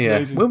incredible. Yeah,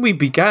 amazing. When we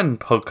began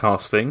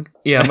podcasting,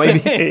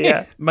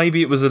 maybe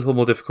maybe it was a little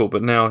more difficult,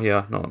 but now,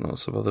 not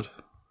so bothered.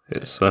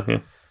 It's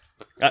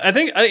I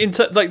think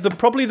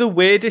probably the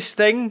weirdest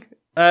thing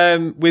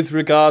with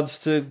regards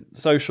to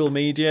social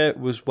media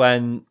was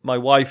when my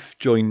wife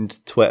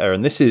joined Twitter,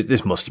 and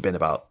this must have been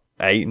about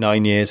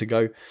 8-9 years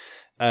ago.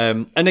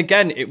 And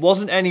again, it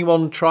wasn't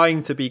anyone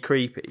trying to be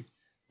creepy,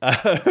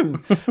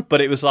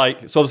 but it was so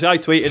obviously I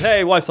tweeted,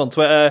 "Hey, wife's on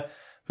Twitter.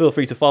 Feel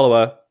free to follow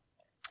her."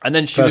 And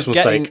then she was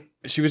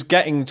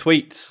getting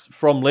tweets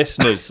from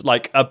listeners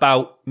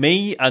about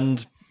me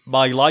and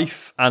my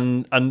life,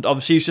 and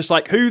obviously she's just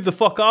like, who the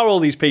fuck are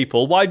all these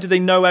people? Why do they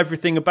know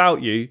everything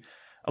about you?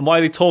 And why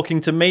are they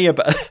talking to me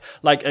about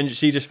and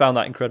she just found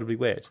that incredibly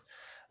weird.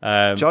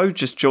 Joe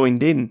just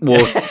joined in.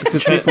 Well,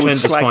 because people would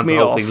just slag finds me the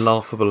whole off. thing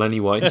laughable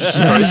anyway.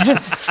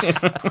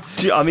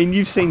 I mean,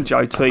 you've seen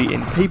Joe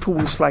tweeting. People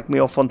will slag me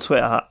off on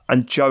Twitter,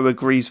 and Joe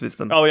agrees with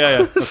them. Oh yeah,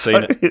 I've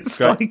seen it. It's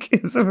Great. like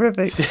it's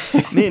horrific.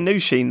 Me and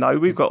Nushin,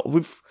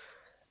 though,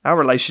 our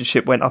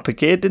relationship went up a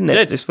gear, didn't it? It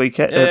did. This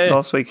weekend, Yeah.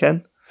 last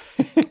weekend.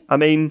 I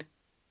mean,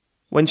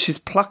 when she's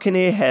plucking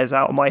ear hairs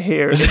out of my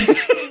hair at a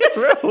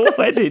real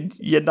wedding,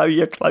 you know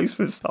you're close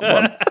with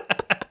someone.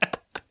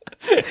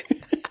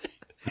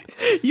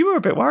 You were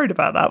a bit worried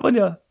about that, weren't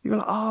you? You were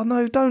like, "Oh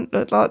no, don't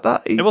like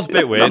that." It was a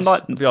bit weird, I'm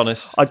like, to be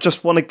honest. I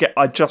just want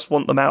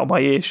them out of my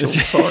earshot.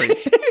 Sorry.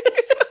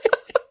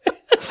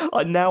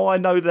 Now I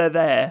know they're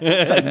there.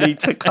 They need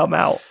to come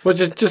out. Well,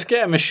 just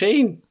get a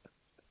machine.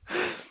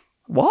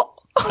 What?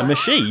 A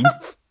machine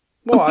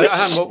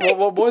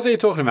What is he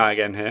talking about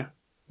again here?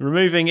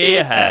 removing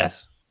ear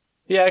hairs.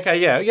 Yeah, okay,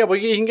 yeah. Well,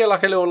 you can get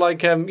like a little,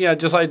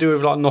 just like you do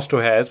with like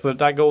nostril hairs, but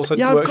that also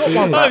Yeah, I've works. got for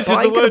one, you. mate. It's but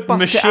I just ain't the gonna word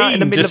bust it out in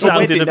the machine middle just of a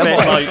sounded a wedding,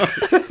 bit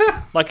am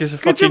I? like it's a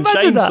Could fucking you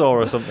imagine that? chainsaw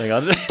or something. I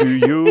just, Do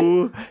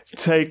you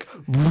take...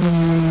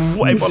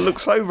 Everyone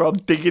looks over, I'm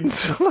digging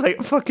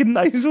like fucking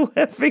nasal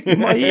hair thing in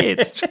my ear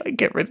to try and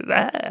get rid of the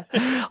hair.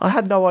 I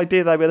had no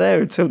idea they were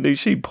there until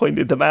Nushin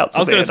pointed them out to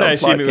I was me. going to and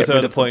say, I assume like, it was get her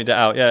rid that of them. pointed it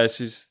out. Yeah,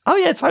 she's. Oh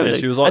yeah, totally. Yeah,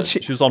 she was on- And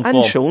she was on and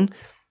form. Sean,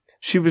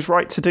 she was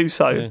right to do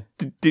so.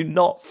 Do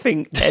not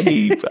think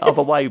any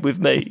other way with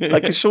me.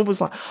 Like, if Sean was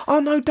like,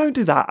 "Oh no, don't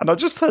do that," and I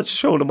just turned to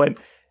Sean and went,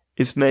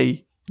 "It's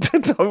me.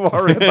 Don't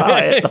worry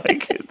about it.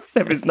 Like,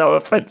 there is no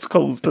offence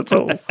caused at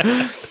all."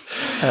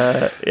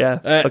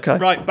 Okay.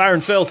 Right,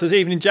 Baron Phil says,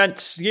 "Evening,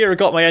 gents. Year I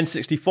got my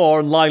N64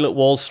 and Lilac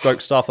Walls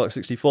stroke Star Fox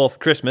 64 for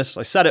Christmas.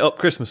 I set it up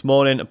Christmas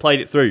morning and played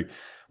it through.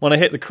 When I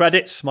hit the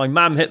credits, my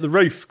mam hit the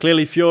roof,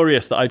 clearly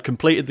furious that I'd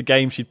completed the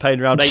game she'd paid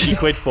around 80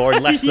 quid for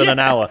in less than an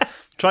hour.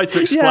 Tried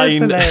to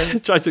explain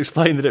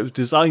that it was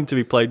designed to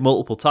be played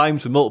multiple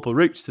times with multiple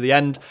routes to the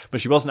end, but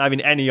she wasn't having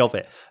any of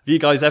it. Have you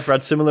guys ever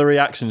had similar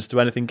reactions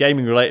to anything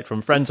gaming related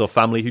from friends or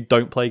family who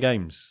don't play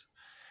games?"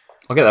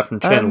 I get that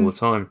from Chen all the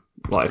time.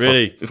 Like,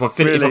 Really? if I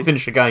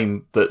finish a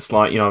game that's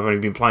like, I've only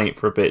been playing it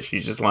for a bit,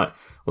 she's just like,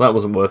 "Well, that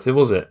wasn't worth it,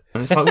 was it?"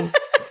 And it's like, well,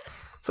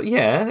 so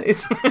yeah,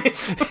 it's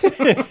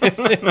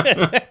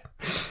it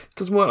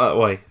doesn't work that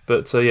way.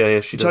 But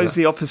she does. Joe's that.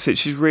 the opposite.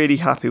 She's really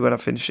happy when I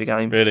finish a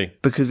game. Really?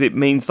 Because it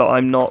means that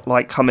I'm not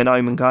like coming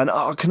home and going,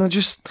 "Oh, can I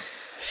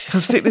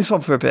stick this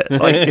on for a bit?"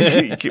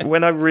 Like,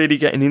 when I'm really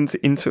getting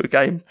into a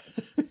game,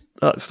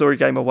 story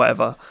game or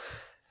whatever,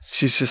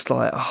 she's just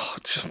like, "Oh, I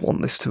just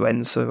want this to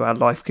end so our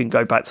life can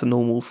go back to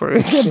normal for a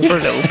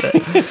little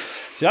bit."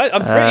 See,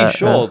 I'm pretty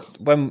sure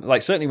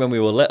certainly when we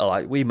were little,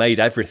 we made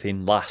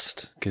everything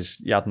last because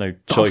you had no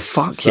choice.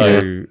 Fuck so,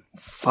 yeah.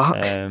 Fuck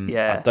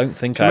yeah! I don't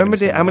think Do you I remember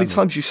have any how many memories.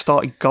 times you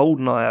started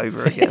GoldenEye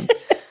over again?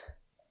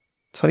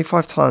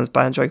 25 times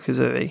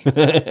Banjo-Kazooie.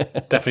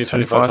 Definitely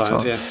 25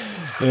 times,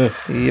 yeah.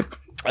 Yep.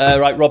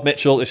 Right, Rob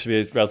Mitchell. This should be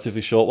a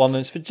relatively short one.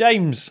 And it's for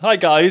James. Hi,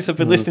 guys. I've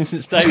been listening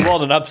since day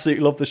one and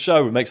absolutely love the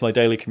show. It makes my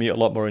daily commute a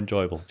lot more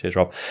enjoyable. Cheers,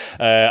 Rob.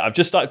 I've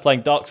just started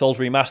playing Dark Souls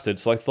Remastered,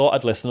 so I thought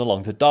I'd listen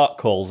along to Dark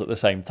Calls at the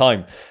same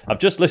time. I've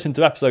just listened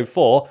to episode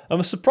 4 and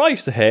was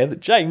surprised to hear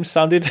that James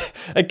sounded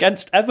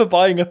against ever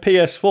buying a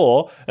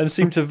PS4 and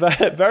seemed to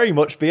very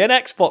much be an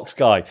Xbox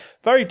guy.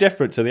 Very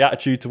different to the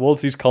attitude towards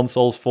these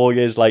consoles 4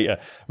 years later.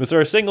 Was there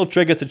a single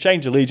trigger to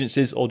change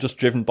allegiances or just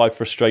driven by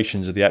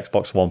frustrations of the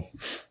Xbox One?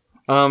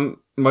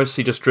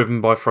 Mostly just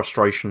driven by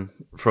frustration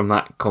from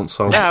that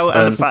console. No,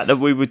 and the fact that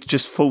we were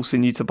just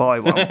forcing you to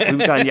buy one. We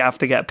were going, "You have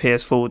to get a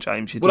PS4,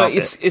 James. You'd love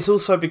it." It's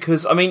also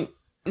because,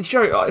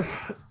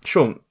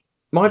 Sean,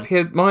 my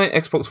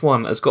Xbox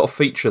One has got a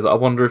feature that I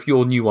wonder if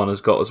your new one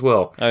has got as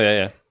well. Oh,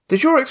 yeah.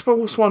 Did your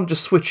Xbox One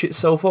just switch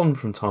itself on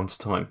from time to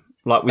time?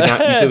 Like, without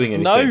you doing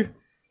anything? No, it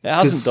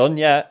hasn't 'Cause- done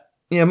yet.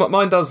 Yeah,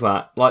 mine does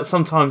that. Like,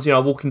 sometimes, I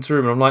walk into a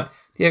room and I'm like,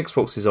 the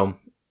Xbox is on.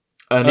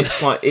 And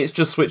it's like, it's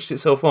just switched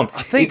itself on.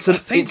 I think it's a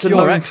your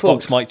known Xbox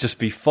fault. might just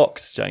be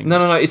fucked, James. No,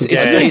 it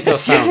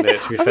does sound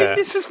it, to be fair.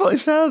 This is what it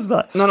sounds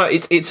like.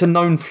 it's a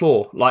known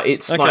flaw. Like,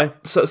 it's Okay. like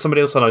somebody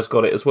else I know's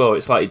got it as well.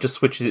 It's like it just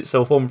switches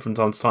itself on from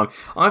time to time.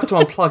 I have to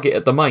unplug it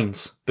at the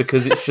mains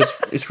because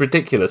it's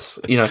ridiculous.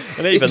 And even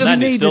it's just,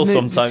 then, it's still You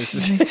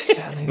sometimes. need to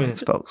get a new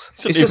Xbox.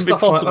 it's just even be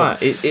stuff like possible.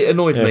 that. It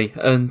annoyed me,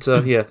 and so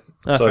fair yeah.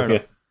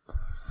 enough.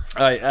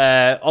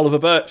 Right, Oliver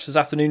Birch this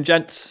afternoon,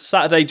 gents.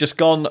 Saturday just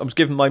gone. I was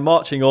given my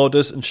marching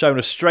orders and shown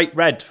a straight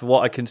red for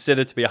what I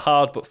consider to be a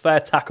hard but fair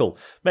tackle.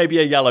 Maybe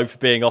a yellow for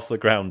being off the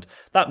ground.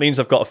 That means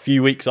I've got a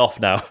few weeks off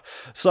now.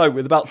 So,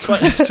 with about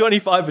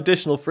 25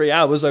 additional free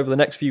hours over the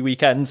next few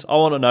weekends, I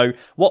want to know,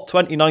 what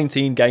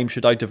 2019 game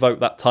should I devote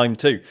that time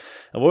to?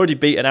 I've already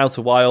beaten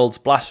Outer Wilds,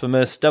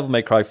 Blasphemous, Devil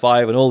May Cry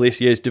 5 and all this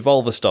year's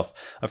Devolver stuff.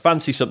 I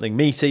fancy something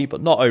meaty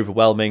but not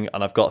overwhelming,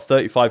 and I've got a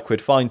 35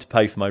 quid fine to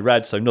pay for my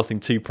red, so nothing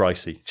too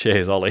pricey.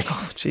 Cheers, Ollie.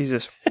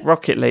 Jesus,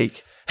 Rocket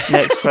League.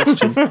 Next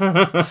question.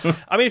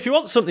 I mean, if you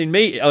want something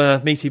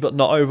meaty but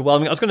not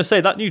overwhelming, I was going to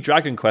say that new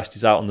Dragon Quest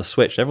is out on the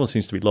Switch. Everyone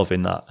seems to be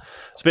loving that.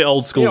 It's a bit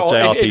old school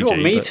JRPG. If you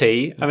want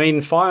meaty, I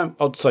mean, sorry,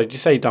 did you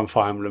say you've done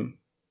Fire Emblem?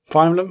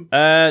 Fire Emblem?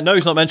 No,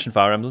 he's not mentioned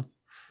Fire Emblem.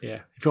 Yeah.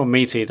 If you want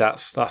meaty,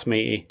 that's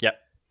meaty. Yep,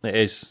 it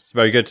is. It's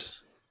very good.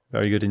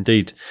 Very good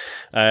indeed.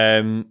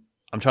 I'm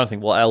trying to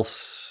think what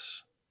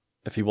else,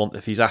 if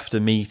he's after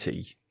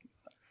meaty.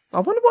 I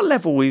wonder what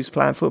level he was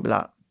playing football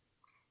at.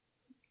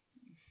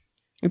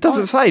 It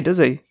doesn't say, does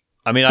he?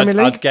 I mean, Premier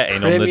League? I'd get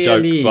in on the Premier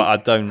joke, League. but I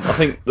don't. I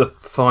think the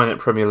fine at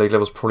Premier League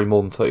level is probably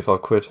more than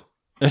 £35.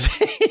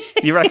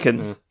 You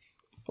reckon?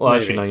 Well,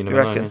 Maybe. actually, no, you You never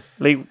reckon?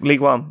 know.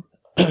 League One.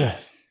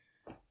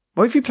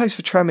 What if he plays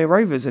for Tranmere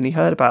Rovers and he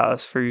heard about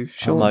us through That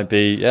Sean? might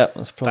be. Yeah,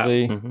 that's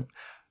probably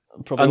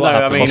probably No,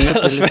 what I mean,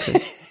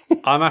 happens.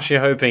 I'm actually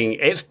hoping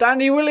it's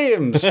Danny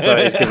Williams,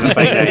 but he's given a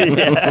fake name.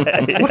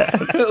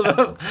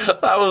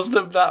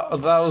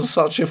 that was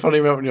such a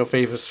funny moment in your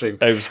FIFA stream.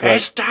 It was great.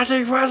 It's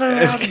Danny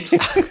Williams.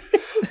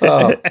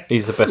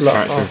 He's the best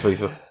character in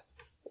FIFA.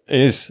 It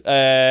is.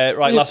 Right,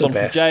 He's last the one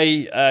from best.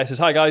 Jay. It says,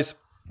 hi guys.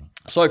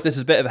 Sorry if this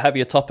is a bit of a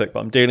heavier topic,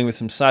 but I'm dealing with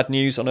some sad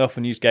news, and I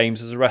often use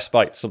games as a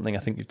respite, something I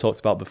think you've talked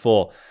about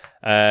before.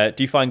 Do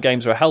you find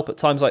games are a help at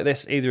times like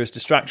this, either as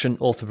distraction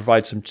or to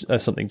provide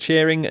something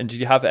cheering? And do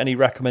you have any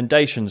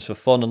recommendations for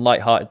fun and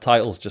light-hearted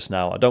titles just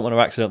now? I don't want to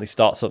accidentally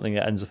start something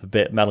that ends up a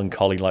bit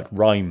melancholy like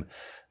Rhyme.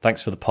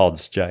 Thanks for the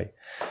pods, Jay.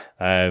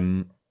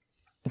 Oh,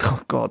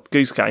 God.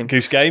 Goose Game.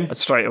 Goose Game.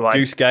 Straight away.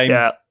 Goose Game.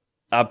 Yeah.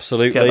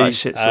 Absolutely. Get that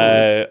shit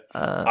sorted.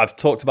 I've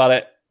talked about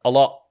it a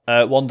lot.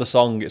 Wonder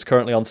Song, it's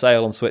currently on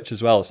sale on Switch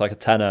as well. It's like a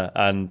tenner,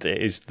 and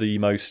it is the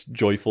most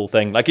joyful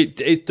thing. Like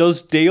it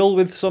does deal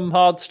with some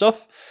hard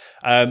stuff,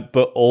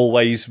 but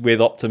always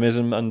with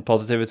optimism and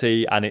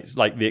positivity. And it's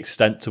like the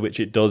extent to which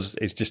it does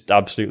is just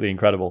absolutely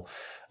incredible.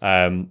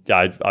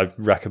 I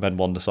recommend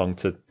Wonder Song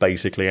to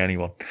basically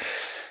anyone.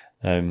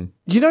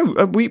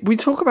 We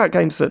talk about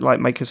games that like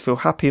make us feel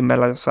happy and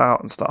mellow us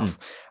out and stuff.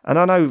 And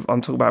I know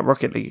I'm talking about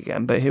Rocket League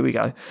again, but here we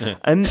go.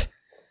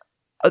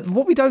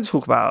 What we don't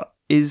talk about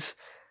is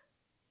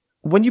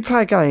when you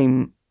play a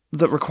game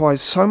that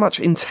requires so much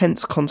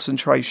intense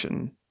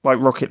concentration, like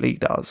Rocket League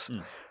does,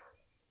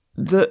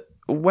 that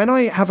when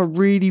I have a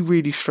really,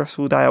 really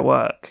stressful day at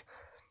work,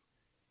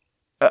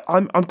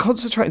 I'm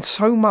concentrating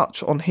so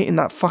much on hitting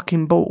that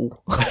fucking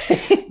ball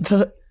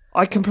that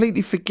I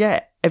completely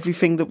forget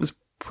everything that was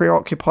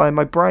preoccupying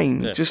my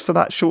brain just for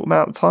that short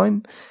amount of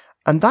time.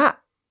 And that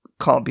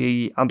can't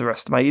be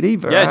underestimated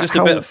either. Yeah, just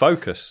a bit of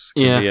focus.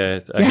 Can be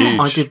a huge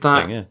I did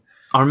that. thing, yeah.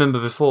 I remember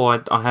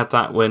before I had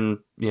that when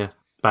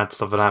bad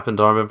stuff had happened.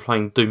 I remember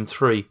playing Doom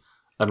 3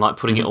 and like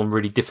putting it on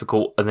really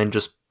difficult, and then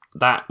just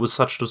that was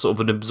such a sort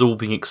of an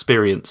absorbing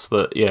experience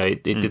that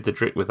it did the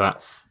trick with that.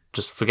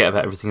 Just forget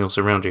about everything else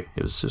around you.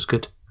 It was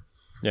good.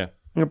 Yeah.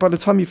 By the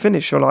time you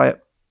finish, you're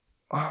like,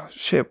 oh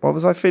shit, what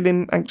was I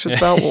feeling anxious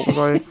about? What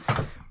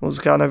was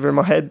going over in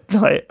my head?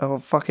 Like, oh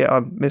fuck it, I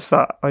missed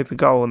that open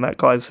goal, and that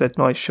guy said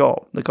nice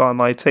shot. The guy on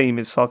my team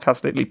is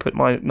sarcastically put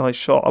my nice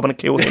shot. I want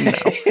to kill him now.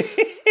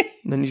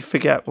 And then you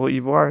forget what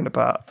you're worrying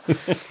about.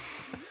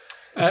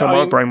 That's how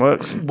my brain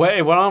works.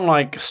 When I'm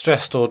like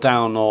stressed or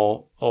down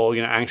or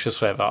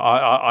anxious or whatever,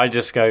 I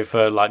just go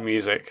for like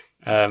music.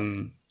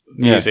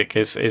 Music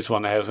is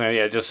one that helps me.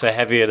 Yeah, just the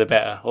heavier the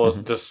better, or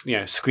just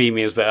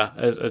screamy is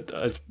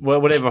better.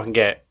 Whatever I can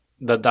get.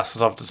 That's the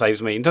stuff that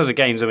saves me. In terms of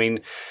games, I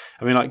mean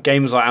like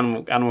games like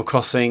Animal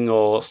Crossing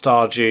or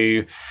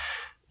Stardew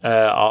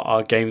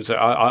are games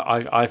that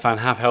I found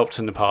have helped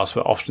in the past,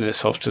 but often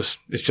it's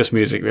just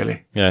music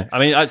really. Yeah, I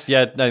mean,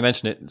 now you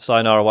mentioned it.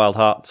 Sayonara Wild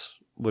Hearts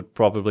would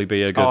probably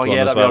be a good one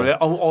as well.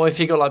 Or if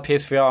you got like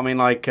PSVR, I mean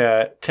like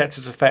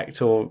Tetris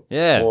Effect or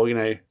or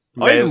even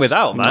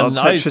without, man.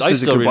 I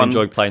still really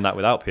enjoy playing that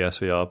without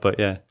PSVR, but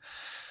yeah.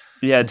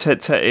 Yeah, I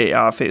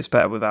think it's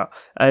better without.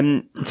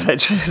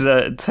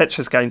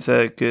 Tetris games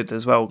are good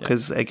as well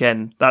because,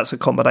 again, that's a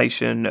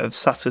combination of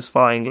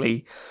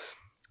satisfyingly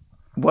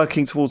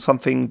working towards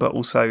something, but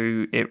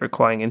also it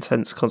requiring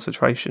intense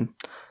concentration.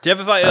 Do you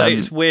ever find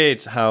it's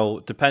weird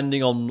how,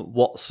 depending on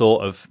what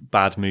sort of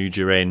bad mood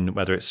you're in,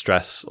 whether it's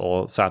stress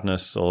or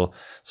sadness or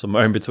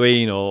somewhere in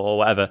between or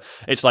whatever,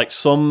 it's like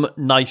some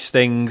nice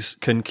things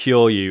can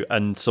cure you,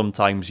 and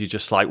sometimes you're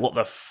just like, what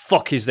the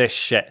fuck is this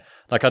shit?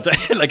 Like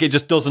like it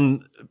just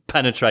doesn't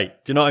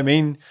penetrate. Do you know what I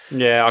mean?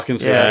 Yeah, I can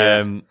see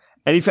that.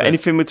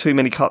 Anything with too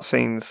many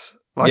cutscenes,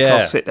 like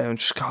I'll sit there and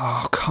just go,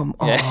 oh, come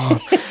on.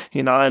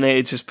 And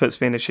it just puts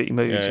me in a shitty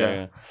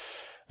mood.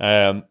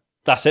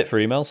 That's it for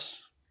emails.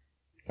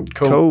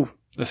 Cool.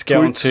 Let's get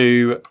on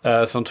to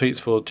some tweets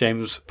before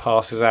James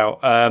passes out.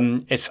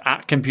 It's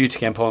at Computer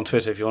Camp on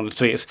Twitter if you want to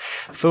tweet. It's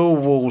Phil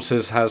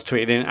Walters has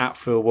tweeted in at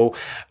Phil Wall.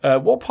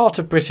 What part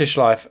of British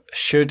life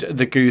should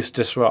the Goose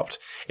disrupt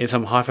in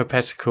some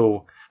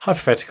hypothetical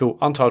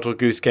Untitled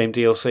Goose Game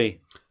DLC?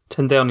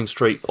 10 Downing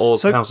Street or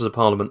the Houses of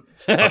Parliament.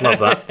 I'd love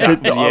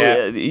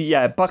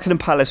that. Buckingham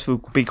Palace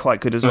would be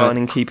quite good as well, and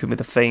in keeping with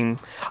the theme.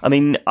 I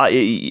mean,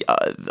 I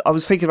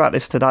was thinking about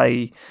this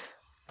today.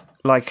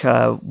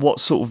 what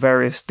sort of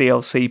various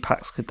DLC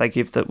packs could they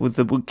give that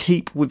would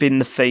keep within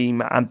the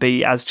theme and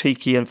be as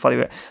cheeky and funny?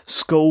 A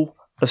school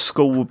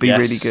would be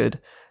really good.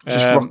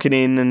 Just rocking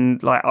in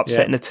and like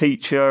upsetting a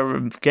teacher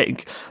and getting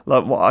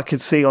like what I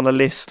could see on a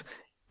list.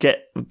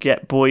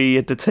 Get boy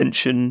a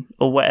detention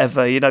or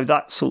whatever,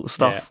 that sort of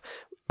stuff.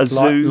 A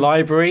zoo,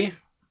 library,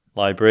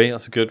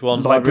 that's a good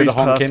one. Library's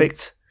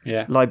perfect.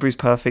 Yeah, library's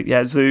perfect.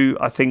 Yeah, zoo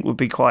I think would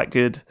be quite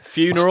good.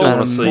 Funeral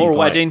or a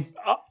wedding.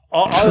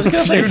 I was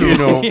going to say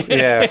funeral.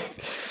 Yeah,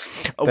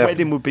 a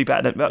wedding would be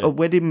better. A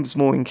wedding's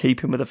more in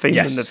keeping with the theme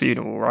than the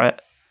funeral, right?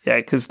 Yeah,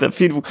 because the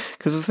funeral.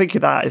 Because I was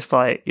thinking that it's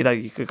like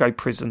you could go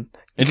prison.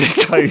 You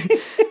could go.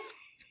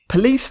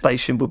 Police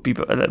station would be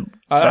better than.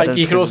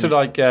 You could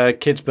also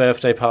kids'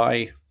 birthday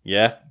party.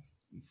 Yeah,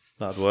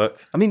 that'd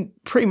work. I mean,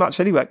 pretty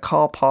much anywhere.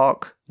 Car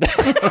park.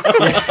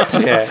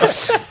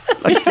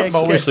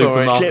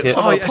 Supermarket.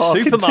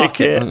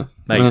 Supermarket,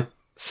 mate.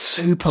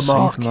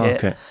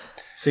 Supermarket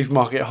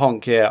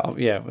Honk.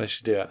 Yeah, they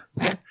should do it.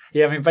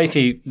 Yeah, I mean,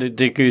 basically,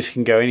 the goose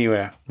can go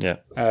anywhere. Yeah,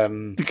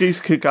 the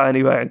goose could go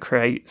anywhere and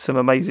create some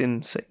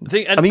amazing scenes.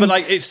 But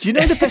it's. Do you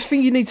know the best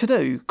thing you need to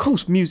do? Of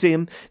course,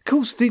 museum. Of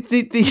course,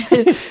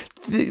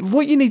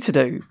 what you need to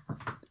do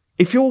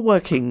if you're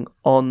working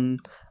on,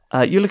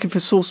 you're looking for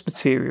source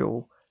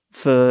material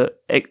for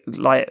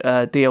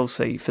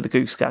DLC for the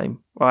Goose Game,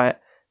 right?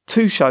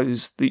 2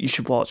 shows that you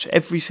should watch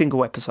every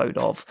single episode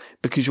of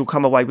because you'll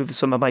come away with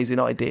some amazing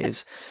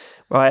ideas,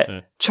 right?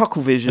 Yeah.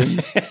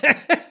 Chucklevision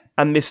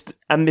and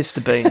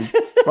Mr. Bean,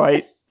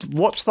 right?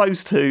 Watch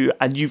those 2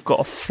 and you've got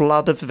a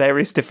flood of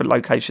various different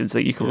locations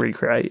that you can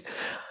recreate.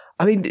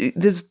 I mean,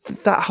 there's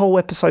that whole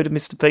episode of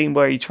Mr. Bean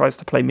where he tries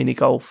to play mini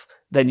golf.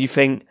 Then you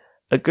think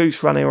a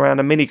goose running around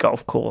a mini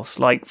golf course,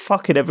 like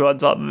fucking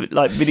everyone's up,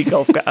 like mini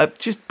golf,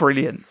 just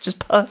brilliant, just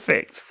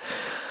perfect.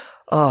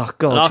 Oh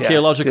god, an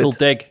archaeological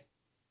dig.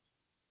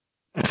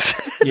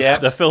 Yeah,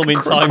 the filming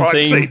time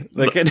team,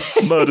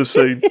 murder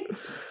scene.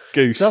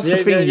 Goose. That's the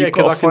thing. You've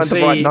got to find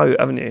the right note,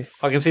 haven't you?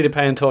 I can see the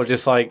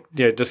paleontologist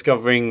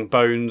discovering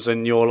bones,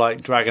 and you're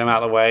dragging them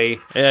out of the way.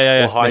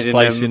 Yeah. Or hiding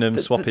misplacing them,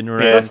 swapping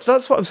around.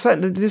 That's what I'm saying.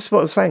 This is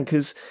what I'm saying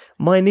because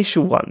my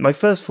initial one, my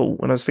first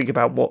thought when I was thinking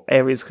about what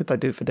areas could they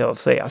do for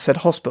DLC, I said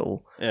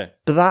hospital. Yeah,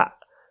 but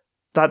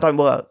that don't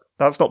work.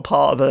 That's not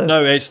part of the.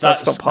 No,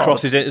 that's not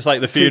crosses it. It's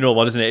like the funeral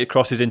one, isn't it? It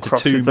crosses into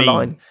two the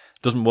line.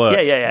 Doesn't work.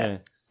 Yeah.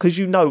 Because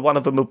one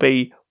of them will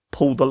be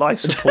pull the life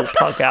support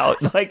plug out.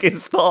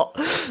 It's not.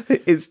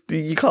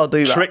 You can't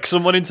do that. Trick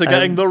someone into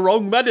getting the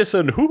wrong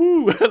medicine.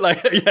 Hoo-hoo.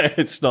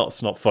 It's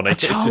not funny. A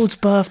child's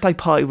birthday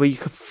party where you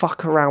could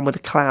fuck around with a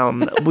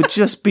clown would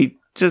just be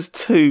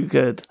too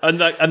good. And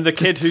the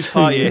kid whose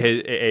party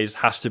it is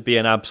has to be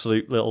an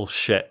absolute little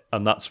shit,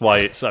 and that's why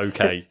it's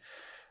okay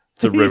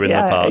to ruin the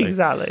party.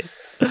 Exactly.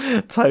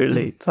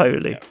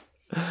 Totally.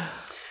 Yeah.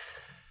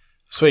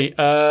 Sweet.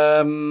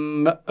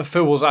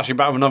 Phil was actually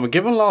back with another.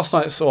 Given last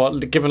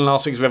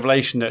week's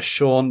revelation that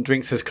Sean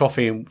drinks his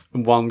coffee in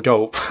one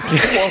gulp,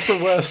 what's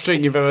the worst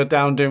drink you've ever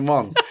downed in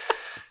one?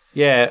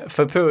 Yeah,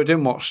 for people who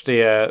didn't watch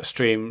the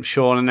stream,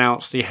 Sean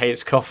announced he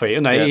hates coffee.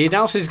 No, he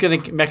announced he's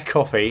going to make a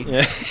coffee.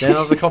 Yeah. Then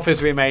as the coffee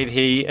was being made,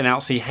 he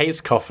announced he hates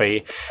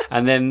coffee.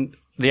 And then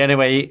the only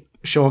way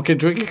Sean can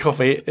drink a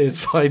coffee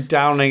is by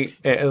downing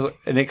it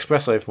in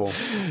espresso form.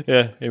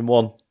 Yeah, in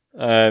one.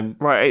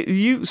 Right,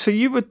 you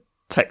were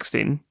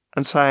texting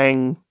and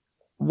saying,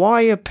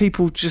 why are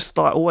people just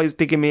always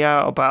digging me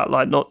out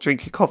about not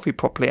drinking coffee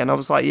properly? And I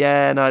was like,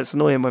 yeah, no, it's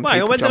annoying when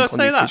people jump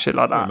on you for shit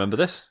like that. I remember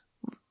this.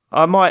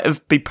 I might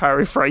have been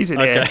paraphrasing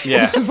here. Yeah.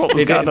 This is what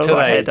was going on in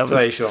my head.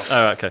 Sure.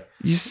 Oh, okay.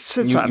 You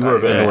said you something were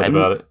a bit annoyed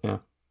about it. Yeah.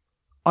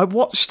 I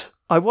watched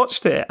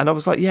it and I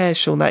was like, yeah,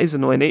 Sean, that is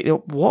annoying.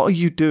 What are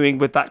you doing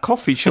with that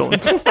coffee, Sean? You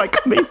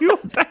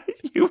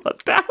are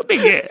downing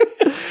it.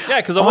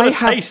 Yeah, because I want to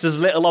taste as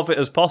little of it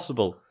as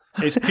possible.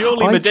 It's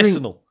purely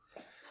medicinal.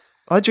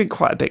 I drink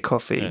quite a bit of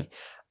coffee,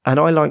 and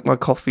I like my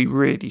coffee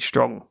really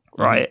strong,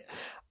 right?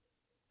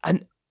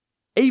 And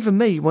even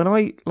me, when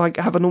I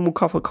have a normal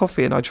cup of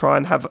coffee and I try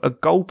and have a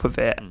gulp of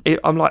it,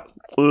 I'm like,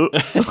 you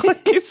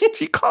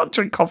can't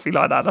drink coffee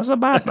like that. That's a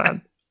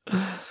madman.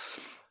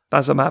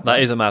 That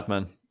is a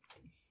madman.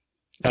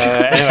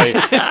 Anyway,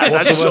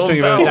 what's the worst thing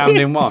you've ever downed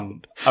in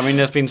one? I mean,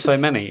 there's been so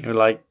many.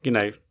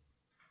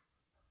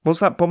 What's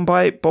that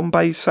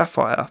Bombay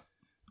Sapphire?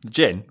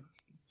 Gin?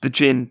 The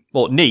gin.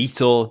 What,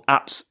 neat or?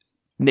 Apps.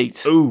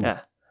 Neat. Ooh. Yeah.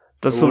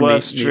 That's the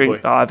worst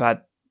drink I've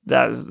had.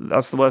 That's the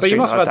worst drink I've had. But you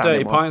must have had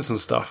dirty pints and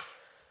stuff.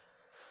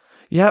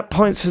 Yeah,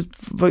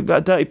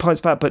 dirty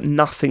pints bad, but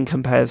nothing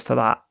compares to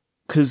that.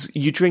 Because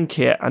you drink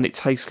it and it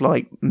tastes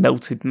like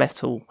melted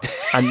metal,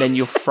 and then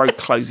your throat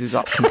closes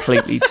up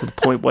completely to the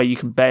point where you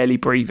can barely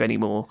breathe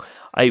anymore.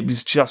 It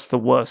was just the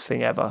worst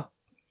thing ever.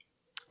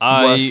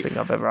 Worst thing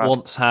I've ever had. I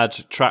once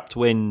had trapped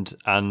wind,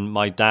 and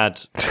my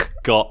dad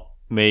got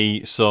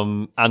me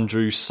some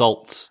Andrew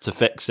salts to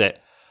fix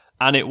it,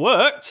 and it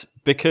worked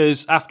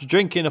because after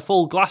drinking a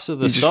full glass of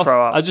the stuff,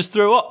 I just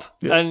threw up,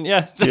 and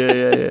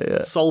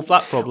solved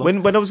that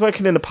problem. When I was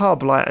working in a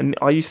pub, and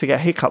I used to get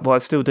hiccups. Well, I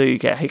still do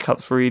get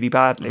hiccups really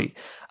badly.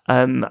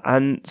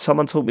 And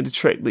someone taught me the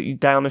trick that you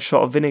down a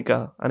shot of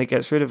vinegar and it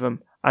gets rid of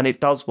them. And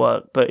it does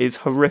work, but it's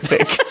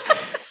horrific.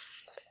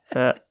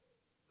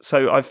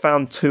 So I've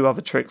found 2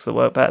 other tricks that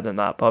work better than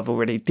that, but I've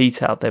already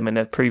detailed them in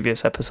a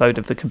previous episode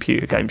of the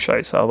computer game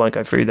show, so I won't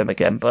go through them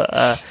again. But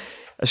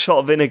a shot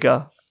of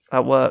vinegar,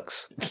 that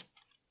works.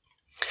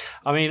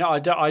 I mean, I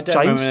don't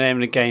remember the name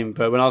of the game,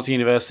 but when I was at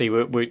university,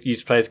 we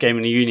used to play this game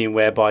in the union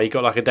whereby you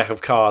got like a deck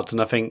of cards,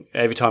 and I think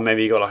every time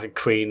maybe you got like a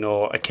queen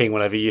or a king,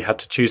 whatever, you had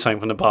to choose something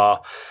from the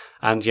bar.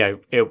 And,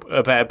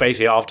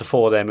 basically after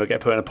 4 of them, it would get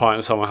put in a pint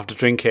and someone would have to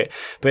drink it.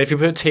 But if you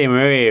put Tia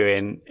Maria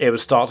in, it would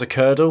start to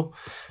curdle.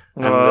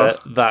 And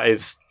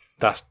that's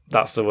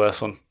the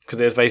worst one. Because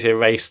it was basically a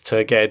race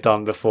to get it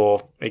done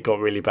before it got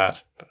really bad.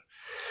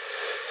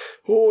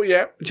 Oh,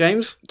 yeah.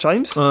 James?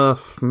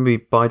 Maybe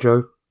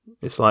Baijiu.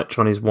 It's like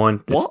Chinese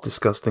wine. It's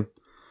disgusting.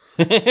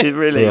 It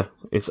really? Yeah,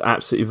 it's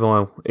absolutely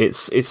vile.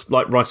 It's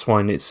like rice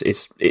wine. It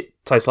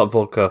tastes like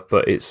vodka,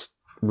 but it's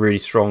really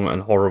strong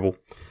and horrible.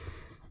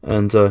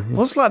 And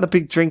what's like the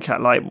big drink at?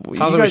 Like,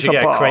 sounds like we should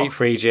get a crate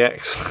for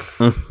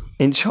EGX.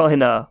 In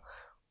China,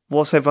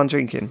 what's everyone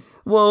drinking?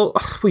 Well,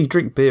 you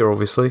drink beer,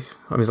 obviously.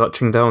 I mean, it's like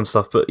Qingdao and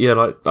stuff. But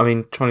yeah,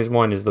 Chinese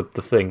wine is the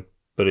thing.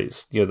 But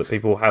it's that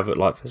people have at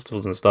like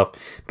festivals and stuff.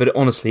 But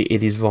honestly,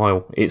 it is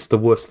vile. It's the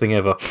worst thing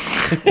ever.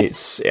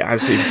 It's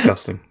absolutely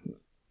disgusting.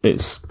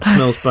 It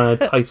smells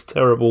bad, tastes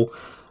terrible,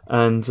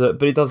 and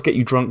but it does get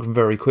you drunk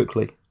very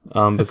quickly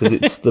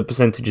because the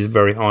percentage is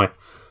very high.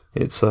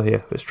 It's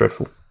it's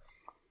dreadful.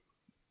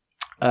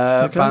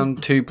 Plan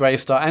 2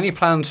 Braystar. Any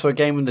plans for a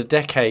Game of the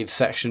Decade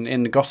section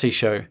in the Gotti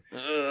show?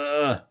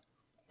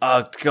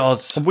 Oh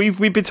God, we've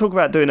been talking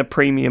about doing a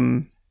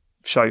premium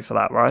show for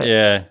that, right?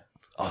 Yeah.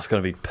 Oh, it's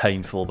going to be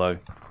painful though.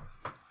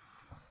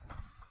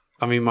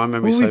 I mean, my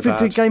memory's so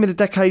bad. We did Game of the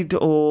Decade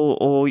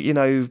or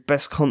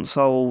best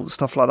console,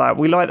 stuff like that.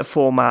 We like the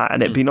format,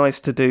 and it'd be nice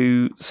to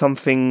do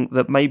something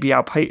that maybe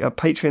our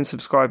Patreon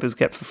subscribers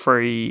get for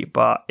free,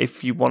 but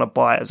if you want to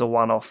buy it as a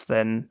one-off,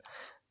 then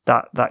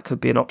that could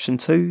be an option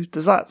too.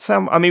 Does that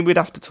sound... I mean, we'd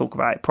have to talk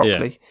about it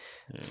properly.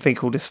 Yeah.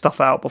 Think all this stuff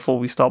out before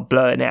we start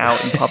blurting it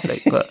out in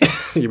public. But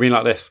you mean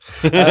like this?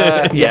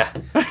 Yeah.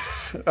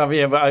 I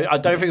mean, but I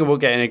don't think we'll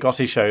get in a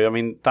Gotti show. I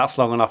mean, that's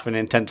long enough and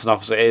intense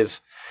enough as it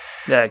is.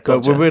 Yeah,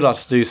 gotcha. But we'd like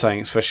to do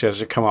something, especially as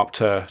we come up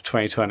to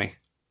 2020.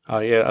 Oh,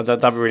 yeah,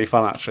 that'd be really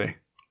fun, actually.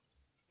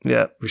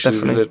 Yeah, we should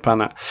definitely plan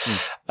that.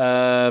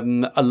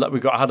 We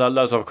had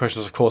loads of other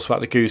questions, of course,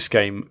 about the Goose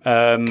Game.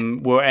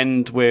 We'll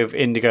end with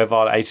Indigo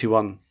Violet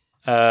 81.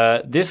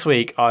 This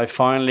week, I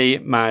finally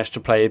managed to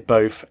play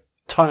both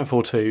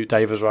Titanfall 2,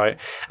 Dave was right,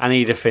 and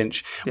Edith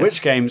Finch. Yes.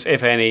 Which games,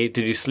 if any,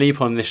 did you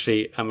sleep on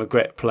initially and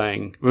regret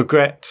playing?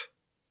 Regret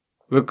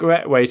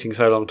waiting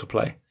so long to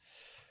play?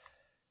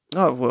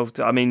 Oh, well,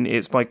 I mean,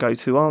 it's my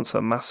go-to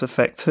answer, Mass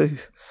Effect 2.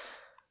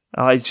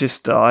 I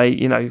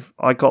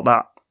got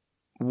that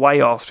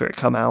way after it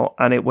come out,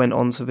 and it went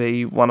on to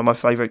be one of my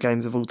favourite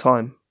games of all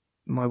time.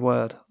 My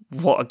word,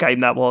 what a game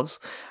that was.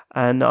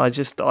 And I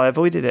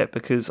avoided it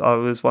because I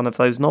was one of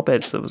those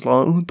knobheads that was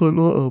like, I don't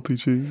like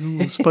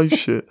RPG, space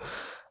shit.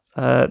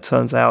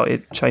 Turns out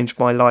it changed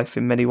my life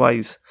in many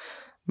ways.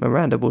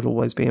 Miranda would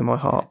always be in my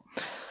heart.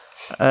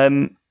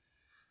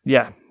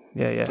 Yeah.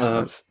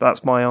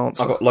 That's my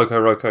answer. I got Loco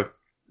Roco.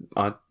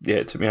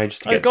 It took me ages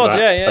to get to that. But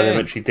I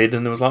eventually did,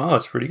 and it was like,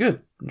 it's really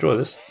good. Enjoy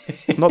this.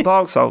 Not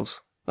Dark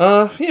Souls?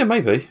 Yeah,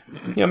 maybe.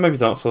 Yeah, maybe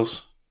Dark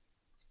Souls.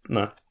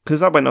 No.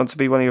 Because that went on to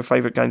be one of your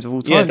favourite games of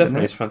all time. Yeah,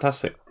 definitely. It's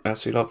fantastic. I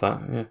absolutely love that.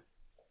 Yeah.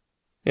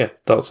 Yeah,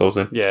 Dark Souls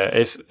then. Yeah,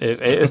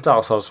 it's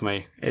Dark Souls for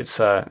me. It's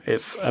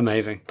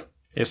amazing.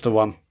 It's the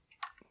one.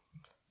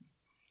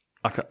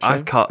 I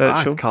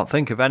can't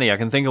think of any. I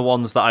can think of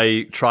ones that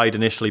I tried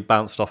initially,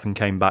 bounced off, and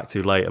came back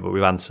to later. But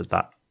we've answered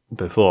that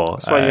before.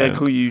 That's why they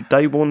call you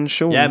Day One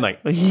Sean. Yeah, mate.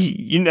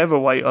 You never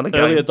wait on a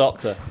game. Early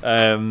adopter.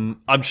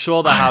 I'm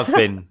sure there have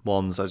been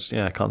ones. I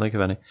can't think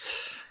of any.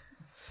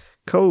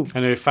 Cool.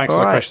 Anyway, thanks for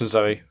the question,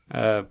 Zoe.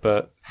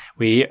 But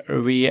we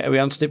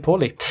answered it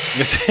poorly.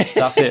 That's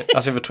it.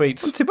 That's it for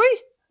tweets. Did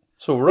we?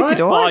 It's all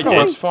right. I did.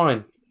 It's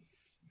fine.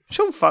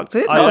 Sean fucked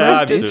it.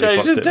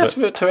 It's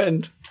desperate to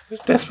end.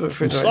 It's desperate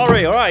for it to end.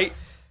 Sorry, all right.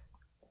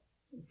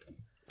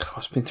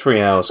 It's been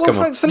 3 hours. Well, Come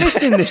on. thanks for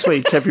listening this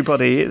week,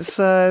 everybody. It's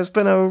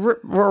been a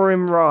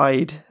rip-roaring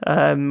ride.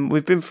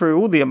 We've been through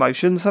all the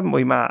emotions, haven't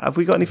we, Matt? Have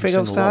we got anything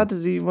else to add? Do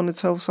you want to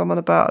tell someone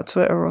about a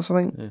Twitter or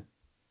something?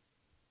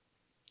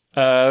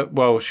 Yeah.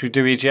 Well, should we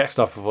do EGX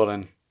stuff before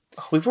then?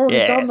 We've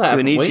already done that.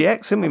 Doing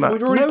EGX, haven't we, Matt?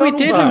 No, we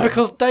didn't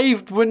because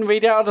Dave wouldn't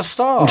read it out at the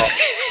start.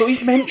 But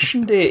we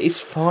mentioned it. It's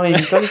fine.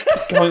 Don't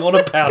keep going on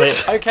about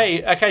it.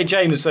 Okay,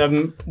 James.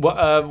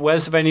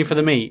 Where's the venue for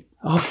the meet?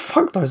 Oh,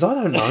 fuck those. I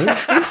don't know.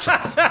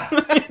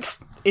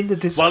 It's in the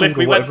Discord. Well, if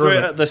we went through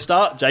it at the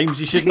start, James,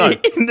 you should know.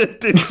 In the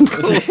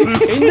Discord.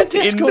 In the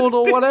Discord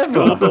or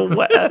whatever.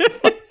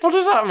 What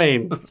does that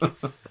mean?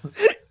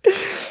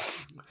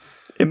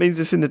 It means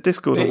it's in the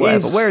Discord or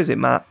whatever. Where is it,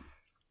 Matt?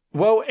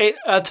 Well,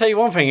 I'll tell you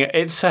one thing.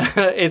 It's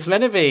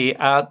meant to be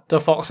at the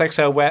Fox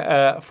XL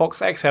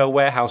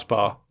warehouse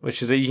bar,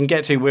 which is you can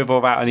get to with or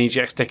without an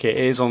EGX ticket.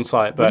 It is on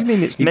site. But What do you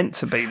mean it's meant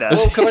to be there?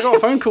 Well, because I got a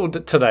phone call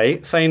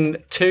today saying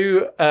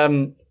two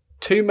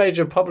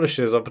major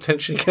publishers are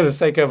potentially going to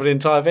take over the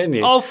entire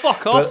venue. Oh,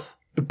 fuck off.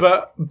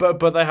 But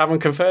they haven't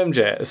confirmed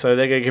yet, so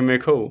they're going to give me a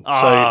call.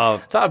 Oh.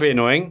 So that'd be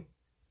annoying.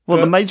 Well,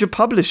 the major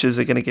publishers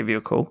are going to give you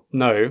a call.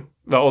 No,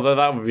 although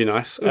that would be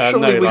nice.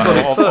 surely we got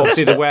it first.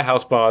 Obviously the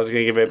warehouse bar is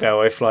going to give it a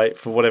bell if, like,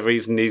 for whatever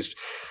reason,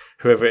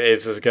 whoever it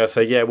is going to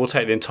say, yeah, we'll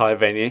take the entire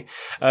venue.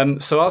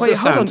 So as Wait, it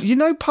hold on. stands, You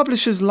know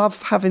publishers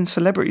love having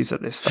celebrities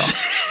at this stuff.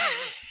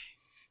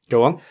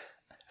 go on.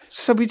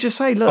 So we just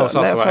say, look, so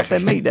let that's us right. have their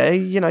meat there.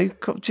 You know,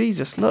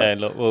 Jesus, look. Yeah,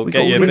 look, we'll We get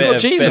got- you a we bit got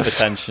of Jesus.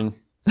 attention.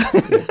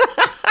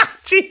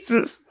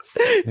 Jesus.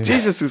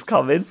 Jesus is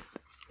coming.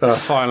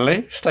 Finally,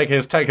 it's taking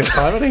his time,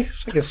 hasn't he?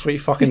 It's taking sweet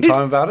fucking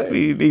time about it.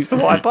 He needs to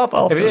wipe up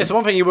If after. it's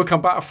one thing you will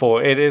come back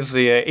for, it is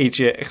the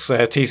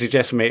EGX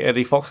TCGS meet at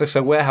the Fox XL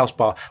Warehouse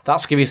Bar.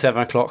 That's going to be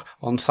 7 o'clock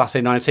on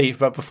Saturday 19th.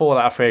 But before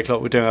that, at 3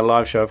 o'clock, we're doing a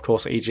live show, of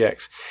course, at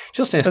EGX.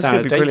 Just in a That's standard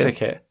gonna be day brilliant.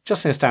 ticket.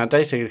 Just in a standard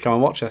day ticket to come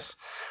and watch us.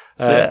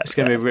 It's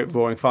going to be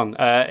rip-roaring fun.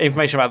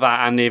 Information about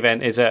that and the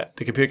event is at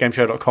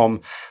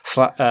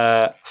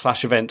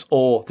thecomputergameshow.com/event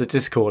or the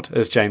Discord,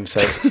 as James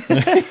says.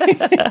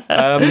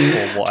 Or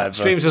whatever.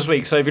 Streams this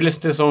week. So if you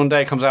listen to this on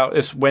day, it comes out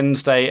this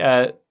Wednesday.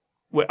 Hang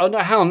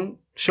on.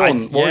 Sean,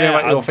 what are you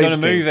about your I'm going to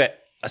theme move stream? it.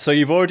 So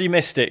you've already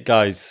missed it,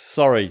 guys.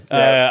 Sorry.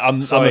 Yeah.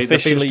 I'm Sorry, the theme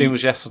officially stream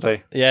was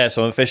yesterday.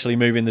 so I'm officially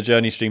moving the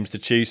Journey streams to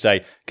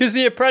Tuesday because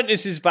The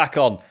Apprentice is back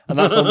on, and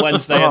that's on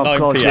Wednesday at 9 Oh,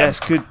 God, p.m.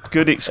 yes.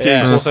 Good excuse.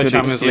 Yeah. Also Good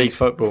Champions League excuse.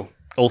 football.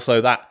 Also,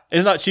 that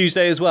isn't that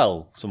Tuesday as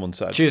well. Someone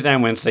said Tuesday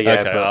and Wednesday, yeah.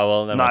 Okay, But,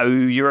 well, never mind. No,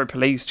 Europa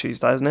League's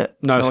Tuesday, isn't it?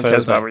 No, it's one cares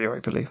Thursday. about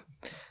Europa League.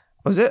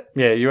 Was it?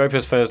 yeah,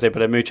 Europa's Thursday, but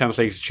the Move Champions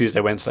League is Tuesday,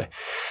 Wednesday.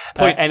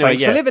 Point- Anyway,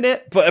 Thanks for living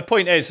it. But the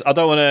point is, I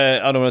don't want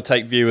to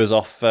take viewers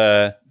off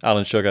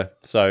Alan Sugar.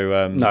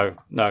 So No,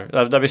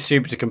 that'd be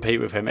stupid to compete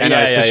with him.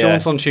 Anyway, Yeah, so yeah,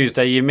 Sean's on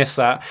Tuesday. You missed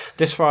that.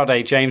 This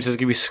Friday, James is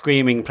going to be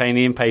screaming, playing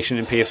the Impatient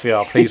in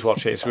PSVR. Please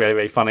watch it. It's really,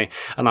 really funny.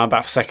 And I'm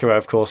back for Sekiro,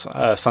 of course,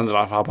 Sunday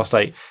night for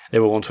 8:30. They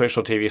were on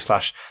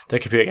twitch.tv/The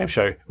Computer Game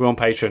Show. We're on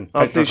Patreon.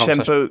 I'll do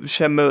Patreon.com/.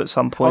 Shenmue at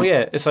some Oh, point.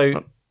 yeah.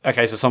 So,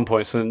 okay, so some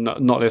point. So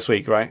not this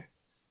week, right?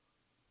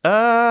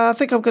 I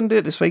think I'm going to do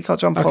it this week. I'll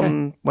jump Okay.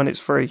 on when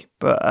it's free,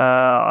 but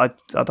I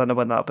don't know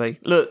when that'll be.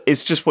 Look,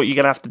 it's just what you're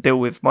going to have to deal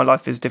with. My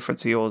life is different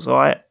to yours, all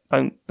right?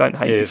 Don't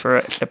hate me is. for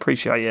it.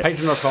 Appreciate it.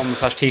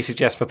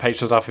 Patreon.com/TCGS for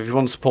Patreon stuff if you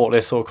want to support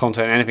this sort of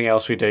content and anything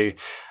else we do.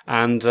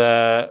 And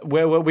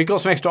we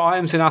got some extra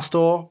items in our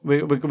store.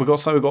 We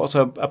got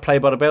a Play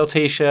by the Bell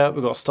t-shirt.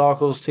 We've got a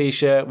Starkles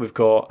t-shirt. We've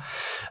got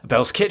a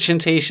Bell's Kitchen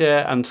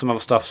t-shirt and some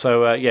other stuff.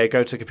 So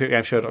go to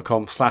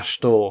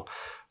computergameshow.com/store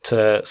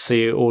to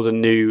see all the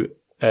new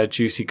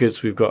juicy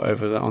goods we've got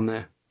on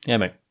there. yeah,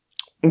 mate.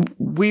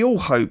 We all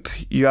hope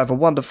you have a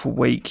wonderful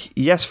week.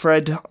 Yes,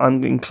 Fred,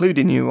 I'm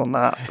including you on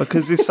that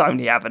because it's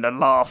only having a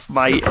laugh,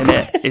 mate, isn't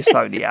it? It's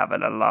only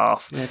having a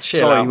laugh. chill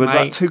Sorry, out, was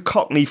mate. that too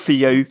cockney for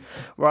you?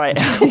 Right.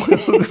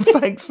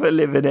 Thanks for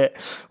living it.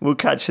 We'll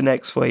catch you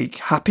next week.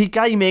 Happy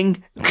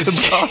gaming.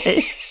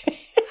 Goodbye.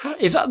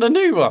 Is that the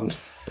new one?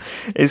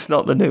 It's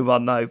not the new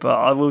one, no, but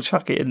I will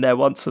chuck it in there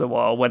once in a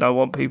while when I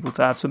want people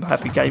to have some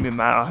happy gaming,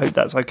 Matt. I hope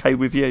that's okay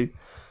with you.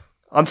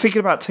 I'm thinking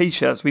about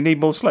t-shirts. We need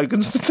more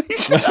slogans for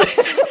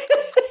t-shirts.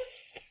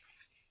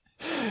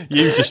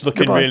 You just looking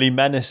Goodbye. really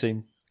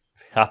menacing.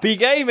 Happy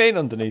gaming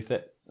underneath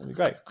it. That'd be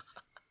great.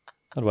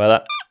 I'd wear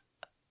that.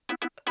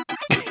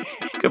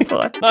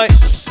 Goodbye. Bye.